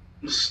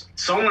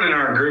someone in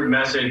our group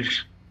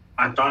message?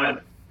 I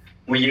thought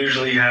we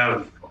usually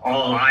have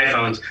all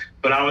iPhones,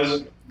 but I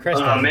was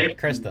making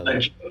a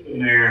joke in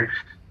there.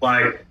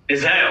 Like,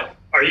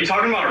 are you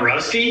talking about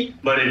Rusty?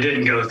 But it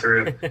didn't go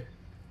through.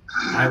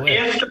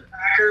 If the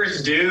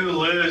Packers do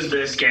lose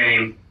this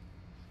game,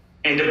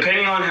 and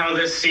depending on how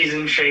this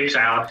season shapes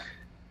out,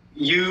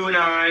 you and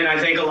I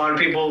think a lot of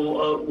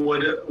people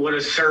would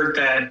assert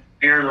that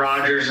Aaron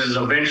Rodgers is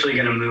eventually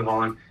going to move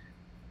on.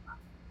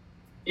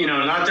 You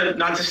know,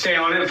 not to stay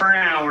on it for an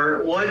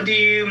hour. What do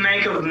you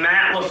make of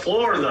Matt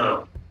LaFleur,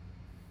 though?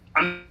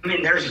 I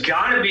mean, there's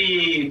got to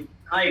be,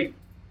 like,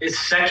 his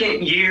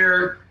second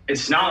year.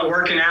 It's not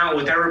working out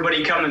with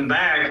everybody coming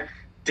back.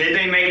 Did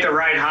they make the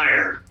right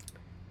hire?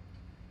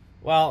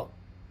 Well,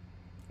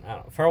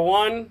 for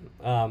one,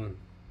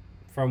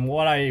 from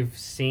what I've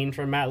seen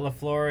from Matt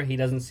LaFleur, he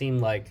doesn't seem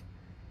like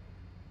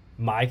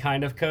my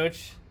kind of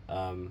coach.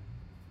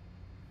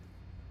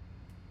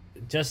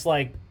 Just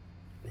like,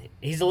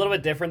 he's a little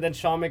bit different than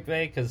Sean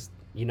McVay, because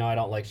I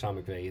don't like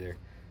Sean McVay either.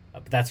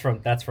 But that's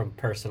from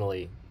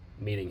personally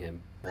meeting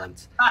him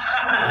once.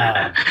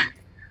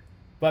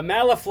 But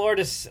Matt LaFleur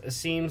just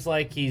seems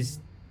like he's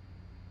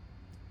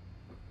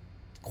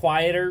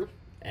quieter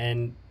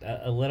and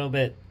a little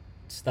bit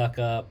stuck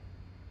up.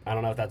 I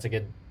don't know if that's a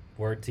good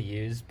word to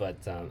use, but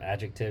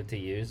adjective to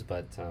use,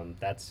 but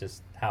that's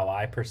just how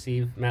I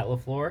perceive Matt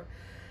LaFleur.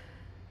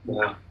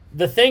 Yeah.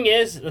 The thing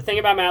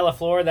about Matt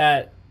LaFleur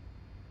that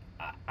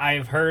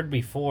I've heard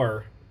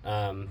before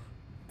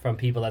from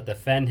people that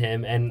defend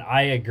him, and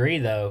I agree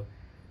though,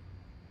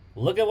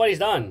 look at what he's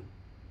done.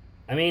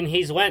 I mean,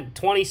 he's went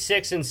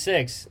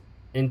 26-6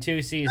 in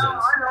 2 seasons. No,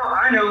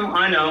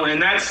 I know,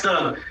 and that's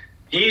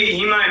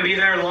he might be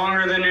there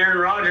longer than Aaron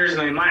Rodgers, and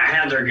they might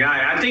have their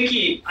guy. I think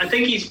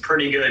he's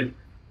pretty good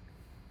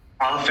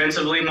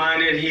offensively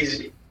minded.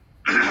 He's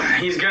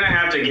gonna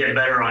have to get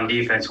better on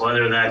defense,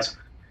 whether that's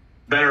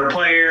better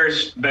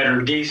players,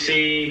 better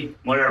DC,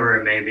 whatever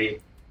it may be.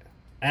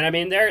 And I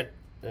mean,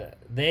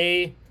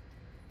 they've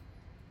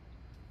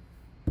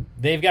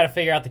got to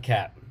figure out the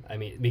cap. I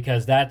mean,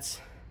 because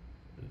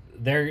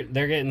they're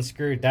getting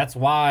screwed. That's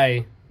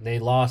why they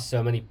lost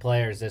so many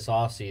players this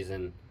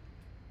offseason,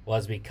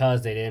 was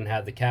because they didn't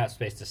have the cap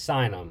space to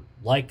sign them,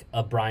 like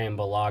a Brian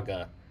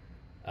Bulaga.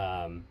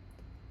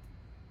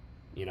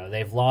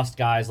 They've lost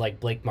guys like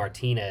Blake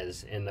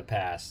Martinez in the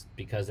past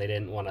because they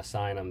didn't want to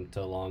sign them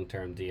to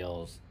long-term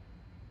deals.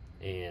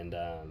 And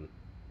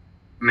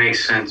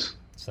makes sense.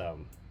 So,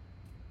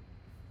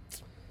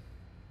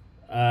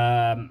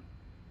 Packers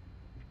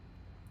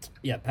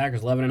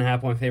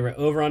 11.5-point favorite.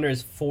 Over/under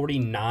is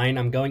 49.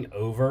 I'm going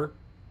over.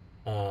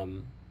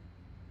 Do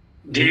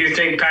you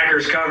think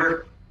Packers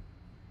cover?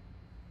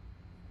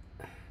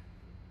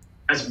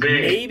 That's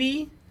big.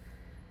 Maybe.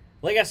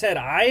 Like I said,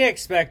 I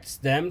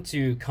expect them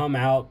to come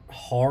out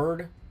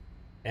hard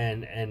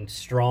and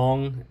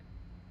strong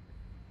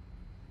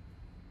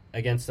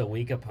against a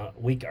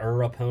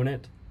weaker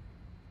opponent.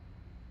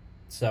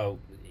 So,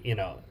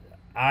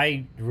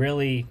 I've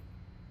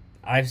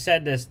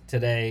said this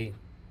today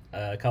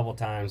a couple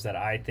times that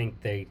I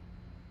think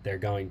they're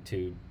going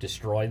to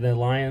destroy the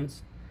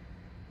Lions.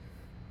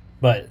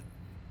 But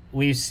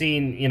we've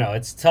seen,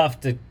 it's tough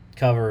to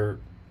cover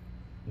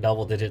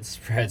double-digit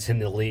spreads in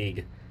the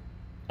league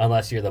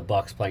unless you're the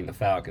Bucs playing the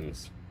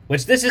Falcons.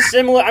 Which this is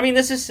similar. I mean,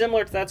 this is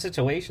similar to that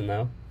situation,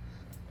 though.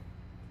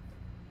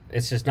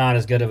 It's just not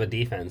as good of a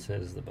defense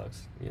as the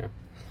Bucs.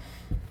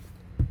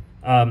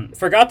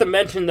 Forgot to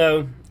mention,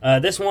 though,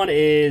 this one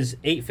is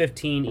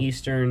 8:15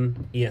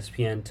 Eastern,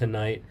 ESPN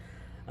tonight.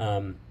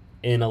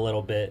 In a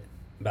little bit,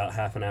 about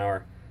half an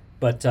hour.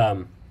 But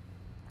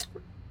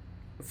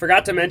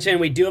forgot to mention,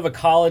 we do have a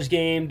college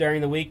game during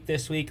the week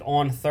this week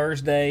on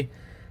Thursday.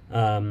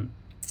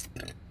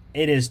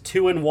 It is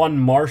 2-1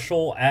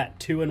 Marshall at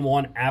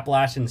 2-1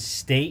 Appalachian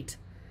State.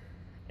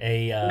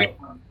 A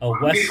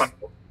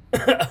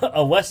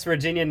West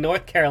Virginia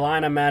North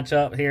Carolina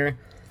matchup here.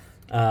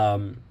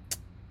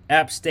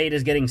 App State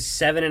is getting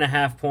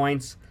 7.5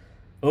 points.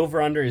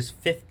 Over under is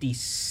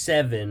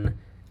 57,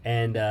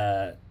 and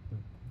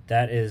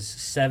that is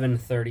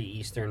 7:30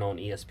 Eastern on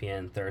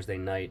ESPN Thursday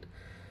night.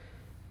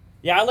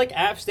 Yeah, I like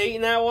App State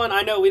in that one.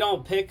 I know we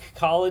don't pick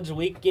college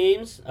week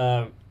games.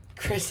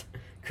 Chris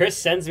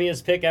sends me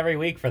his pick every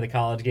week for the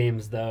college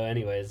games, though.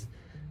 Anyways,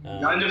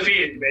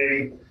 undefeated,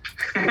 baby.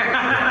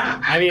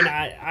 I mean,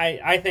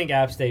 I think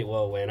App State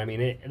will win. I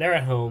mean, they're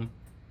at home.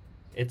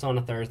 It's on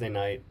a Thursday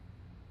night.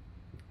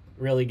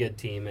 Really good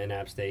team in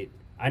App State.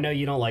 I know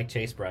you don't like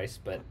Chase Bryce,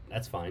 but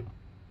that's fine.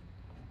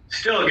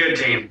 Still a good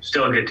team.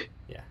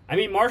 Yeah, I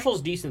mean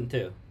Marshall's decent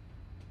too,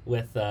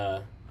 with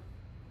their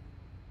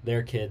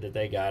kid that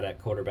they got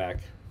at quarterback.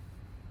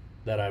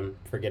 That I'm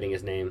forgetting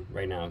his name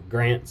right now.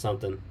 Grant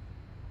something.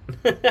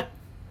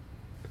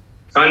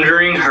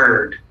 Thundering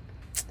Herd.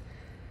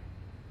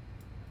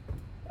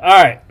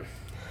 All right,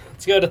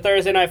 let's go to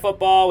Thursday Night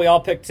Football. We all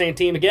picked the same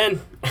team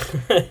again,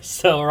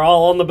 so we're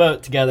all on the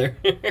boat together.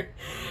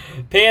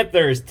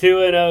 Panthers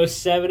 2-0,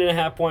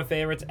 7.5 point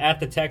favorites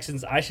at the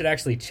Texans. I should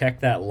actually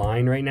check that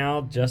line right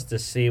now just to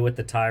see with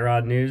the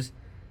Tyrod news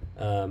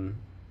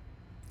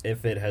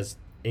if it has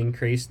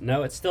increased.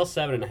 No, it's still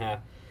 7.5.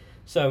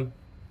 So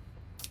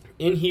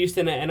in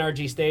Houston at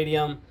NRG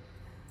Stadium,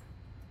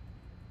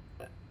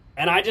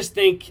 and I don't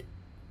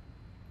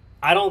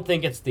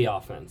think it's the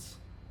offense.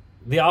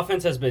 The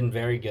offense has been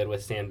very good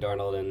with Sam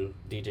Darnold and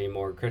DJ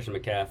Moore, Christian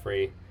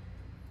McCaffrey.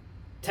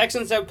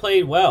 Texans have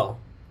played well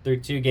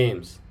through 2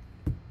 games.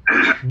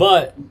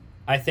 But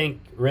I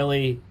think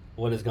really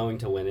what is going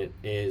to win it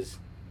is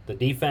the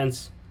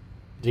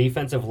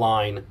defensive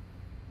line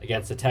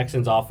against the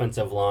Texans'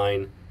 offensive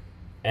line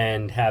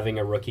and having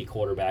a rookie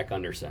quarterback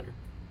under center.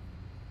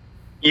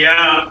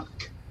 Yeah,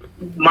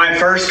 my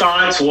first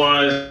thoughts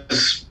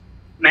was,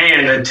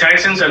 man, the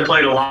Texans have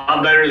played a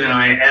lot better than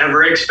I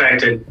ever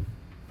expected.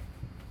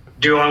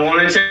 Do I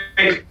want to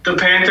take the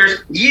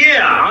Panthers?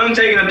 Yeah, I'm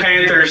taking the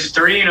Panthers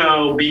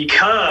 3-0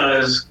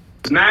 because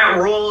Matt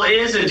Rule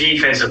is a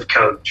defensive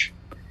coach.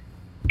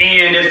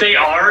 And if they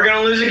are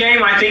going to lose a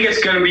game, I think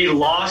it's going to be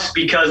lost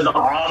because the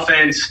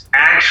offense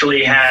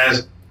actually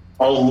has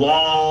a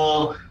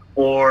lull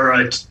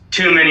or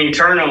too many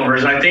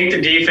turnovers. I think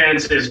the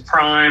defense is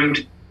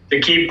primed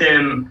to keep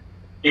them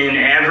in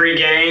every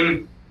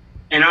game.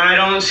 And I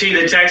don't see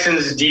the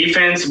Texans'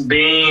 defense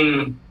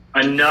being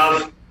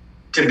enough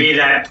to be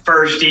that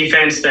first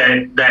defense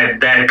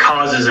that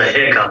causes a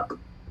hiccup.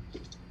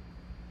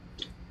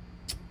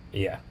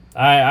 Yeah,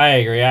 I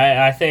agree.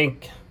 I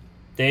think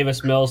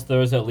Davis Mills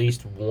throws at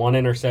least one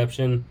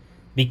interception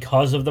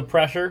because of the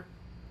pressure.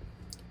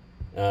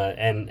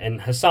 And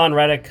Hassan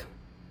Reddick,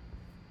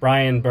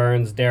 Brian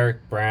Burns,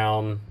 Derek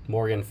Brown,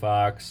 Morgan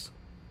Fox.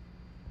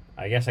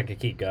 I guess I could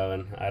keep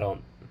going.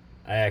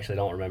 I actually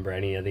don't remember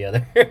any of the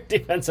other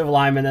defensive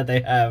linemen that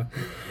they have.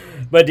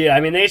 But, dude,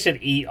 I mean, they should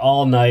eat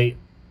all night.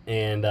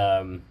 And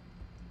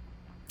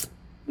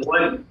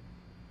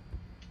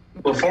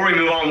before we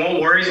move on,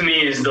 what worries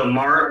me is the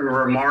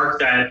remark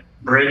that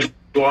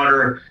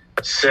Bridgewater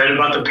said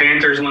about the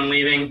Panthers when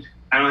leaving.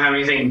 I don't have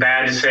anything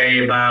bad to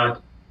say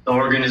about the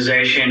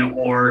organization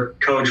or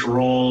Coach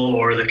Rule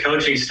or the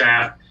coaching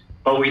staff,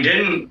 but we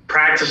didn't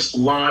practice a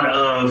lot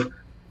of,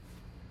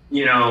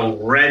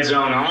 red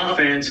zone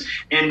offense.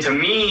 And to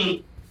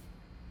me,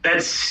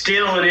 that's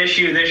still an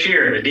issue this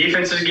year. The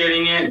defense is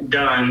getting it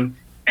done,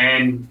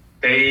 and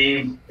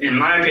they, in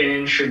my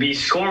opinion, should be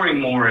scoring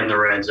more in the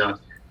red zone.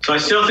 So I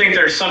still think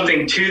there's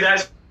something to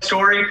that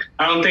story.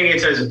 I don't think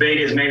it's as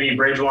big as maybe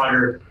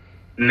Bridgewater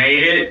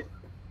made it,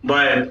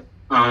 but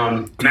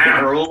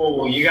Matt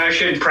Rule, you guys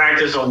should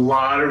practice a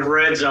lot of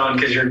red zone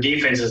because your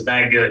defense is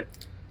that good.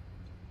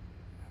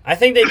 I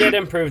think they did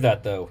improve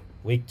that, though,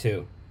 week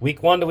 2.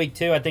 Week 1 to week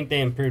 2, I think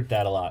they improved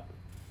that a lot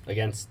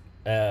against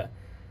what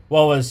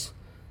was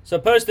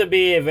supposed to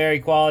be a very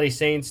quality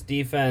Saints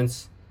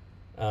defense.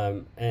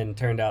 And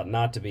turned out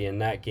not to be in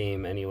that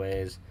game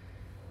anyways.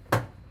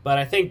 But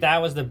I think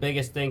that was the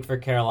biggest thing for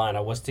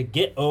Carolina, was to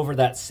get over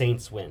that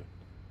Saints win.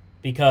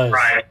 Because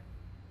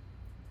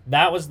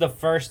that was the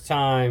first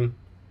time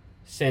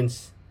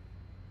since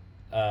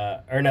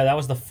that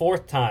was the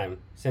fourth time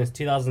since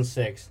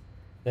 2006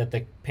 that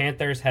the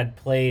Panthers had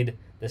played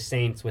the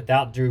Saints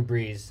without Drew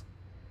Brees.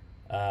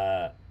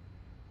 And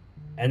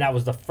that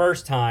was the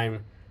first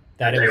time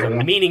that it was a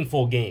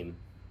meaningful game.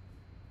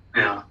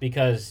 Yeah.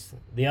 Because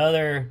the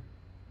other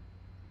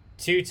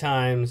two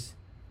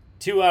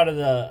out of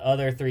the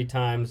other three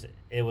times,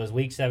 it was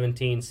Week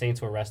 17,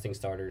 Saints were resting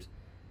starters.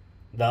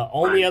 The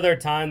only other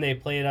time they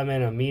played them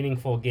in a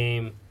meaningful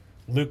game,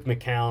 Luke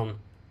McCown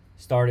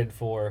started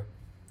for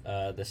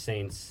the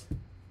Saints,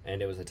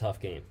 and it was a tough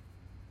game.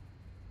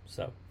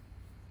 So,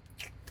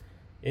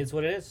 it's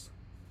what it is.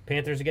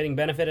 Panthers are getting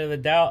benefit of the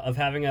doubt of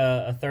having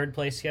a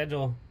third-place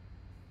schedule.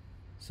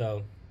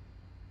 So,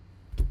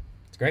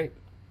 it's great.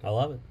 I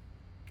love it.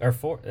 Or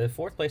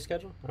fourth-place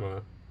schedule? I don't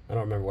know. I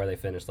don't remember where they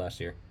finished last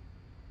year.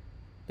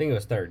 I think it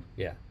was third,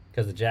 yeah.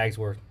 Because the Jags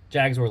were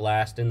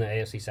last in the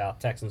AFC South.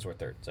 Texans were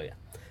third. So, yeah.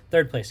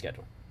 Third-place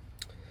schedule.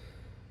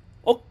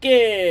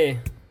 Okay.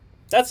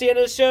 That's the end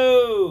of the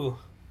show.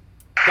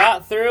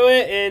 Got through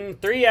it in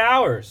 3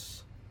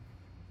 hours.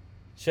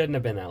 Shouldn't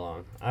have been that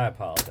long. I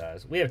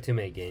apologize. We have too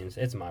many games.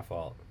 It's my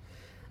fault.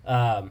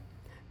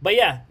 But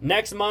yeah,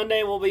 next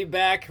Monday we'll be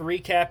back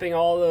recapping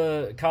all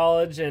the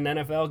college and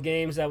NFL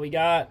games that we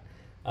got.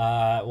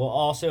 We'll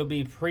also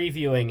be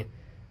previewing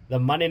the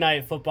Monday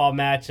Night Football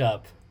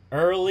matchup.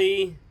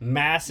 Early,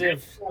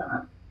 massive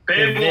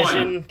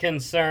division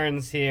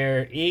concerns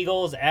here.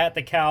 Eagles at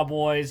the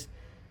Cowboys.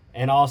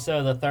 And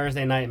also the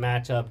Thursday night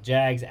matchup,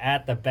 Jags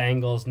at the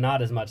Bengals.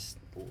 Not as much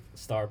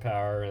star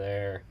power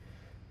there.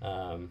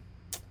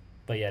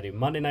 But yeah, dude,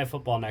 Monday Night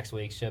Football next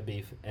week should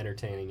be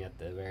entertaining at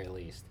the very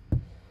least.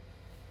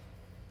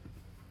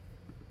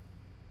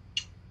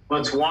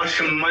 Let's watch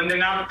some Monday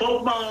Night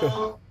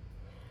Football.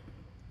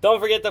 Don't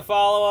forget to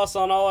follow us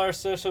on all our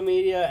social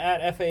media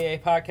at FAA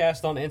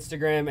Podcast on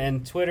Instagram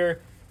and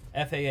Twitter.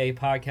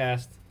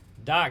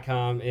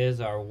 FAApodcast.com is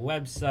our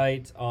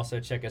website. Also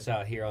check us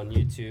out here on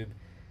YouTube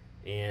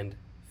and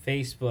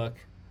Facebook.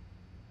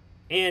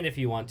 And if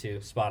you want to,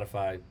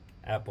 Spotify,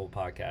 Apple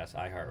Podcasts,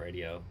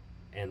 iHeartRadio,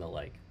 and the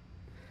like.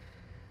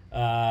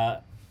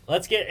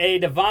 Let's get a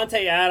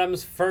Davante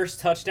Adams first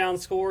touchdown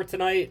score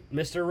tonight.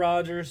 Mr.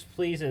 Rogers,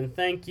 please and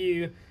thank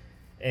you.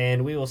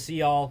 And we will see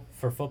y'all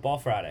for Football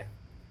Friday.